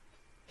movie,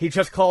 he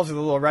just calls her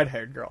the little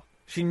red-haired girl.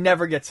 She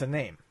never gets a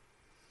name,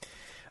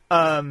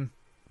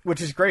 which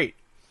is great.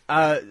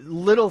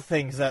 Little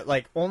things that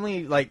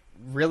only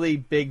really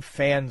big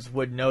fans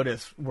would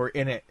notice were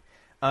in it.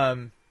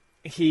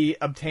 He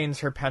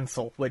obtains her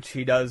pencil, which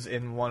he does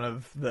in one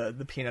of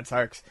the Peanuts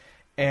arcs,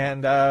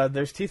 and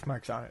there's teeth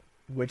marks on it,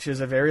 which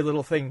is a very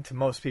little thing to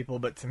most people,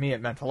 but to me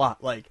it meant a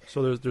lot.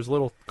 So there's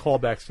little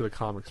callbacks to the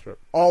comic strip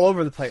all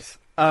over the place.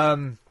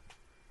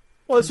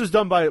 Well, this was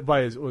done by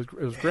his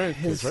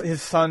grandkids, right?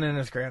 His son and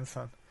his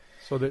grandson.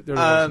 So they're the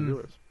ones who do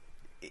it.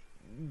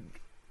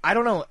 I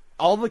don't know.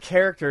 All the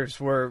characters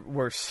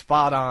were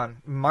spot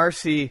on.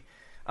 Marcy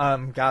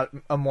got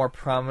a more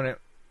prominent,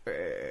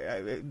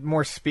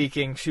 more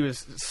speaking. She was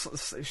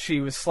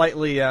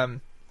slightly. I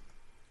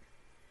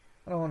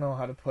don't know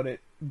how to put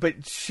it,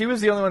 but she was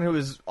the only one who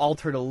was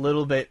altered a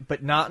little bit,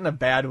 but not in a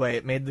bad way.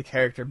 It made the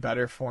character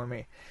better for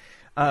me.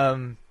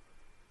 Bill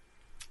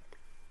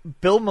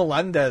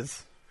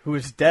Melendez, who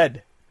is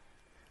dead,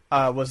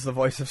 was the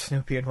voice of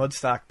Snoopy in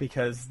Woodstock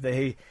because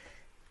they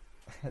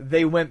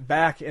went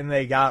back and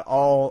they got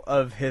all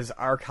of his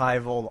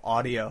archival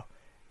audio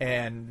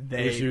and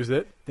they just used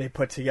it. They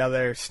put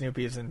together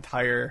Snoopy's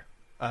entire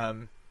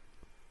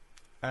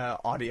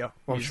audio.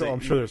 Well, I'm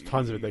sure there's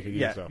tons of it they could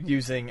use. Though.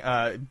 Using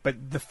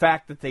but the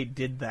fact that they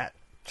did that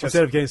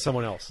instead of getting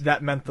someone else,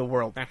 that meant the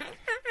world.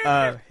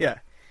 Yeah.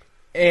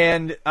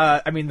 And,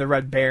 the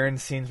Red Baron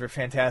scenes were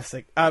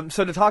fantastic.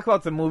 So to talk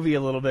about the movie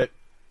a little bit,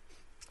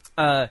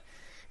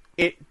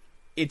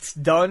 it's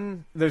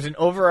done, there's an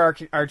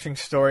overarching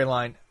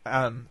storyline,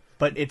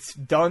 but it's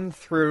done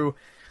through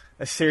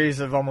a series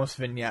of almost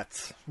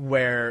vignettes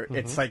where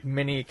it's like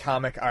mini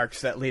comic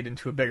arcs that lead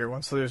into a bigger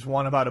one. So there's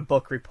one about a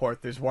book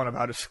report. There's one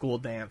about a school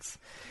dance.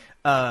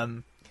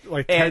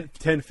 Like 10,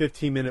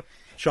 15-minute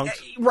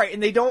chunks. Right,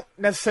 and they don't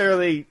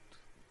necessarily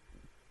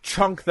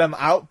chunk them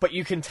out, but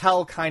you can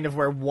tell kind of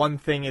where one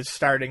thing is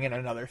starting and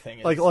another thing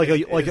is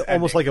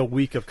almost like a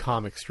week of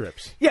comic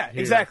strips. Yeah,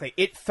 exactly.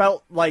 It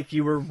felt like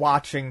you were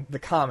watching the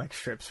comic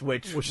strips,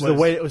 which is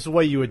the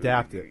way you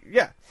adapt it.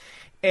 Yeah,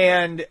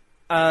 and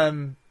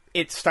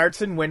it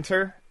starts in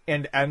winter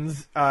and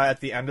ends at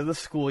the end of the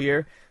school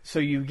year, so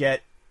you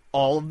get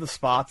all of the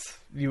spots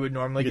you would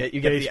normally get.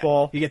 You get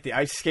baseball. You get the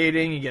ice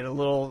skating. You get a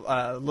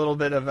little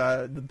bit of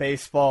the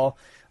baseball.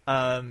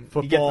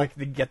 Football.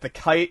 You get the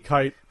kite.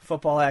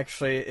 Football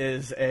actually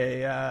is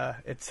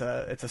it's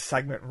a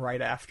segment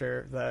right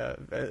after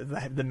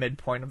the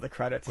midpoint of the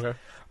credits. Okay.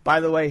 By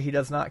the way, he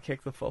does not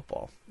kick the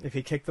football. If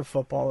he kicked the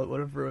football, it would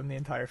have ruined the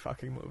entire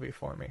fucking movie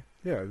for me.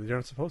 Yeah, you're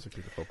not supposed to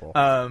kick the football.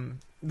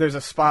 There's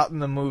a spot in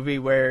the movie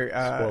where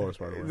spoilers,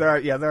 by the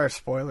way. There are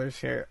spoilers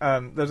here.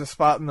 There's a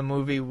spot in the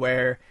movie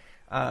where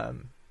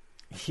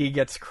he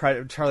gets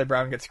Charlie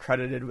Brown gets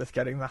credited with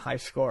getting the high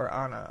score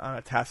on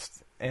a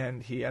test,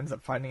 and he ends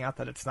up finding out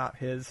that it's not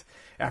his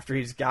after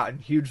he's gotten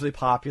hugely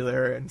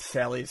popular and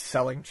Sally's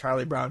selling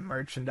Charlie Brown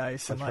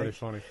merchandise. That's and really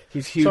funny.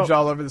 He's huge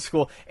all over the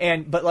school.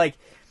 But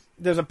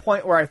there's a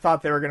point where I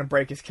thought they were going to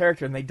break his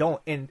character, and they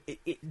don't. And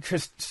it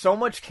just so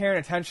much care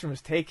and attention was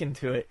taken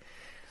to it.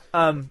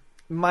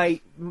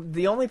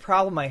 The only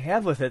problem I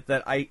have with it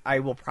that I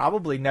will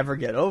probably never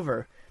get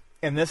over,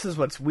 and this is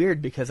what's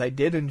weird because I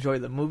did enjoy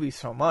the movie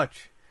so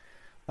much,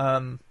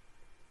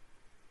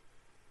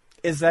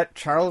 is that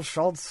Charles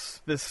Schultz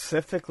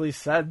specifically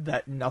said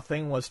that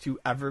nothing was to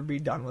ever be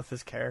done with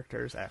his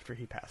characters after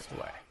he passed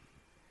away.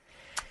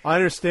 I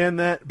understand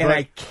that, but and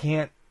I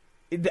can't.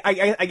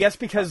 I guess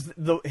because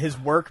his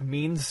work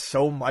means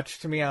so much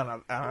to me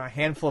on a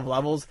handful of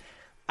levels,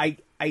 I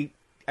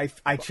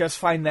just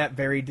find that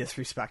very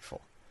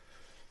disrespectful.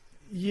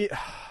 Yeah.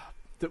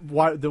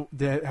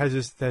 Has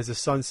his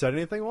son said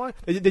anything? Why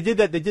they did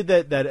that? They did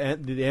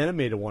the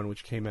animated one,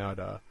 which came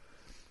out.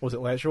 Was it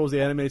last year? What was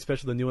the animated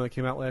special, the new one that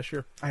came out last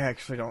year? I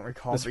actually don't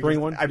recall. The spring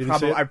one?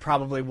 I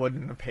probably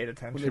wouldn't have paid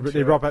attention.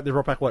 They brought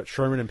back what?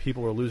 Sherman, and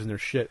people were losing their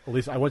shit. At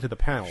least I went to the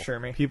panel.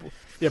 Sherman. People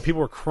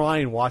were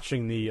crying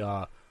watching they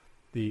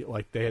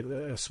had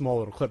a small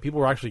little clip.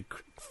 People were actually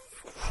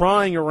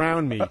crying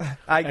around me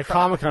at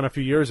Comic-Con a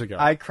few years ago.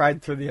 I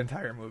cried through the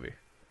entire movie.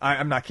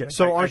 I'm not kidding.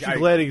 So aren't you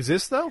glad it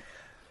exists, though?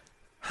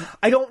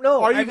 I don't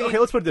know. Okay,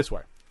 let's put it this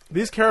way.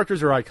 These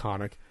characters are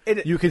iconic.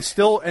 You can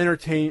still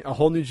entertain a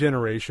whole new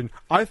generation.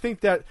 I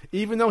think that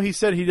even though he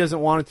said he doesn't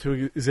want it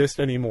to exist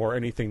anymore,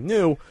 anything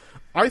new,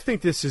 I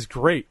think this is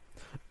great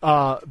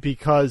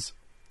because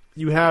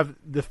you have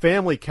the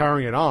family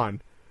carrying it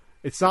on.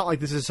 It's not like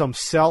this is some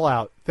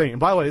sellout thing. And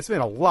by the way, it's made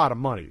a lot of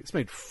money. It's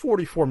made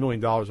 $44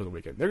 million over the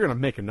weekend. They're going to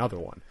make another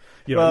one.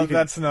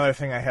 That's another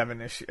thing I have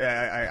an issue.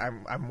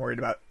 I'm worried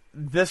about.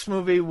 This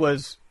movie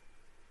was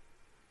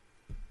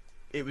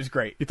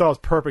great. You thought it was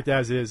perfect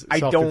as is.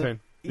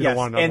 Self-contained. Yes,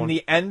 and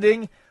the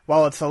ending,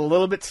 while it's a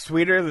little bit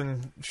sweeter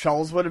than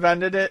Schultz would have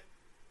ended it,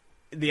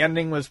 the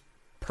ending was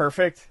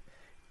perfect.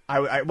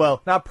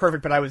 Well, not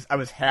perfect, but I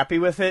was happy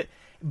with it.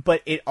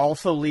 But it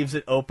also leaves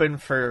it open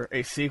for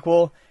a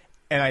sequel,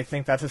 and I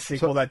think that's a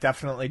sequel that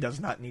definitely does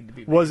not need to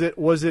be made. Was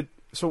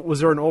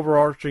there an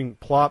overarching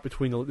plot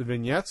between the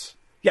vignettes?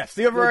 Yes,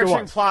 the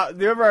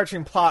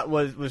overarching plot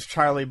was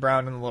Charlie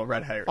Brown and the little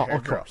red-haired girl.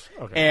 Of course.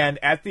 Okay. And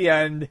at the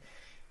end,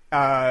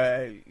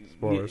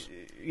 spoilers.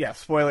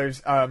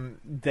 Spoilers.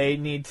 They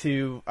need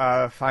to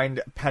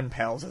find pen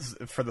pals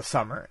for the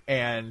summer,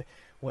 and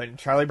when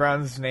Charlie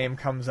Brown's name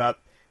comes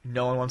up,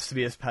 no one wants to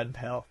be his pen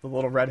pal. The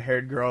little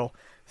red-haired girl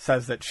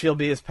says that she'll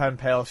be his pen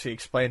pal. She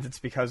explains it's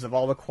because of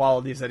all the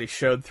qualities that he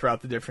showed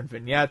throughout the different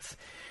vignettes,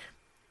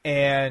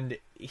 and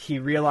he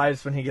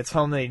realized when he gets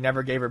home that he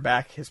never gave her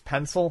back her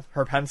pencil.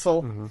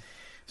 Mm-hmm.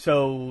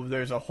 So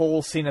there's a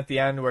whole scene at the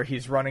end where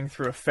he's running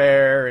through a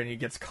fair and he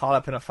gets caught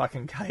up in a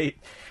fucking kite,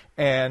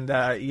 and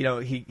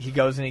he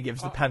goes and he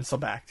gives the pencil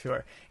back to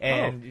her,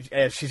 and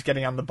as she's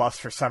getting on the bus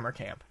for summer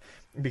camp,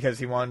 because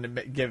he wanted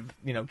to give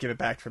it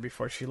back to her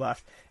before she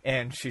left,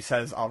 and she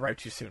says, "I'll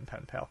write you soon,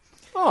 pen pal."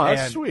 Oh,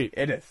 that's sweet.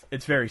 It is.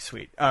 It's very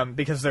sweet.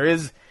 Because there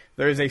is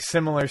a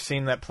similar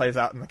scene that plays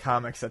out in the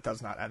comics that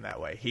does not end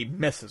that way. He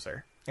misses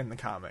her in the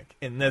comic.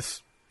 In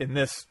this,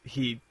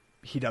 he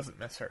doesn't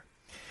miss her.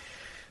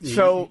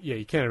 So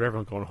you can't have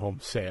everyone going home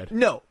sad.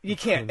 No, you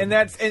can't, and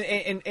that's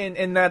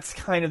and that's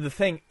kind of the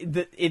thing.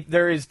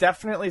 There is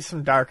definitely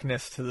some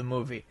darkness to the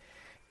movie.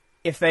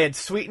 If they had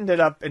sweetened it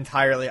up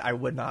entirely, I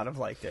would not have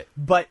liked it.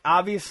 But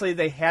obviously,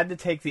 they had to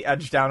take the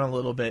edge down a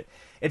little bit.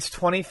 It's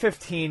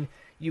 2015.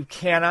 You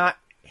cannot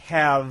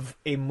have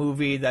a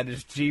movie that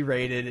is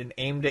G-rated and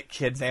aimed at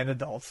kids and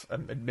adults,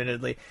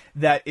 admittedly,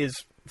 that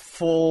is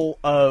full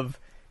of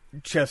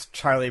just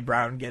Charlie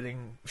Brown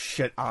getting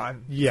shit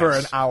on for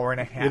an hour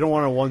and a half. You don't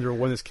want to wonder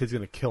when this kid's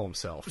going to kill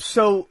himself.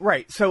 So,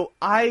 right. So,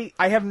 I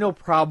have no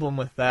problem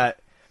with that.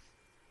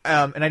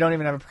 And I don't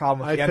even have a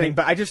problem with the ending,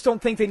 but I just don't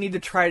think they need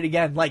to try it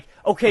again. Like,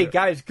 okay,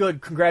 guys,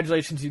 good,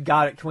 congratulations, you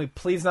got it. Can we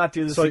please not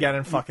do this again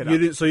and fuck it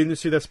up? So you didn't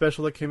see that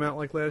special that came out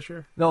like last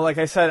year? No, like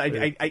I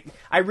said,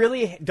 I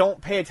really don't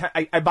pay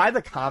attention. I buy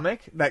the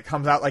comic that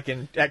comes out like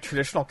in at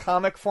traditional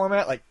comic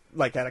format,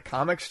 like at a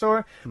comic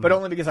store, but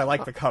only because I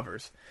like the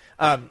covers.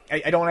 I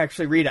don't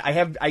actually read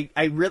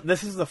it.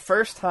 This is the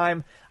first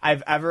time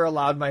I've ever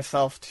allowed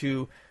myself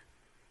to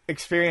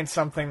experience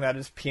something that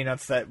is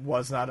Peanuts that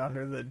was not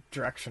under the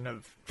direction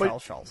of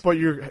Charles Schulz. But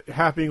you're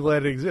happy and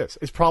glad it exists.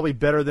 It's probably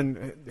better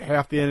than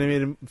half the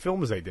animated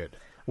films they did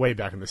way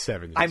back in the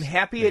 70s. I'm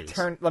happy it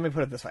turned... Let me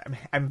put it this way.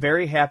 I'm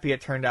very happy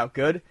it turned out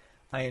good.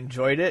 I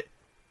enjoyed it.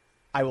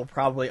 I will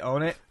probably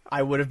own it.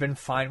 I would have been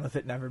fine with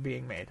it never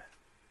being made.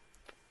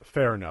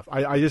 Fair enough.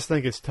 I just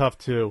think it's tough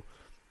to...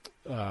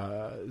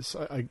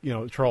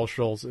 Charles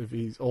Schulz, if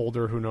he's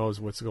older, who knows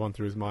what's going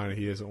through his mind,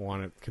 he doesn't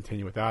want to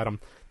continue without him.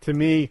 To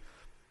me...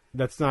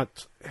 That's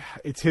not.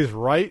 It's his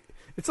right.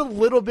 It's a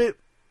little bit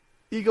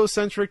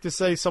egocentric to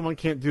say someone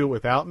can't do it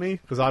without me,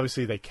 because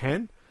obviously they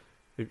can.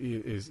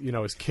 His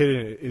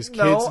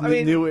kids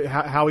knew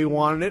how he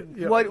wanted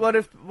it. What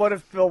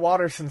if Bill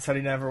Watterson said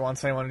he never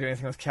wants anyone to do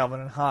anything with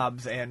Calvin and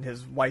Hobbes, and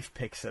his wife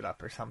picks it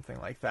up or something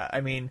like that? I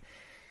mean,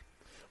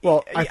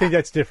 I think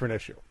that's a different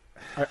issue.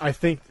 I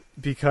think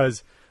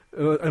because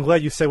I'm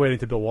glad you segued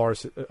into Bill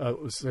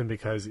Watterson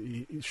because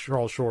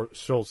Charles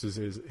Schulz is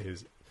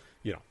his.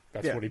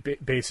 That's what he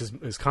bases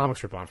his comic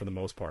strip on for the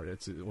most part.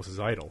 It was his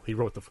idol. He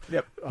wrote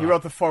he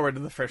wrote the foreword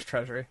to the first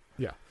Treasury.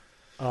 Yeah.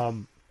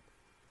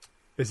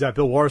 Is that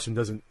Bill Watterson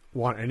doesn't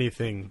want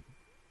anything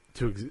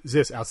to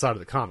exist outside of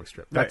the comic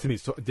strip. That to me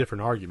is a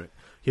different argument.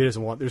 He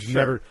doesn't want there's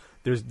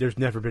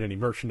never been any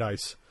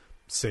merchandise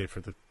save for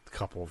the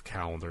couple of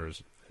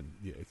calendars and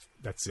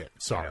that's it.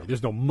 Sorry. Yeah.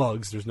 There's no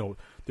mugs, there's no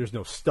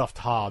stuffed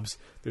Hobbes,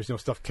 there's no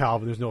stuffed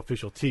Calvin, there's no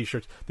official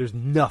t-shirts. There's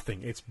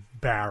nothing. It's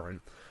barren.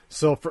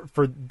 So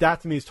for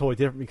that to me is totally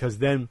different because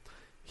then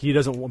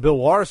Bill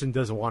Watterson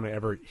doesn't want to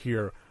ever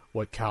hear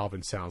what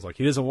Calvin sounds like.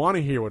 He doesn't want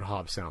to hear what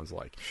Hobbes sounds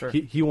like. Sure.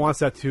 He wants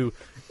that to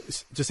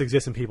just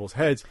exist in people's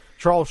heads.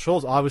 Charles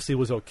Schulz obviously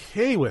was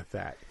okay with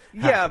that.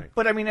 Yeah,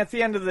 but I mean, at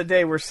the end of the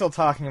day, we're still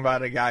talking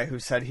about a guy who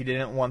said he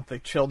didn't want the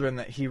children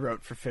that he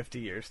wrote for 50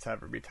 years to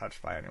ever be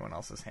touched by anyone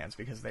else's hands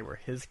because they were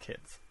his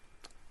kids.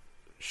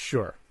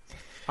 Sure.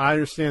 I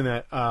understand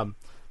that.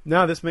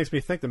 Now this makes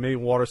me think that maybe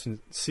Watterson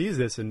sees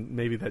this and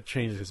maybe that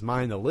changes his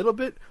mind a little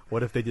bit.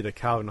 What if they did a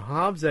Calvin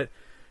Hobbes that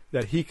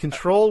he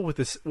controlled with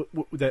this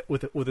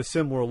with a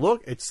similar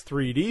look? It's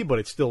 3D, but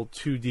it's still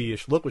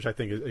 2D-ish look, which I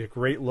think is a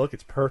great look.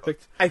 It's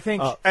perfect. I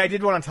think I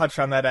did want to touch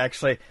on that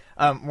actually.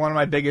 One of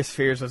my biggest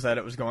fears was that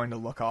it was going to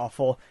look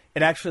awful.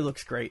 It actually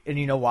looks great, and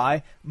you know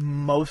why?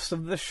 Most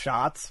of the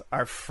shots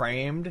are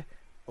framed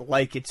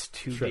like it's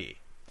 2D. Sure.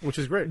 Which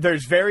is great.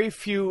 There's very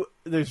few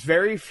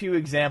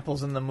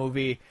examples in the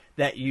movie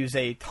that use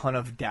a ton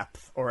of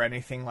depth or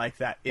anything like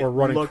that. Or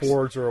running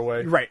towards or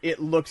away. Right. It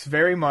looks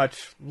very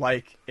much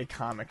like a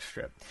comic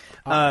strip.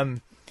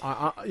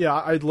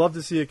 I'd love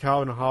to see a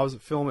Calvin and Hobbes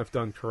film if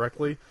done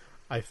correctly.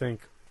 I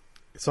think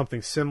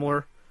something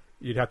similar.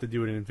 You'd have to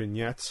do it in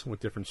vignettes with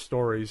different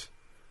stories.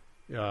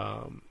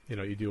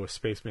 You do a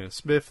Spaceman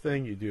Smith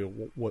thing. You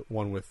do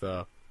one with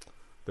the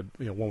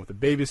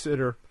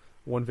babysitter.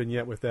 One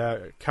vignette with that,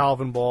 a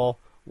Calvin ball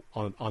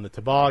on the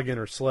toboggan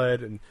or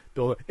sled, and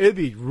build it. It'd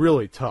be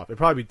really tough. It'd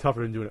probably be tougher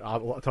than doing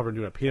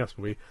a Peanuts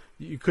movie.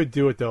 You could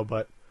do it though,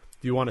 but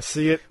do you want to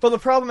see it? Well, the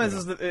problem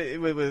is that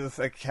with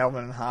a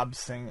Calvin and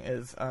Hobbes thing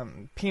is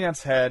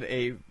Peanuts had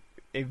a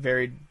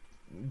very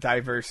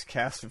diverse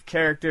cast of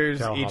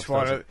characters.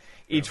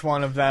 Each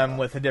one of them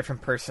with a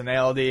different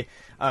personality.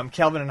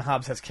 Calvin and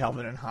Hobbes has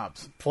Calvin and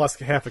Hobbes. Plus,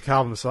 half of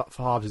Calvin and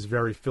Hobbes is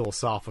very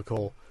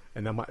philosophical.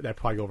 And that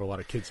probably go over a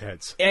lot of kids'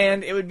 heads.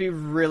 And it would be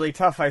really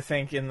tough, I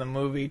think, in the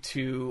movie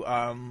to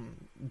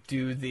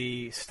do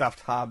the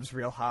stuffed Hobbes,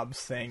 real Hobbes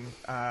thing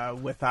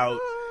without...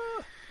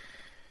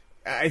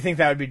 I think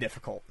that would be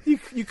difficult.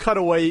 You cut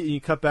away, and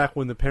you cut back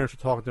when the parents are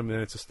talking to them, and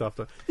then it's a stuffed...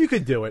 You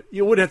could do it.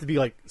 You wouldn't have to be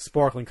like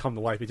sparkling come to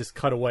life. You just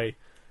cut away.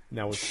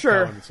 Now with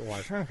sure.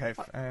 Okay.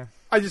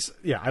 I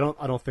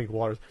don't think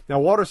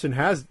Watterson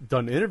has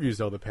done interviews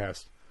though the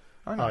past.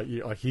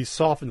 He's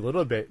softened a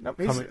little bit.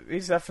 Nope,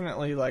 he's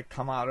definitely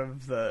come out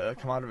of a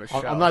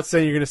show. I'm not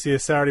saying you're going to see a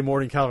Saturday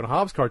morning Calvin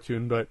Hobbes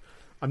cartoon, but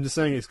I'm just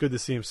saying it's good to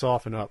see him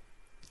soften up.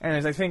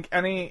 Anyways, I think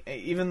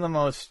even the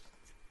most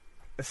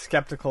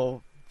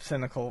skeptical,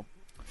 cynical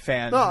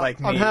fan like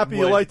me, I'm happy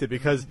you liked it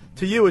because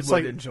to you it's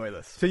like enjoy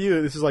this. To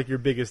you, this is like the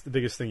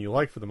biggest thing you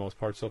like for the most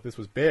part. So if this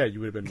was bad, you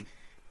would have been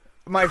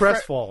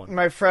crestfallen.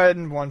 My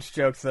friend once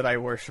joked that I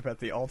worship at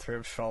the altar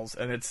of Schulz,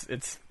 and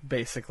it's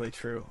basically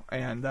true.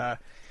 And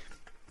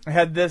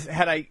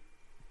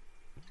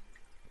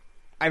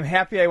I'm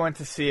happy I went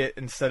to see it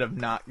instead of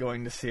not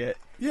going to see it.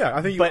 Yeah,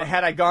 I think. But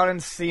had I gone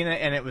and seen it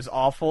and it was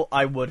awful,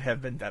 I would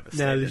have been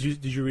devastated. Now,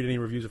 did you read any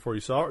reviews before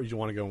you saw it, or did you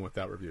want to go in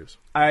without reviews?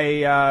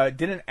 I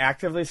didn't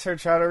actively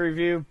search out a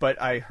review, but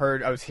I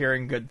was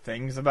hearing good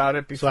things about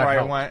it before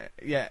I went.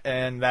 Yeah,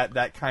 and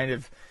that kind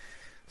of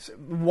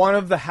One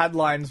of the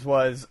headlines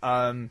was,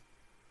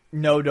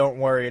 "No, don't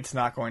worry, it's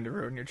not going to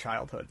ruin your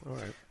childhood." All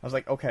right. I was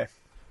like, okay.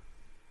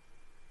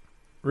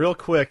 Real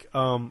quick,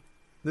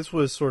 this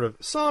was sort of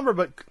somber,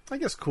 but I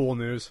guess cool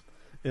news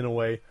in a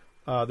way.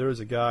 There was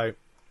a guy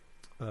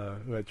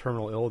who had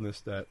terminal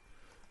illness, that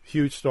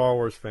huge Star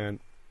Wars fan,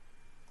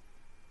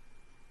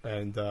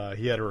 and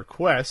he had a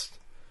request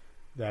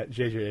that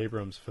J.J.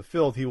 Abrams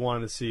fulfilled. He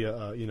wanted to see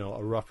a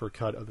rougher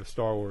cut of the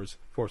Star Wars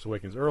Force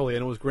Awakens early,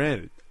 and it was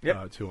granted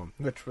to him.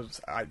 Which was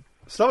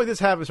Stuff like this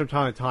happens from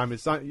time to time.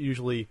 It's not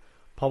usually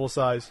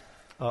publicized.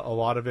 A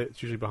lot of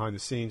it's usually behind the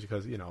scenes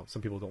because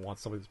some people don't want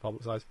something that's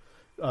publicized.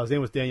 His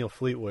name was Daniel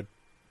Fleetwood,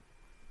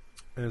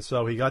 and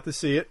so he got to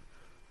see it,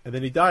 and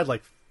then he died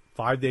like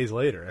 5 days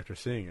later after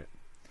seeing it.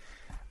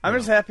 I'm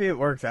just happy it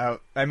worked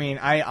out. I mean,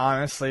 I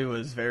honestly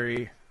was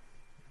very...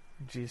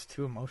 Geez,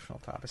 two emotional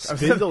topics.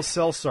 Spindle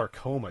cell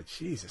sarcoma.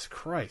 Jesus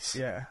Christ.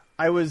 Yeah.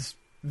 I was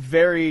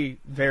very,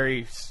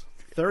 very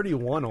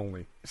 31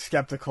 only.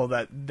 skeptical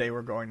that they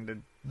were going to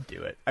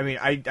do it. I mean,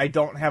 I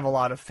don't have a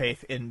lot of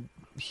faith in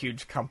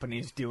huge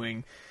companies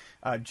doing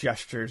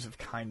gestures of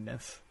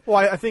kindness. Well,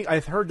 I think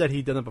I've heard that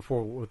he'd done it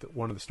before with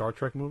one of the Star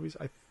Trek movies,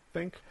 I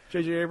think.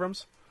 J.J.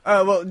 Abrams?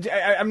 Well,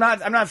 I'm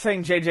not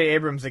saying J.J.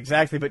 Abrams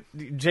exactly, but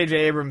J.J.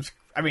 Abrams,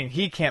 I mean,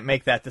 he can't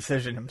make that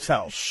decision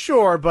himself.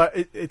 Sure, but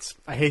it's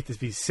I hate to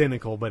be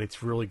cynical, but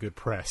it's really good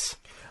press.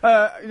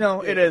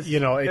 No, it is.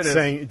 It's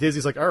saying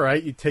Disney's like, all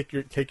right, you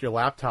take your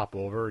laptop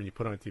over and you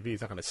put it on TV. He's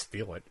not going to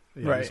steal it.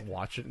 Right. Just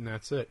watch it and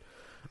that's it.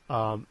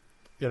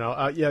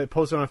 It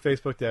posted on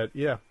Facebook that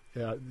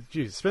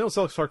geez, spindle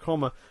cell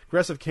sarcoma,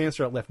 aggressive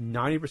cancer that left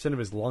 90% of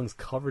his lungs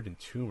covered in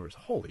tumors.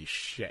 Holy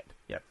shit.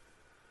 Yep.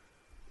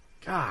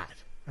 God,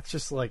 that's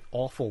just like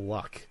awful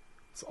luck.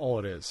 That's all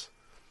it is.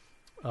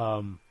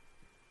 And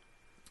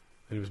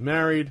he was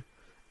married,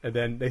 and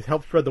then they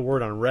helped spread the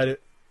word on Reddit.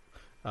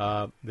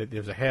 That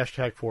there's a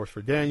hashtag Force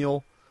for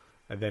Daniel,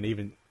 and then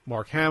even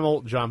Mark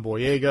Hamill, John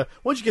Boyega.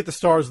 Once you get the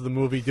stars of the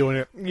movie doing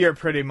it, you're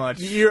pretty much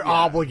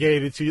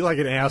obligated to. You're like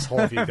an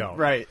asshole if you don't.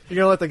 Right. You're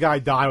gonna let the guy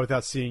die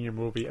without seeing your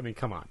movie. I mean,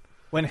 come on.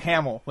 When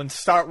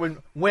Star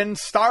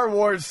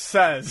Wars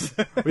says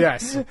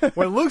yes,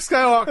 when Luke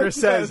Skywalker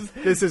says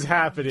this is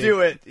happening, do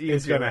it.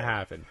 It's going to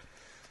happen.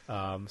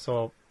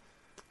 So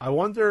I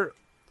wonder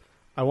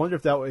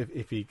if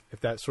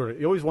that sort of,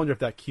 you always wonder if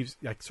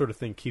that sort of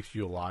thing keeps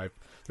you alive.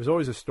 There's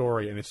always a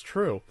story, and it's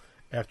true.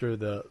 After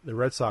the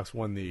Red Sox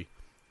won the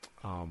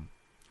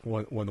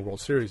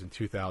World Series in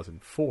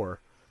 2004,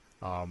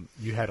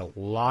 you had a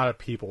lot of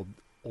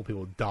old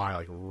people die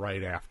like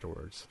right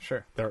afterwards.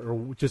 Sure. They're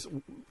just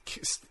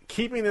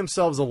keeping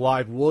themselves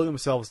alive, willing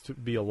themselves to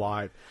be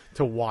alive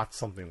to watch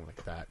something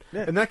like that.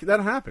 Yeah. And that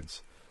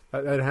happens.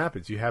 That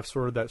happens. You have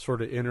that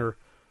sort of inner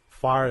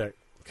fire that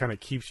kind of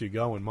keeps you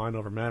going, mind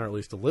over matter, at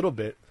least a little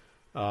bit,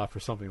 for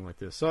something like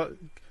this. So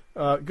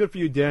good for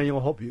you, Daniel.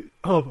 Hope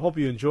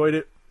you enjoyed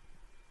it.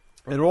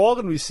 And we're all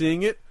going to be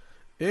seeing it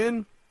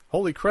in,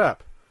 holy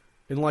crap,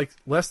 in like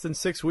less than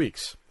 6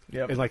 weeks.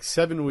 Yep. In like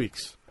 7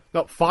 weeks.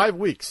 No, 5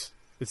 weeks.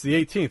 It's the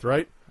 18th,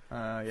 right?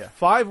 Yeah.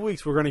 5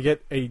 weeks, we're going to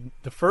get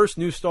the first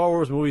new Star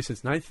Wars movie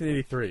since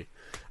 1983.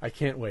 I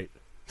can't wait.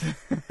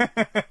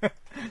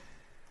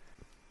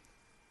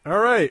 All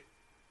right.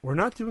 We're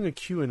not doing a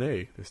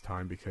Q&A this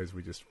time because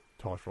we just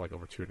talked for like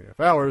over 2.5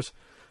 hours.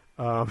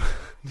 And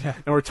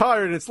we're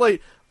tired and it's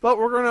late. But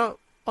we're going to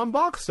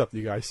unbox stuff that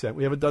you guys sent.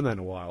 We haven't done that in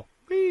a while.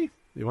 You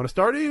want to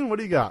start, Ian? What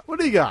do you got? Well,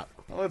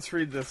 let's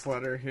read this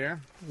letter here.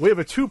 We have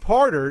a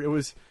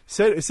two-parter.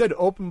 It said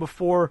open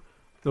before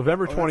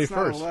November 21st. That's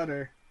not a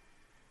letter.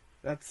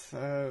 That's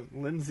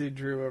Lindsay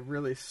drew a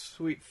really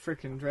sweet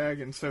freaking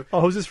dragon. So,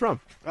 who's this from?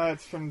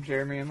 It's from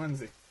Jeremy and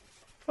Lindsay.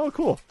 Oh,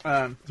 cool.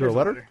 Is there a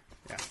letter?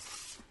 Yeah.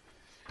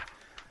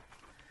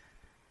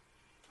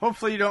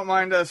 Hopefully you don't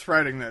mind us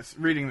reading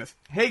this.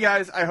 Hey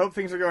guys, I hope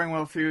things are going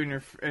well for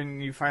you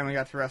and you finally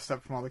got to rest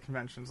up from all the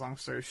conventions. Long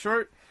story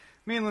short,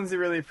 me and Lindsay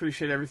really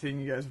appreciate everything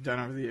you guys have done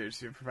over the years.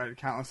 You've provided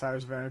countless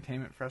hours of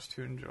entertainment for us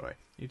to enjoy.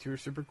 You two were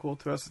super cool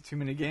to us at too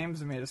many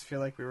games and made us feel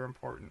like we were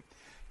important.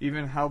 You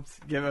even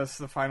helped give us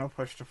the final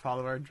push to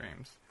follow our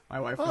dreams. My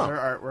wife with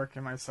her artwork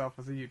and myself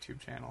with a YouTube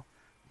channel.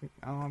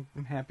 I'm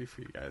happy for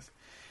you guys.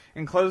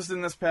 Enclosed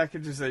in this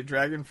package is a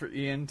dragon for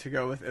Ian to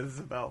go with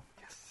Isabel.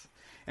 Yes.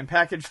 And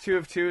package 2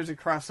 of 2 is a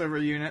crossover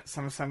unit,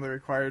 some assembly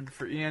required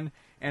for Ian,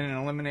 and an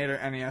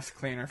Eliminator NES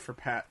cleaner for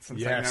Pat,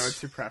 since I know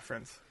it's your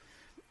preference.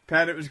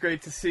 Pat, it was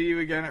great to see you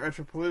again at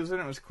Retropalooza,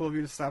 and it was cool of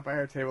you to stop by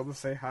our table to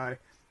say hi.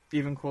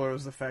 Even cooler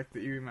was the fact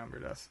that you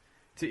remembered us.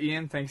 To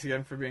Ian, thanks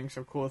again for being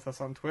so cool with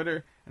us on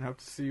Twitter, and hope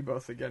to see you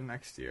both again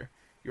next year.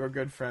 Your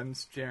good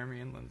friends,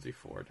 Jeremy and Lindsay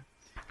Ford.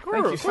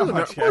 Thank you so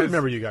much, guys. I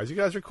remember you guys. You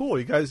guys are cool.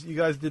 You guys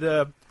did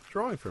a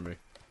drawing for me.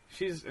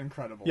 She's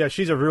incredible. Yeah,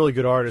 she's a really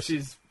good artist.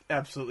 She's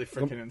absolutely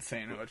freaking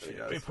insane at what she does.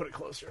 Let me put it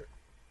closer.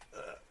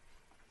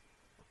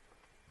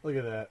 Look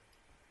at that.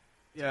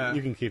 Yeah.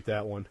 You can keep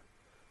that one.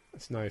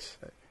 That's nice.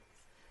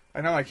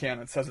 I know I can.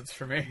 It says it's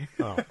for me.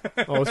 Oh,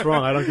 what's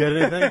wrong? I don't get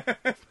anything?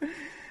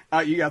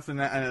 You got the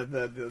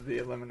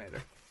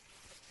Eliminator.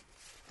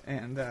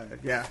 And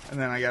yeah, and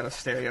then I got a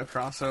stereo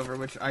crossover,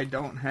 which I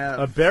don't have.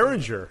 A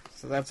Behringer.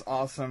 So that's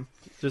awesome.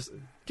 Just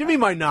give me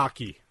my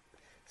Naki.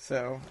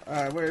 So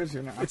where is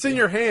your Naki? It's in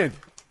your hand.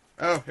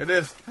 Oh, it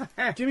is.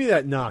 Give me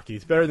that Naki.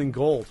 It's better than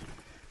gold.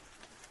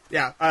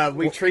 Yeah,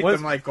 we treat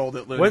them like gold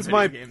at Luna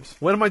video games.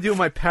 When am I doing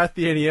my Pat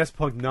the NES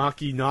Punk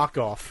Naki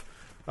knockoff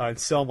and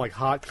sell them like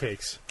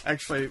hotcakes?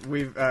 Actually,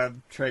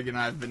 Trey and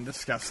I have been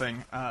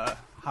discussing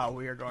how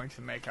we are going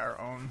to make our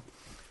own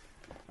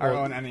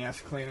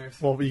NES cleaners.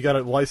 Well, you got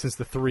to license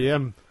the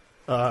 3M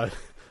I've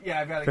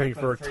got to thing get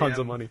for the tons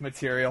of 3M money.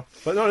 material.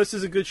 But no, this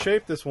is in good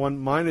shape. This one,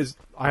 mine is.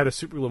 I had a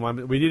super glue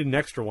mine. We needed an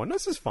extra one.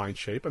 This is fine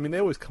shape. I mean, they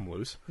always come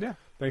loose. Yeah.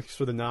 Thanks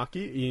for the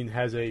Naki. Ian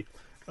has a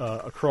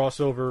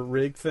crossover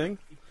rig thing.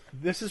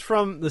 This is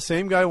from the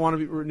same guy who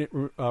wanted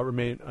to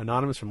remain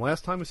anonymous from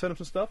last time we sent him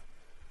some stuff.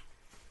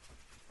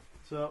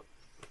 So,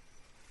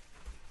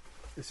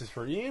 this is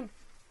for Ian.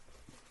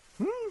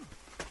 And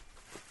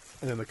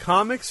then the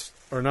comics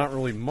are not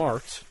really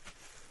marked.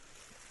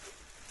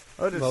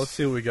 Well, let's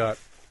see what we got.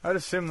 I'd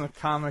assume the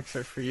comics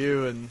are for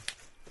you, and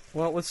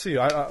Well, let's see.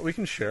 We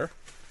can share.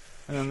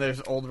 then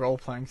there's old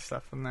role-playing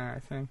stuff in there, I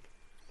think.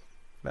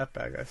 That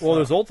bag I saw. Well,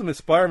 there's Ultimate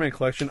Spider-Man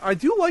collection. I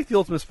do like the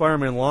Ultimate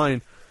Spider-Man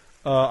line.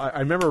 I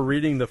remember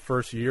reading the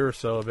first year or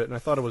so of it, and I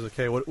thought it was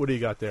okay. What do you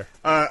got there?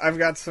 I've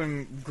got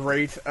some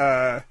great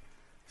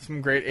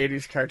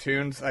 80s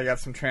cartoons. I got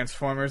some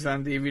Transformers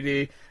on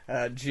DVD,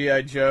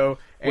 G.I. Joe,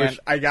 and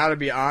I gotta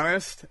be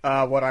honest,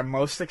 what I'm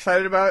most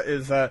excited about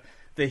is the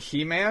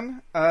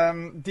He-Man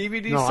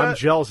DVD No, set. I'm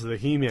jealous of the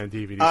He-Man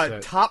DVD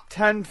set. Top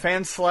 10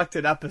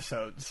 fan-selected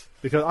episodes.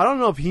 Because I don't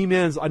know if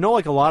He-Man's... I know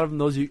like a lot of them,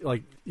 those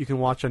you can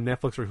watch on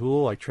Netflix or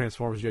Hulu, like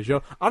Transformers, G.I.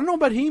 Joe. I don't know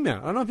about He-Man.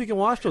 I don't know if you can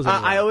watch those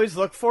anymore. I always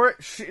look for it.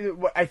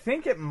 I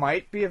think it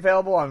might be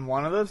available on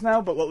one of those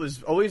now, but what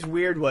was always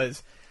weird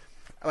was,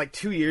 like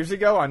 2 years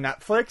ago on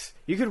Netflix,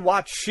 you could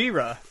watch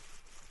She-Ra,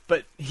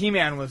 but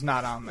He-Man was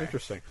not on there.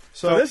 Interesting.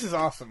 So this is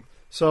awesome.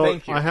 So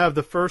Thank you. I have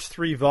the first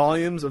 3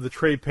 volumes of the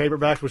trade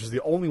paperbacks, which is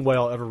the only way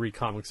I'll ever read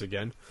comics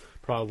again,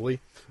 probably.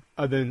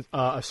 Then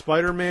a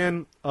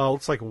Spider-Man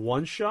looks like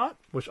one-shot,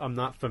 which I'm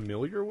not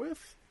familiar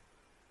with.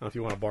 I don't know if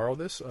you want to borrow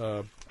this.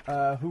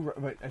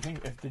 Wait, I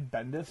think did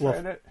Bendis La,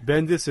 write it?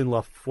 Bendis and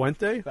La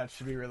Fuente. That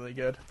should be really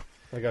good.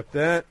 I got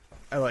that.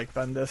 I like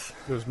Bendis.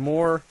 There's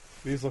more.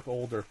 These look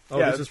older. Oh,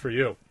 Yeah. this is for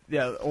you.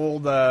 Yeah,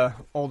 old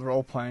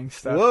role-playing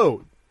stuff.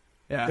 Whoa.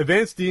 Yeah.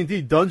 Advanced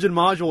D&D Dungeon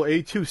Module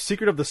A2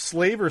 Secret of the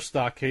Slaver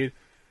Stockade.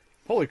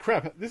 Holy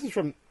crap. This is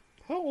from...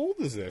 How old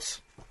is this?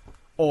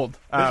 Old.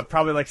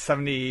 Probably like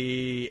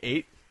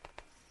 78?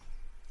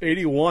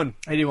 81.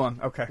 81,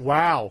 okay.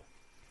 Wow.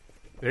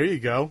 There you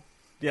go.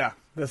 Yeah,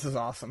 this is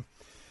awesome.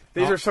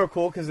 These are so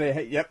cool because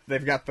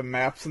they've got the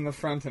maps in the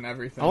front and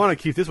everything. I want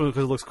to keep this one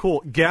because it looks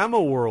cool.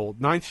 Gamma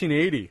World,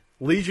 1980.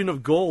 Legion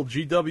of Gold,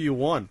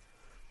 GW1.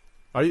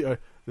 Are you,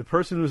 the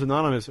person who's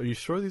anonymous, are you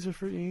sure these are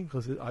for Ian?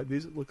 Because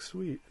these look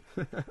sweet.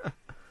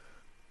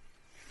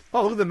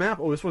 Oh, look at the map.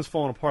 Oh, this one's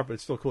falling apart, but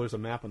it's still cool. There's a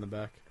map on the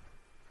back.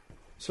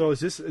 So is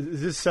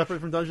this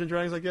separate from Dungeons &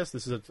 Dragons, I guess?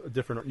 This is a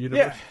different universe?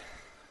 Yeah.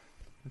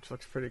 Which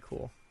looks pretty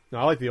cool. No,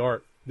 I like the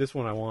art. This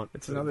one I want.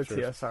 It's another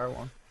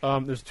TSR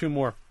one. There's 2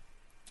 more.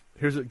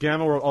 Here's a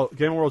Gamma World. Oh,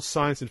 Gamma World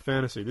Science and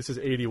Fantasy. This is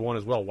 81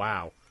 as well.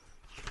 Wow.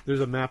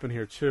 There's a map in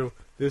here too.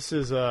 This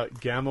is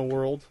Gamma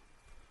World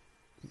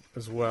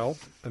as well,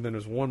 and then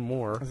there's one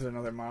more. Is it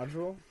another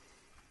module?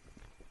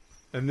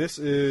 And this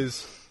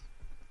is,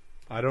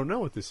 I don't know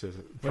what this is.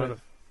 Let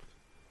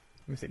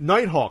me see.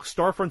 Nighthawks.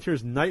 Star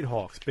Frontiers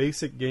Nighthawks.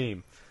 Basic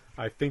game.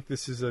 I think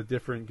this is a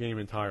different game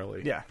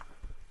entirely. Yeah.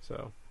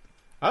 So,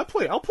 I'll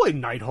play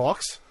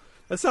Nighthawks.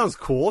 That sounds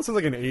cool. It sounds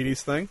like an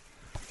 80s thing.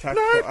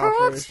 Tactical Nighthawks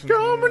operations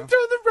coming manual.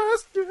 to the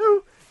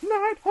rescue.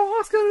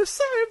 Nighthawks gonna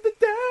save the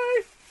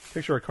day.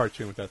 Picture a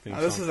cartoon with that theme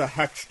This song. is a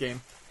Hex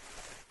game.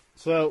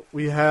 So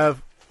we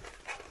have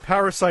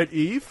Parasite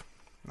Eve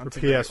That's for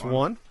a great PS1.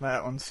 one.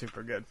 That one's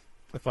super good.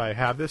 If I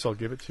have this, I'll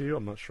give it to you.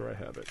 I'm not sure I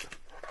have it.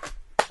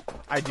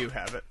 I do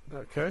have it.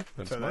 Okay,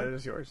 that's So that mine.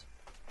 is yours.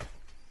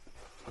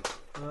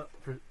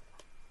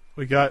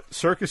 We got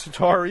Circus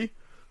Atari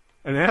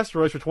and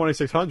Asteroids for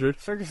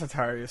 2600. Circus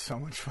Atari is so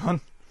much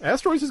fun.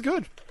 Asteroids is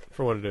good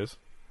for what it is.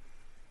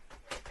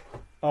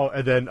 Oh,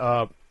 and then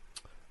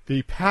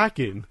the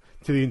pack-in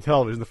to the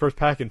Intellivision, the first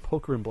pack-in,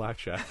 Poker and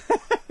Blackjack.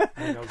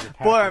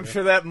 Boy, I'm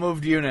sure that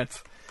moved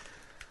units.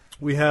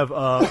 We have,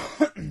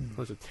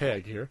 there's a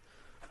tag here.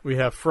 We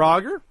have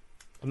Frogger.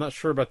 I'm not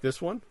sure about this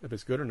one, if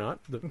it's good or not.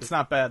 It's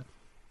not bad.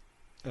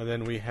 And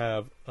then we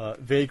have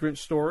Vagrant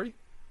Story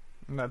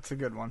That's a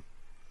good one.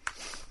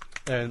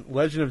 and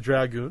Legend of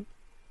Dragoon.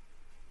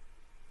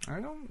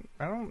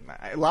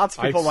 Lots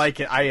of people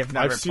like it. I have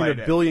never I've seen played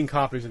a billion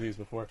copies of these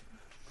before.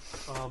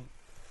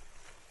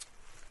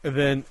 And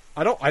then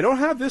I don't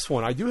have this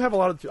one. I do have a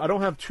lot of. I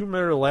don't have Tomb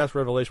Raider: The Last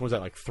Revelation. Was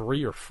that like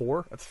 3 or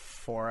 4? That's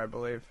 4, I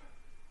believe.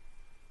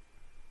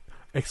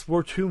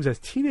 Explore tombs as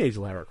teenage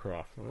Lara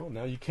Croft. Well,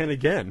 now you can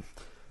again.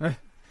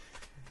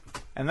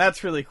 And and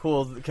that's really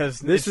cool because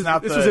This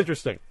was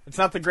interesting. It's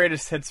not the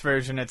greatest hits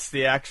version. It's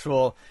the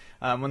actual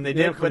when they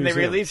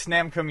released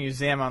Namco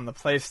Museum on the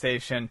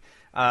PlayStation.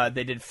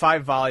 They did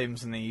 5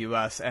 volumes in the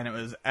U.S.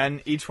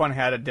 and each one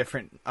had a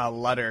different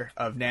letter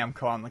of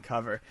Namco on the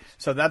cover.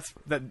 So that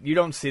you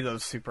don't see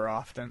those super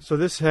often. So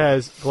this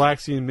has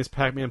Galaxian, Miss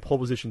Pac-Man, Pole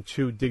Position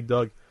 2, Dig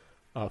Dug,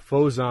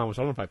 Fozon, which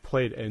I don't know if I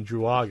played, and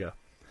Druaga,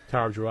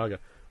 Tower of Druaga.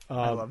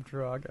 I love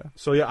Druaga.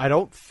 So yeah, I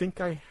don't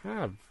think I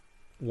have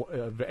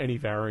any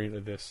variant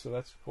of this. So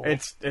that's cool.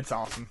 It's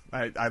awesome.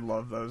 I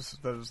love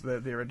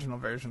the original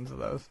versions of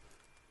those.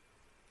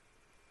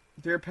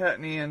 Dear Pat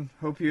and Ian,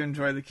 hope you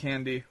enjoy the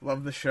candy.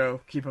 Love the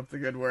show. Keep up the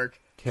good work.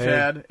 Okay.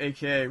 Chad,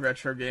 a.k.a.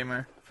 Retro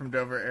Gamer from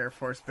Dover Air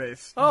Force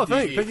Base. Oh,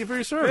 thank you for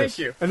your service.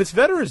 Thank you. And it's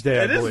Veterans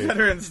Day, I believe. It is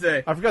Veterans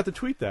Day. I forgot to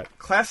tweet that.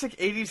 Classic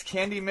 80s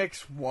candy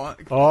mix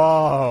 1.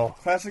 Oh.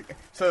 Classic.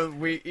 So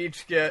we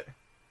each get...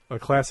 A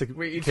classic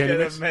We each candy get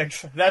mix? a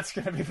mix. That's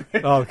going to be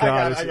great. Oh,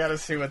 God. I got to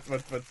see what's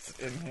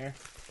in here.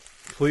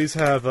 Please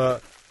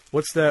have...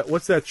 What's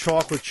that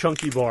chocolate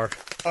chunky bar?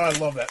 Oh, I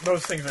love that.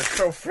 Those things are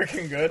so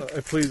freaking good.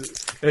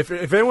 Please, if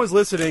anyone's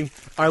listening,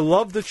 I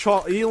love the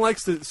chocolate. Ian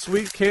likes the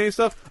sweet candy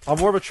stuff. I'm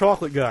more of a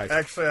chocolate guy.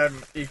 Actually,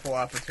 I'm equal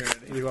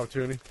opportunity. Equal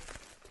opportunity.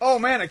 Oh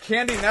man, a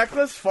candy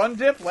necklace, Fun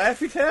Dip,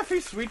 Laffy Taffy,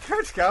 Sweet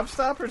Tarts,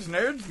 Gobstoppers,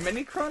 Nerds,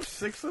 Mini Crunch,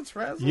 Sixlets,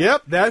 Razzle.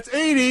 Yep, that's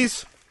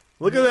 80s.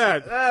 Look at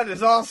that. That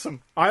is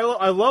awesome. I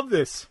love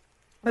this.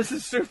 This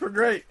is super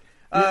great.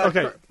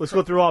 Okay, let's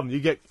go through all of them. You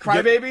get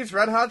Crybabies,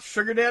 Red Hots,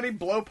 Sugar Daddy,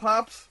 Blow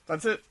Pops.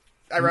 That's it.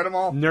 I read them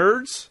all.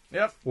 Nerds.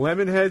 Yep.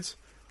 Lemonheads.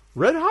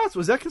 Red Hots,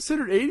 was that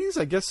considered 80s?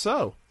 I guess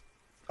so.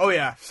 Oh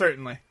yeah,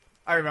 certainly.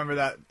 I remember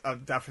that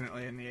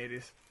definitely in the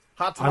 80s.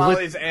 Hot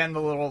tamales and the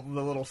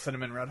little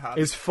cinnamon Red Hots.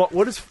 Is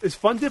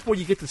Fun Dip where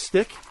you get the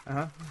stick?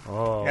 Uh-huh.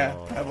 Oh. Yeah,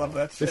 I love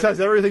that shit. This has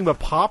everything but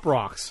Pop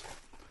Rocks.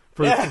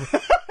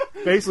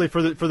 Basically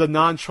for the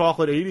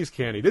non-chocolate 80s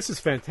candy. This is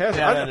fantastic.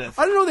 Yeah,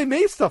 I didn't know they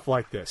made stuff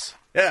like this.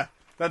 Yeah,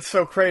 that's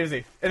so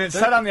crazy. And it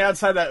said on the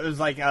outside that it was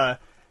like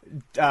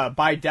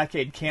by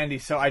decade candy,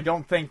 so I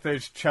don't think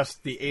there's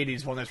just the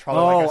 80s one. There's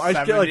probably like a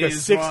 70s I get like a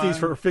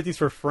 60s one. or 50s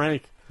for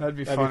Frank. That'd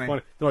be funny.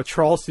 You know, a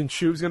Charleston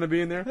Chew's going to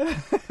be in there?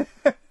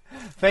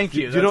 Thank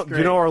you. Do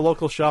you know our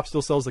local shop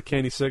still sells the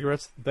candy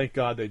cigarettes? Thank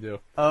God they do.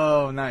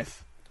 Oh,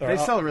 nice. They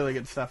sell really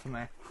good stuff in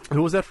there.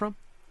 Who was that from?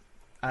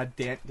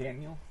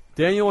 Daniel.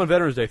 Daniel on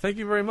Veterans Day. Thank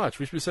you very much.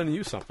 We should be sending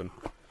you something.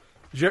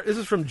 This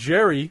is from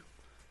Jerry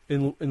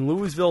in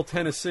Louisville,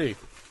 Tennessee.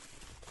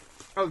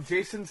 Oh,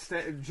 Jason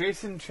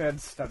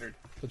Chad stuttered.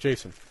 So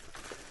Jason.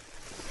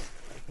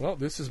 Well,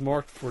 this is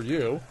marked for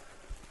you.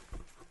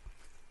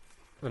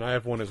 And I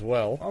have one as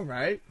well. All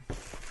right.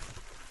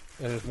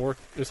 And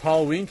there's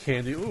Halloween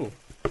candy. Ooh.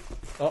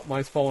 Oh,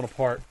 mine's falling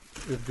apart.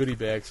 We have goodie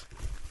bags.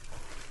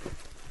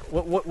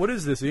 What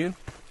is this, Ian?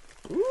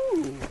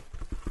 Ooh.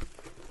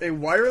 A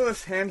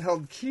wireless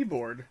handheld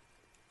keyboard.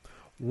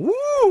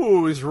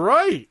 Woo, is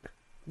right.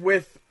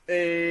 With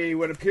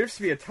what appears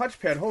to be a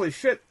touchpad. Holy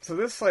shit.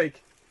 So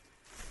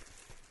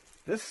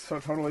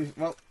totally,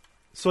 well...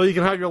 So you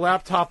can have your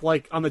laptop,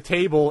 like, on the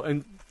table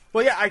and...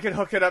 Well, yeah, I could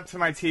hook it up to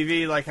my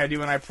TV like I do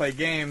when I play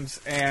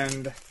games,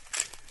 and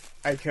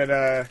I could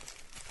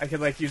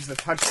like, use the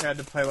touchpad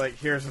to play, like,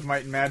 Heroes of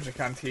Might and Magic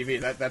on TV.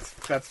 That's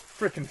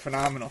freaking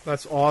phenomenal.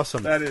 That's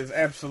awesome. That is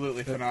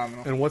absolutely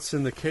phenomenal. And what's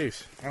in the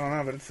case? I don't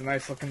know, but it's a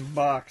nice-looking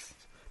box.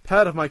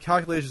 Pat, if my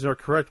calculations are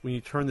correct, when you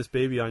turn this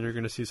baby on, you're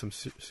going to see some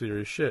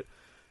serious shit.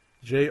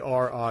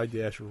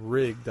 JRI-rig.com.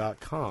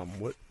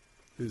 What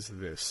is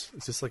this?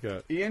 Is this like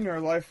a... Ian, your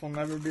life will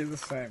never be the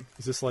same.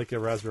 Is this like a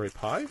Raspberry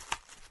Pi?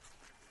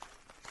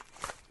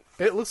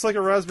 It looks like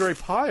a Raspberry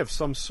Pi of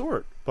some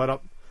sort,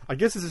 but I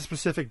guess it's a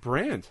specific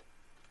brand.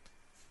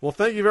 Well,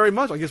 thank you very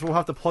much. I guess we'll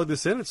have to plug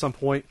this in at some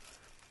point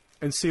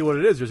and see what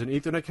it is. There's an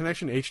Ethernet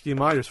connection,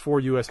 HDMI, there's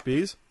 4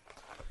 USBs.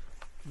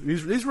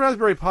 These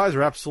Raspberry Pis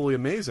are absolutely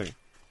amazing.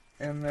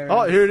 And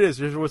oh, here it is.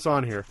 Here's what's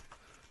on here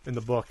in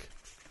the book.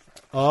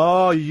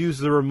 Oh, you use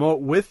the remote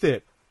with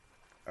it.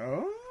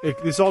 Oh.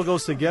 This all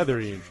goes together,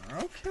 Ian.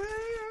 Okay,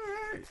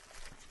 all right.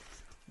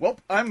 Well,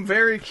 I'm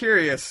very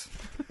curious.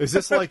 Is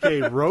this like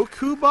a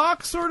Roku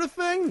box sort of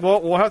thing?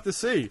 Well, we'll have to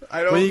see.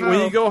 I don't know.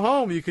 When you go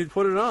home, you can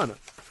put it on.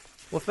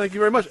 Well, thank you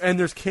very much. And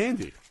there's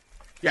candy.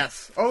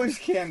 Yes, always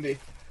candy.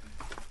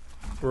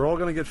 We're all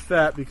going to get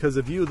fat because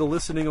of you, the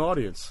listening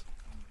audience.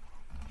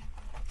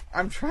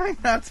 I'm trying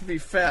not to be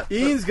fat.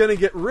 Ian's going to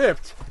get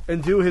ripped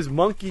and do his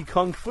monkey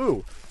kung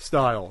fu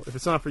style, if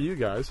it's not for you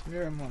guys.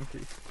 You're a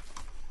monkey.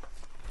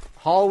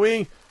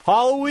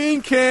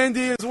 Halloween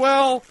candy as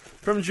well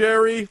from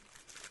Jerry.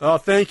 Oh,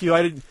 thank you.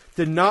 I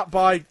did not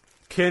buy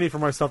candy for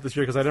myself this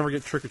year because I never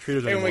get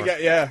trick-or-treaters anymore.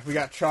 And we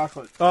got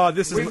chocolate. Oh,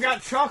 we've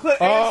got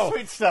chocolate and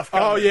sweet stuff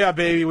coming. Oh, yeah,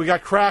 baby. We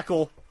got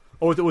Crackle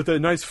with a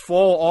nice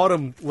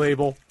fall-autumn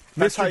label.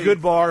 Mr.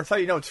 Goodbar. That's how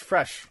you know it's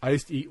fresh. I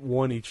used to eat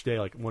one each day,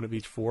 like one of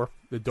each 4.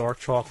 The dark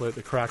chocolate,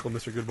 the Crackle,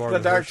 Mr. Goodbar. The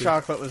dark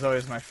chocolate was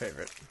always my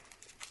favorite.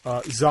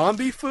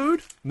 Zombie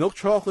food, milk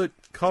chocolate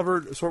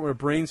covered assortment of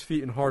brains,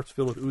 feet, and hearts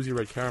filled with oozy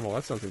red caramel.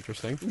 That sounds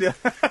interesting. Yeah.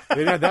 They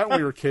didn't have that when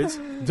we were kids.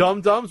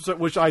 Dum Dums,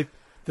 which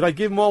did I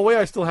give them all away?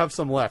 I still have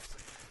some left.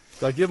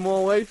 Did I give them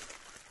all away?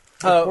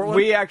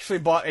 We actually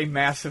bought a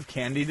massive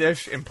candy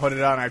dish and put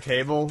it on our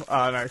table,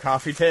 on our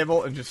coffee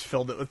table, and just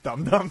filled it with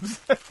Dum Dums.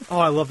 Oh,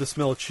 I love the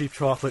smell of cheap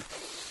chocolate.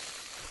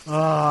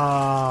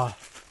 Ah,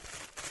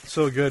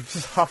 so good.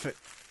 Just huff it.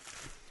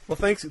 Well,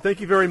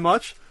 thank you very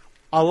much.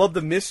 I love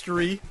the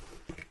mystery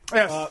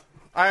Yes.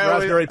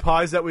 raspberry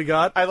pies that we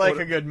got. I like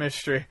a good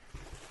mystery.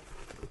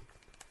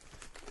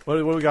 What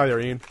do we got there,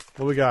 Ian?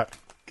 What do we got?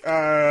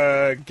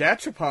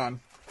 Gachapon.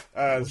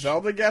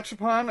 Zelda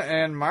Gachapon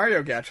and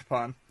Mario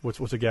Gachapon. What's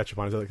a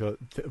gachapon? Is that like a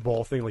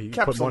ball thing like you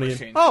put Capsule money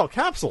machine. in? Oh,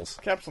 capsules.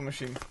 Capsule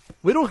machine.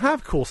 We don't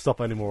have cool stuff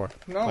anymore.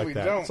 No, like we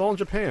that. don't. It's all in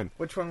Japan.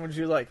 Which one would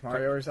you like,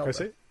 Mario or Zelda?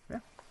 Can I see? Yeah.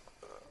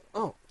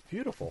 Oh,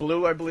 beautiful.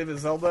 Blue, I believe,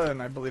 is Zelda,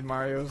 and I believe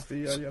Mario's the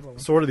yellow one.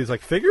 Sort of these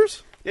like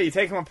figures? Yeah, you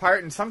take them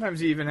apart, and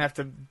sometimes you even have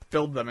to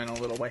build them in a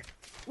little way.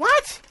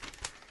 What?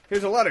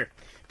 Here's a letter.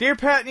 Dear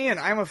Pat and Ian,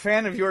 I'm a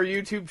fan of your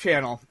YouTube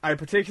channel. I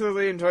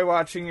particularly enjoy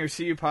watching your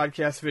CU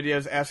podcast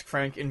videos, Ask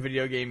Frank, in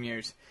video game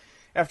years.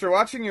 After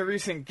watching your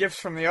recent Gifts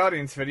from the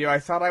Audience video, I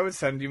thought I would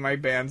send you my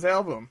band's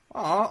album.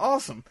 Aw,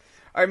 awesome.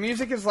 Our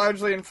music is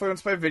largely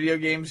influenced by video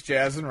games,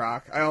 jazz, and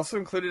rock. I also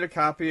included a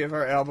copy of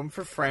our album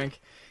for Frank,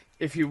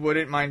 if you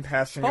wouldn't mind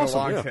passing it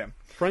along to him.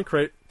 Frank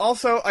Crate.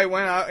 Also, I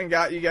went out and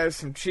got you guys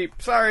some cheap,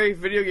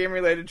 video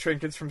game-related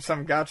trinkets from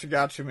some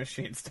gotcha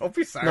machines. Don't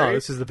be sorry. No,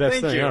 this is the best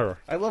Thank thing you. ever.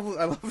 I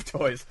love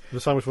toys.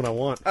 Decide which one I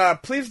want.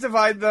 Please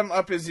divide them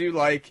up as you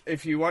like,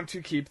 if you want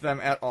to keep them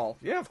at all.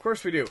 Yeah, of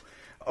course we do.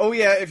 Oh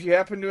yeah, if you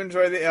happen to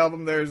enjoy the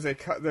album, there's a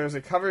covers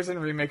and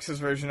remixes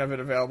version of it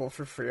available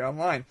for free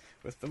online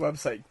with the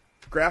website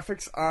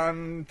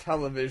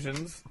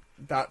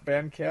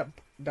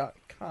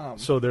graphicsonTelevisions.bandcamp.com.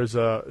 So there's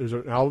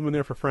an album in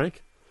there for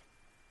Frank?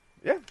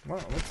 Yeah, well,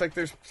 it looks like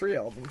there's 3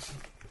 albums.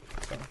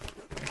 So.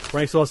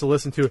 Frank still has to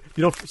listen to it.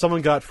 You know,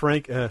 someone got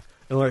Frank an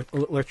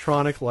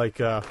electronic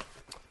record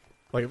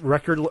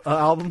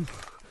album.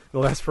 The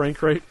last Frank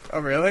Crate.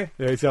 Oh really?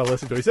 Yeah, he's got to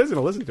listen to it. He says he's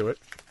going to listen to it.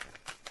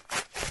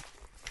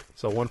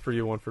 So one for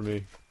you, one for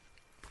me.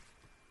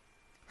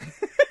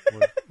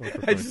 One for I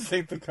Frank. just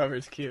think the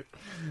cover's cute.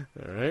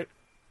 All right.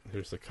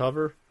 Here's the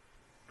cover.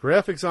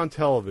 Graphics on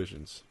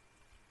televisions.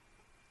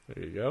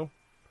 There you go.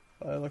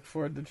 I look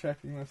forward to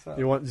checking this out.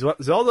 You want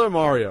Zelda or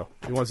Mario?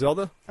 You want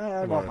Zelda?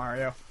 I want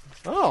Mario.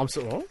 Oh,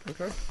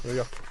 okay. There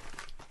you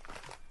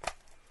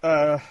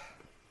go.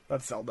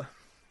 That's Zelda.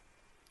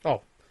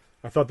 Oh,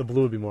 I thought the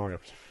blue would be Mario.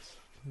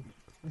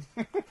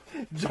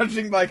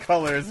 Judging by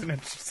color is an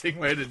interesting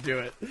way to do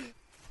it.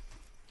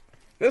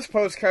 This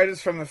postcard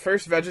is from the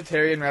first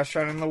vegetarian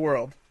restaurant in the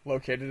world,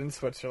 located in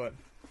Switzerland.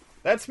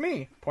 That's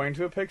me, pointing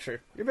to a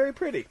picture. You're very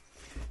pretty.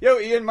 Yo,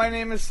 Ian, my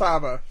name is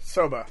Soba.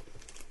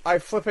 I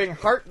flipping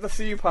heart the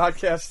CU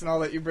podcast and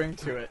all that you bring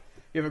to it.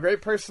 You have a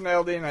great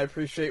personality, and I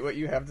appreciate what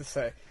you have to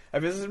say. I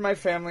visited my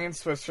family in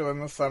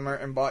Switzerland this summer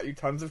and bought you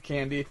tons of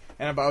candy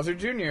and a Bowser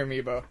Jr.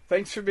 amiibo.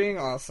 Thanks for being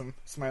awesome.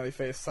 Smiley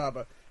face,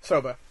 Soba.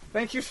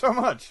 Thank you so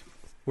much.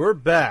 We're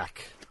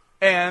back.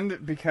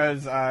 And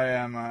because I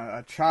am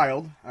a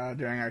child,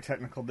 during our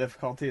technical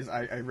difficulties,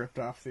 I ripped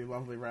off the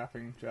lovely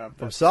wrapping job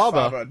that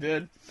Saba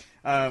did.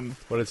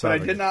 But I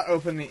did not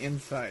open the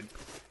inside.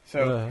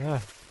 So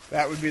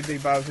that would be the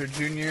Bowser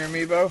Jr.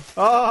 amiibo.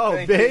 Oh,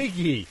 Thank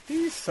Baggy.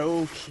 He's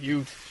so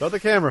cute. Show the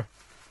camera.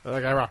 Show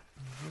the camera.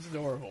 He's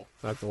adorable.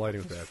 Not the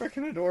lighting's bad.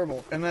 Freaking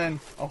adorable. And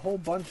then a whole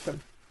bunch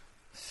of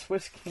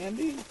Swiss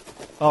candy.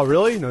 Oh,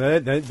 really? No,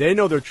 they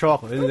know their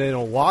chocolate. They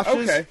know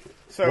watches. Okay.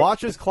 So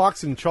watches,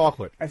 clocks, and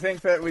chocolate. I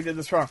think that we did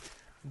this wrong.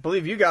 I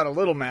believe you got a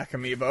Little Mac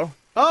amiibo.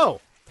 Oh.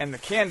 And the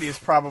candy is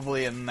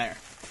probably in there.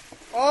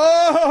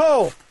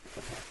 Oh!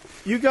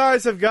 You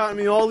guys have gotten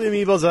me all the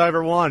amiibos I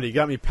ever wanted. You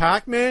got me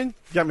Pac-Man,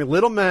 you got me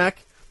Little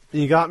Mac,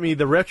 and you got me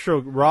the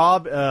retro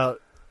Rob,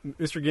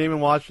 Mr. Game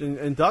 & Watch,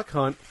 and Duck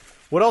Hunt.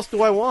 What else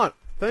do I want?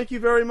 Thank you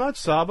very much,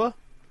 Saba.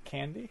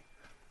 Candy?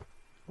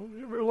 Well,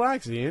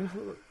 relax, Ian.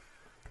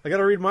 I got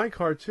to read my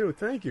card, too.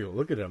 Thank you.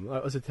 Look at him.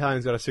 Us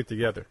Italians got to stick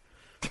together.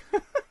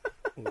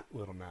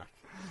 Little Mac.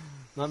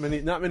 Not many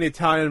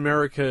Italian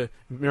American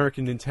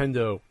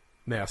Nintendo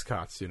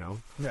mascots, you know.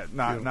 Yeah,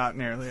 not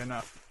nearly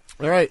enough.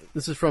 All right,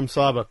 this is from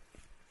Saba.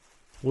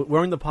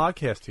 Wearing the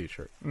podcast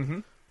T-shirt. Mm-hmm.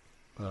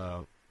 I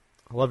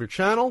love your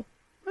channel.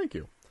 Thank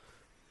you.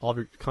 All of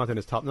your content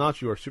is top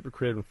notch. You are super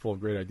creative and full of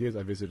great ideas.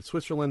 I visited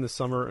Switzerland this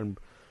summer and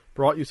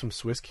brought you some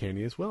Swiss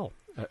candy as well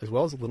as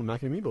a Little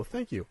Mac amiibo.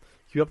 Thank you.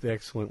 Keep up the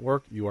excellent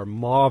work. You are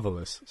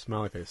marvelous.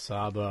 Smiley face,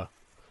 Saba.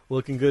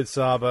 Looking good,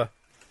 Saba.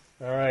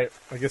 All right,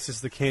 I guess this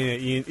is the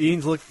candy.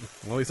 Ian's looking.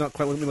 Well, he's not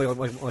quite looking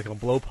like a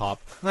blow pop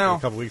No. a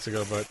couple weeks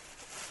ago, but.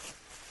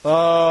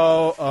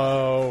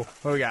 Oh.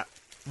 What we got?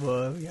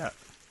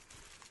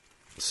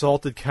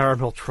 Salted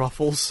caramel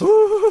truffles.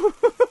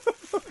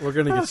 We're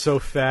gonna get so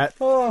fat.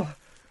 Oh,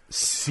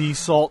 Sea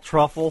salt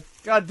truffle.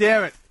 God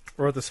damn it.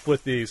 We're going to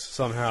split these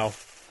somehow.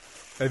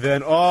 And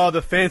then,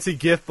 the fancy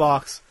gift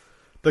box.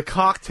 The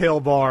cocktail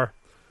bar.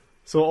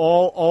 So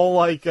all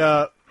like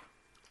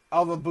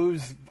all the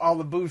booze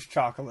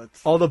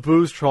chocolates. all the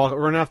booze chocolate.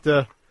 We're gonna have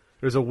to.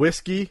 There's a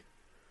whiskey,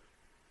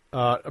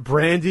 a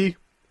brandy,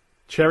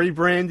 cherry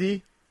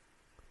brandy.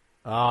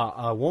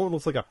 One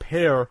looks like a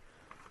pear,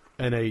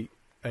 and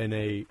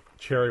a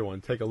cherry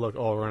one. Take a look.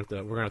 Oh, we're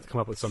gonna have to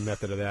come up with some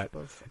method of that,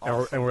 That's and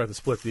we're awesome. gonna have to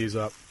split these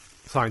up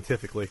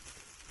scientifically.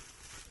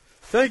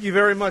 Thank you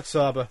very much,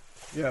 Saba.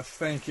 Yes,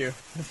 thank you.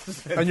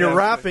 And you're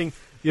wrapping.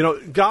 You know,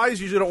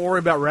 guys usually don't worry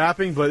about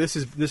wrapping, but this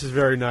is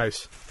very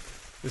nice.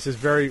 This is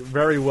very,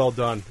 very well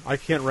done. I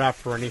can't wrap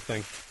for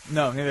anything.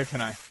 No, neither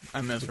can I.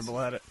 I'm miserable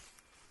at it.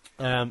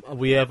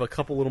 We have a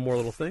couple more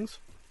little things.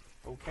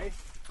 Okay.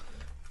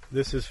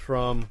 This is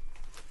from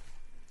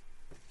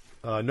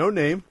No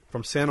Name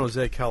from San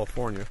Jose,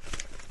 California.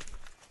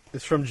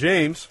 It's from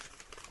James.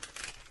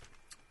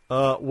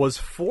 Was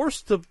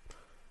forced to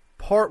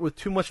part with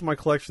too much of my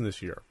collection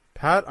this year.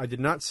 Pat, I did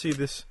not see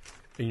this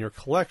in your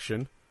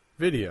collection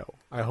video.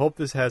 I hope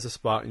this has a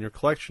spot in your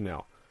collection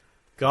now.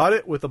 Got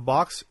it with a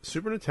box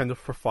Super Nintendo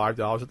for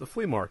 $5 at the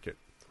flea market.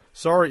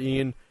 Sorry,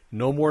 Ian,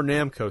 no more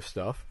Namco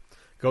stuff.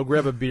 Go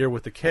grab a beer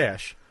with the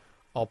cash.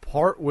 I'll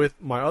part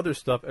with my other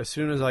stuff as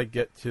soon as I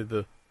get to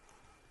the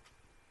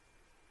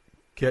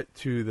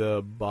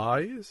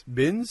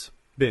bins.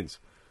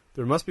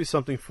 There must be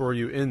something for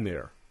you in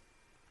there.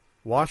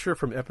 Watcher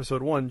from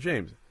episode 1,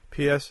 James.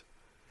 P.S.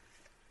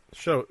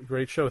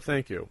 Great show,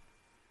 thank you.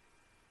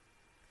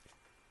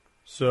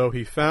 So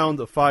he found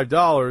the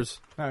 $5.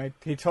 No,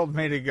 he told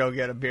me to go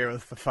get a beer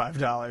with the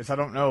 $5. I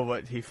don't know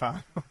what he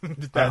found.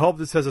 I hope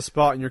this has a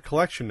spot in your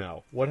collection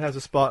now. What has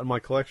a spot in my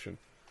collection?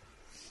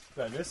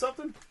 Did I miss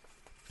something?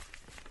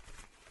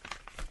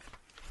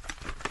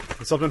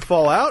 Did something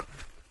fall out?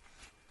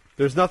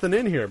 There's nothing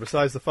in here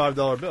besides the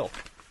 $5 bill.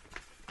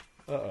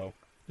 Uh-oh.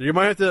 You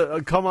might have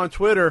to come on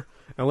Twitter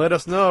and let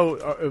us know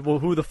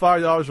who the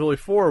 $5 really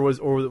for was,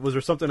 or was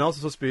there something else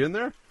supposed to be in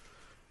there?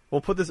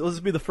 We'll put this. Let's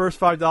be the first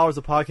 $5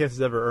 the podcast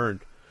has ever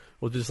earned.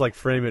 We'll just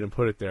frame it and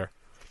put it there.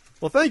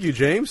 Well, thank you,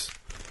 James.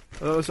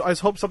 I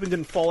just hope something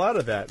didn't fall out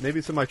of that. Maybe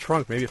it's in my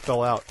trunk. Maybe it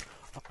fell out.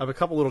 I have a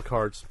couple little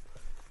cards.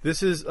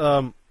 This is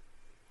to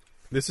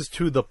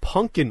the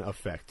Punkin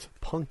Effect.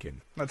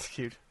 Punkin. That's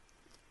cute.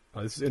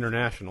 This is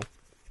international.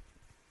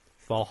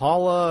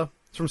 Valhalla.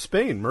 It's from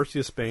Spain.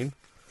 Murcia, Spain.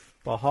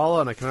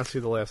 Valhalla, and I cannot see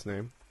the last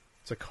name.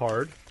 It's a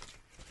card.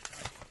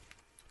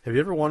 Have you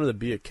ever wanted to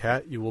be a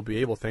cat? You will be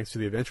able thanks to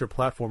the adventure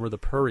platformer The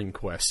Purring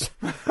Quest.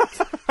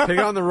 Take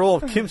on the role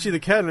of Kimchi the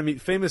cat and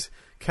meet famous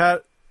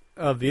cat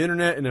of the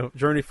internet in a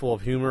journey full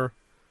of humor,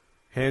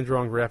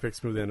 hand-drawn graphics,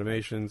 smooth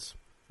animations.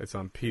 It's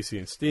on PC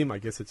and Steam. I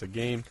guess it's a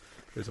game.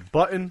 There's a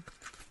button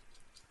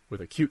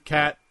with a cute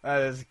cat.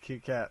 That is a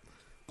cute cat.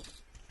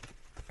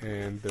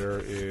 And there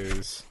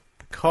is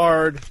a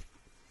card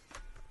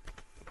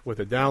with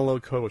a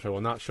download code, which I will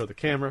not show the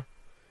camera.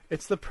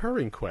 It's The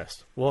Purring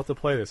Quest. We'll have to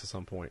play this at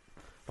some point.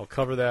 I'll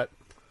cover that.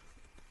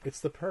 It's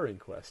The Purring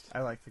Quest.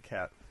 I like the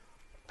cat.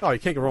 Oh, you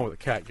can't go wrong with a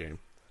cat game.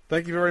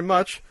 Thank you very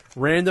much.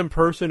 Random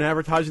person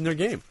advertising their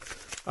game,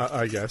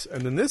 I guess.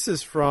 And then this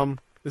is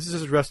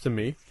addressed to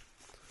me.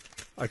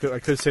 I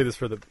could say this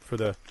for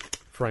the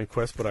Frank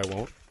Quest, but I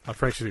won't.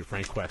 Frank should be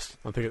Frank Quest.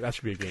 I'm thinking that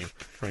should be a game.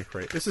 Frank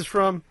Crate. This is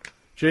from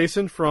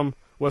Jason from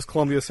West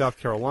Columbia, South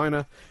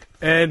Carolina,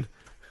 and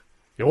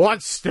you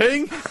want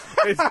Sting?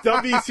 It's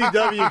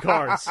WCW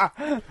cards.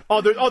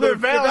 They're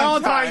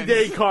Valentine's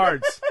Day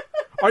cards.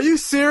 Are you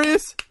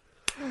serious?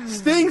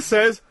 Sting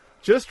says,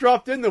 just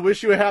dropped in to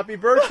wish you a happy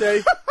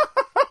birthday.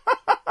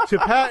 To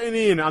Pat and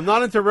Ian, I'm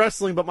not into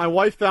wrestling, but my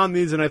wife found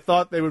these and I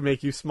thought they would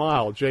make you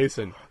smile.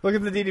 Jason. Look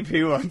at the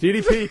DDP one.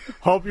 DDP,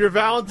 hope your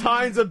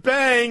Valentine's a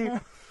bang.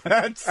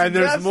 And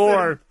there's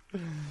more.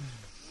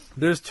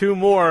 There's two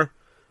more.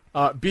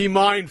 Be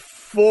mine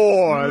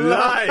for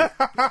life.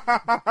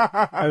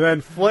 And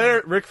then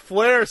Ric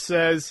Flair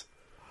says,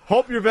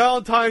 hope your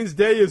Valentine's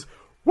Day is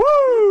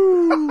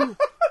woo.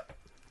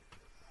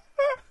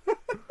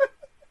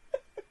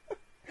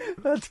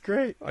 That's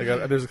great.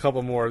 There's a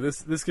couple more.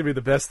 This could be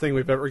the best thing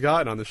we've ever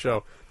gotten on the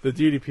show. The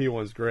DDP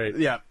one's great.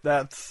 Yeah,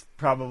 that's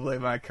probably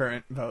my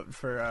current vote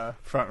for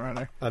front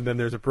runner. And then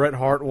there's a Bret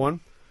Hart one.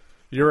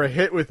 You're a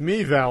hit with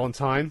me,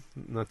 Valentine.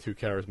 Not too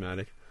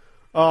charismatic.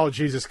 Oh,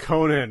 Jesus,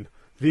 Conan.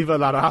 Viva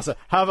la raza.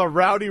 Have a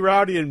rowdy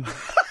and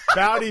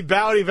bowdy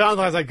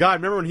Valentine's like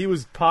God. Remember when he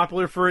was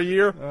popular for a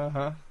year?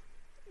 Uh-huh.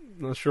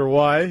 Not sure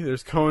why.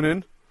 There's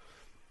Conan.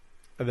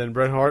 And then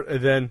Bret Hart.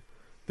 And then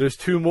there's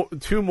two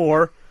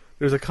more.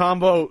 There's a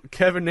combo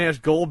Kevin Nash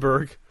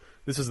Goldberg.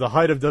 This is the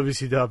height of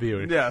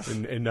WCW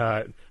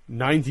in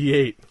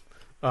 98.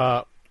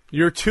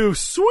 You're too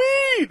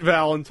sweet,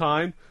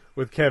 Valentine,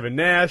 with Kevin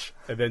Nash.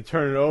 And then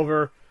turn it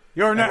over.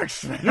 You're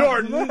next.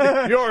 Your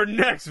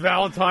next,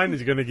 Valentine.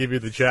 Is he going to give you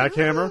the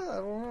jackhammer? I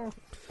don't know.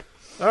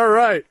 All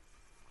right.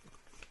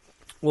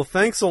 Well,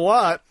 thanks a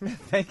lot.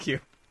 Thank you.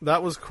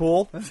 That was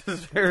cool. This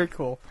is very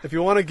cool. If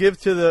you want to give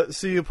to the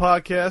CU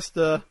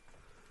podcast,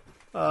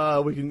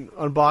 we can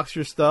unbox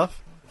your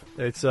stuff.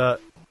 It's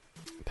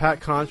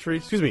Pat Contry.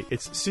 Excuse me.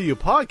 It's CU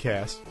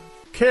Podcast.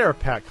 Care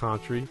Pat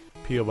Contry.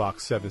 P.O.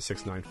 Box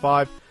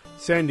 7695,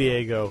 San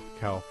Diego,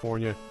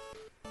 California,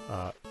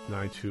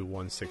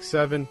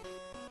 92167.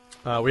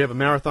 We have a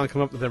marathon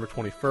coming up November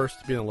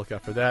 21st. Be on the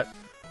lookout for that.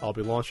 I'll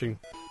be launching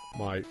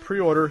my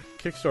pre-order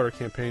Kickstarter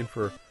campaign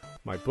for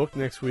my book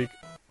next week.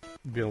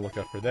 Be on the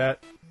lookout for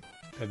that.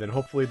 And then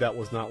hopefully that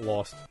was not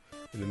lost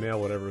in the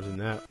mail, whatever is in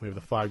that. We have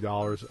the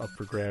 $5 up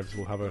for grabs.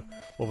 We'll have an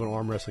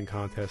arm wrestling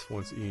contest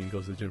once Ian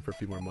goes to the gym for a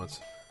few more months.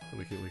 And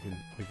we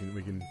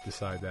can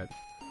decide that.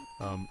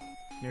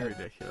 You're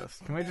ridiculous.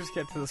 Can we just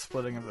get to the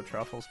splitting of the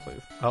truffles,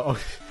 please? Oh,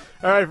 okay.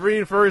 All right, for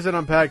Ian Ferguson,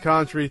 I'm Pat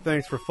Contry.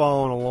 Thanks for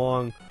following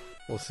along.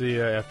 We'll see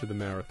you after the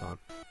marathon.